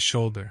over my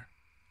shoulder,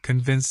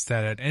 convinced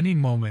that at any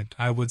moment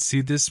I would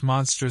see this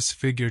monstrous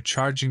figure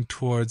charging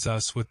towards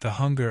us with the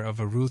hunger of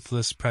a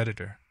ruthless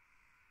predator.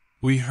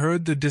 We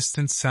heard the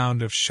distant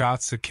sound of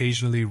shots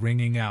occasionally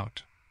ringing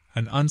out,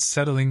 an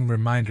unsettling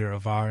reminder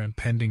of our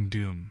impending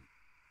doom.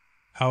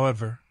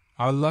 However,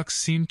 our luck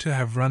seemed to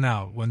have run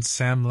out when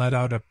Sam let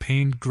out a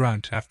pained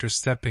grunt after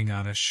stepping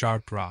on a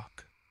sharp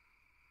rock.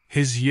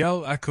 His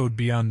yell echoed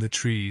beyond the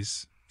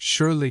trees,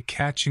 surely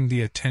catching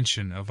the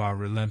attention of our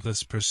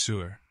relentless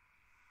pursuer.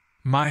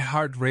 My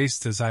heart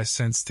raced as I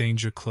sensed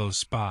danger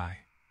close by.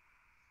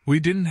 We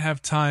didn't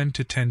have time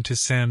to tend to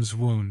Sam's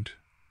wound.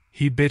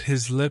 He bit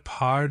his lip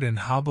hard and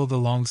hobbled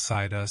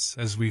alongside us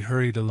as we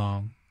hurried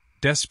along,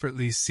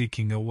 desperately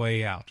seeking a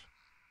way out.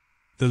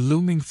 The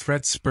looming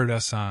threat spurred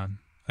us on,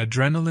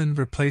 adrenaline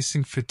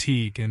replacing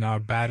fatigue in our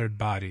battered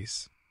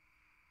bodies.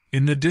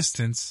 In the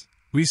distance,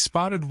 we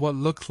spotted what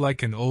looked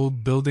like an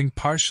old building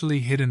partially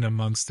hidden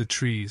amongst the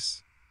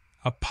trees,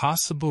 a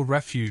possible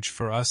refuge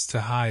for us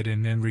to hide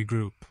in and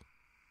regroup.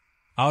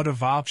 Out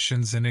of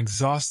options and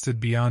exhausted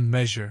beyond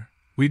measure,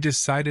 we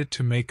decided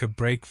to make a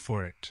break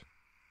for it.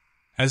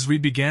 As we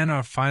began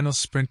our final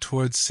sprint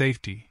towards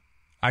safety,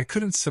 I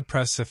couldn't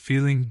suppress a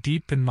feeling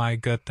deep in my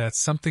gut that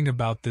something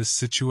about this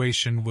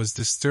situation was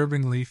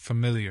disturbingly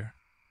familiar.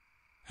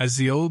 As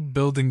the old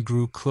building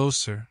grew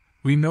closer,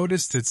 we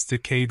noticed its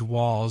decayed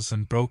walls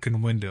and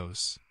broken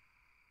windows.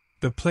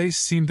 The place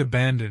seemed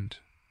abandoned,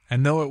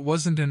 and though it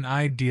wasn't an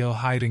ideal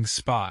hiding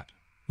spot,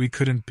 we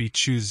couldn't be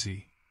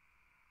choosy.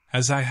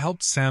 As I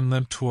helped Sam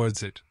limp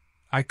towards it,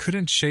 I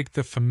couldn't shake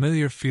the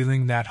familiar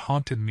feeling that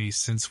haunted me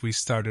since we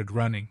started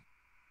running.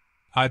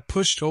 I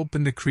pushed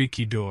open the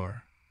creaky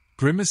door,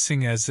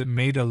 grimacing as it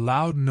made a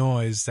loud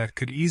noise that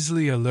could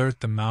easily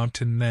alert the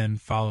mountain men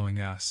following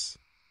us.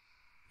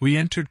 We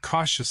entered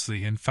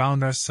cautiously and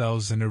found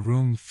ourselves in a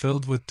room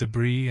filled with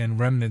debris and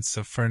remnants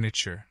of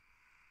furniture.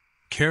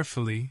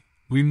 Carefully,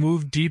 we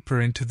moved deeper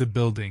into the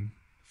building,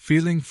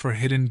 feeling for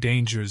hidden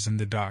dangers in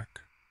the dark.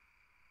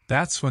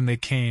 That's when they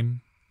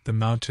came, the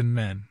mountain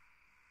men.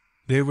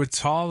 They were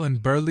tall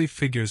and burly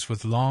figures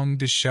with long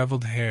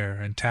disheveled hair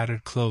and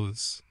tattered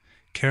clothes,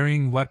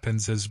 carrying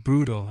weapons as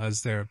brutal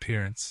as their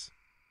appearance.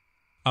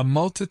 A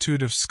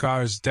multitude of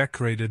scars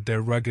decorated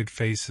their rugged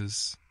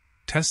faces,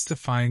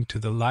 testifying to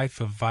the life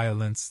of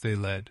violence they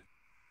led.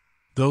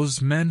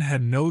 Those men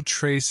had no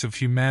trace of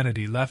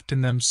humanity left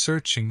in them,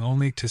 searching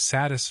only to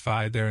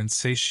satisfy their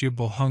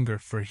insatiable hunger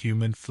for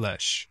human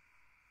flesh.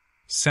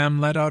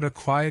 Sam let out a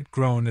quiet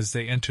groan as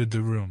they entered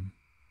the room.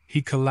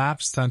 He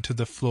collapsed onto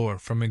the floor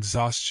from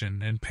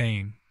exhaustion and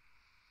pain.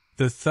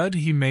 The thud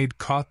he made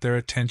caught their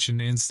attention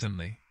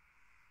instantly.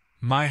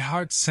 My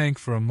heart sank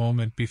for a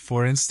moment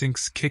before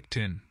instincts kicked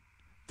in.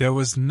 There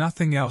was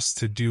nothing else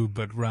to do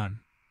but run.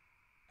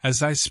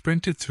 As I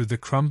sprinted through the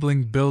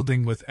crumbling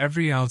building with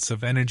every ounce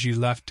of energy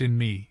left in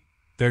me,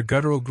 their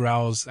guttural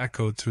growls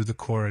echoed through the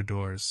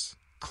corridors,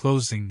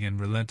 closing in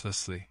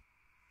relentlessly.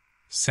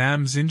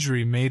 Sam's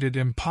injury made it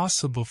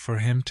impossible for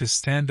him to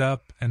stand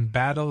up and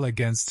battle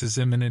against his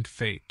imminent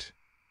fate.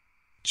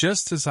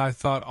 Just as I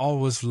thought all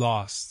was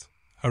lost,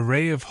 a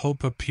ray of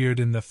hope appeared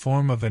in the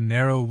form of a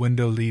narrow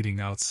window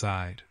leading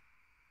outside.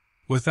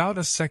 Without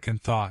a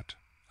second thought,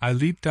 I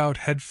leaped out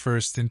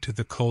headfirst into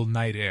the cold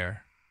night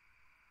air.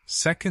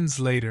 Seconds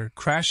later,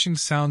 crashing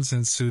sounds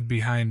ensued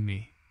behind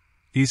me.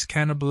 These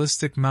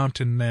cannibalistic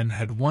mountain men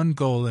had one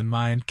goal in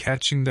mind: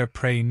 catching their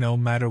prey no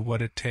matter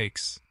what it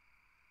takes.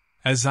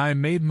 As I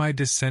made my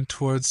descent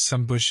towards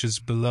some bushes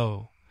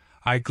below,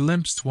 I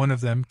glimpsed one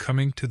of them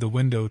coming to the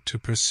window to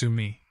pursue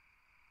me.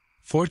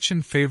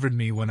 Fortune favored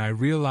me when I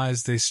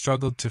realized they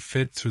struggled to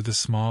fit through the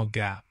small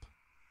gap.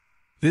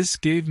 This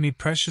gave me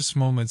precious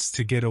moments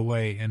to get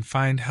away and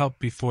find help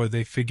before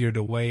they figured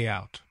a way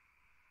out.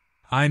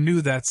 I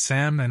knew that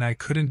Sam and I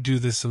couldn't do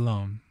this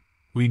alone.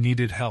 We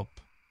needed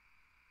help.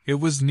 It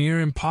was near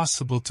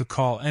impossible to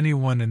call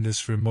anyone in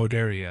this remote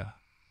area,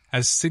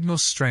 as signal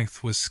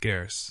strength was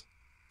scarce,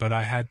 but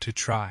I had to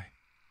try.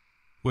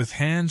 With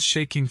hands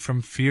shaking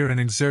from fear and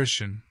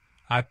exertion,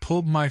 I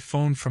pulled my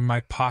phone from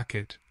my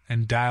pocket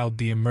and dialed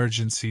the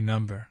emergency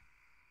number.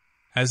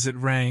 As it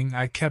rang,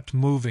 I kept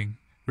moving,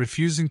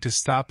 refusing to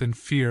stop in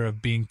fear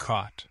of being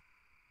caught.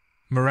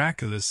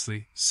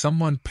 Miraculously,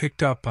 someone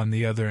picked up on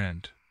the other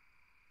end.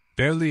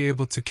 Barely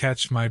able to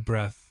catch my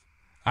breath,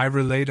 I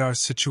relayed our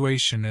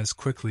situation as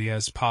quickly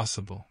as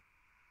possible.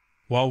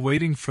 While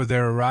waiting for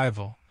their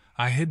arrival,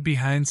 I hid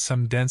behind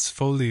some dense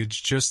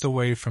foliage just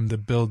away from the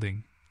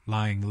building,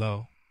 lying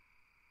low.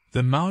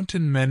 The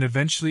mountain men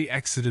eventually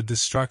exited the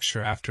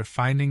structure after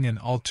finding an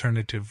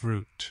alternative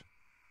route.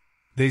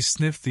 They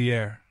sniffed the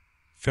air,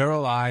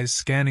 feral eyes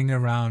scanning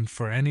around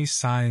for any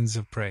signs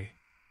of prey.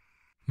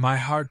 My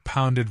heart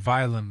pounded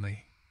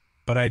violently,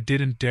 but I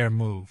didn't dare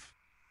move.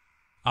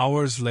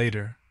 Hours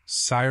later,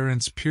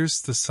 sirens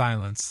pierced the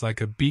silence like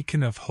a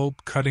beacon of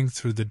hope cutting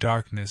through the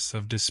darkness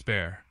of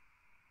despair.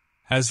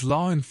 As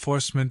law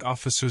enforcement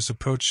officers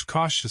approached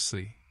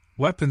cautiously,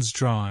 weapons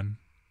drawn,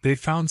 they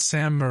found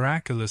Sam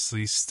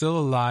miraculously still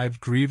alive,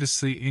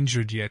 grievously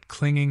injured yet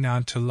clinging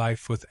on to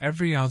life with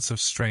every ounce of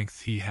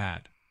strength he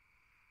had.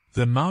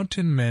 The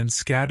mountain men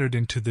scattered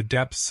into the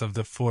depths of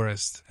the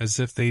forest as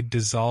if they'd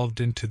dissolved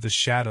into the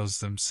shadows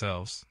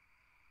themselves.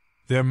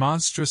 Their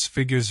monstrous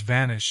figures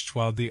vanished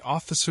while the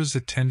officers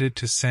attended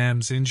to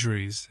Sam's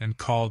injuries and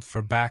called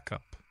for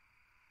backup.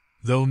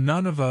 Though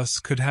none of us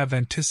could have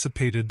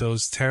anticipated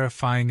those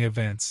terrifying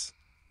events,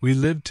 we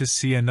lived to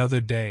see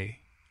another day,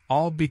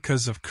 all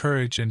because of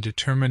courage and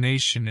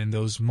determination in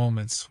those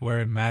moments where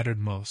it mattered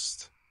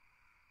most.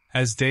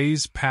 As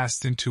days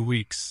passed into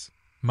weeks,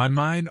 my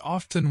mind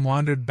often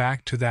wandered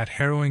back to that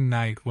harrowing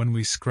night when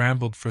we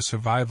scrambled for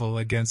survival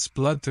against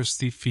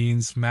bloodthirsty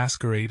fiends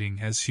masquerading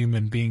as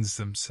human beings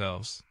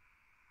themselves.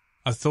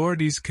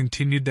 Authorities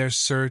continued their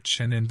search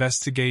and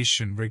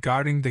investigation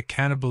regarding the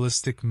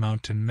cannibalistic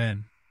mountain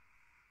men.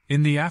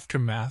 In the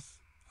aftermath,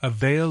 a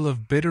veil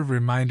of bitter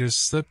reminders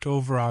slipped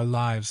over our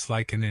lives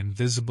like an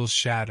invisible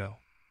shadow.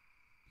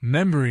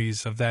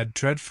 Memories of that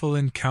dreadful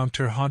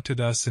encounter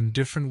haunted us in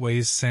different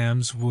ways.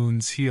 Sam's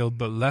wounds healed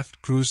but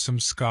left gruesome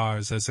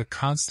scars as a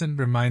constant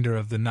reminder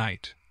of the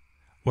night,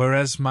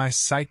 whereas my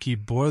psyche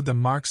bore the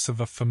marks of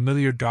a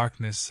familiar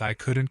darkness I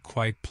couldn't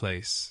quite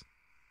place.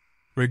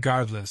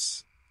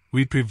 Regardless,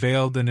 we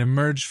prevailed and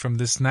emerged from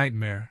this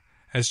nightmare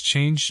as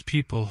changed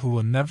people who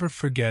will never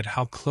forget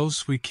how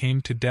close we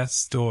came to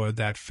death's door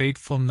that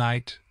fateful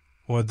night,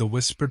 or the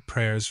whispered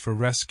prayers for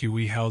rescue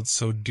we held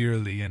so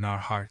dearly in our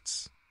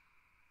hearts.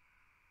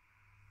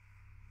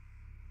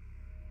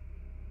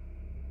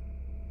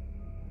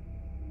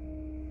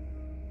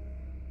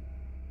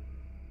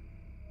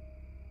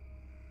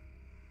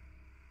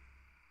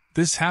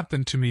 This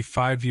happened to me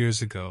 5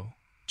 years ago,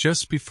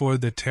 just before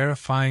the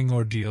terrifying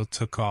ordeal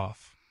took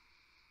off.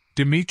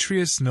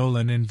 Demetrius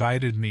Nolan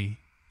invited me,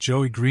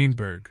 Joey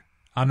Greenberg,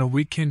 on a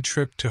weekend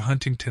trip to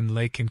Huntington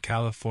Lake in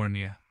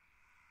California.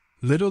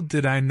 Little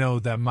did I know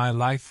that my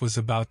life was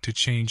about to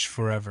change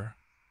forever.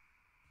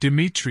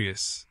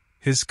 Demetrius,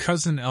 his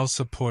cousin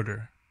Elsa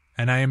Porter,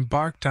 and I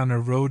embarked on a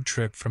road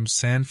trip from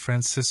San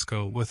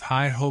Francisco with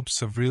high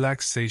hopes of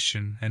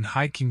relaxation and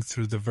hiking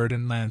through the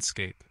verdant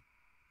landscape.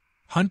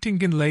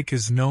 Huntington Lake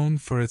is known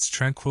for its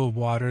tranquil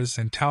waters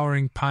and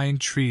towering pine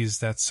trees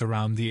that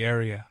surround the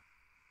area.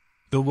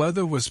 The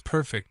weather was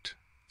perfect,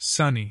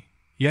 sunny,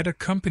 yet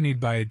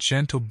accompanied by a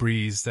gentle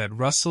breeze that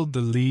rustled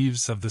the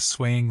leaves of the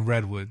swaying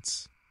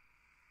redwoods.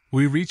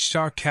 We reached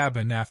our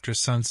cabin after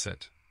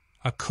sunset,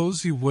 a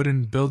cozy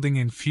wooden building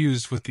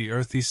infused with the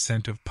earthy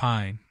scent of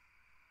pine.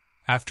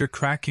 After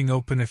cracking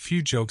open a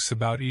few jokes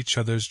about each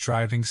other's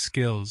driving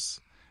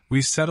skills,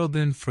 we settled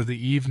in for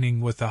the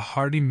evening with a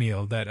hearty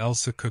meal that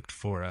Elsa cooked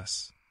for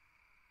us.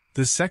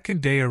 The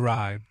second day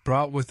arrived,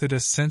 brought with it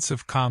a sense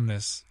of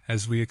calmness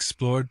as we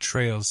explored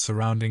trails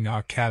surrounding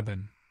our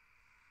cabin.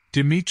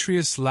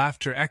 Demetrius'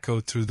 laughter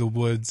echoed through the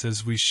woods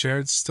as we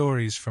shared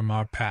stories from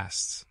our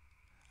pasts.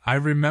 I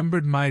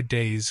remembered my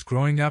days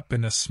growing up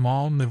in a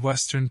small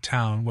Midwestern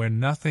town where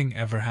nothing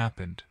ever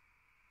happened.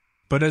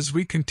 But as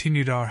we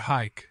continued our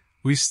hike,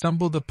 we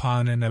stumbled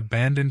upon an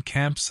abandoned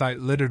campsite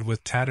littered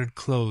with tattered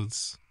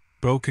clothes,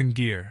 broken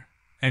gear,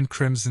 and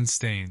crimson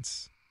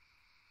stains.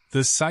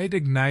 The sight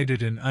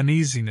ignited an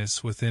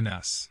uneasiness within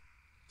us.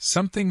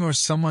 Something or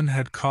someone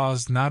had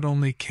caused not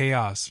only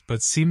chaos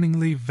but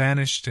seemingly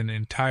vanished an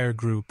entire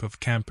group of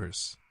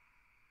campers.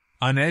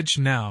 On edge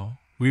now,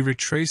 we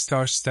retraced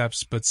our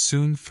steps but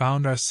soon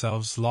found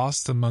ourselves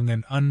lost among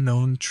an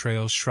unknown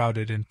trail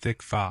shrouded in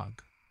thick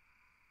fog.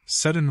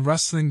 Sudden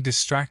rustling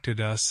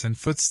distracted us and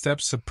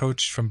footsteps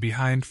approached from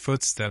behind,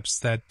 footsteps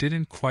that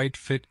didn't quite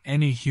fit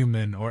any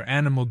human or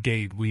animal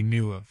gait we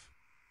knew of.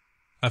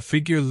 A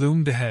figure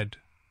loomed ahead,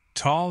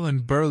 tall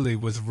and burly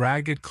with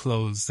ragged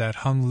clothes that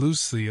hung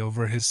loosely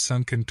over his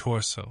sunken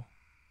torso.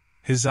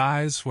 His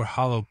eyes were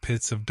hollow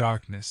pits of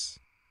darkness.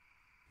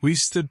 We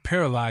stood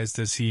paralyzed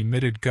as he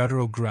emitted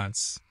guttural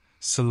grunts,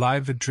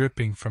 saliva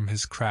dripping from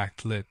his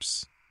cracked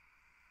lips.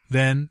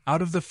 Then,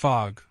 out of the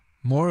fog,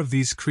 more of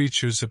these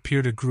creatures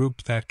appeared, a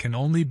group that can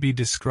only be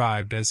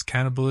described as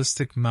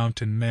cannibalistic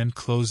mountain men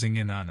closing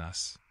in on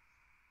us.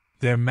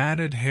 Their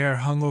matted hair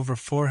hung over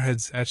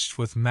foreheads etched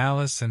with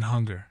malice and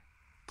hunger,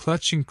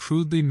 clutching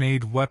crudely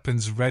made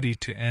weapons ready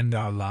to end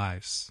our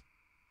lives.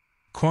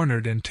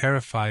 Cornered and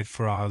terrified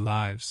for our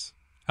lives,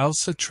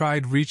 Elsa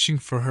tried reaching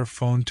for her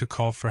phone to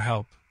call for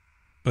help,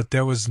 but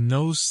there was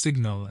no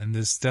signal in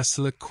this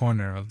desolate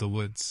corner of the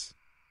woods.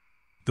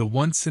 The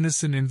once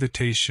innocent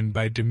invitation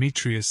by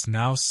Demetrius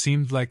now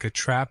seemed like a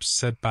trap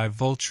set by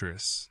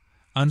vulturous,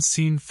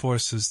 unseen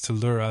forces to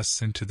lure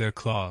us into their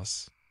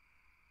claws.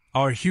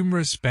 Our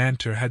humorous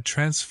banter had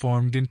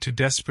transformed into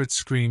desperate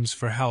screams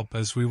for help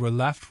as we were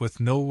left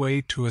with no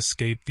way to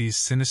escape these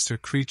sinister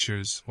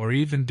creatures or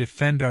even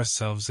defend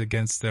ourselves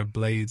against their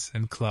blades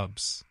and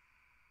clubs.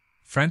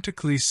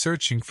 Frantically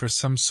searching for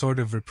some sort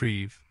of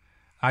reprieve,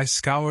 I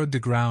scoured the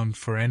ground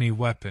for any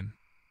weapon.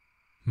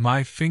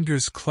 My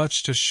fingers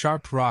clutched a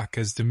sharp rock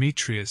as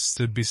Demetrius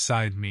stood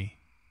beside me,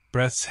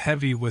 breaths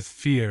heavy with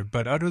fear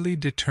but utterly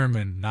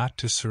determined not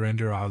to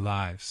surrender our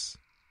lives.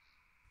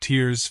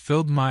 Tears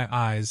filled my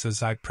eyes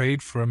as I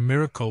prayed for a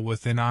miracle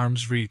within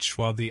arm's reach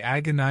while the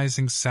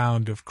agonizing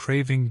sound of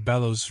craving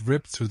bellows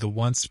ripped through the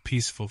once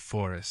peaceful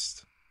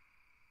forest.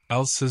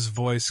 Elsa's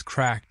voice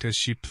cracked as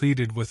she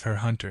pleaded with her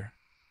hunter.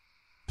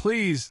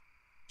 "Please,"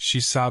 she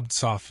sobbed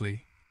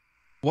softly.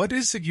 "What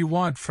is it you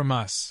want from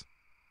us?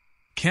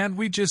 Can't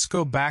we just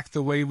go back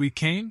the way we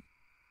came?"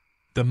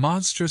 The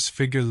monstrous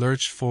figure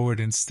lurched forward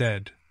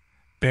instead,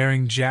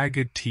 baring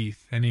jagged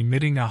teeth and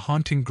emitting a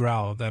haunting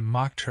growl that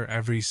mocked her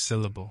every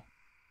syllable.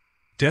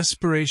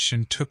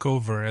 Desperation took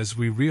over as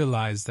we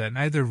realized that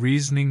neither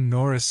reasoning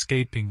nor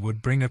escaping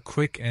would bring a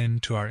quick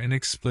end to our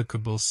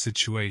inexplicable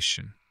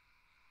situation.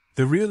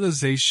 The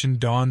realization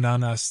dawned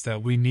on us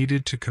that we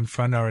needed to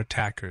confront our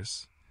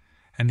attackers,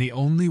 and the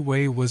only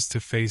way was to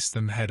face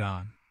them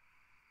head-on.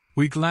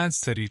 We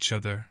glanced at each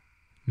other,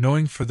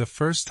 knowing for the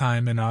first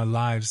time in our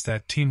lives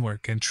that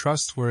teamwork and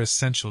trust were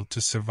essential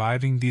to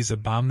surviving these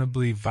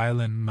abominably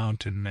violent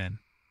mountain men.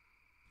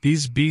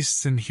 These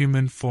beasts in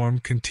human form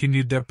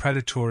continued their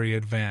predatory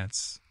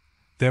advance,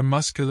 their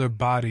muscular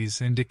bodies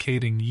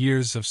indicating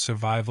years of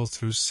survival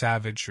through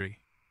savagery.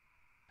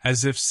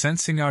 As if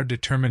sensing our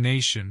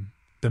determination,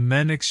 the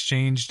men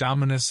exchanged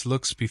ominous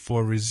looks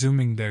before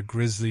resuming their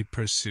grisly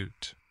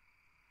pursuit.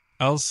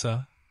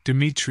 Elsa,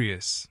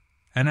 Demetrius,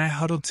 and I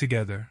huddled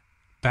together,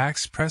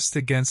 backs pressed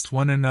against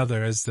one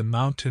another as the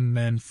mountain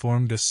men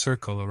formed a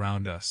circle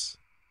around us.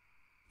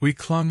 We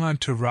clung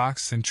onto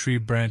rocks and tree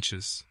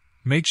branches,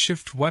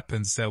 makeshift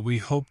weapons that we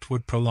hoped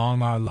would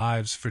prolong our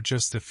lives for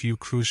just a few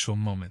crucial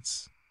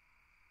moments.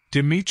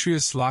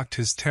 Demetrius locked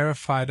his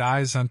terrified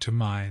eyes onto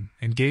mine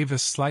and gave a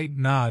slight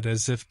nod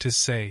as if to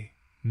say,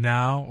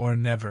 "Now or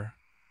never."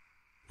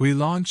 We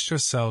launched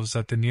ourselves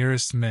at the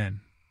nearest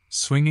men,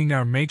 swinging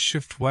our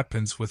makeshift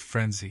weapons with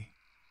frenzy.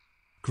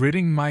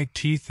 Gritting my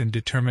teeth in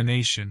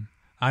determination,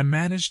 I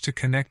managed to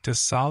connect a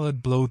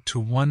solid blow to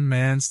one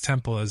man's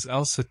temple as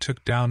Elsa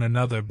took down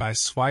another by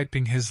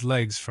swiping his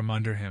legs from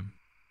under him.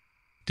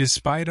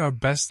 Despite our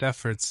best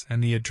efforts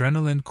and the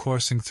adrenaline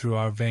coursing through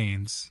our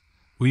veins,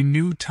 we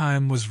knew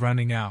time was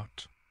running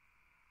out.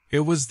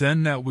 It was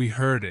then that we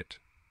heard it,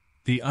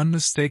 the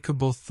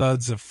unmistakable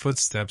thuds of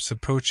footsteps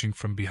approaching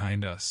from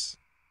behind us.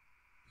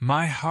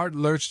 My heart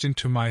lurched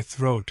into my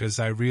throat as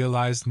I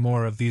realized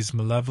more of these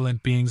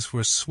malevolent beings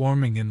were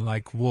swarming in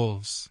like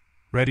wolves,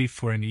 ready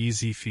for an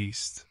easy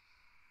feast.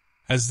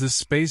 As the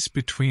space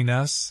between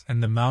us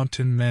and the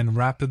mountain men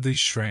rapidly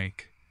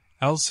shrank,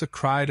 Elsa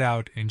cried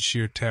out in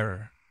sheer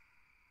terror.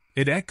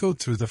 It echoed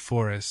through the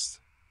forest,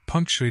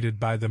 punctuated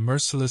by the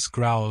merciless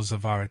growls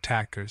of our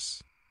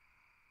attackers.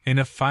 In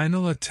a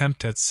final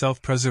attempt at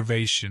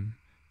self-preservation,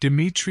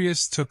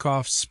 Demetrius took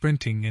off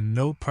sprinting in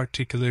no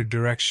particular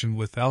direction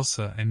with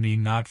Elsa and me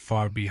not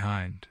far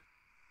behind.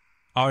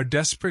 Our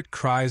desperate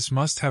cries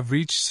must have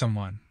reached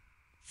someone,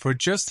 for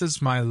just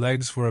as my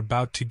legs were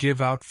about to give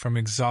out from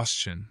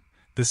exhaustion,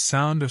 the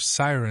sound of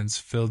sirens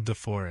filled the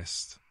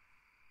forest.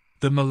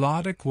 The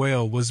melodic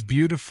wail was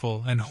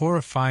beautiful and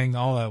horrifying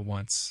all at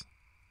once.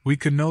 We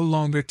could no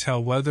longer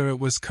tell whether it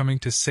was coming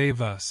to save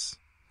us,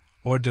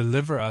 or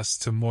deliver us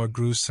to more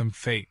gruesome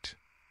fate.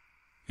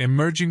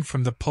 Emerging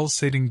from the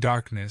pulsating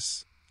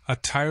darkness, a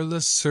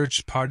tireless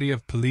search party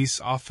of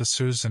police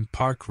officers and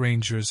park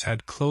rangers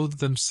had clothed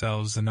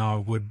themselves in our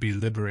would-be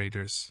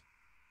liberators.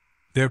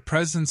 Their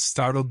presence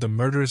startled the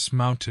murderous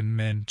mountain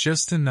men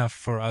just enough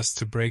for us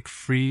to break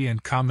free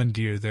and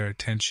commandeer their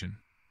attention.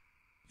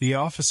 The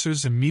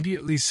officers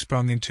immediately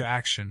sprung into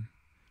action,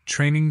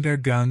 training their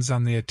guns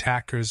on the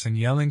attackers and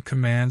yelling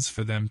commands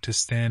for them to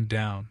stand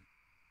down.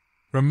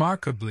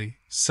 Remarkably,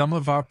 some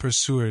of our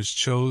pursuers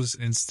chose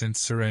instant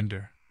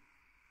surrender.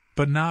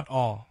 But not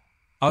all.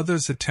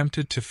 Others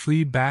attempted to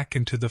flee back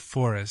into the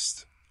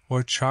forest,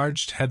 or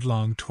charged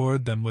headlong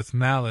toward them with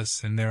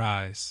malice in their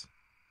eyes.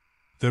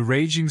 The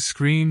raging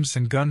screams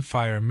and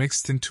gunfire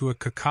mixed into a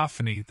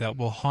cacophony that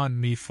will haunt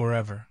me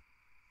forever.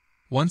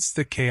 Once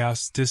the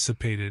chaos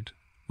dissipated,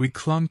 we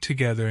clung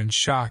together in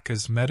shock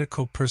as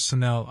medical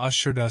personnel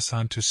ushered us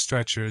onto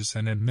stretchers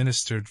and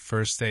administered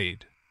first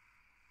aid.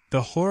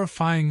 The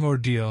horrifying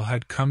ordeal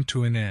had come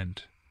to an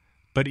end,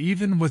 but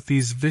even with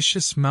these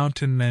vicious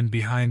mountain men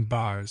behind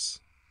bars,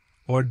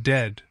 or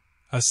dead,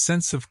 a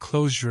sense of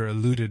closure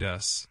eluded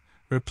us,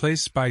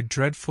 replaced by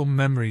dreadful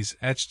memories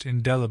etched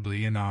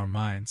indelibly in our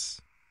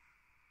minds.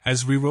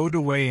 As we rode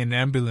away in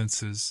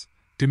ambulances,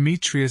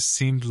 Demetrius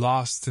seemed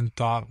lost in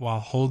thought while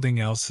holding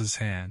Elsa's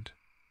hand.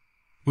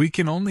 We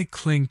can only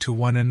cling to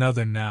one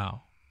another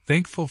now,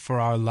 thankful for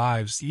our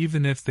lives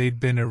even if they'd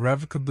been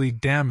irrevocably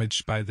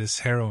damaged by this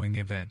harrowing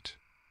event.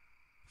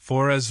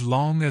 For as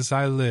long as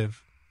I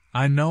live,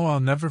 I know I'll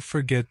never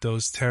forget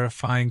those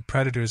terrifying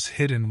predators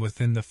hidden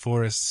within the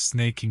forest's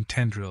snaking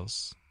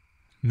tendrils.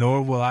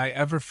 Nor will I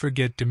ever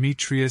forget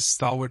Demetrius'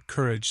 stalwart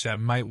courage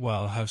that might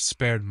well have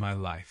spared my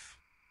life.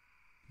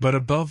 But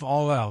above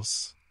all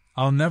else,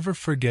 I'll never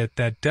forget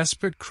that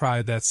desperate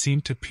cry that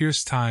seemed to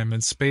pierce time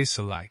and space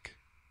alike.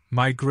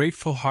 My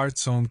grateful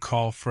heart's own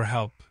call for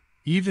help,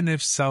 even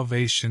if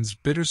salvation's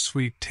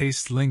bittersweet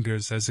taste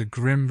lingers as a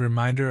grim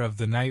reminder of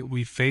the night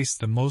we faced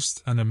the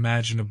most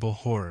unimaginable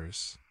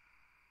horrors.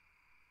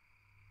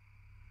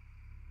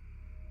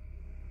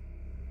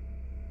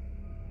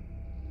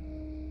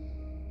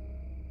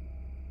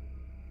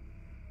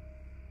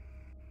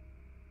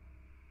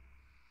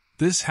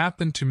 This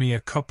happened to me a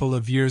couple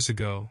of years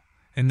ago,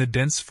 in the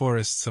dense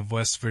forests of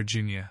West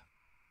Virginia.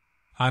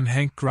 I'm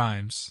Hank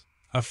Grimes,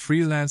 a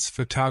freelance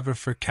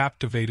photographer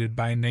captivated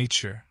by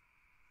nature.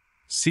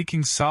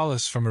 Seeking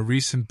solace from a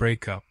recent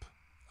breakup,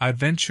 I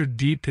ventured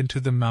deep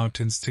into the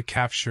mountains to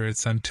capture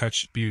its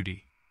untouched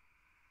beauty.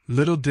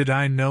 Little did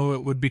I know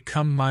it would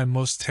become my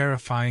most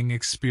terrifying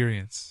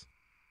experience.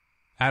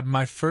 At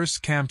my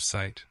first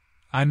campsite,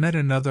 I met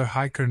another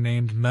hiker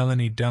named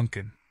Melanie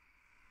Duncan.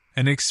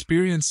 An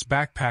experienced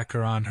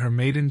backpacker on her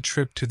maiden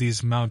trip to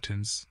these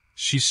mountains,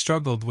 she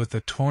struggled with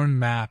a torn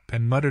map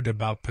and muttered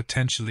about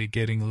potentially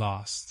getting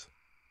lost.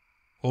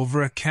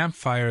 Over a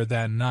campfire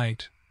that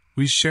night,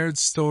 we shared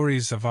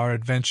stories of our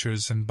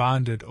adventures and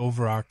bonded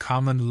over our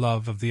common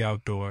love of the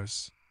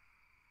outdoors.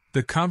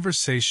 The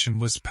conversation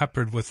was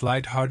peppered with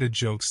light-hearted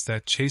jokes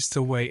that chased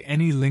away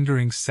any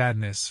lingering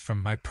sadness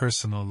from my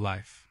personal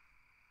life.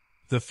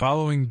 The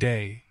following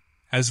day,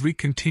 as we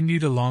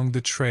continued along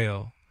the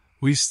trail,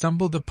 we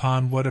stumbled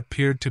upon what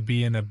appeared to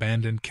be an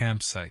abandoned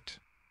campsite.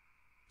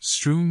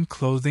 Strewn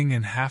clothing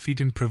and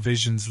half-eaten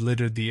provisions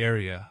littered the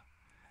area,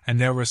 and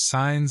there were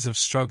signs of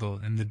struggle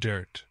in the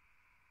dirt.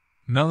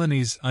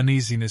 Melanie's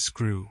uneasiness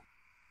grew.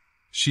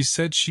 She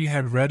said she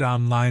had read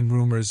online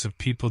rumors of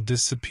people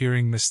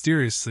disappearing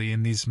mysteriously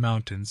in these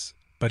mountains,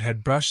 but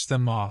had brushed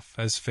them off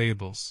as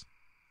fables.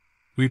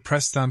 We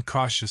pressed on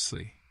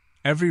cautiously,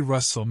 every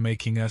rustle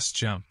making us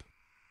jump.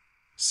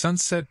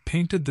 Sunset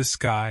painted the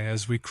sky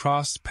as we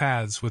crossed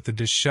paths with a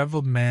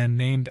disheveled man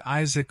named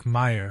Isaac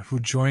Meyer who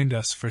joined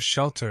us for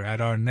shelter at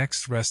our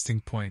next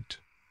resting point.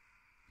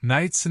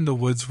 Nights in the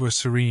woods were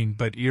serene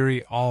but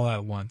eerie all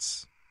at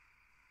once.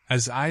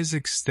 As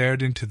Isaac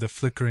stared into the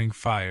flickering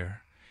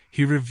fire,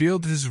 he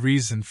revealed his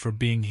reason for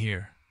being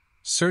here,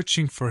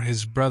 searching for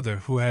his brother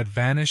who had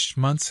vanished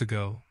months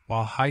ago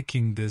while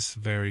hiking this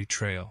very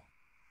trail.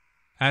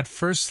 At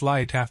first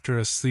light after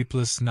a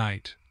sleepless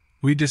night,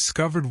 we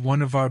discovered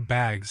one of our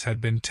bags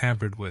had been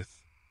tampered with.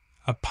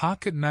 A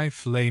pocket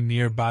knife lay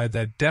nearby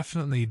that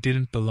definitely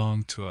didn't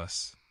belong to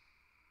us.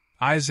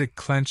 Isaac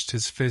clenched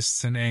his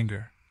fists in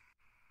anger.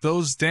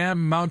 "Those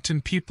damn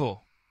mountain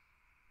people!"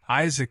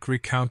 Isaac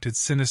recounted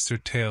sinister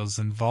tales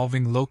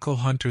involving local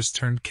hunters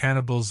turned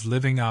cannibals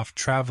living off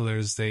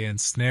travelers they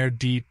ensnared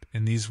deep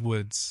in these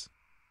woods.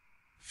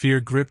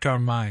 Fear gripped our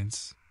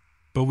minds,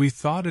 but we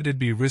thought it'd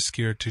be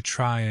riskier to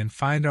try and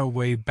find our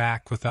way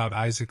back without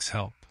Isaac's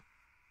help.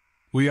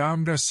 We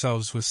armed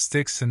ourselves with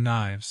sticks and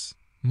knives,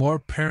 more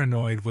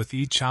paranoid with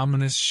each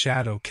ominous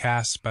shadow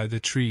cast by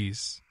the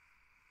trees.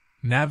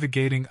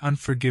 Navigating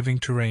unforgiving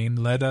terrain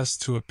led us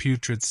to a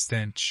putrid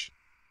stench.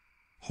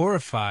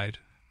 Horrified,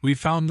 we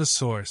found the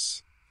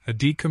source, a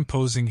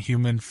decomposing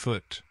human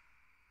foot.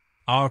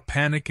 Our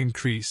panic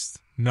increased,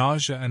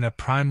 nausea and a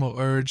primal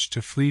urge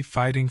to flee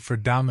fighting for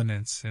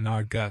dominance in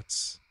our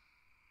guts.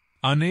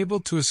 Unable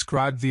to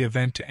ascribe the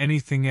event to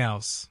anything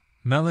else,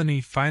 Melanie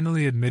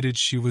finally admitted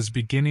she was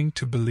beginning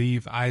to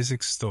believe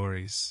Isaac's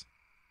stories.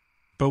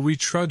 But we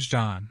trudged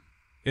on.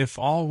 If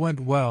all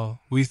went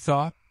well, we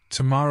thought,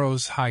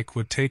 tomorrow's hike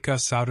would take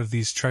us out of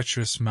these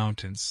treacherous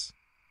mountains.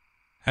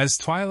 As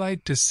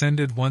twilight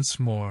descended once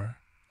more,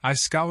 I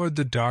scoured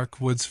the dark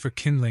woods for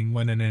kindling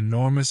when an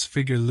enormous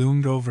figure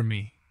loomed over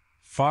me,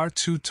 far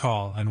too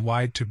tall and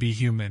wide to be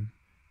human,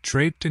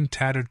 draped in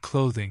tattered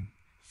clothing,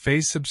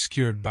 face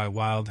obscured by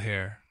wild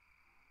hair.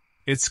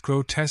 Its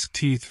grotesque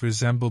teeth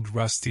resembled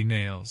rusty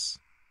nails.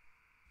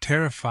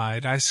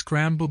 Terrified, I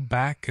scrambled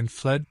back and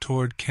fled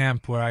toward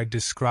camp where I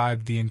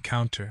described the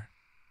encounter.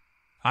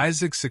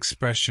 Isaac's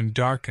expression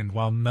darkened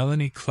while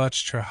Melanie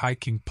clutched her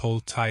hiking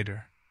pole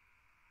tighter.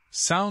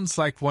 "Sounds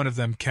like one of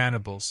them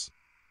cannibals,"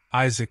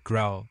 Isaac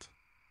growled.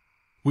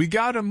 "We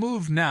gotta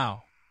move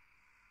now.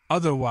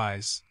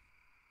 Otherwise,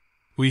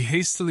 we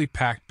hastily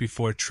packed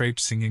before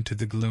traipsing into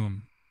the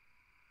gloom.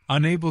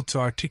 Unable to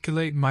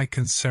articulate my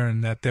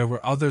concern that there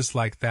were others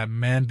like that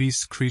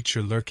man-beast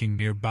creature lurking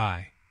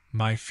nearby,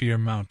 my fear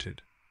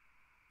mounted.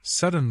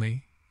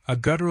 Suddenly, a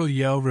guttural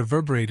yell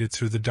reverberated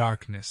through the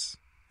darkness.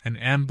 An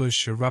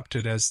ambush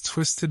erupted as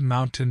twisted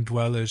mountain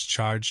dwellers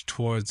charged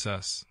towards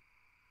us.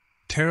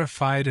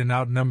 Terrified and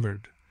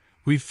outnumbered,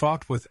 we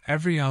fought with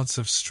every ounce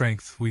of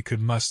strength we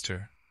could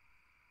muster.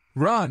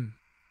 "Run!"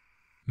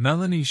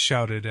 Melanie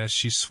shouted as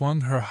she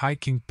swung her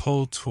hiking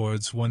pole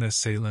towards one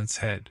assailant's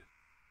head.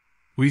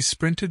 We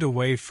sprinted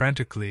away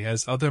frantically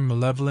as other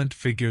malevolent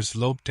figures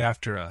loped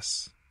after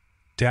us,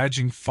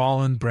 dodging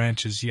fallen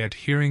branches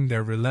yet hearing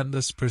their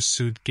relentless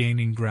pursuit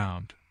gaining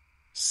ground.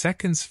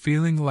 Seconds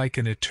feeling like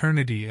an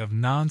eternity of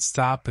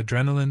non-stop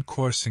adrenaline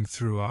coursing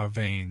through our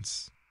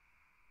veins.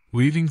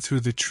 Weaving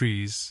through the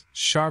trees,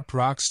 sharp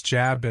rocks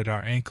jabbed at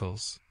our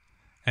ankles,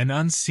 and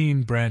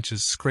unseen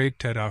branches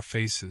scraped at our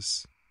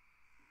faces.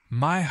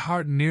 My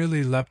heart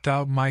nearly leapt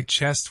out my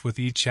chest with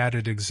each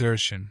added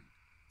exertion,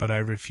 but I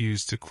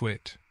refused to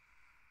quit.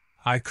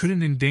 I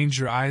couldn't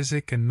endanger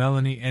Isaac and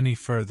Melanie any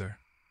further.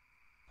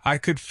 I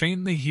could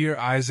faintly hear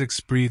Isaac's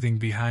breathing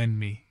behind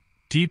me,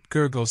 deep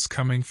gurgles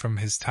coming from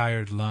his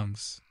tired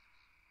lungs.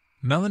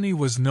 Melanie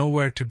was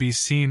nowhere to be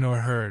seen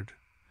or heard,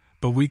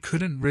 but we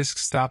couldn't risk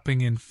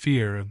stopping in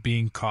fear of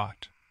being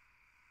caught.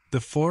 The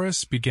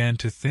forest began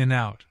to thin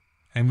out,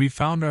 and we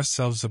found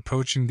ourselves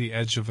approaching the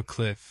edge of a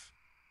cliff.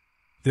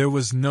 There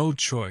was no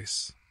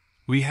choice.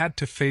 We had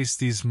to face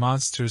these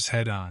monsters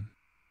head-on.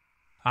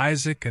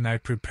 Isaac and I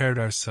prepared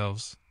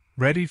ourselves,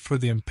 ready for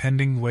the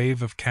impending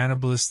wave of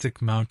cannibalistic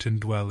mountain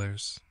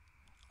dwellers.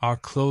 Our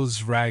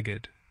clothes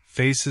ragged,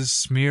 faces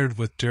smeared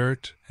with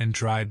dirt and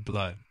dried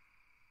blood.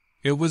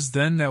 It was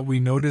then that we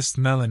noticed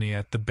Melanie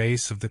at the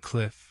base of the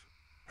cliff,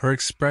 her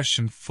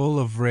expression full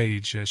of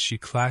rage as she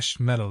clashed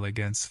metal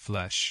against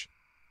flesh.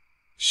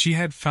 She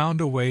had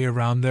found a way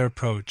around their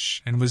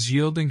approach and was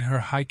yielding her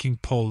hiking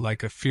pole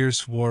like a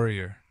fierce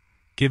warrior,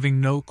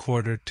 giving no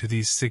quarter to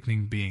these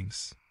sickening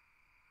beings.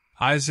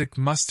 Isaac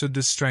mustered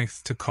the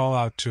strength to call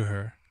out to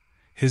her,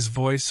 his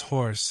voice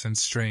hoarse and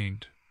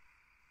strained.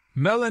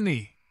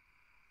 "Melanie!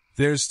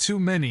 There's too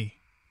many!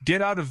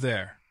 Get out of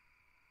there!"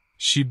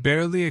 She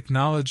barely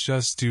acknowledged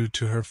us due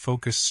to her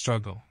focused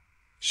struggle.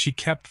 She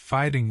kept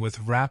fighting with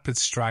rapid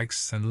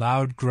strikes and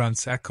loud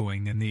grunts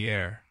echoing in the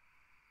air.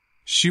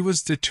 She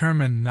was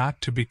determined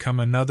not to become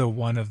another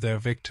one of their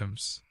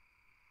victims.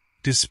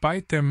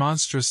 Despite their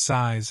monstrous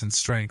size and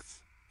strength,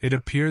 it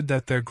appeared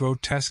that their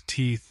grotesque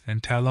teeth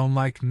and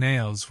talon-like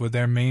nails were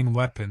their main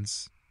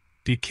weapons.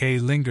 Decay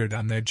lingered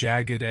on their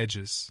jagged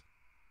edges.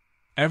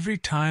 Every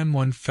time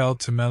one fell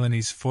to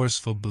Melanie's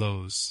forceful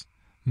blows,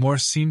 more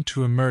seemed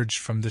to emerge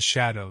from the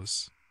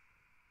shadows.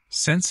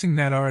 Sensing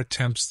that our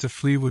attempts to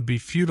flee would be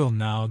futile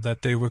now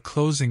that they were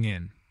closing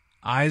in,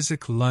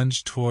 Isaac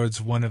lunged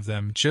towards one of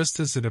them just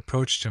as it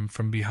approached him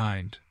from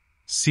behind,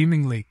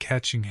 seemingly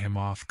catching him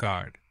off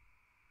guard.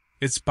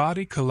 Its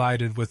body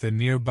collided with a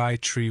nearby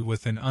tree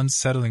with an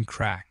unsettling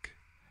crack,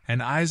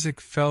 and Isaac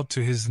fell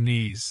to his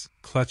knees,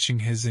 clutching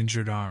his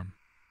injured arm.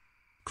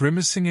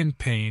 Grimacing in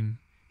pain,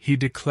 he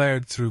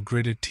declared through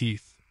gritted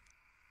teeth,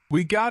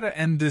 "We gotta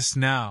end this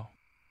now."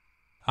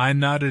 I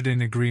nodded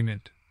in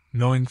agreement,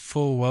 knowing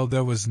full well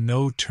there was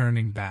no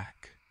turning back.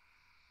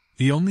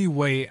 The only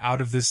way out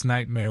of this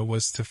nightmare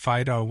was to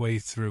fight our way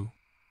through.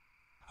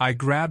 I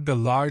grabbed a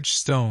large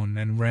stone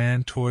and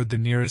ran toward the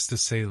nearest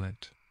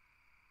assailant.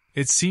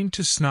 It seemed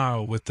to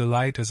snarl with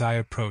delight as I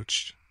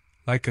approached,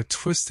 like a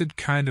twisted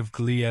kind of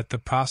glee at the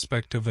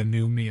prospect of a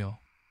new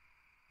meal.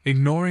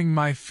 Ignoring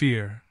my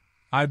fear,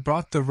 I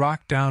brought the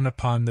rock down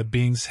upon the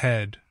being's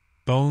head,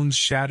 bones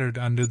shattered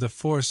under the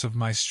force of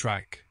my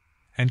strike,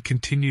 and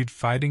continued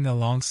fighting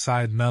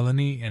alongside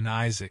Melanie and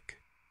Isaac.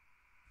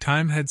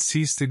 Time had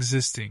ceased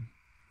existing.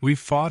 We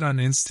fought on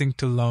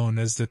instinct alone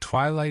as the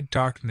twilight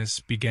darkness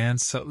began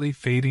subtly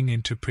fading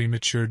into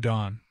premature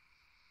dawn.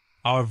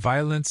 Our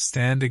violent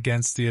stand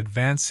against the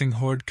advancing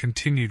horde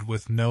continued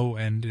with no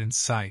end in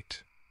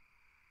sight.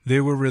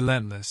 They were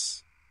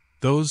relentless.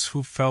 Those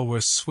who fell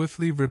were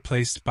swiftly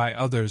replaced by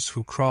others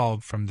who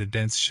crawled from the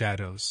dense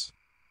shadows.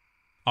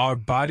 Our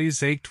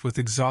bodies ached with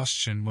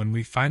exhaustion when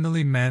we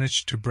finally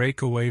managed to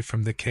break away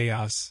from the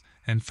chaos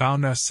and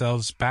found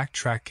ourselves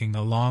backtracking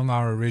along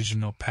our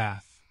original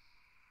path.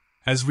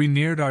 As we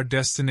neared our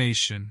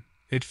destination,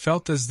 it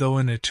felt as though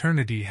an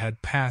eternity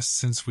had passed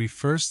since we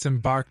first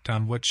embarked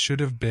on what should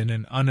have been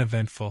an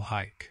uneventful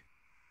hike.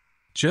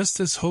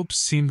 Just as hope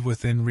seemed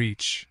within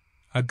reach,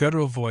 a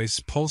guttural voice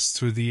pulsed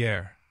through the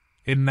air.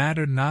 It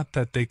mattered not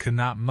that they could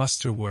not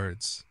muster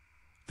words.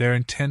 Their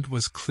intent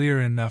was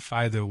clear enough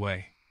either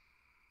way.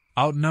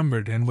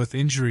 Outnumbered and with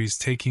injuries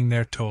taking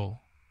their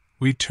toll,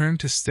 we turned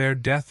to stare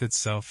death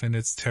itself in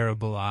its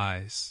terrible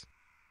eyes.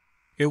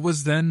 It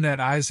was then that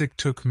Isaac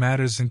took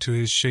matters into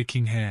his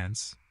shaking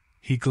hands.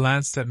 He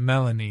glanced at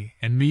Melanie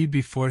and me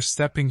before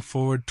stepping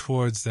forward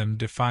towards them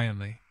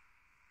defiantly.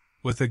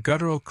 With a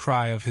guttural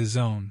cry of his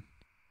own,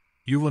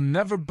 You will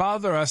never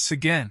bother us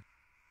again!"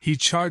 He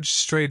charged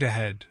straight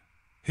ahead,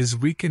 his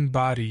weakened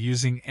body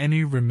using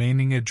any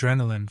remaining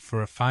adrenaline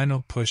for a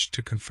final push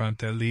to confront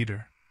their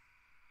leader.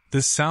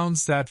 The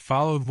sounds that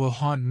followed will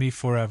haunt me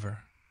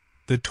forever.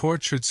 The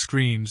tortured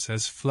screams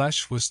as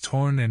flesh was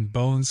torn and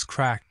bones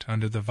cracked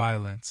under the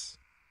violence.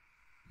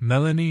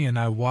 Melanie and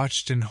I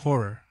watched in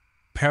horror,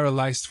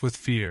 paralyzed with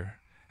fear,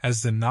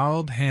 as the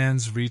gnarled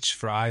hands reached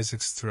for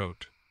Isaac's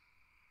throat.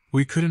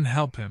 We couldn't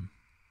help him.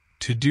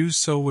 To do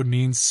so would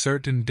mean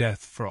certain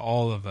death for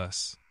all of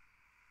us.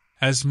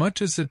 As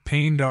much as it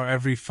pained our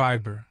every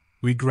fiber,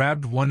 we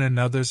grabbed one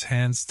another's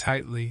hands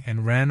tightly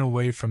and ran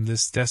away from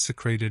this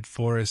desecrated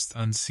forest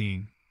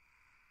unseen.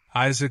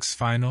 Isaac's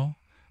final,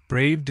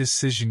 brave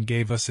decision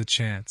gave us a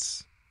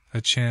chance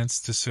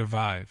to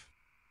survive.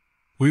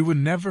 We would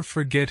never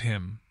forget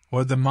him,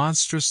 or the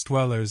monstrous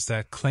dwellers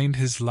that claimed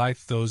his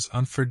life those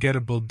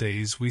unforgettable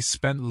days we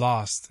spent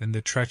lost in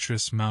the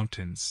treacherous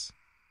mountains.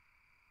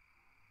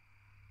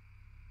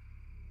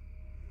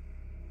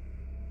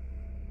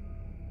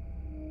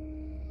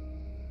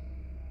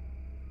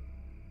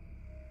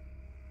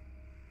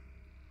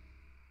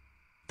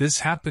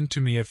 This happened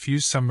to me a few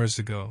summers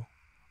ago,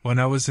 when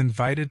I was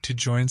invited to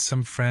join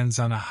some friends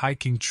on a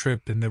hiking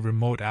trip in the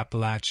remote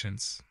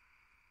Appalachians.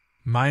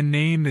 My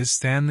name is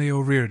Stanley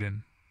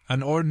O'Riordan,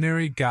 an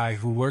ordinary guy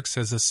who works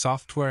as a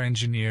software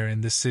engineer in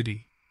the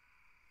city.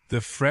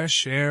 The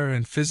fresh air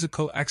and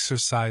physical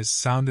exercise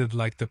sounded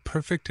like the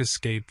perfect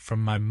escape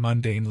from my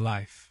mundane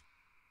life.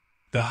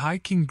 The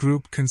hiking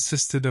group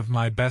consisted of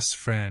my best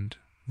friend,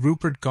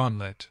 Rupert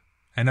Gauntlet,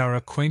 and our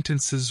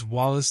acquaintances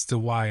Wallace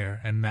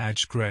DeWire and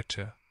Madge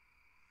Greta.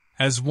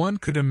 As one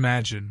could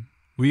imagine,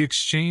 we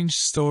exchanged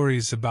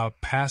stories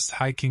about past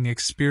hiking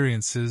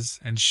experiences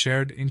and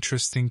shared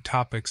interesting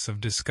topics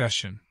of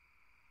discussion.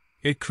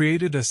 It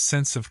created a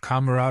sense of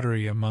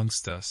camaraderie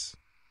amongst us.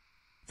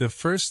 The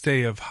first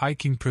day of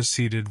hiking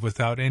proceeded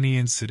without any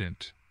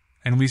incident,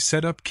 and we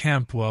set up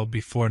camp well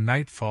before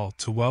nightfall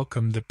to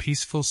welcome the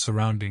peaceful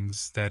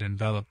surroundings that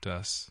enveloped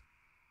us.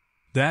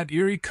 That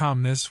eerie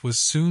calmness was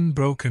soon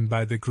broken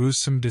by the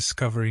gruesome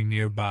discovery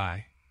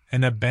nearby.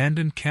 An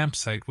abandoned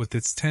campsite with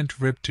its tent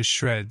ripped to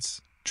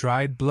shreds,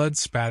 dried blood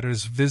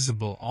spatters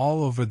visible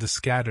all over the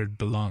scattered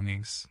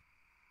belongings.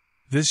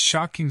 This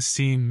shocking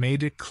scene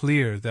made it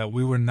clear that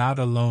we were not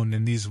alone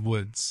in these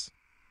woods.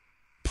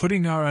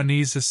 Putting our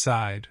unease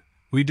aside,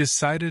 we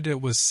decided it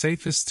was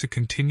safest to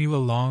continue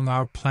along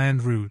our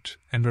planned route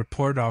and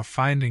report our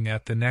finding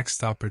at the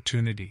next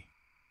opportunity.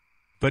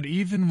 But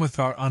even with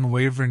our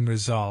unwavering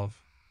resolve,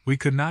 we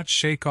could not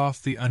shake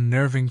off the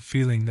unnerving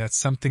feeling that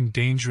something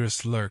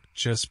dangerous lurked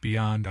just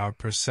beyond our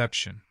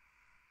perception.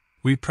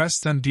 We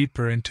pressed on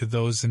deeper into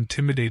those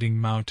intimidating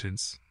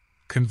mountains,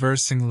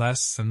 conversing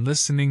less and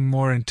listening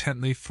more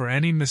intently for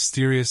any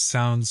mysterious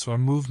sounds or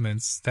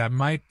movements that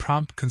might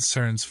prompt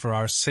concerns for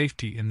our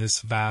safety in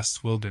this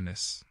vast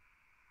wilderness.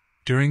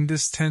 During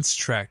this tense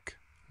trek,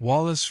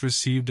 Wallace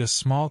received a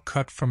small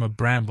cut from a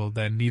bramble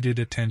that needed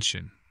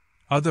attention.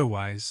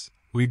 Otherwise,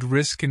 we'd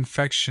risk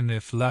infection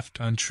if left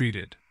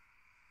untreated.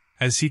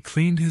 As he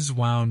cleaned his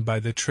wound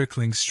by the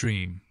trickling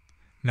stream,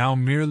 now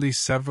merely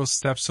several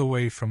steps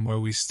away from where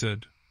we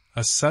stood,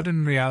 a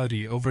sudden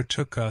reality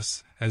overtook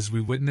us as we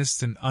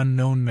witnessed an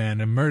unknown man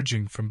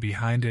emerging from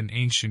behind an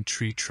ancient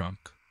tree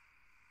trunk.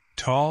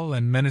 Tall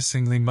and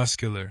menacingly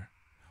muscular,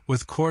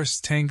 with coarse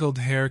tangled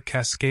hair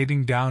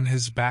cascading down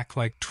his back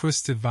like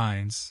twisted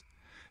vines,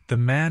 the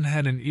man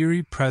had an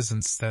eerie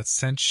presence that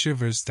sent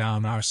shivers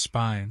down our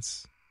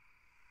spines.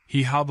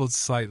 He hobbled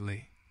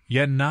slightly,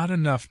 yet not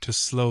enough to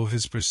slow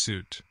his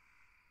pursuit.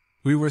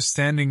 We were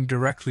standing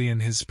directly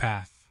in his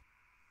path.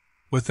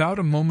 Without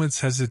a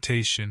moment's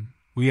hesitation,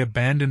 we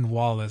abandoned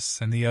Wallace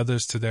and the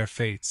others to their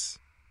fates,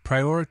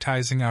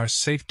 prioritizing our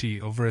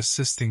safety over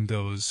assisting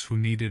those who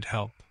needed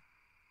help.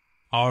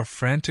 Our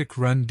frantic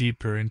run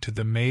deeper into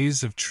the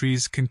maze of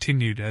trees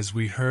continued as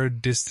we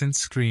heard distant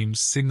screams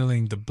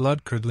signaling the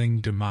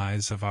blood-curdling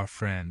demise of our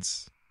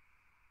friends.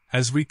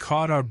 As we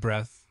caught our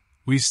breath,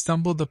 we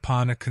stumbled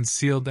upon a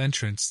concealed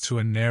entrance to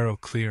a narrow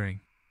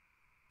clearing.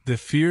 The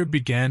fear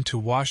began to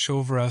wash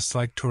over us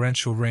like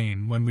torrential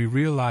rain when we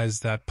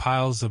realized that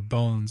piles of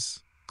bones,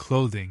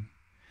 clothing,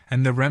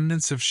 and the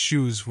remnants of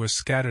shoes were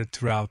scattered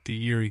throughout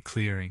the eerie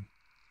clearing.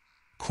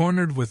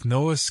 Cornered with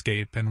no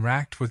escape and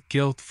racked with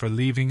guilt for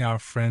leaving our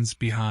friends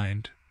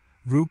behind,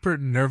 Rupert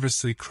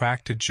nervously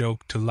cracked a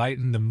joke to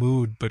lighten the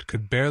mood but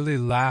could barely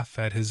laugh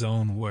at his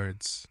own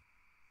words.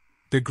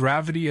 The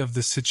gravity of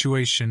the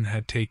situation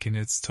had taken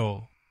its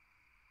toll.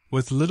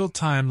 With little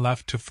time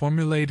left to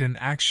formulate an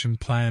action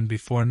plan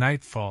before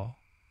nightfall,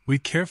 we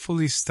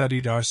carefully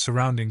studied our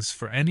surroundings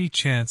for any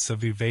chance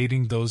of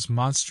evading those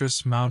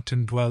monstrous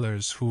mountain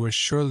dwellers who were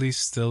surely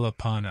still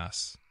upon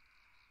us.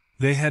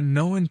 They had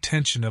no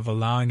intention of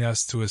allowing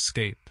us to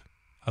escape,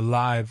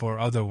 alive or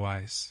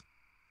otherwise.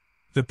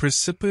 The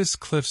precipitous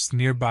cliffs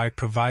nearby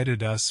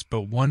provided us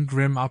but one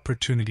grim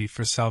opportunity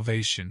for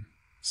salvation: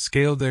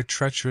 scale their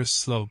treacherous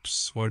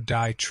slopes or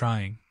die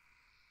trying.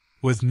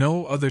 With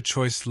no other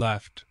choice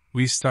left,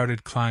 we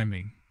started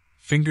climbing,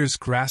 fingers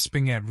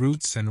grasping at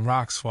roots and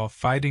rocks while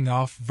fighting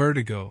off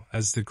vertigo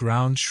as the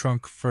ground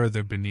shrunk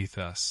further beneath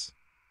us.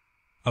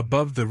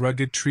 Above the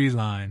rugged tree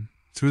line,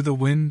 through the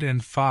wind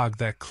and fog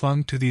that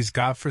clung to these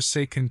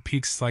godforsaken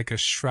peaks like a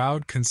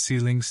shroud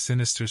concealing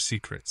sinister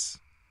secrets,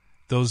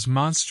 those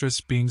monstrous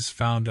beings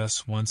found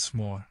us once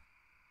more.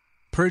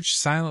 Perched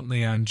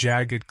silently on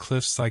jagged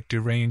cliffs like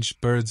deranged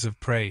birds of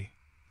prey,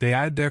 they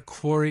eyed their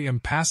quarry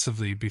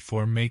impassively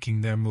before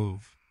making their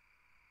move.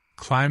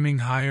 Climbing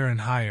higher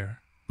and higher,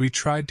 we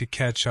tried to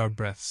catch our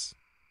breaths.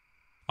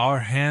 Our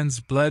hands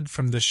bled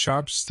from the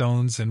sharp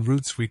stones and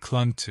roots we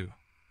clung to,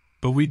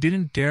 but we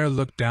didn't dare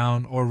look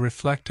down or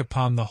reflect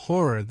upon the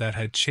horror that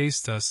had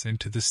chased us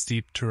into the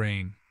steep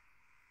terrain.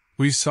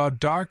 We saw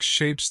dark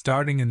shapes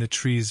darting in the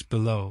trees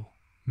below,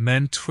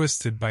 men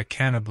twisted by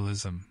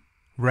cannibalism,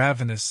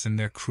 ravenous in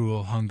their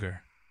cruel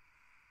hunger.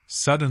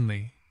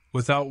 Suddenly,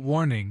 without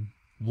warning,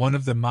 one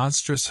of the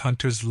monstrous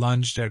hunters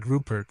lunged at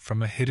Rupert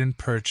from a hidden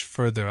perch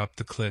further up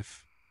the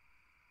cliff.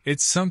 It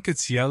sunk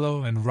its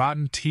yellow and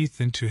rotten teeth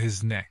into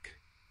his neck,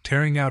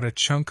 tearing out a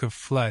chunk of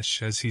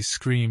flesh as he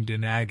screamed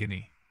in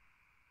agony.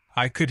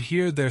 I could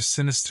hear their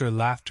sinister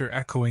laughter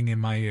echoing in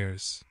my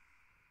ears.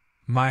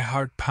 My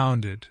heart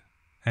pounded,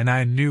 and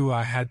I knew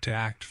I had to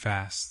act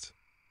fast.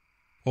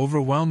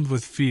 Overwhelmed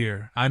with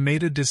fear, I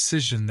made a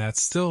decision that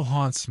still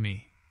haunts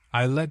me.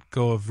 I let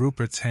go of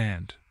Rupert's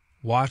hand,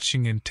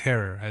 watching in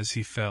terror as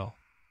he fell.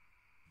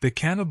 The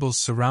cannibals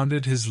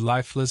surrounded his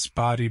lifeless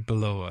body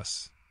below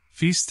us,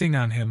 feasting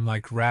on him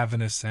like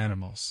ravenous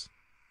animals.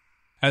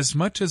 As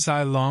much as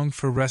I longed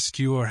for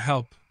rescue or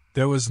help,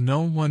 there was no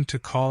one to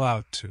call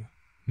out to,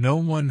 no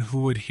one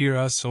who would hear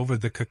us over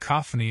the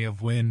cacophony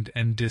of wind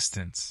and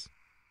distance.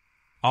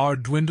 Our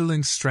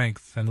dwindling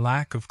strength and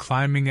lack of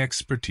climbing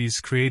expertise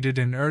created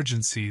an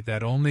urgency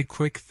that only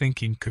quick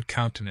thinking could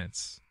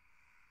countenance.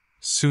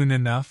 Soon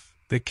enough,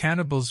 the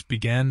cannibals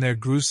began their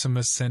gruesome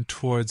ascent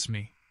towards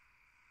me.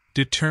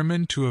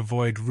 Determined to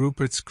avoid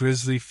Rupert's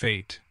grisly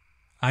fate,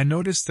 I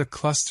noticed a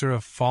cluster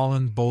of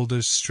fallen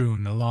boulders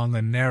strewn along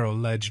a narrow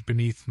ledge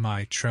beneath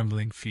my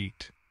trembling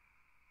feet.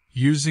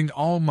 Using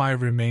all my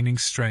remaining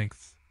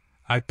strength,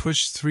 I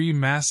pushed 3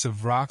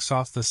 massive rocks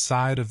off the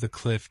side of the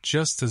cliff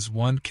just as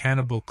one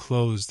cannibal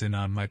closed in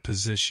on my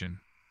position.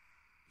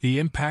 The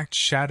impact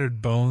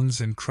shattered bones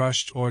and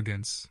crushed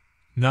organs.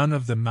 None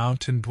of the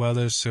mountain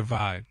dwellers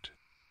survived.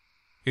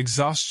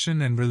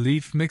 Exhaustion and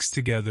relief mixed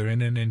together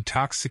in an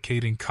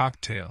intoxicating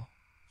cocktail.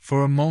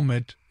 For a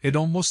moment, it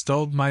almost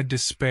dulled my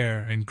despair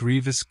and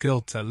grievous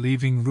guilt at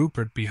leaving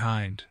Rupert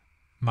behind,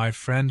 my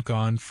friend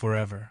gone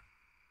forever.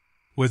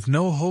 With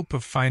no hope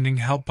of finding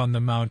help on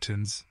the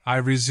mountains, I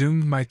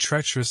resumed my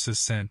treacherous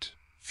ascent,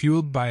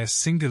 fueled by a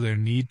singular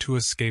need to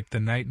escape the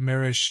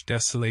nightmarish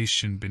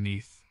desolation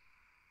beneath.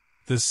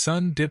 The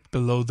sun dipped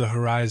below the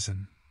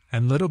horizon,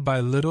 and little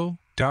by little,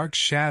 dark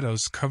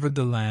shadows covered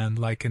the land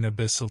like an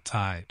abyssal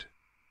tide.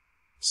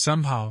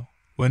 Somehow,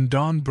 when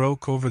dawn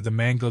broke over the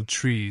mangled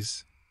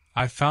trees,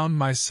 I found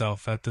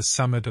myself at the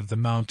summit of the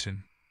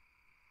mountain.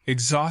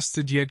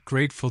 Exhausted yet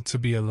grateful to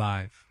be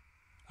alive,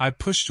 I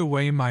pushed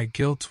away my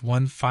guilt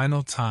one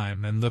final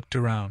time and looked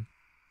around.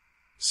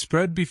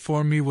 Spread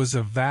before me was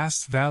a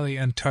vast valley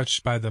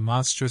untouched by the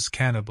monstrous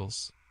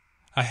cannibals,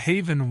 a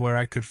haven where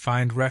I could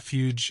find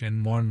refuge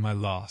and mourn my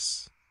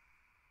loss.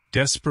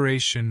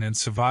 Desperation and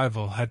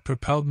survival had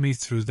propelled me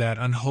through that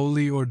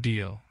unholy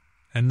ordeal,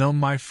 and though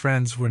my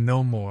friends were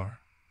no more,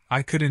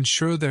 I could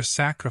ensure their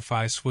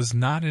sacrifice was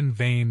not in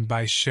vain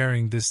by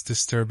sharing this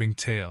disturbing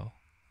tale,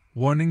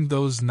 warning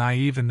those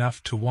naive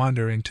enough to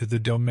wander into the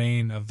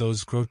domain of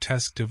those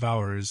grotesque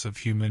devourers of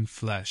human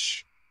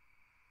flesh.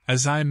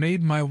 As I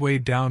made my way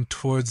down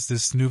towards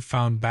this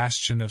newfound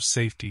bastion of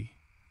safety,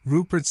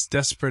 Rupert's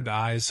desperate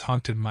eyes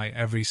haunted my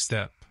every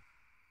step.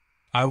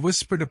 I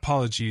whispered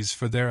apologies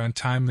for their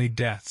untimely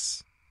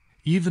deaths,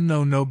 even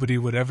though nobody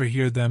would ever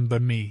hear them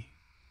but me,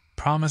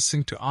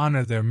 promising to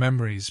honor their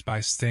memories by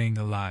staying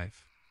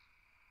alive.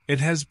 It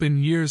has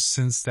been years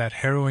since that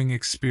harrowing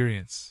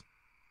experience.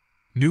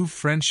 New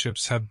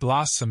friendships have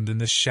blossomed in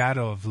the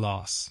shadow of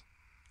loss.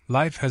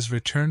 Life has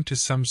returned to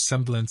some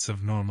semblance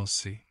of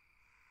normalcy.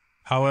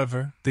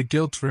 However, the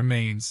guilt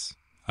remains,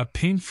 a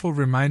painful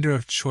reminder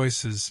of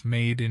choices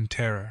made in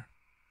terror.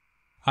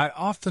 I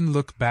often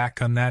look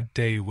back on that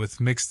day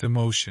with mixed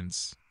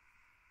emotions.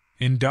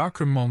 In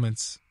darker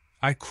moments,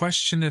 I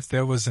question if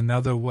there was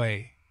another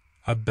way,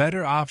 a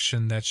better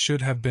option that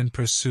should have been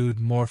pursued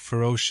more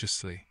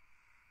ferociously.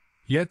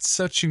 Yet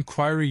such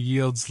inquiry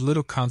yields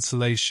little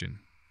consolation.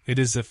 It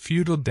is a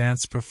futile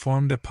dance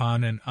performed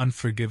upon an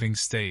unforgiving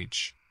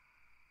stage.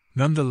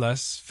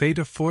 Nonetheless, fate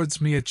affords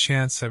me a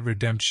chance at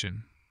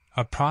redemption,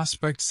 a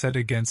prospect set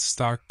against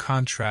stark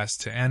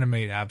contrast to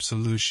animate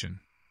absolution.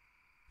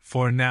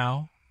 For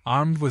now,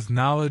 armed with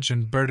knowledge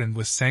and burdened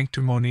with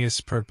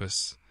sanctimonious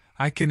purpose,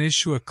 I can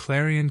issue a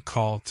clarion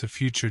call to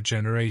future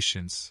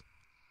generations.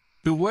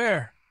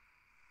 Beware!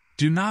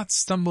 Do not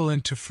stumble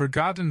into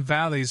forgotten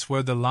valleys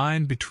where the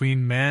line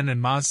between man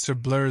and monster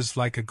blurs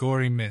like a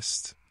gory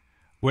mist.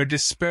 where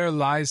despair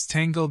lies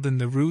tangled in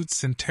the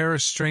roots and terror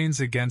strains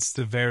against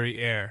the very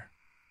air.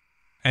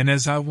 And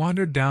as I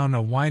wandered down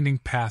a winding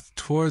path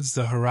towards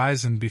the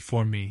horizon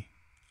before me,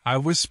 I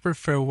whisper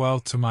farewell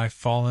to my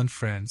fallen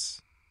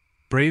friends,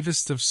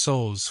 bravest of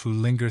souls who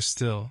linger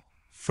still,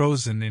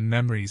 frozen in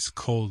memory's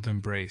cold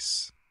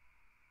embrace.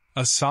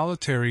 A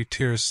solitary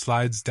tear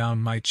slides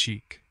down my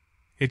cheek.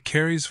 It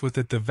carries with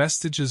it the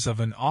vestiges of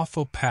an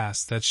awful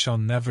past that shall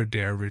never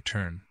dare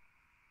return.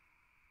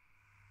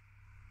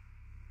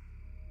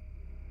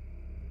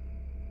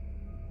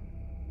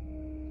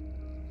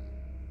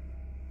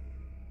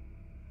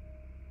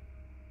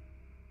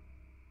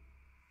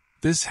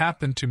 This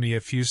happened to me a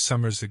few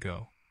summers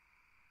ago.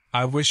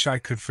 I wish I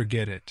could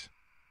forget it.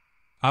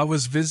 I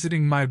was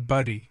visiting my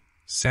buddy,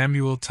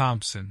 Samuel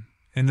Thompson,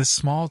 in the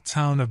small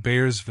town of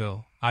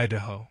Bearsville,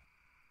 Idaho.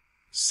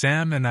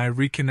 Sam and I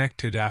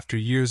reconnected after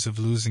years of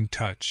losing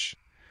touch,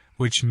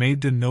 which made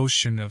the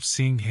notion of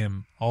seeing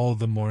him all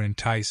the more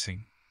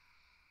enticing.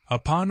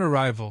 Upon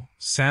arrival,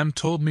 Sam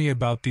told me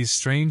about these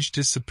strange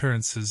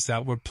disappearances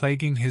that were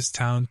plaguing his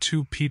town.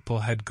 2 people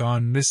had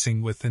gone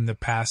missing within the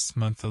past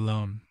month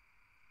alone.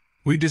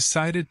 We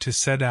decided to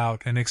set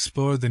out and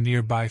explore the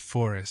nearby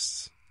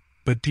forests,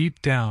 but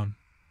deep down,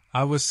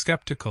 I was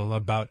skeptical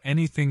about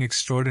anything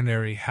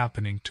extraordinary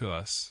happening to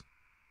us.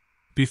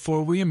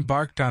 Before we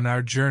embarked on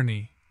our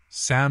journey,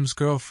 Sam's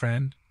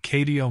girlfriend,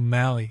 Katie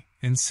O'Malley,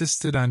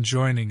 insisted on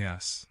joining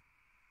us.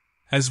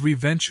 As we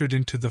ventured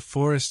into the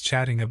forest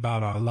chatting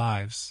about our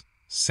lives,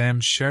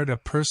 Sam shared a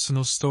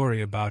personal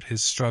story about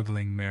his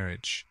struggling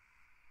marriage.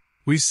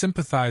 We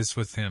sympathized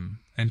with him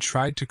and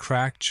tried to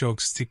crack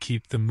jokes to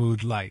keep the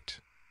mood light.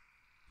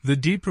 The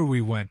deeper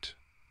we went,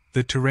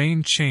 the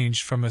terrain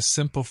changed from a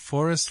simple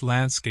forest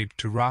landscape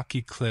to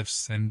rocky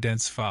cliffs and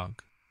dense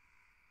fog.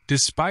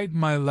 Despite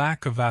my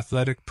lack of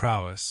athletic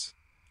prowess,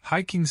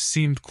 hiking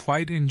seemed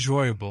quite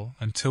enjoyable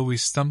until we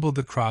stumbled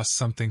across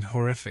something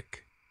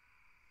horrific.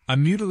 A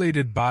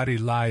mutilated body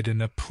lied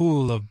in a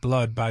pool of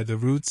blood by the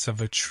roots of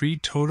a tree,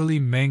 totally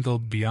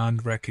mangled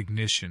beyond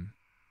recognition.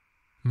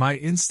 My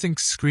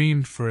instincts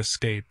screamed for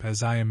escape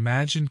as I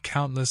imagined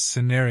countless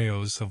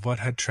scenarios of what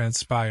had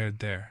transpired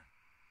there.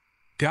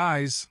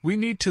 "Guys, we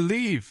need to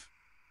leave!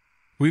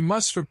 We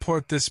must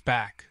report this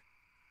back!"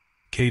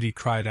 Katie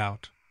cried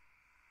out.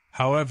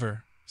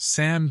 However,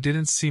 Sam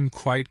didn't seem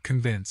quite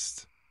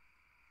convinced.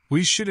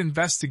 "We should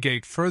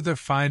investigate further,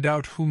 find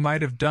out who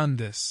might have done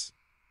this."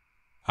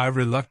 I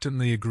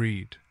reluctantly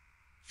agreed,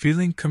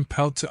 feeling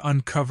compelled to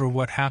uncover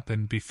what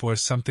happened before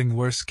something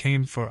worse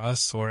came for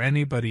us or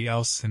anybody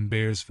else in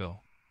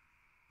Bearsville.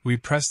 We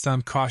pressed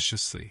on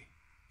cautiously,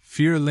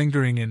 fear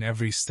lingering in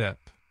every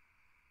step.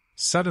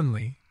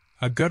 Suddenly,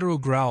 a guttural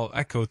growl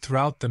echoed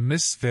throughout the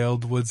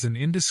mist-veiled woods, an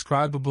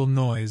indescribable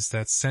noise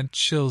that sent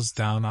chills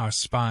down our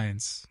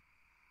spines.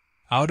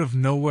 Out of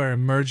nowhere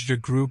emerged a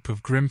group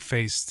of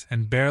grim-faced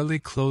and barely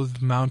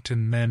clothed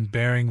mountain men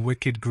bearing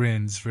wicked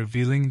grins,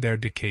 revealing their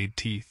decayed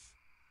teeth.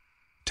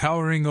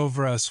 Towering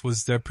over us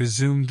was their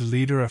presumed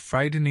leader, a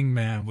frightening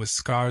man with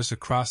scars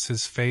across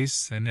his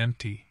face and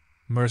empty,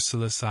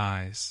 merciless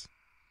eyes.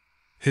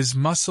 His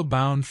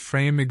muscle-bound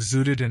frame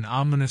exuded an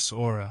ominous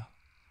aura,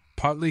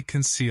 partly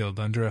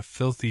concealed under a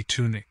filthy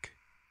tunic.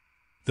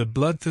 The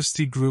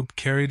bloodthirsty group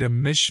carried a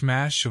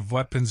mishmash of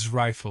weapons,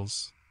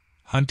 rifles,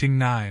 hunting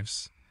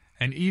knives,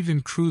 and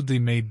even crudely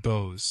made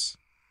bows.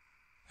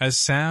 As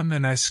Sam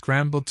and I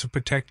scrambled to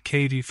protect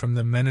Katie from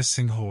the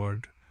menacing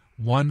horde,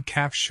 one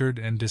captured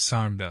and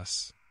disarmed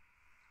us.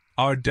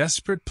 Our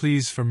desperate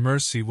pleas for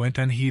mercy went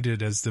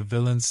unheeded as the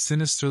villains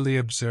sinisterly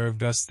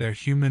observed us, their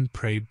human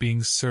prey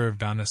being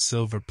served on a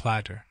silver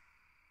platter.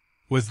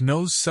 With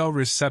no cell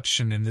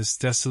reception in this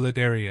desolate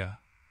area,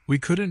 we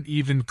couldn't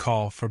even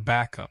call for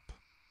backup.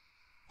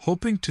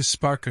 Hoping to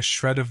spark a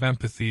shred of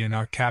empathy in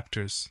our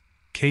captors,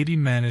 Katie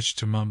managed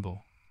to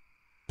mumble,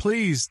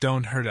 "Please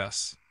don't hurt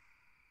us.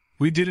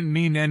 We didn't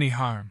mean any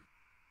harm."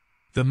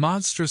 The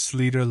monstrous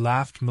leader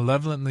laughed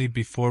malevolently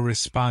before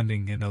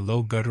responding in a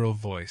low guttural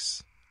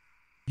voice.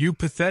 "You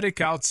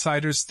pathetic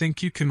outsiders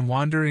think you can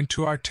wander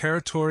into our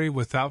territory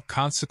without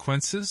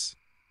consequences?"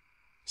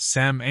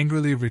 Sam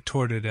angrily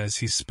retorted as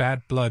he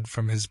spat blood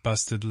from his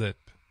busted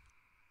lip.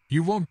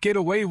 "You won't get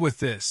away with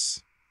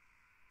this.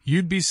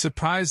 You'd be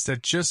surprised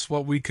at just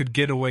what we could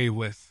get away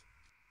with."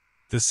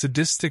 The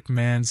sadistic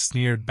man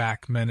sneered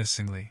back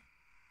menacingly.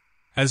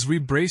 As we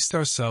braced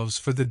ourselves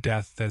for the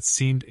death that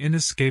seemed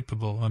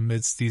inescapable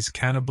amidst these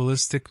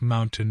cannibalistic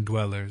mountain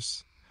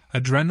dwellers,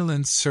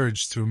 adrenaline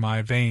surged through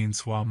my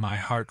veins while my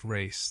heart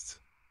raced.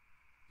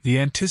 The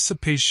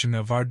anticipation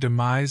of our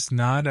demise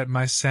gnawed at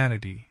my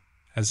sanity,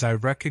 as I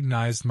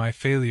recognized my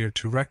failure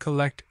to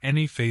recollect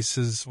any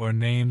faces or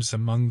names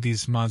among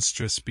these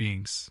monstrous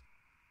beings.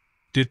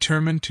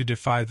 Determined to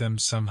defy them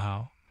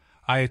somehow,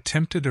 I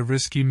attempted a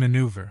risky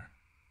maneuver,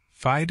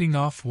 fighting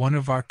off one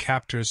of our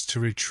captors to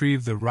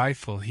retrieve the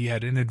rifle he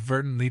had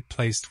inadvertently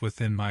placed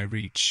within my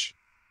reach.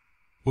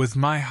 With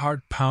my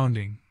heart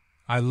pounding,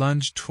 I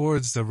lunged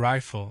towards the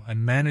rifle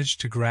and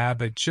managed to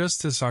grab it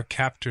just as our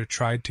captor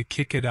tried to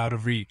kick it out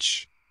of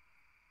reach.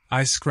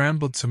 I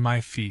scrambled to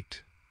my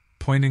feet,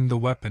 pointing the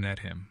weapon at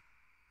him.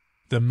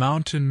 The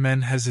mountain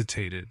men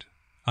hesitated,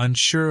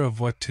 unsure of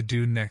what to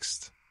do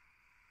next.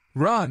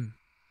 "Run!"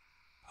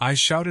 I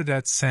shouted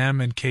at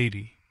Sam and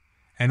Katie,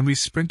 and we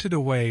sprinted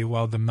away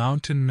while the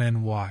mountain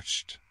men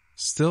watched,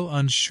 still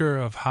unsure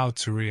of how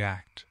to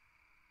react.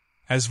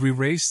 As we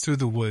raced through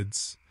the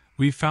woods,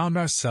 we found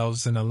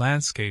ourselves in a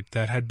landscape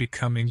that had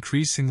become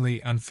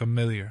increasingly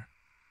unfamiliar.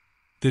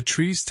 The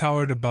trees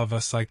towered above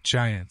us like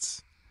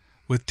giants,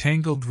 with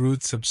tangled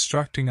roots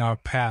obstructing our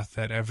path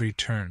at every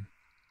turn.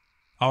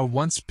 Our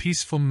once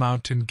peaceful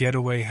mountain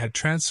getaway had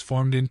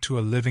transformed into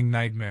a living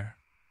nightmare.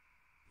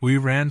 We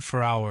ran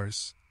for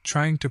hours,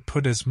 trying to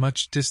put as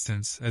much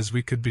distance as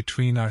we could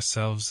between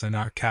ourselves and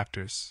our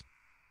captors.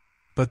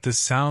 But the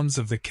sounds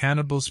of the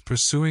cannibals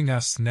pursuing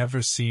us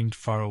never seemed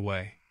far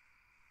away.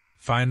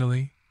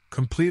 Finally,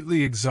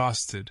 completely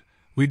exhausted,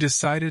 we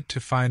decided to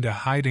find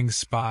a hiding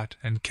spot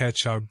and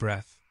catch our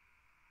breath.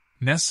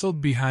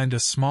 Nestled behind a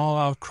small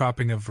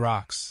outcropping of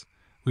rocks,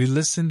 we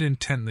listened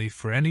intently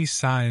for any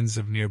signs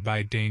of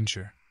nearby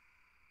danger.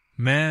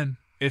 "Man,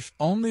 if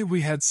only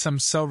we had some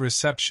cell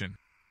reception,"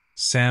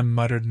 Sam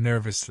muttered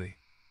nervously.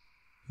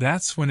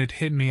 That's when it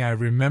hit me. I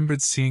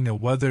remembered seeing a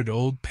weathered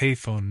old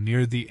payphone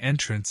near the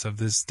entrance of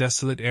this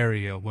desolate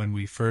area when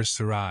we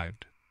first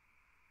arrived.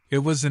 It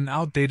was an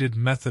outdated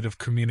method of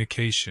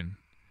communication,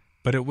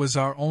 but it was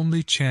our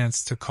only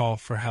chance to call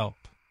for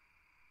help.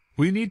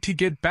 "We need to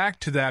get back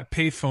to that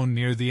payphone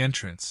near the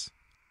entrance,"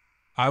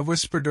 I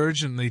whispered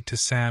urgently to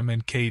Sam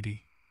and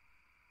Katie.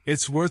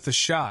 "It's worth a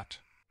shot."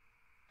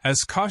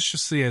 As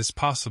cautiously as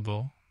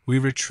possible, we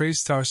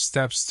retraced our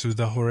steps through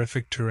the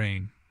horrific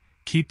terrain,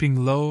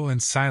 keeping low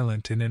and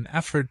silent in an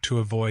effort to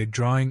avoid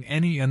drawing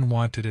any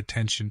unwanted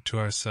attention to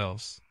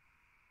ourselves.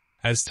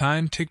 As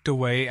time ticked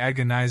away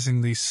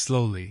agonizingly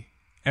slowly,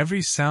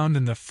 every sound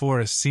in the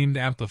forest seemed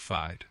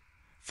amplified,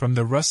 from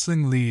the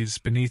rustling leaves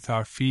beneath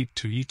our feet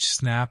to each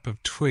snap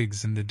of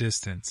twigs in the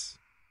distance.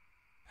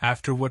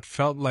 After what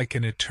felt like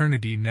an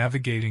eternity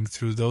navigating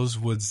through those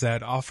woods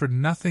that offered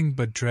nothing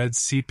but dread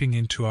seeping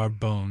into our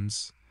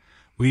bones,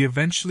 we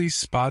eventually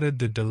spotted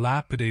the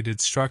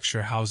dilapidated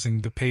structure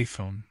housing the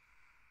payphone.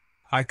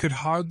 I could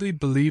hardly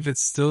believe it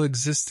still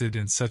existed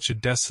in such a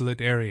desolate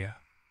area.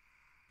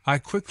 I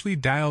quickly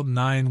dialed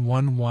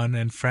 911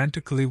 and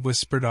frantically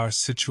whispered our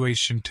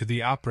situation to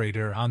the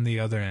operator on the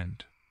other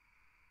end.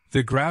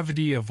 The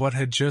gravity of what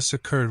had just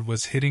occurred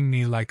was hitting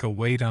me like a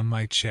weight on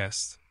my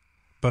chest,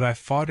 but I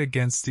fought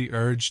against the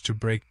urge to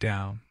break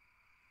down.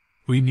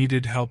 We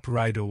needed help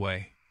right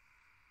away.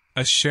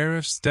 A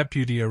sheriff's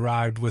deputy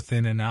arrived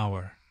within an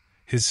hour,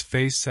 his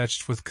face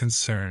etched with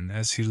concern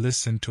as he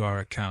listened to our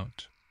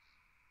account.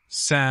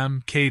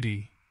 Sam,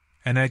 Katie,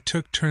 and I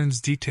took turns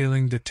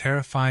detailing the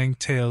terrifying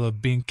tale of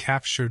being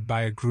captured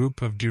by a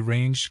group of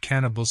deranged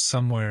cannibals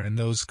somewhere in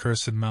those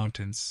cursed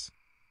mountains.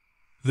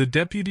 The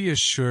deputy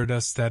assured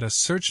us that a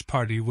search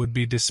party would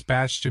be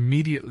dispatched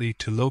immediately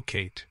to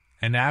locate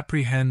and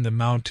apprehend the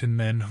mountain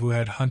men who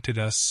had hunted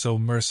us so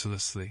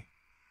mercilessly.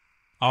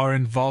 Our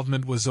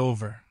involvement was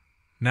over.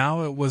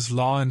 Now it was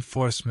law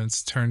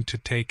enforcement's turn to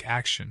take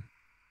action.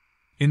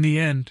 In the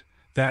end,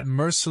 that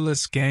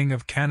merciless gang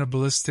of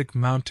cannibalistic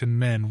mountain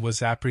men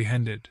was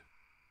apprehended.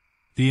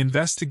 The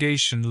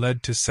investigation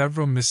led to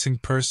several missing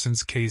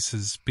persons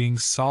cases being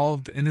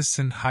solved.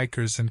 Innocent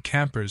hikers and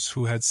campers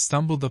who had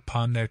stumbled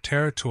upon their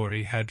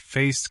territory had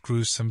faced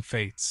gruesome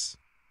fates.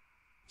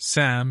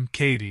 Sam,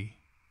 Katie,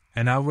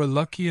 and I were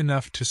lucky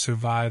enough to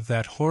survive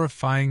that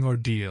horrifying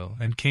ordeal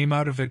and came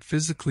out of it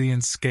physically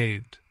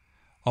unscathed,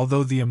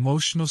 although the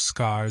emotional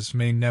scars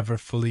may never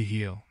fully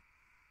heal.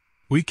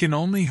 We can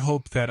only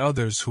hope that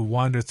others who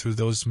wander through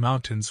those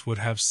mountains would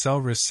have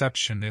cell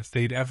reception if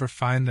they'd ever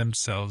find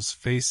themselves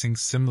facing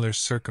similar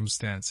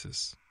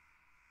circumstances.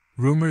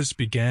 Rumors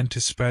began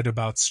to spread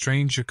about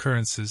strange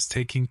occurrences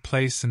taking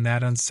place in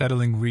that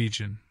unsettling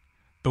region,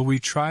 but we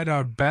tried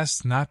our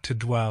best not to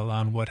dwell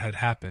on what had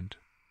happened.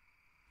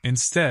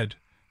 Instead,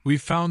 we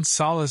found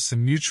solace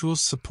in mutual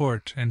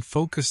support and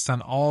focused on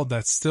all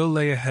that still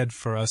lay ahead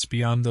for us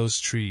beyond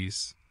those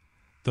trees,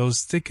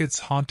 those thickets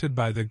haunted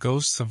by the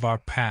ghosts of our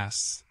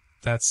pasts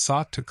that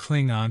sought to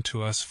cling on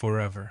to us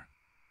forever.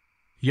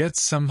 Yet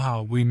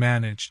somehow we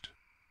managed.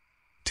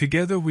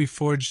 Together we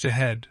forged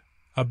ahead,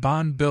 a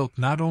bond built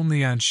not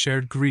only on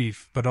shared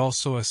grief but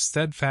also a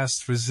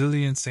steadfast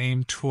resilience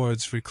aimed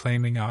towards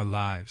reclaiming our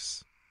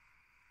lives.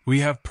 We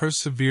have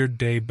persevered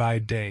day by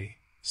day,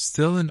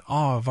 still in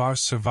awe of our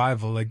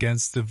survival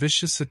against the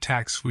vicious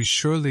attacks we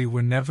surely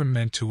were never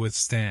meant to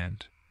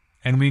withstand,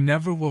 and we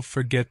never will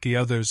forget the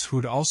others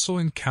who'd also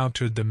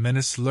encountered the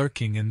menace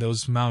lurking in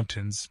those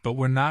mountains but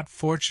were not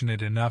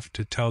fortunate enough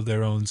to tell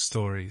their own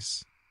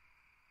stories.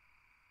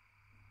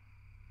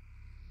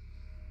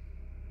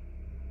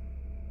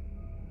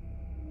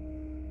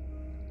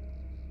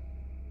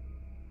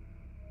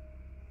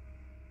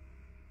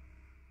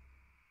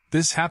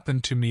 This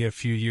happened to me a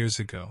few years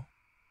ago.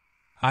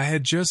 I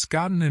had just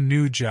gotten a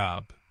new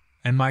job,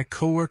 and my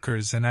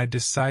coworkers and I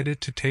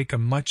decided to take a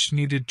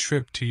much-needed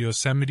trip to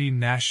Yosemite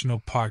National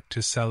Park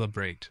to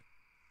celebrate.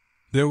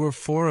 There were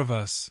 4 of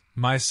us,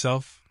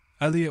 myself,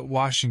 Elliot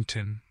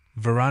Washington,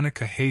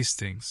 Veronica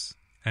Hastings,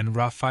 and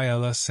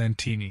Rafaela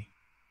Santini.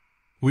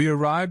 We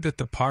arrived at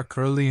the park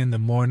early in the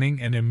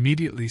morning and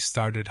immediately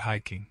started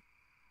hiking.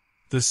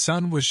 The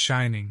sun was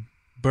shining,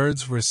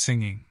 birds were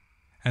singing,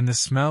 and the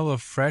smell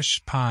of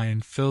fresh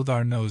pine filled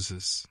our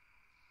noses.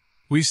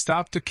 We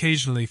stopped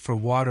occasionally for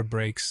water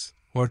breaks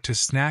or to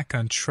snack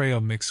on trail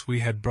mix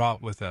we had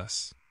brought with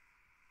us.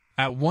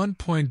 At one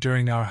point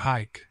during our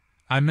hike,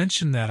 I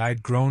mentioned that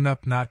I'd grown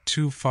up not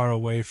too far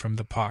away from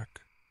the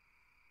park.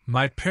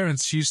 My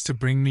parents used to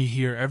bring me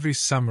here every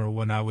summer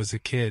when I was a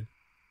kid.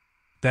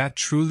 That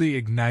truly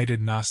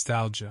ignited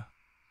nostalgia.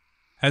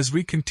 As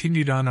we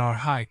continued on our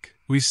hike,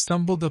 we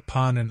stumbled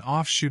upon an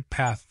offshoot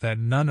path that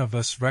none of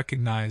us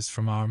recognized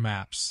from our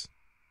maps.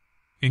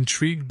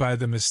 Intrigued by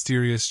the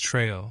mysterious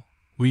trail,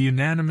 we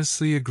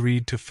unanimously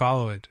agreed to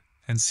follow it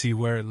and see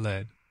where it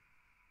led.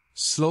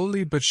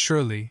 Slowly but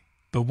surely,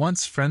 the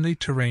once friendly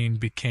terrain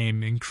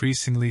became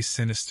increasingly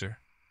sinister.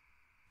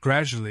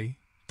 Gradually,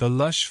 the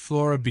lush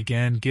flora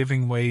began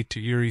giving way to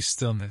eerie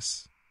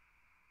stillness.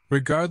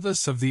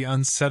 Regardless of the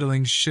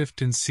unsettling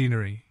shift in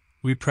scenery,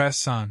 we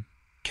press on,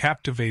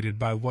 captivated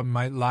by what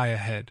might lie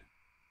ahead.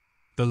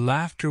 The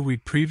laughter we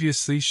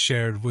previously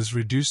shared was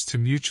reduced to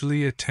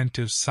mutually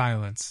attentive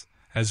silence,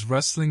 as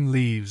rustling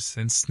leaves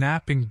and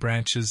snapping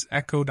branches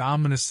echoed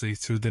ominously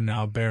through the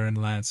now barren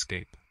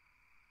landscape.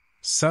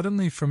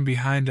 Suddenly from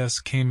behind us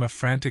came a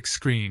frantic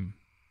scream.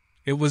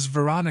 It was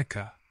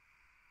Veronica.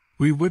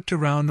 We whipped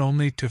around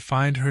only to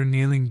find her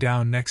kneeling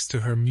down next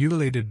to her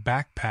mutilated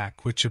backpack,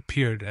 which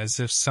appeared as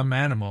if some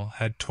animal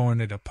had torn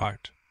it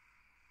apart.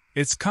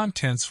 Its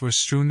contents were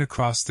strewn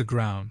across the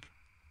ground,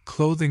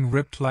 clothing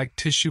ripped like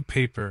tissue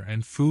paper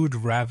and food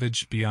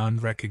ravaged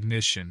beyond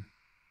recognition.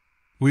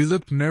 We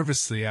looked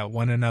nervously at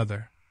one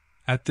another.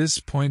 At this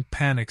point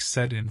panic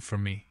set in for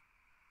me.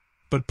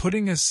 But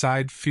putting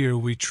aside fear,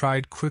 we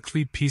tried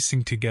quickly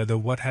piecing together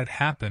what had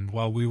happened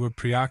while we were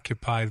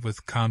preoccupied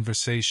with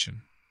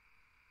conversation.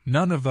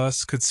 None of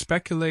us could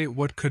speculate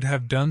what could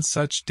have done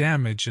such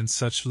damage in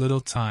such little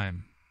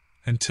time,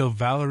 until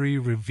Valerie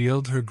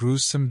revealed her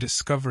gruesome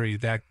discovery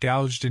that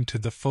gouged into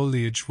the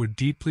foliage were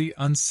deeply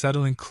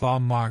unsettling claw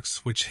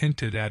marks which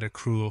hinted at a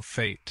cruel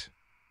fate.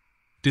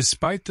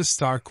 Despite the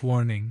stark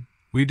warning,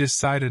 we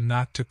decided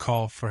not to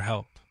call for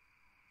help.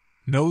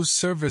 No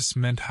service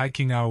meant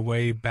hiking our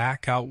way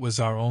back out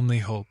was our only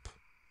hope.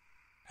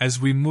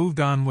 As we moved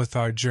on with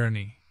our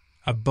journey,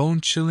 a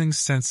bone-chilling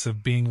sense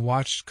of being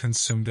watched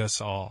consumed us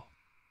all.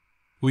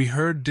 We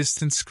heard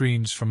distant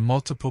screams from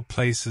multiple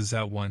places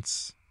at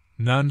once.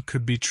 None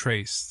could be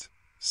traced,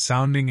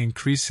 sounding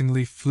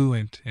increasingly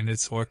fluent in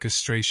its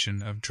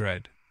orchestration of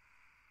dread.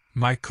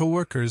 My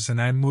coworkers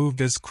and I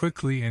moved as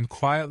quickly and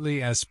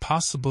quietly as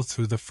possible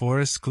through the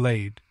forest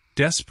glade,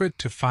 desperate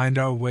to find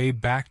our way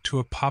back to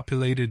a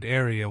populated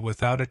area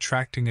without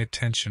attracting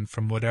attention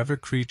from whatever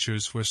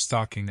creatures were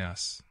stalking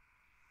us.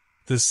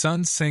 The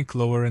sun sank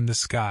lower in the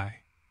sky,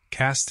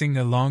 casting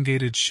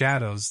elongated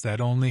shadows that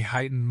only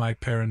heightened my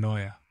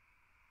paranoia.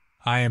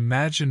 I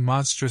imagined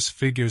monstrous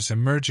figures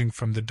emerging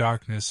from the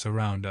darkness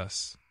around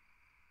us.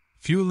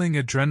 Fueling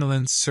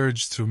adrenaline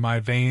surge through my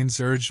veins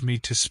urged me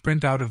to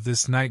sprint out of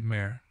this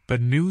nightmare,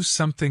 but knew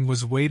something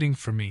was waiting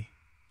for me,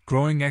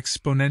 growing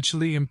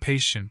exponentially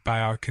impatient by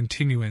our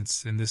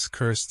continuance in this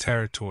cursed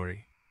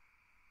territory.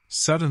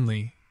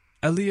 Suddenly,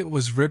 Elliot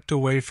was ripped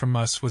away from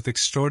us with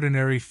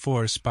extraordinary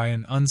force by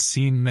an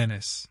unseen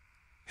menace,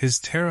 his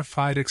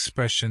terrified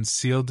expression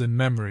sealed in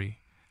memory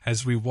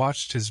as we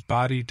watched his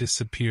body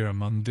disappear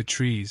among the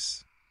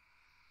trees.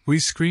 We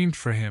screamed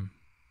for him,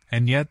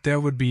 and yet there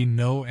would be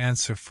no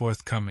answer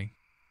forthcoming.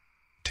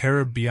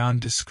 Terror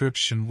beyond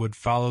description would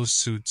follow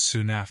suit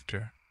soon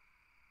after.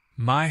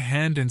 My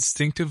hand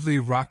instinctively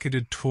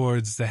rocketed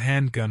towards the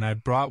handgun I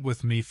brought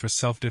with me for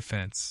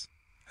self-defense,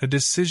 a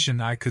decision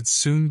I could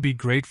soon be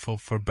grateful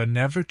for but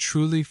never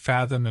truly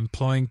fathom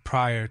employing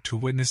prior to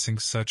witnessing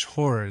such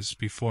horrors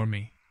before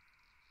me.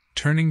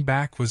 Turning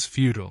back was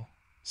futile,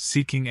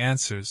 seeking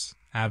answers,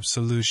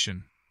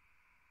 absolution.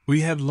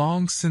 We had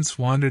long since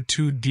wandered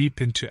too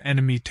deep into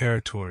enemy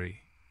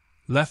territory,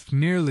 left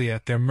nearly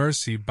at their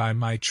mercy by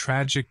my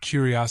tragic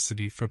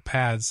curiosity for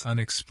paths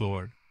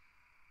unexplored.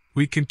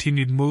 We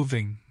continued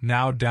moving,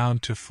 now down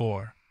to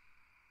 4.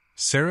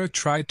 Sarah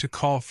tried to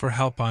call for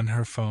help on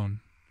her phone,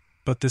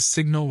 but the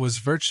signal was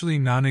virtually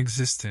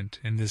non-existent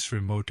in this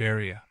remote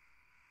area.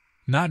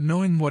 Not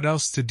knowing what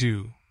else to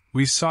do,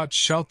 we sought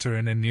shelter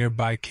in a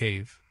nearby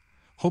cave,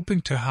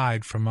 hoping to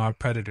hide from our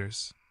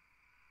predators.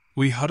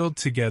 We huddled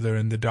together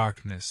in the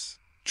darkness,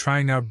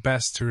 trying our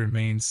best to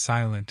remain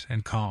silent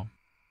and calm.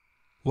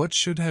 What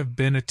should have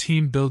been a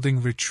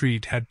team-building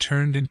retreat had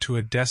turned into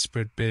a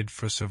desperate bid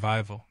for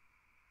survival.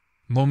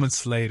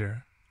 Moments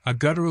later, a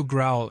guttural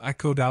growl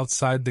echoed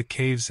outside the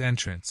cave's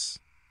entrance,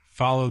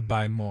 followed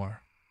by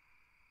more.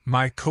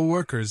 My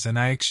coworkers and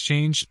I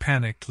exchanged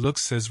panicked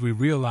looks as we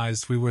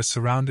realized we were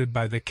surrounded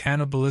by the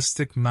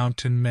cannibalistic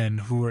mountain men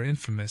who were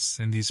infamous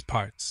in these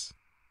parts.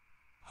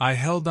 I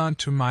held on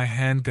to my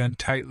handgun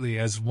tightly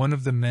as one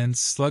of the men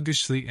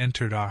sluggishly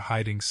entered our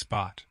hiding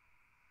spot.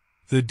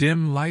 The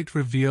dim light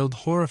revealed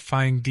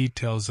horrifying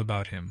details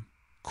about him.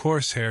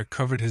 Coarse hair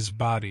covered his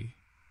body,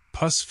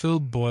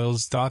 pus-filled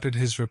boils dotted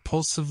his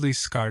repulsively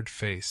scarred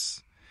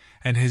face,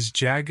 and his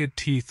jagged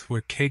teeth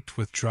were caked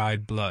with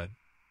dried blood.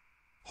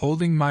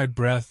 Holding my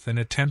breath and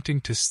attempting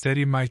to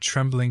steady my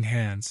trembling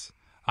hands,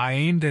 I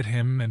aimed at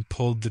him and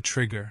pulled the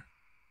trigger.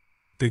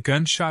 The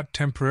gunshot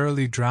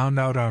temporarily drowned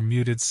out our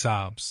muted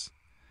sobs,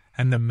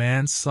 and the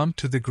man slumped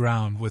to the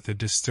ground with a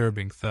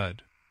disturbing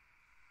thud.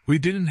 We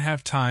didn't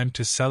have time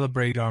to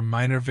celebrate our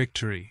minor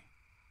victory.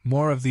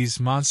 More of these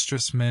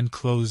monstrous men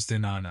closed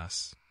in on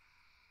us.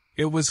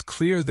 It was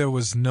clear there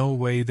was no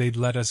way they'd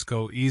let us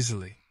go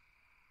easily.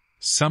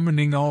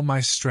 Summoning all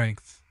my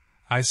strength,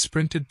 I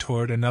sprinted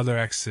toward another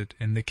exit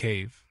in the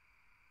cave.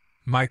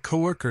 My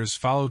coworkers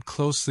followed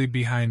closely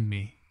behind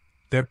me,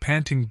 their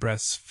panting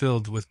breaths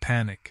filled with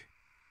panic.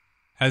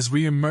 As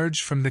we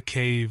emerged from the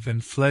cave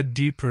and fled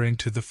deeper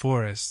into the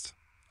forest,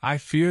 I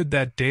feared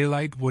that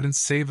daylight wouldn't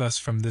save us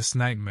from this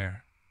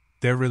nightmare.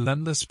 Their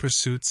relentless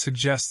pursuit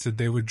suggested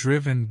they were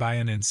driven by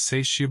an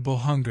insatiable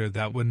hunger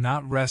that would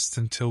not rest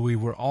until we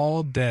were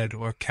all dead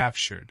or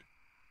captured.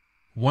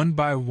 One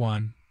by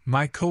one,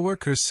 my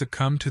coworkers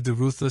succumbed to the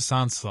ruthless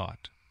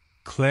onslaught.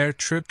 Claire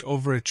tripped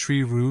over a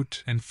tree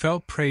root and fell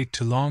prey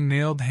to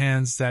long-nailed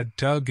hands that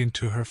dug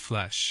into her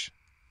flesh.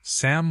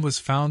 Sam was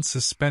found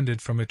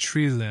suspended from a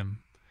tree limb,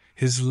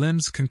 his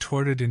limbs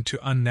contorted into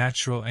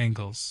unnatural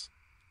angles.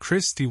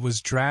 Christy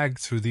was dragged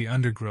through the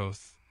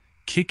undergrowth,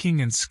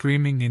 kicking and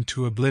screaming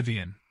into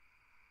oblivion.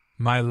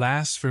 My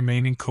last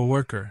remaining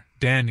coworker,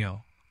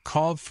 Daniel,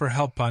 called for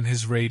help on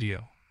his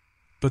radio,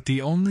 but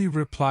the only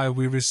reply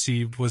we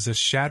received was a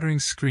shattering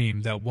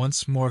scream that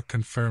once more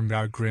confirmed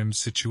our grim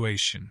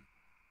situation.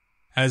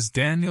 As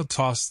Daniel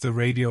tossed the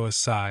radio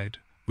aside,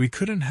 we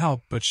couldn't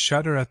help but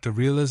shudder at the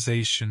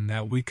realization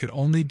that we could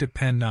only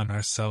depend on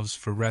ourselves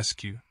for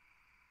rescue.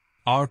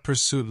 Our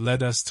pursuit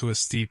led us to a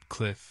steep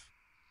cliff.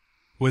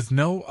 With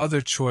no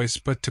other choice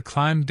but to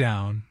climb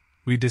down,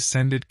 we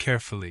descended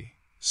carefully,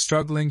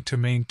 struggling to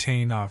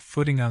maintain our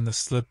footing on the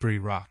slippery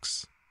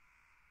rocks.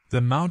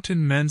 The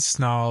mountain men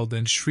snarled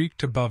and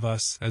shrieked above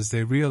us as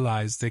they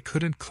realized they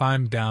couldn't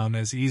climb down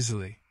as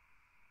easily.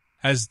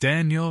 As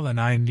Daniel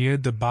and I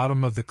neared the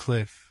bottom of the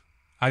cliff,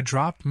 I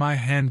dropped my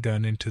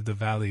handgun into the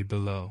valley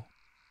below.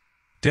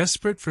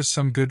 Desperate for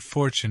some good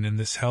fortune in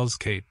this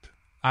hellscape,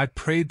 I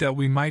prayed that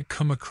we might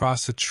come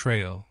across a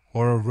trail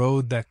or a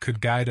road that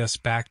could guide us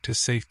back to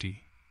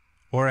safety,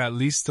 or at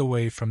least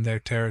away from their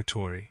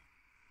territory.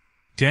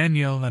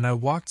 Daniel and I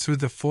walked through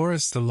the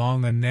forest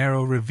along a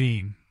narrow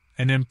ravine,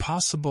 an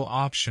impossible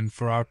option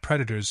for our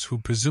predators who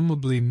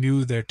presumably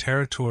knew their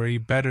territory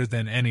better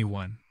than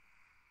anyone.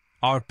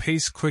 Our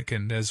pace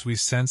quickened as we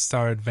sensed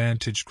our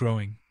advantage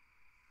growing.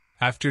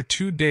 After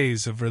 2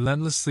 days of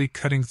relentlessly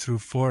cutting through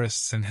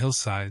forests and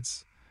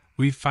hillsides,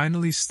 we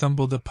finally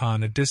stumbled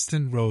upon a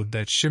distant road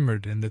that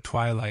shimmered in the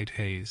twilight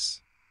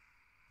haze.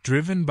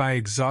 Driven by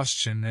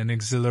exhaustion and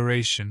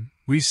exhilaration,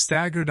 we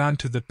staggered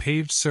onto the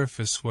paved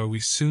surface where we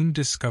soon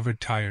discovered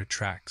tire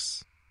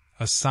tracks,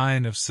 a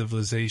sign of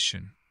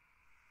civilization.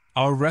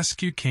 Our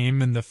rescue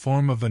came in the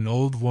form of an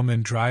old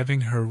woman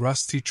driving her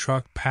rusty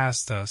truck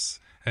past us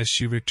as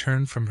she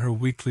returned from her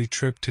weekly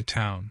trip to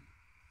town.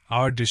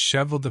 Our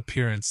disheveled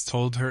appearance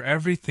told her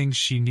everything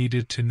she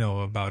needed to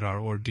know about our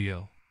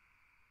ordeal.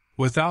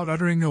 Without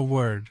uttering a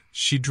word,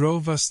 she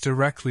drove us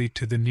directly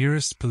to the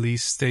nearest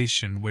police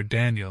station where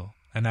Daniel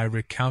and I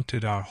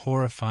recounted our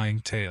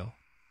horrifying tale.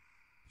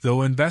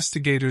 Though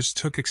investigators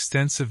took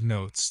extensive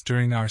notes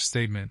during our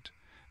statement,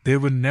 they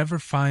would never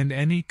find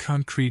any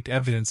concrete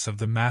evidence of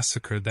the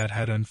massacre that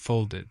had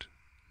unfolded.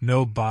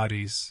 No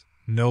bodies,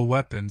 no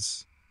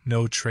weapons,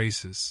 no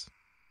traces.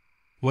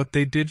 What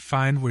they did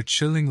find were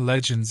chilling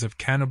legends of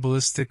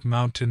cannibalistic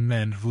mountain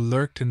men who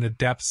lurked in the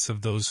depths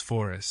of those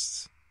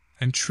forests,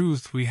 and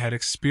truth we had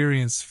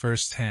experienced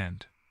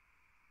firsthand.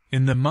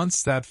 In the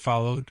months that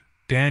followed,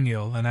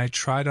 Daniel and I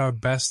tried our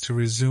best to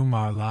resume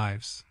our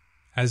lives,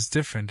 as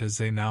different as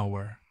they now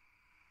were.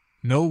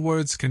 No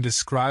words can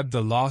describe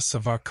the loss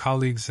of our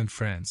colleagues and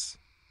friends.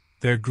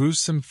 Their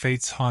gruesome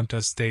fates haunt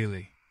us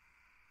daily.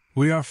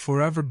 We are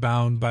forever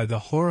bound by the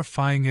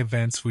horrifying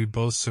events we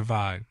both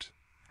survived,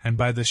 and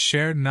by the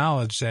shared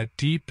knowledge that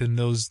deep in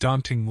those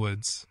daunting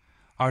woods,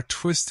 our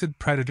twisted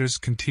predators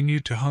continue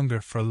to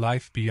hunger for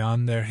life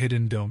beyond their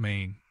hidden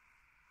domain.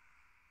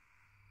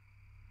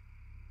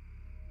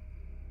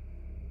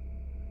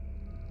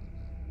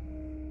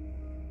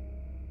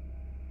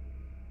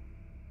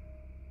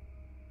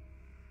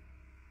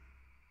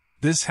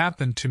 This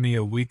happened to me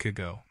a week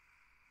ago.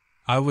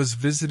 I was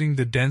visiting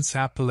the dense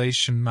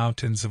Appalachian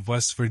Mountains of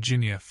West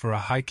Virginia for a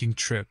hiking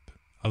trip,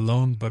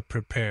 alone but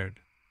prepared.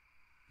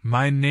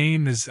 My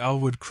name is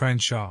Elwood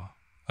Crenshaw,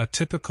 a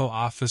typical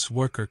office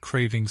worker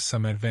craving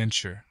some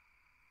adventure.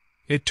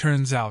 It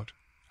turns out,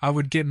 I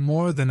would get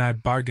more than I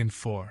bargained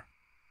for.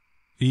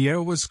 The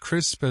air was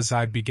crisp as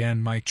I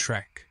began my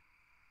trek.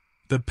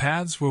 The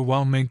paths were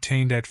well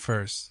maintained at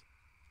first,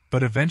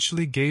 but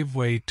eventually gave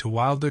way to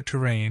wilder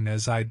terrain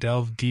as I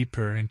delved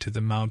deeper into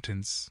the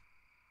mountains.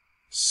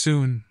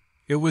 Soon,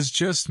 it was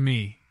just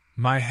me,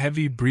 my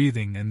heavy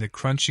breathing and the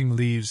crunching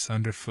leaves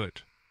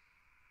underfoot.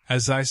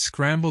 As I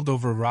scrambled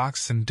over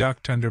rocks and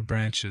ducked under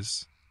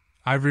branches,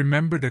 I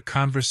remembered a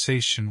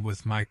conversation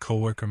with my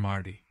coworker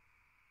Marty.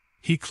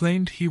 He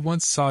claimed he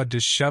once saw a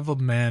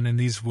disheveled man in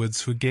these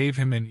woods who gave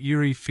him an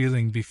eerie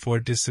feeling before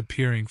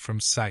disappearing from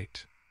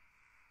sight.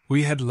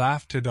 We had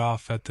laughed it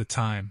off at the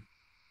time.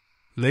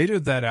 Later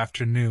that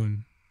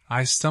afternoon,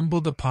 I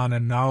stumbled upon a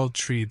gnarled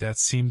tree that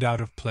seemed out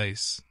of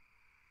place.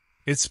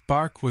 Its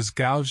bark was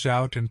gouged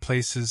out in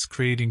places,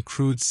 creating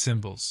crude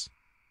symbols.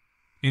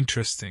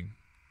 Interesting,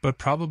 but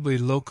probably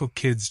local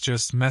kids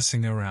just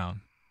messing around.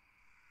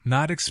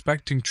 Not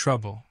expecting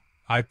trouble,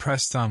 I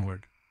pressed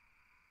onward.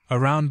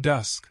 Around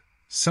dusk,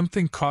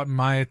 something caught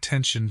my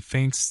attention,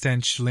 faint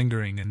stench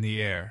lingering in the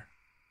air.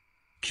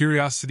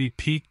 Curiosity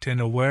piqued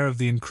and aware of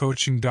the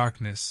encroaching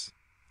darkness,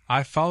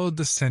 I followed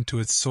the scent to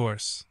its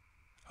source,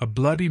 a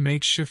bloody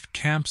makeshift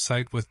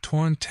campsite with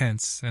torn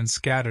tents and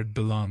scattered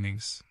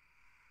belongings.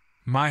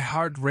 My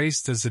heart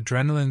raced as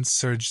adrenaline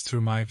surged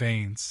through my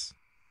veins.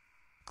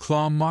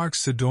 Claw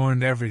marks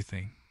adorned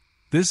everything.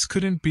 This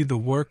couldn't be the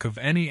work of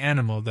any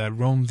animal that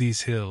roamed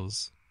these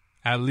hills,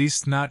 at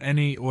least not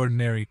any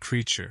ordinary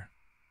creature.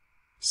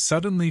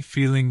 Suddenly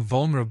feeling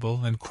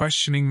vulnerable and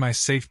questioning my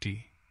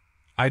safety,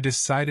 I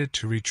decided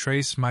to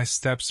retrace my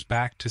steps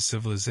back to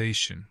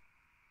civilization.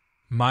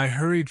 My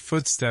hurried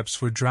footsteps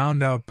were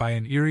drowned out by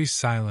an eerie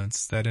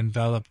silence that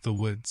enveloped the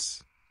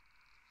woods.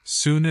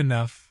 Soon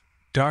enough,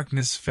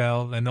 darkness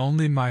fell and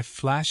only my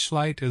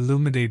flashlight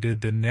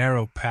illuminated the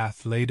narrow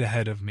path laid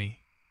ahead of me.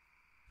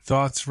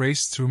 Thoughts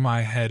raced through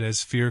my head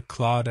as fear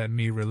clawed at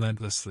me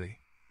relentlessly.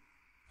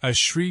 A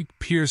shriek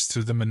pierced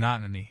through the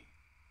monotony,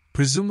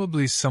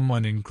 presumably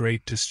someone in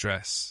great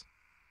distress.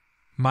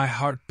 My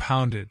heart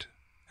pounded,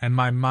 and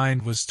my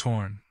mind was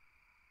torn.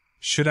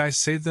 Should I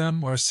save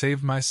them or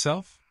save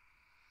myself?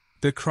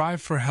 The cry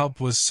for help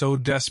was so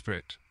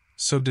desperate,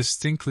 so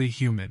distinctly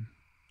human,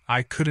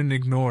 I couldn't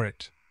ignore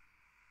it.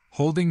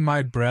 Holding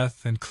my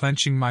breath and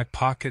clenching my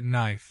pocket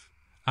knife,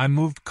 I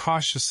moved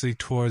cautiously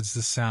towards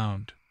the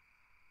sound.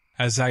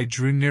 As I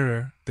drew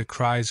nearer, the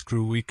cries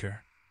grew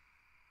weaker.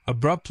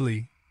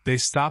 Abruptly, they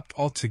stopped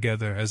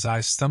altogether as I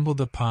stumbled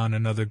upon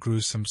another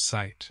gruesome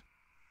sight.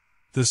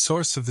 The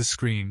source of the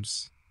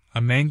screams,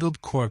 a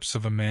mangled corpse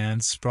of a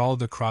man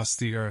sprawled across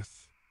the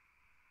earth.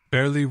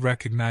 Barely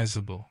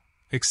recognizable,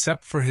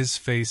 except for his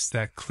face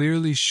that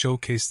clearly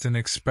showcased an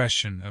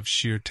expression of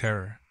sheer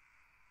terror.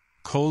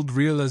 Cold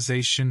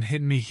realization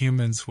hit me,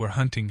 humans were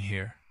hunting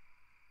here.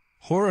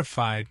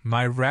 Horrified,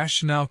 my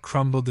rationale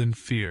crumbled in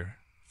fear,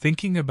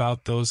 thinking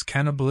about those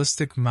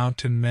cannibalistic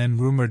mountain men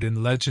rumored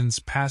in legends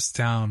passed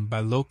down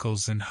by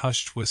locals in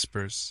hushed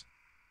whispers.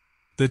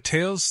 The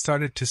tales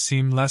started to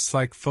seem less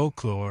like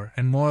folklore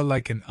and more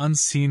like an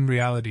unseen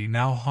reality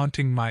now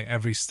haunting my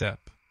every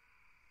step.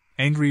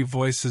 Angry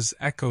voices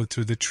echoed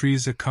through the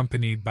trees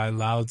accompanied by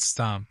loud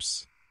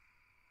stomps.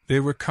 They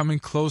were coming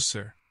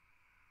closer.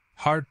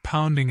 Heart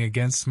pounding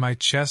against my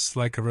chest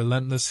like a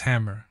relentless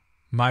hammer,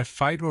 my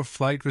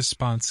fight-or-flight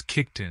response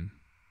kicked in.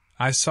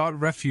 I sought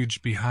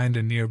refuge behind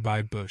a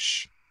nearby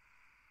bush.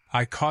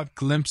 I caught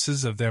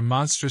glimpses of their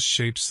monstrous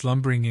shapes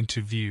slumbering into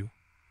view.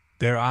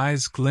 Their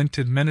eyes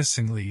glinted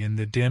menacingly in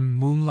the dim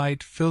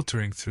moonlight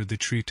filtering through the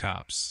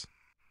treetops.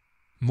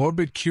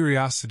 Morbid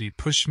curiosity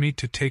pushed me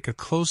to take a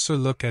closer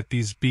look at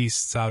these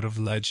beasts out of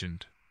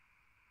legend.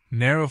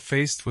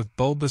 Narrow-faced with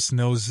bulbous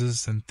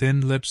noses and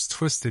thin lips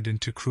twisted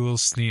into cruel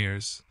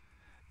sneers,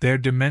 their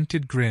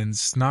demented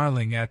grins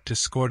snarling at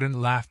discordant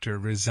laughter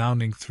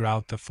resounding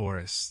throughout the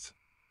forest.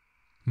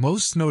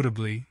 Most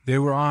notably, they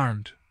were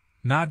armed,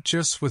 not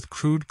just with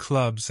crude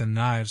clubs and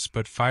knives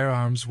but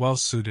firearms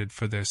well-suited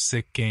for their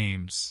sick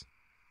games.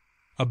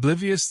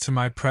 Oblivious to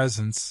my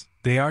presence,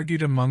 they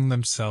argued among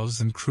themselves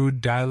in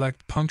crude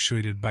dialect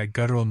punctuated by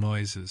guttural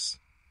noises,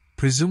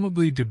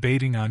 presumably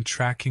debating on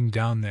tracking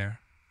down their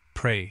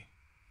prey,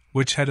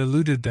 which had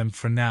eluded them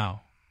for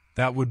now.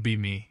 That would be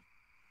me.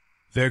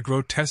 Their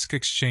grotesque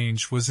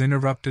exchange was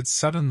interrupted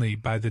suddenly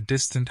by the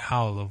distant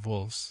howl of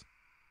wolves.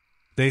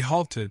 They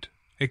halted,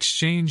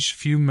 exchanged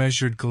few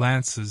measured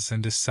glances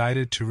and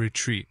decided to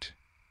retreat,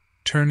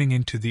 turning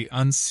into the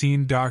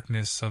unseen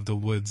darkness of the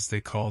woods they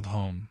called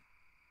home.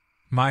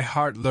 My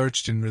heart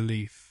lurched in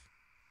relief.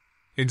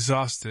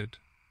 Exhausted,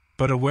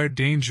 but aware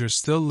danger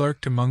still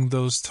lurked among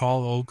those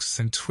tall oaks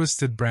and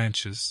twisted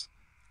branches,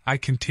 I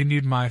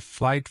continued my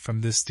flight from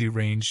this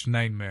deranged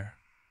nightmare.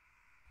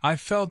 I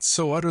felt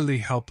so utterly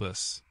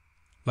helpless,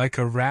 like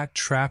a rat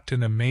trapped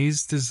in a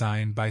maze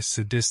designed by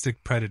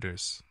sadistic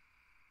predators.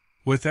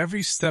 With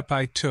every step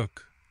I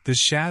took, the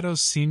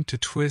shadows seemed to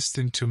twist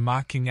into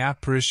mocking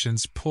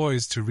apparitions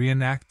poised to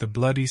reenact the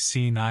bloody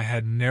scene I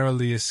had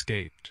narrowly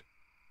escaped.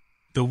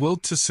 The will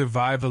to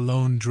survive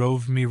alone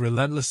drove me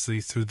relentlessly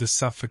through the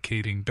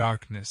suffocating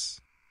darkness.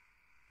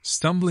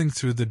 Stumbling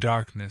through the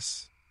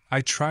darkness,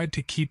 I tried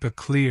to keep a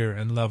clear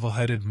and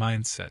level-headed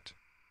mindset.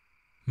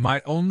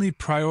 My only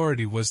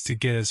priority was to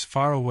get as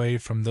far away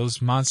from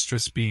those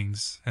monstrous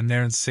beings and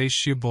their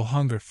insatiable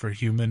hunger for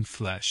human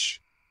flesh.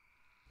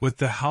 With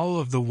the howl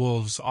of the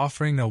wolves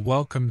offering a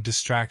welcome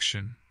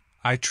distraction,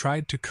 I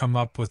tried to come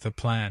up with a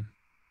plan.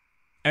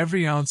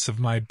 Every ounce of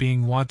my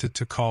being wanted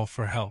to call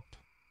for help.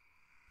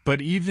 But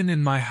even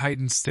in my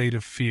heightened state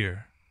of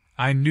fear,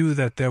 I knew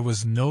that there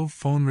was no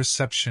phone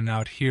reception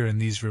out here in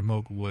these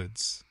remote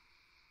woods.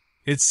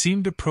 It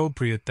seemed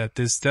appropriate that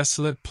this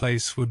desolate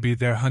place would be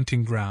their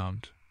hunting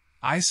ground,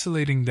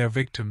 isolating their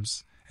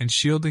victims and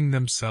shielding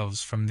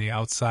themselves from the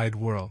outside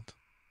world.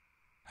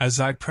 As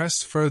I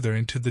pressed further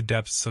into the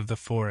depths of the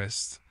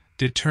forest,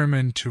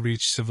 determined to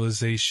reach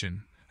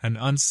civilization, an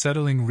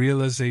unsettling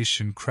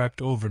realization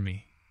crept over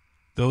me.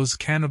 Those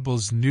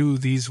cannibals knew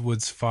these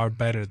woods far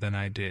better than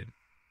I did.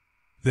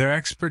 Their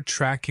expert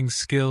tracking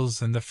skills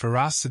and the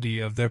ferocity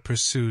of their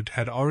pursuit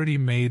had already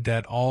made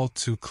that all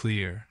too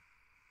clear.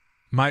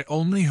 My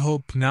only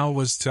hope now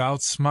was to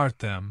outsmart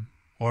them,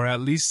 or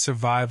at least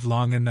survive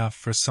long enough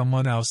for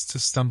someone else to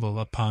stumble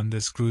upon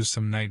this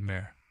gruesome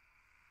nightmare.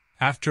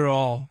 After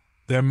all,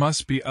 there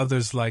must be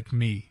others like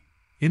me,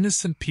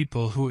 innocent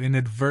people who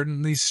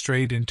inadvertently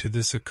strayed into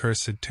this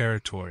accursed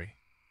territory.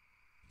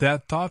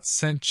 That thought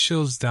sent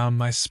chills down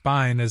my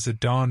spine as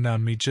it dawned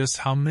on me just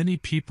how many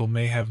people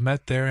may have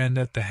met their end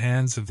at the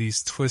hands of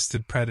these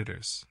twisted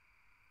predators.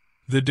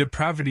 The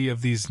depravity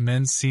of these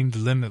men seemed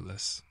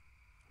limitless.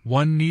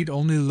 One need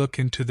only look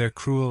into their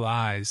cruel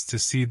eyes to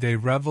see they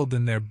reveled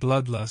in their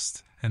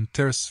bloodlust and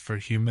thirst for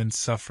human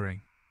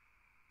suffering.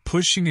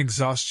 Pushing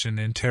exhaustion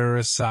and terror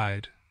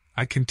aside,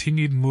 I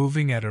continued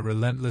moving at a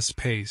relentless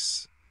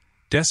pace,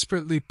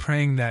 desperately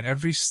praying that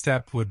every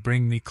step would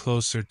bring me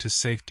closer to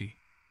safety.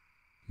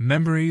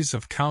 Memories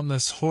of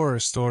countless horror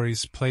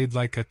stories played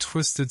like a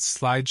twisted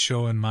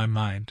slideshow in my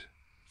mind,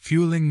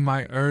 fueling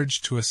my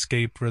urge to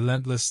escape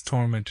relentless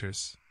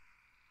tormentors.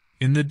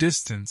 In the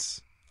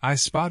distance, I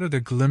spotted a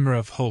glimmer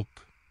of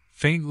hope,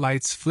 faint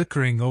lights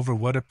flickering over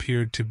what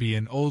appeared to be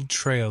an old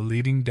trail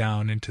leading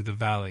down into the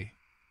valley.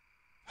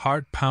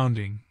 Heart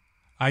pounding,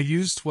 I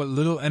used what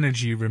little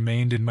energy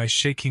remained in my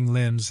shaking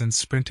limbs and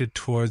sprinted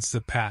towards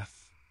the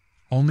path,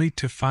 only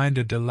to find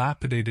a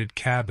dilapidated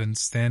cabin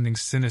standing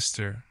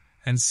sinister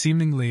and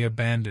seemingly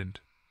abandoned.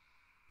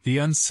 The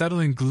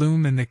unsettling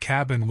gloom in the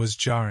cabin was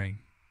jarring,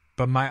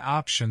 but my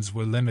options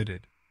were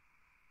limited.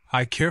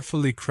 I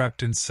carefully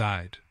crept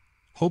inside,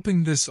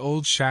 hoping this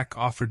old shack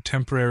offered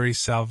temporary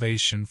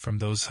salvation from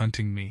those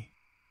hunting me.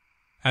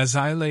 As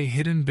I lay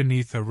hidden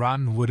beneath a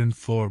rotten wooden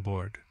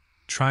floorboard,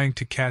 trying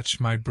to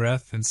catch my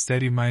breath and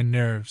steady my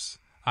nerves,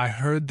 I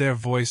heard their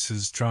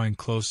voices drawing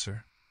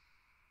closer.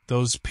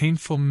 Those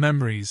painful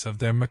memories of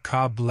their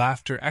macabre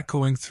laughter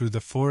echoing through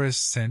the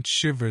forest sent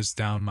shivers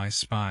down my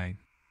spine.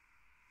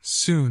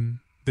 Soon,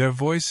 their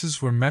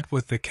voices were met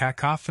with the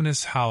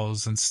cacophonous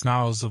howls and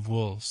snarls of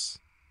wolves,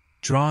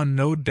 drawn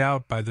no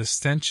doubt by the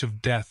stench of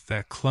death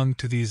that clung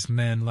to these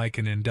men like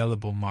an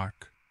indelible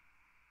mark.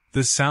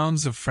 The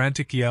sounds of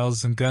frantic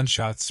yells and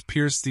gunshots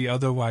pierced the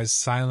otherwise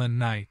silent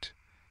night,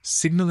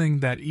 signaling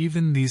that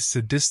even these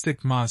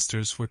sadistic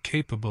monsters were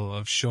capable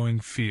of showing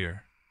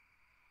fear.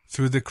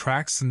 Through the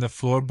cracks in the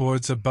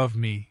floorboards above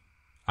me,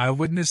 I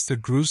witnessed a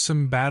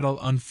gruesome battle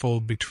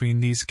unfold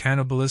between these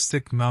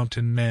cannibalistic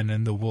mountain men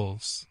and the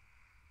wolves,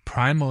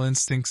 primal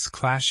instincts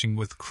clashing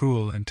with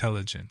cruel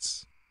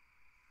intelligence.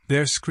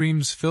 Their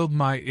screams filled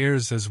my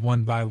ears as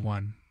one by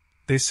one,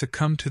 they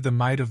succumbed to the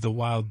might of the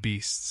wild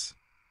beasts.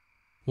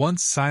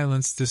 Once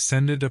silence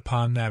descended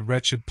upon that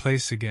wretched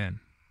place again,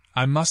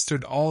 I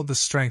mustered all the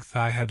strength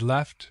I had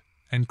left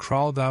and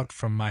crawled out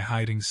from my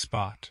hiding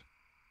spot.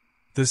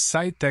 The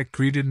sight that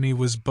greeted me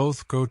was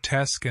both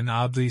grotesque and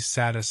oddly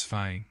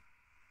satisfying.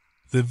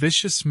 The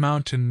vicious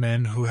mountain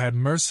men who had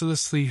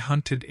mercilessly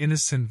hunted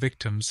innocent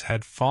victims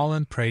had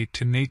fallen prey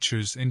to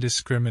nature's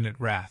indiscriminate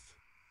wrath.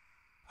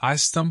 I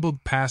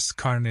stumbled past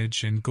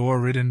carnage and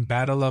gore-ridden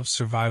battle of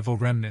survival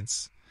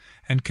remnants,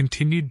 and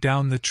continued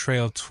down the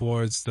trail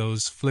towards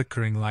those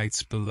flickering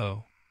lights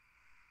below.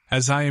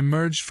 As I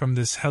emerged from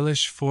this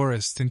hellish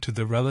forest into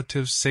the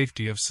relative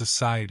safety of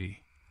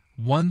society,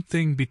 one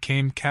thing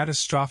became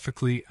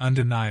catastrophically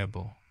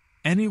undeniable.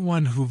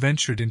 Anyone who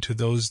ventured into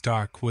those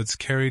dark woods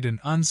carried an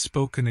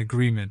unspoken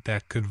agreement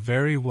that could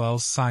very well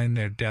sign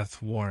their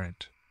death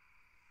warrant.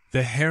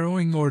 The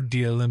harrowing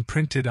ordeal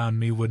imprinted on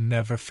me would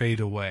never fade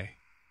away.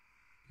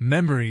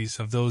 Memories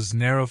of those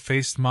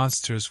narrow-faced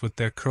monsters with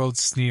their curled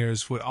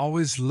sneers would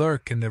always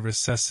lurk in the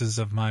recesses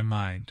of my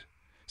mind,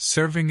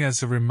 serving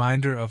as a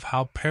reminder of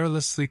how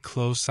perilously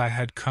close I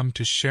had come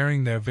to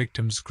sharing their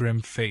victims'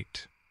 grim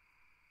fate.